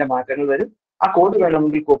കോഡിനകത്ത് അതിന്റെ മാറ്റങ്ങൾ വരും. ആ കോഡ്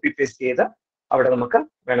വേണമെങ്കിൽ കോപ്പി പേസ്റ്റ് ചെയ്ത് അവിടെ നമുക്ക്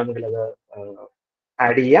വേണമെങ്കിൽ അത്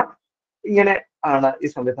ആഡ് ചെയ്യാം. ഇങ്ങനെ ആണ് ഈ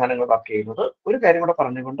സംവിധാനങ്ങൾ വർക്ക് ചെയ്യുന്നത്. ഒരു കാര്യം കൂടെ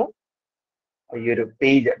പറഞ്ഞുകൊണ്ട് ഈ ഒരു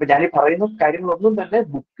പേജ് ഇപ്പൊ ഞാൻ ഈ പറയുന്ന കാര്യങ്ങളൊന്നും തന്നെ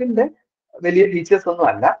ബുക്കിന്റെ വലിയ ഫീച്ചേഴ്സ് ഒന്നും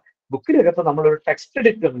അല്ല. ബുക്കിനകത്ത് നമ്മളൊരു ടെക്സ്റ്റ്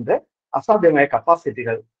എഡിറ്ററിന്റെ അസാധ്യമായ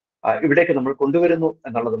കപ്പാസിറ്റികൾ ഇവിടേക്ക് നമ്മൾ കൊണ്ടുവരുന്നു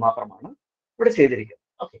എന്നുള്ളത് മാത്രമാണ് ഇവിടെ ചെയ്തിരിക്കുന്നത്.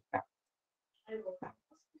 ഓക്കെ,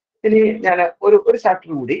 ഇനി ഞാൻ ഒരു ചാപ്റ്റർ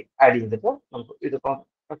കൂടി ആഡ് ചെയ്തിട്ട് നമുക്ക് ഇതിപ്പം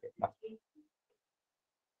ഓക്കെ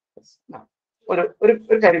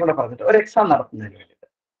ഒരു കാര്യം കൂടെ പറഞ്ഞിട്ട് ഒരു എക്സാം നടത്തുന്നതിന് വേണ്ടിയിട്ട്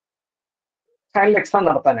ഫൈനൽ എക്സാം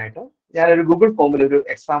നടത്താനായിട്ട് ഞാനൊരു ഗൂഗിൾ ഫോമിൽ ഒരു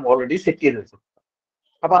എക്സാം ഓൾറെഡി സെറ്റ് ചെയ്ത് വെച്ചിട്ടുണ്ട്.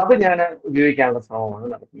 അപ്പൊ അത് ഞാൻ ഉപയോഗിക്കാനുള്ള ശ്രമമാണ്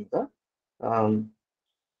നടത്തുന്നത്.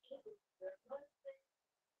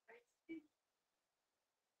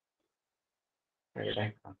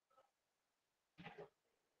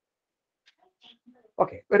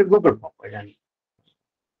 ഓക്കെ, ഒരു ഗൂഗിൾ ഫോം ഞാൻ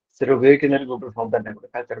ഉപയോഗിക്കുന്ന ഒരു ഗൂഗിൾ ഫോം തന്നെ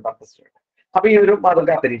കൊടുക്കാൻ പർപ്പസ് വേണ്ടി. അപ്പൊ ഈ ഒരു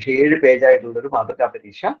മാതൃകാ പരീക്ഷ 7 പേജായിട്ടുള്ള ഒരു മാതൃകാ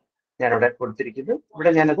പരീക്ഷ ഞാനിവിടെ കൊടുത്തിരിക്കുന്നു.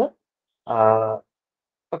 ഇവിടെ ഞാനത്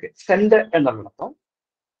ഓക്കെ സെൻഡ് എന്നുള്ളപ്പോൾ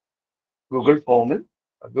ഗൂഗിൾ ഫോമിൽ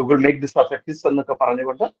ഗൂഗിൾ മേക്ക് ദിസ് എഫക്റ്റീവ് എന്നൊക്കെ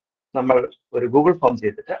പറഞ്ഞുകൊണ്ട് നമ്മൾ ഒരു ഗൂഗിൾ ഫോം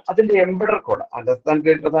ചെയ്തിട്ട് അതിന്റെ എംബഡർ code less than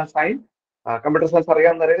greater than sign computer science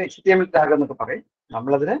അറിയാമെന്ന് പറയുന്നത് HTML ടാഗ് എന്നൊക്കെ പറയും.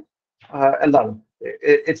 നമ്മളതിന് എന്താണ്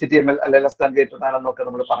HTML അല്ലെ ലെസ് ദാൻ ഗ്രേറ്റർ ദാൻ എന്നൊക്കെ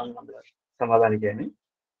നമ്മൾ പറഞ്ഞ് നമ്മൾ സമാധാനിക്കാൻ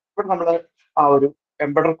ഇവിടെ നമ്മൾ ആ ഒരു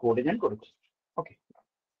എംബഡർ കോഡ് ഞാൻ കൊടുക്കും. ഓക്കെ,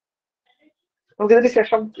 നമുക്കിതിന്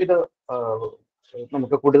ശേഷം ഇത്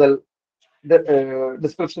നമുക്ക് കൂടുതൽ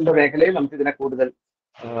ഡിസ്ക്രിപ്ഷന്റെ മേഖലയിൽ നമുക്ക് ഇതിനെ കൂടുതൽ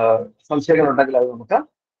സംശയങ്ങൾ ഉണ്ടെങ്കിൽ അത് നമുക്ക്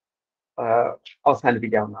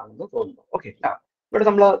അവസാനിപ്പിക്കാവുന്നതാണെന്ന് തോന്നുന്നു. ഓക്കെ, ഇവിടെ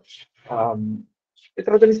നമ്മൾ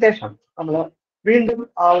ഇത്തരത്തിന് ശേഷം നമ്മൾ വീണ്ടും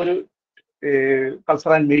ആ ഒരു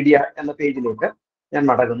കൾച്ചർ ആൻഡ് മീഡിയ എന്ന പേജിലേക്ക് ഞാൻ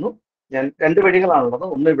മടങ്ങുന്നു. ഞാൻ 2 വഴികളാണുള്ളത്.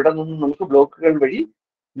 ഒന്ന് ഇവിടെ നിന്ന് നമുക്ക് ബ്ലോക്കുകൾ വഴി,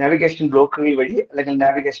 നാവിഗേഷൻ ബ്ലോക്കുകൾ വഴി, അല്ലെങ്കിൽ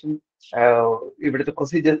നാവിഗേഷൻ ഇവിടുത്തെ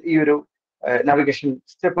പ്രൊസീജിയർ, ഈ ഒരു നാവിഗേഷൻ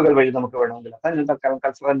സ്റ്റെപ്പുകൾ വഴി നമുക്ക് വേണമെങ്കിൽ എത്താൻ. ഞാൻ തൽക്കാലം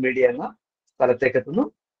കൾച്ചർ ആൻഡ് മീഡിയ എന്ന സ്ഥലത്തേക്ക് എത്തുന്നു.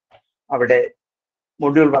 അവിടെ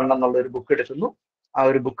മൊഡ്യൂൾ 1 എന്നുള്ള ഒരു ബുക്ക് എടുക്കുന്നു. ആ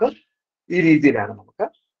ഒരു ബുക്ക് ഈ രീതിയിലാണ് നമുക്ക്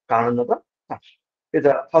കാണുന്നത്. ഇത്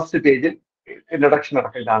ഫസ്റ്റ് പേജിൽ ഇൻട്രൊഡക്ഷൻ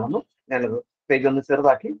അടക്കം കാണുന്നു. ഞാനത് പേജ് ഒന്ന്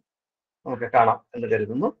ചെറുതാക്കി നമുക്ക് കാണാം എന്ന്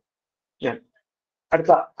കരുതുന്നു. ഞാൻ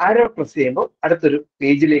അടുത്ത ആരോ പ്രസ് ചെയ്യുമ്പോൾ അടുത്തൊരു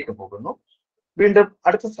പേജിലേക്ക് പോകുന്നു. വീണ്ടും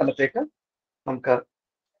അടുത്ത സ്ഥലത്തേക്ക് നമുക്ക്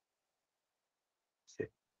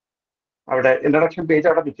അവിടെ ഇൻട്രൊഡക്ഷൻ പേജ്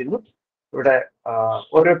അവിടെ നിൽക്കുന്നു. ഇവിടെ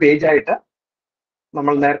ഓരോ പേജായിട്ട്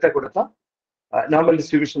നമ്മൾ നേരത്തെ കൊടുത്ത നോർമൽ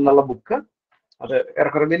ഡിസ്ട്രിബ്യൂഷൻ എന്നുള്ള ബുക്ക്, അത്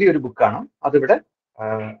ഏറെക്കുറെ വലിയൊരു ബുക്കാണ്. അതിവിടെ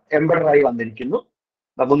എംബഡറായി വന്നിരിക്കുന്നു.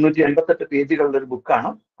 388 പേജുകളുടെ ഒരു ബുക്കാണ്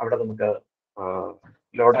അവിടെ നമുക്ക്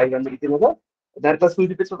ലോഡായി വന്നിരിക്കുന്നത്. നേരത്തെ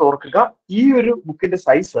സൂചിപ്പിച്ചത് ഓർക്കുക, ഈ ഒരു ബുക്കിന്റെ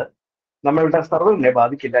സൈസ് നമ്മളുടെ സെർവറിനെ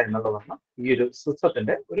ബാധിക്കില്ല എന്നുള്ളതാണ് ഈ ഒരു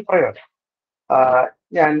സിസ്റ്റത്തിന്റെ ഒരു പ്രയോജനം.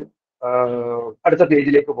 ഞാൻ അടുത്ത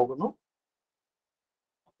പേജിലേക്ക് പോകുന്നു.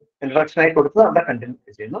 ഇൻട്രൊഡക്ഷനായി കൊടുത്ത് അവിടെ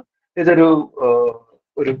കണ്ടിന്യൂ ചെയ്യുന്നു. ഇതൊരു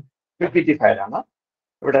PPT ഫയലാണ്.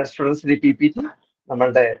 ഇവിടെ സ്റ്റുഡൻസിന്റെ PPT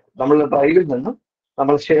നമ്മളുടെ ഡ്രൈവിൽ നിന്നും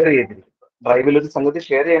നമ്മൾ ഷെയർ ചെയ്തിരിക്കുന്നത്. ഡ്രൈവിൽ ഒരു സംഗതി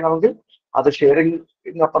ഷെയർ ചെയ്യണമെങ്കിൽ അത്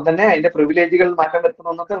ഷെയറിങ്ങിനൊപ്പം തന്നെ അതിന്റെ പ്രിവിലേജുകൾ മാറ്റം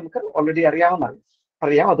വരുത്തണമെന്നൊക്കെ നമുക്ക് ഓൾറെഡി അറിയാം.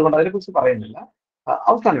 അതുകൊണ്ട് അതിനെക്കുറിച്ച് പറയുന്നില്ല.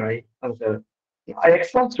 അവസാനമായി നമുക്ക്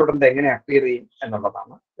എക്സാം സ്റ്റുഡന്റ് എങ്ങനെ അപ്പിയർ ചെയ്യും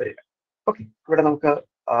എന്നുള്ളതാണ് വരിക. ഓക്കെ, ഇവിടെ നമുക്ക്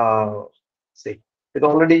ഇത്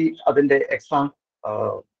ഓൾറെഡി അതിന്റെ എക്സാം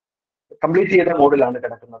കംപ്ലീറ്റ് ചെയ്ത മോഡിലാണ്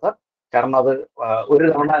കിടക്കുന്നത്. കാരണം അത് ഒരു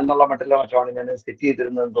തവണ എന്നുള്ള മട്ടിലോ മറ്റാണ് ഞാൻ സെറ്റ്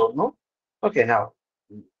ചെയ്തിരുന്നതെന്ന് തോന്നുന്നു. ഓക്കെ,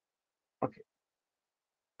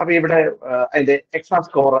 അപ്പൊ ഇവിടെ അതിന്റെ എക്സാം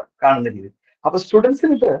സ്കോർ കാണുന്ന രീതി. അപ്പൊ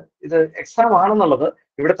സ്റ്റുഡൻസിന് ഇത് എക്സാം ആണെന്നുള്ളത്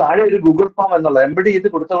ഇവിടെ താഴെ ഒരു ഗൂഗിൾ ഫോം എന്നുള്ള എംബഡ് ചെയ്ത്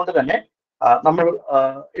കൊടുത്തുകൊണ്ട് തന്നെ നമ്മൾ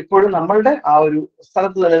ഇപ്പോഴും നമ്മളുടെ ആ ഒരു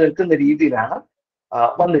സ്ഥലത്ത് തന്നെ നിൽക്കുന്ന രീതിയിലാണ്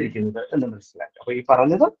വന്നിരിക്കുന്നത് എന്ന് മനസ്സിലാക്കുക. അപ്പൊ ഈ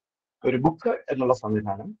പറഞ്ഞത് ഒരു ബുക്ക് എന്നുള്ള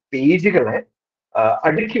സംവിധാനം പേജുകളെ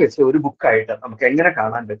അടുക്കി വെച്ച് ഒരു ബുക്കായിട്ട് നമുക്ക് എങ്ങനെ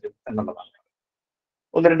കാണാൻ പറ്റും എന്നുള്ളതാണ്.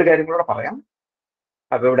 1-2 കാര്യങ്ങളൂടെ പറയാം.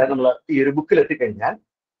 അപ്പൊ ഇവിടെ നമ്മൾ ഈ ഒരു ബുക്കിൽ എത്തിക്കഴിഞ്ഞാൽ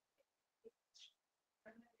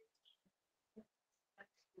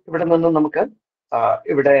ഇവിടെ നിന്നും നമുക്ക്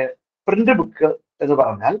ഇവിടെ പ്രിന്റ് ബുക്ക് എന്ന്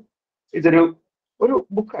പറഞ്ഞാൽ ഇതൊരു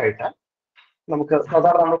ബുക്കായിട്ട് നമുക്ക്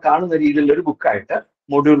സാധാരണ നമ്മൾ കാണുന്ന രീതിയിലുള്ള ഒരു ബുക്കായിട്ട്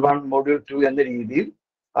മൊഡ്യൂൾ 1, മൊഡ്യൂൾ 2 എന്ന രീതിയിൽ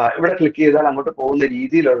ഇവിടെ ക്ലിക്ക് ചെയ്താൽ അങ്ങോട്ട് പോകുന്ന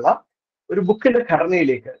രീതിയിലുള്ള ഒരു ബുക്കിന്റെ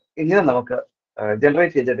ഘടനയിലേക്ക് ഇങ്ങനെ നമുക്ക്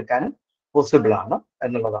ജനറേറ്റ് ചെയ്തെടുക്കാനും പോസിബിൾ ആണ്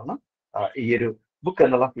എന്നുള്ളതാണ് ഈ ഒരു ബുക്ക്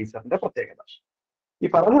എന്നുള്ള ഫീച്ചറിന്റെ പ്രത്യേകത. ഈ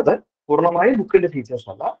പറഞ്ഞത് പൂർണ്ണമായും ബുക്കിന്റെ ഫീച്ചേഴ്സ്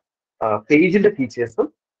അല്ല, പേജിന്റെ ഫീച്ചേഴ്സും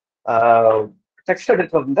ടെക്സ്റ്റ്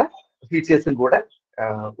എഡിറ്ററിന്റെ ഫീച്ചേഴ്സും കൂടെ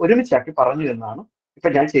ഒരുമിച്ചാക്കി പറഞ്ഞു എന്നാണ് ഇപ്പൊ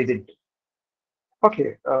ഞാൻ ചെയ്തിരിക്കുന്നത്. ഓക്കെ,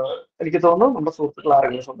 എനിക്ക് തോന്നുന്നു നമ്മുടെ സുഹൃത്തുക്കൾ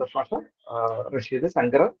ആരെങ്കിലും, സന്തോഷ് മാഷ്, റഷീദ്,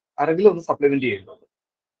 ശങ്കർ, ആരെങ്കിലും ഒന്ന് സപ്ലിമെന്റ് ചെയ്യുന്നുണ്ട്.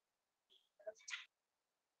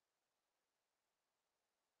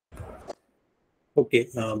 ഓക്കെ,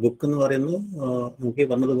 ബുക്ക് എന്ന് പറയുന്നത് നമുക്ക്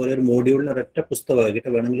പറഞ്ഞതുപോലെ ഒരു മോഡ്യൂളിന് ഒരൊറ്റ പുസ്തകമായിട്ട്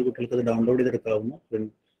വേണമെങ്കിൽ കുട്ടികൾക്ക് അത് ഡൗൺലോഡ് ചെയ്തെടുക്കാവുന്ന,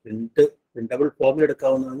 പ്രിന്റബിൾ ഫോമിൽ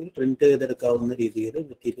എടുക്കാവുന്നതെങ്കിൽ പ്രിന്റ് ചെയ്തെടുക്കാവുന്ന രീതിയിൽ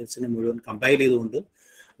മെറ്റീരിയൽസിനെ മുഴുവൻ കമ്പൈൽ ചെയ്തുകൊണ്ട്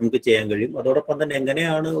നമുക്ക് ചെയ്യാൻ കഴിയും. അതോടൊപ്പം തന്നെ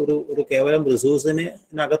എങ്ങനെയാണ് ഒരു കേവലം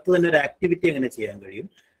റിസോഴ്സിനകത്ത് തന്നെ ഒരു ആക്ടിവിറ്റി എങ്ങനെ ചെയ്യാൻ കഴിയും.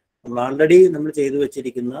 നമ്മൾ ആൾറെഡി നമ്മൾ ചെയ്തു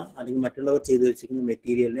വെച്ചിരിക്കുന്ന അല്ലെങ്കിൽ മറ്റുള്ളവർ ചെയ്തു വെച്ചിരിക്കുന്ന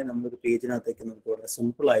മെറ്റീരിയലിനെ നമ്മളൊരു പേജിനകത്തേക്ക് നമുക്ക് വളരെ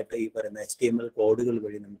സിമ്പിളായിട്ട് ഈ പറയുന്ന HTML കോഡുകൾ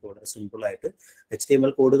വഴി നമുക്ക് വളരെ സിമ്പിളായിട്ട്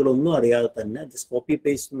HTML കോഡുകളൊന്നും അറിയാതെ തന്നെ ജസ്റ്റ് കോപ്പി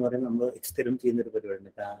പേസ്റ്റ് എന്ന് പറയുന്നത് നമ്മൾ സ്ഥിരം ചെയ്യുന്നൊരു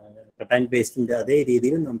പരിപാടിയുണ്ട്. കട്ട് ആൻഡ് പേസ്റ്റിന്റെ അതേ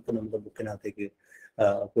രീതിയിൽ നമുക്ക് നമ്മുടെ ബുക്കിനകത്തേക്ക്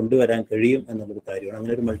കൊണ്ടുവരാൻ കഴിയും എന്നുള്ളൊരു കാര്യമാണ്.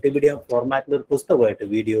 അങ്ങനെ ഒരു മൾട്ടിമീഡിയ ഫോർമാറ്റിൽ ഒരു പുസ്തകമായിട്ട്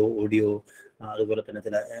വീഡിയോ, ഓഡിയോ, അതുപോലെ തന്നെ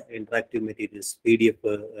ചില ഇന്ററാക്റ്റീവ് മെറ്റീരിയൽസ്, PDF,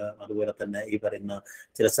 അതുപോലെ തന്നെ ഈ പറയുന്ന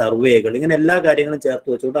ചില സർവേകൾ, ഇങ്ങനെ എല്ലാ കാര്യങ്ങളും ചേർത്ത്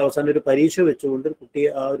വെച്ചുകൊണ്ട് അവസാനം ഒരു പരീക്ഷ വെച്ചുകൊണ്ട് കുട്ടി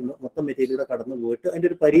ആ ഒരു മൊത്തം മെറ്റീരിയലൂടെ കടന്നു പോയിട്ട് അതിൻ്റെ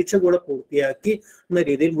ഒരു പരീക്ഷ കൂടെ പൂർത്തിയാക്കി എന്ന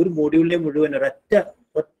രീതിയിൽ ഒരു മോഡ്യൂളിനെ മുഴുവൻ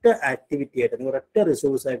ഒറ്റ ആക്ടിവിറ്റി ആയിട്ട് അല്ലെങ്കിൽ ഒരൊറ്റ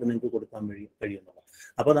റിസോഴ്സ് ആയിട്ട് നിങ്ങൾക്ക് കൊടുക്കാൻ കഴിയുന്നതാണ്.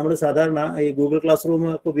 അപ്പോൾ നമ്മൾ സാധാരണ ഈ ഗൂഗിൾ ക്ലാസ് റൂം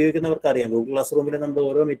ഒക്കെ ഉപയോഗിക്കുന്നവർക്ക് അറിയാം, ഗൂഗിൾ ക്ലാസ് റൂമിൽ നമ്മൾ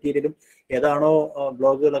ഓരോ മെറ്റീരിയലും ഏതാണോ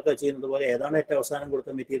ബ്ലോഗുകളൊക്കെ ചെയ്യുന്നത് പോലെ ഏതാണോ ഏറ്റവും അവസാനം കൊടുത്ത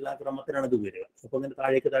മെറ്റീരിയൽ ആ ക്രമത്തിനാണ് ഇത് വരിക. അപ്പോൾ അങ്ങനെ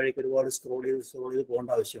താഴേക്ക് ഒരുപാട് സ്ക്രോൾ ചെയ്ത് പോകേണ്ട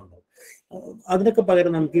ആവശ്യമുണ്ടാവും. അതിനൊക്കെ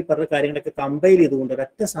പകരം നമുക്ക് ഈ പറഞ്ഞ കാര്യങ്ങളൊക്കെ കമ്പൈൽ ചെയ്തുകൊണ്ട്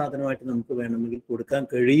ഒരൊറ്റ സാധനമായിട്ട് നമുക്ക് വേണമെങ്കിൽ കൊടുക്കാൻ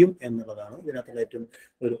കഴിയും എന്നുള്ളതാണ് ഇതിനകത്തുള്ള ഏറ്റവും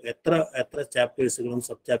ഒരു എത്ര ചാപ്റ്റേഴ്സുകളും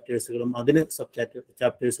സബ് ചാപ്റ്റേഴ്സുകളും അതിന് സബ്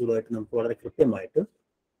ചാപ്റ്റേഴ്സുകളുമായിട്ട് നമുക്ക് വളരെ കൃത്യമായിട്ട്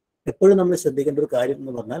എപ്പോഴും നമ്മൾ ശ്രദ്ധിക്കേണ്ട ഒരു കാര്യം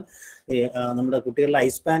എന്ന് പറഞ്ഞാൽ നമ്മുടെ കുട്ടികളുടെ ഐ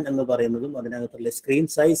സ്പാൻ എന്ന് പറയുന്നതും അതിനകത്തുള്ള സ്ക്രീൻ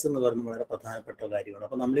സൈസ് എന്ന് പറയുന്നത് വളരെ പ്രധാനപ്പെട്ട കാര്യമാണ്.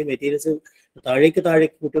 അപ്പോൾ നമ്മൾ ഈ മെറ്റീരിയൽസ് താഴേക്ക്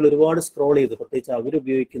കുട്ടികൾ ഒരുപാട് സ്ക്രോൾ ചെയ്ത്, പ്രത്യേകിച്ച്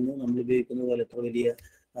അവരുപയോഗിക്കുന്നു, നമ്മൾ ഉപയോഗിക്കുന്ന പോലെ എത്ര വലിയ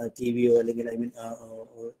TV-യോ അല്ലെങ്കിൽ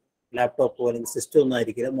ലാപ്ടോപ്പോ അല്ലെങ്കിൽ സിസ്റ്റം ഒന്നും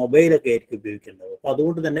ആയിരിക്കില്ല, മൊബൈലൊക്കെ ആയിരിക്കും ഉപയോഗിക്കേണ്ടത്. അപ്പോൾ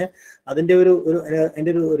അതുകൊണ്ട് തന്നെ അതിൻ്റെ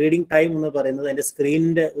അതിൻ്റെ ഒരു റീഡിങ് ടൈം എന്ന് പറയുന്നത് അതിൻ്റെ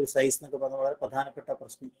സ്ക്രീനിൻ്റെ ഒരു സൈസ് എന്നൊക്കെ പറഞ്ഞാൽ വളരെ പ്രധാനപ്പെട്ട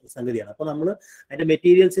സംഗതിയാണ്. അപ്പോൾ നമ്മൾ അതിൻ്റെ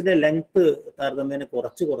മെറ്റീരിയൽസിൻ്റെ ലെങ്ത് താരതമ്യേന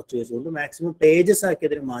കുറച്ച് വെച്ചുകൊണ്ട് മാക്സിമം പേജസ് ആക്കി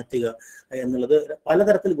അതിന് മാറ്റുക എന്നുള്ളത്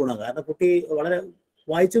പലതരത്തിൽ ഗുണം. കാരണം കുട്ടി വളരെ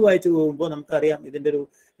വായിച്ചു പോകുമ്പോൾ നമുക്കറിയാം ഇതിൻ്റെ ഒരു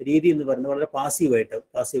രീതി എന്ന് പറയുന്നത് വളരെ പാസീവായിട്ട്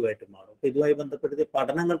മാറും. അപ്പോൾ ഇതുമായി ബന്ധപ്പെട്ട്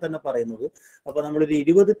പഠനങ്ങൾ തന്നെ പറയുന്നത്, അപ്പോൾ നമ്മളൊരു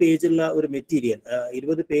 20 പേജുള്ള ഒരു മെറ്റീരിയൽ,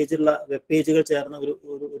 20 പേജുള്ള വെബ് പേജുകൾ ചേർന്ന ഒരു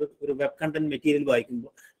വെബ് കണ്ടന്റ് മെറ്റീരിയൽ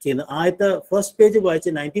വായിക്കുമ്പോൾ ചെയ്യുന്ന ആദ്യത്തെ ഫസ്റ്റ് പേജ് വായിച്ച്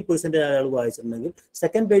 90% അയാൾ വായിച്ചിട്ടുണ്ടെങ്കിൽ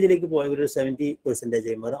സെക്കൻഡ് പേജിലേക്ക് പോയവർ ഒരു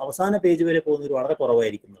 70% മാറും. അവസാന പേജ് വരെ പോകുന്നവർ വളരെ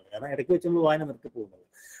കുറവായിരിക്കുന്നത്. കാരണം ഇടയ്ക്ക് വെച്ച് നമ്മൾ വായന നിർത്തി പോകുന്നത്.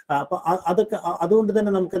 അപ്പൊ അതൊക്കെ അതുകൊണ്ട്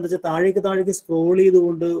തന്നെ നമുക്ക് എന്താ വെച്ചാൽ താഴേക്ക് സ്ക്രോൾ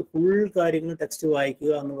ചെയ്തുകൊണ്ട് ഫുൾ കാര്യങ്ങൾ ടെക്സ്റ്റ്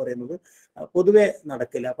വായിക്കുക എന്ന് പറയുന്നത് പൊതുവെ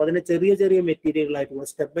നടക്കില്ല. അപ്പൊ അതിനെ ചെറിയ മെറ്റീരിയലുകളായിട്ട്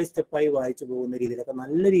സ്റ്റെപ്പ് ബൈ സ്റ്റെപ്പായി വായിച്ചു പോകുന്ന രീതിയിലൊക്കെ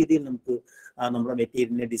നല്ല രീതിയിൽ നമുക്ക് നമ്മുടെ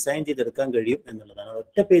മെറ്റീരിയലിനെ ഡിസൈൻ ചെയ്തെടുക്കാൻ കഴിയും എന്നുള്ളതാണ്.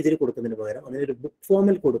 ഒറ്റ പേജിൽ കൊടുക്കുന്നതിന് പകരം അതിനൊരു ബുക്ക്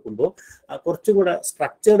ഫോമിൽ കൊടുക്കുമ്പോൾ കുറച്ചുകൂടെ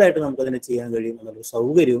സ്ട്രക്ചേർഡ് ആയിട്ട് നമുക്ക് അതിനെ ചെയ്യാൻ കഴിയും എന്നുള്ളൊരു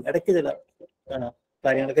സൗകര്യവും ഇടയ്ക്ക് ചില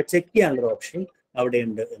കാര്യങ്ങളൊക്കെ ചെക്ക് ചെയ്യാനുള്ള ഓപ്ഷൻ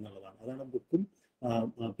അവിടെയുണ്ട് എന്നുള്ളതാണ്. അതാണ് ബുക്കും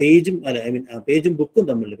പേജും പേജും ബുക്കും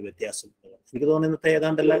തമ്മിലൊരു വ്യത്യാസം. എനിക്ക് തോന്നുന്നു ഇന്നത്തെ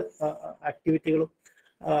ഏതാണ്ട് എല്ലാ ആക്ടിവിറ്റികളും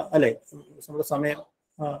അല്ലെ നമ്മുടെ സമയം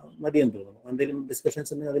മതിയെന്ന് തോന്നുന്നു. എന്തെങ്കിലും ഡിസ്കഷൻസ്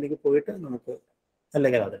ഉണ്ടെങ്കിൽ അതിലേക്ക് പോയിട്ട് നമുക്ക്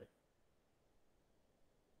അല്ലെങ്കിൽ അതെ.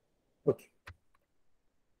 ഓക്കെ,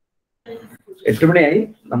 8 മണിയായി.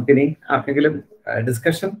 നമുക്കിനി ആർക്കെങ്കിലും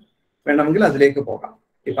ഡിസ്കഷൻ വേണമെങ്കിൽ അതിലേക്ക് പോകാം.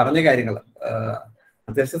 ഈ പറഞ്ഞ കാര്യങ്ങൾ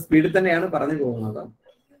അത്യാവശ്യം സ്പീഡിൽ തന്നെയാണ് പറഞ്ഞു പോകുന്നത്.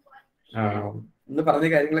 ഇന്ന് പറഞ്ഞ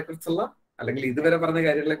കാര്യങ്ങളെ കുറിച്ചുള്ള അല്ലെങ്കിൽ ഇതുവരെ പറഞ്ഞ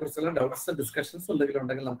കാര്യങ്ങളെ കുറിച്ചുള്ള ഡൗട്ട്സ്, ഡിസ്കഷൻസ് എന്തെങ്കിലും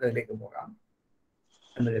ഉണ്ടെങ്കിൽ നമുക്ക് അതിലേക്ക് പോകാം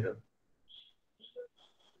എന്ന് കരുതുന്നു.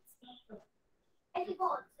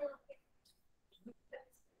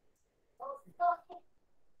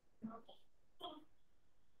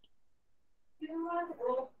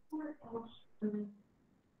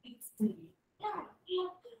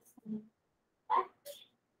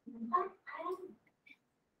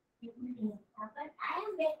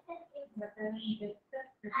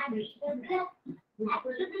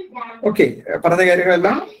 ഓക്കെ, പറഞ്ഞ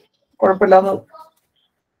കാര്യങ്ങളെല്ലാം കുഴപ്പമില്ലാന്ന്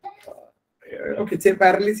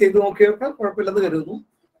പാരലി ചെയ്ത് നോക്കിയൊക്കെ കുഴപ്പമില്ലെന്ന് കരുതുന്നു.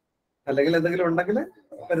 അല്ലെങ്കിൽ എന്തെങ്കിലും ഉണ്ടെങ്കിൽ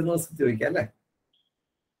വരുന്ന ദിവസം ചോദിക്കാം അല്ലേ?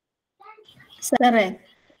 സാറേ,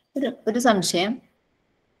 ഒരു സംശയം.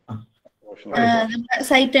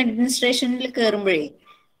 Site അഡ്മിനിസ്ട്രേഷനിൽ കയറുമ്പോഴേ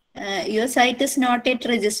your site is not yet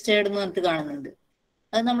registered എന്ന് പറഞ്ഞിട്ട് കാണുന്നുണ്ട്.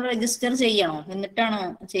 അത് നമ്മൾ രജിസ്റ്റർ ചെയ്യണോ? എന്നിട്ടാണോ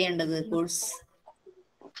ചെയ്യേണ്ടത് കോഴ്സ്?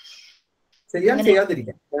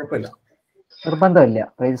 നിർബന്ധമില്ല.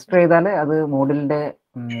 രജിസ്റ്റർ ചെയ്താൽ അത് മൂഡിലിന്റെ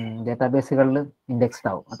ഡേറ്റാബേസുകളിൽ ഇൻഡെക്സ്ഡ്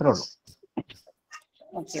ആവും, അത്രേ ഉള്ളൂ.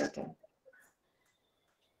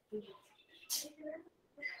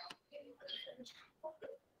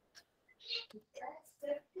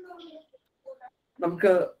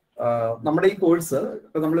 നമുക്ക് നമ്മുടെ ഈ കോഴ്സ്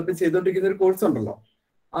ഇപ്പൊ നമ്മളിപ്പോ ചെയ്തുകൊണ്ടിരിക്കുന്ന ഒരു കോഴ്സ് ഉണ്ടല്ലോ,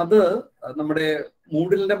 അത് നമ്മുടെ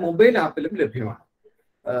മൂഡിലിന്റെ മൊബൈൽ ആപ്പിലും ലഭ്യമാണ്.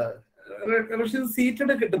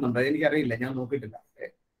 സീറ്റഡ് കിട്ടുന്നുണ്ടോ? എനിക്കറിയില്ല, ഞാൻ നോക്കിയിട്ടില്ല.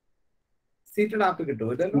 സീറ്റഡ് ആപ്പ്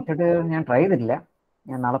കിട്ടുമോ? ഞാൻ ട്രൈ ചെയ്തിട്ടില്ല,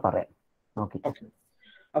 ഞാൻ നാളെ പറയാം. നോക്കി.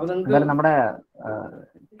 അപ്പൊ നമ്മുടെ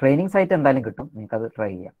ട്രെയിനിങ് സൈറ്റ് എന്തായാലും കിട്ടും, നിങ്ങൾക്ക് അത്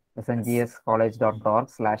ട്രൈ ചെയ്യാം.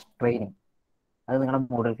 sngscollege.org/training. അത് നിങ്ങളുടെ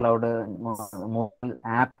മൂഡിൽ ക്ലൗഡ്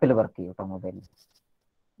ആപ്പിൽ വർക്ക് ചെയ്യും കേട്ടോ, മൊബൈലിൽ.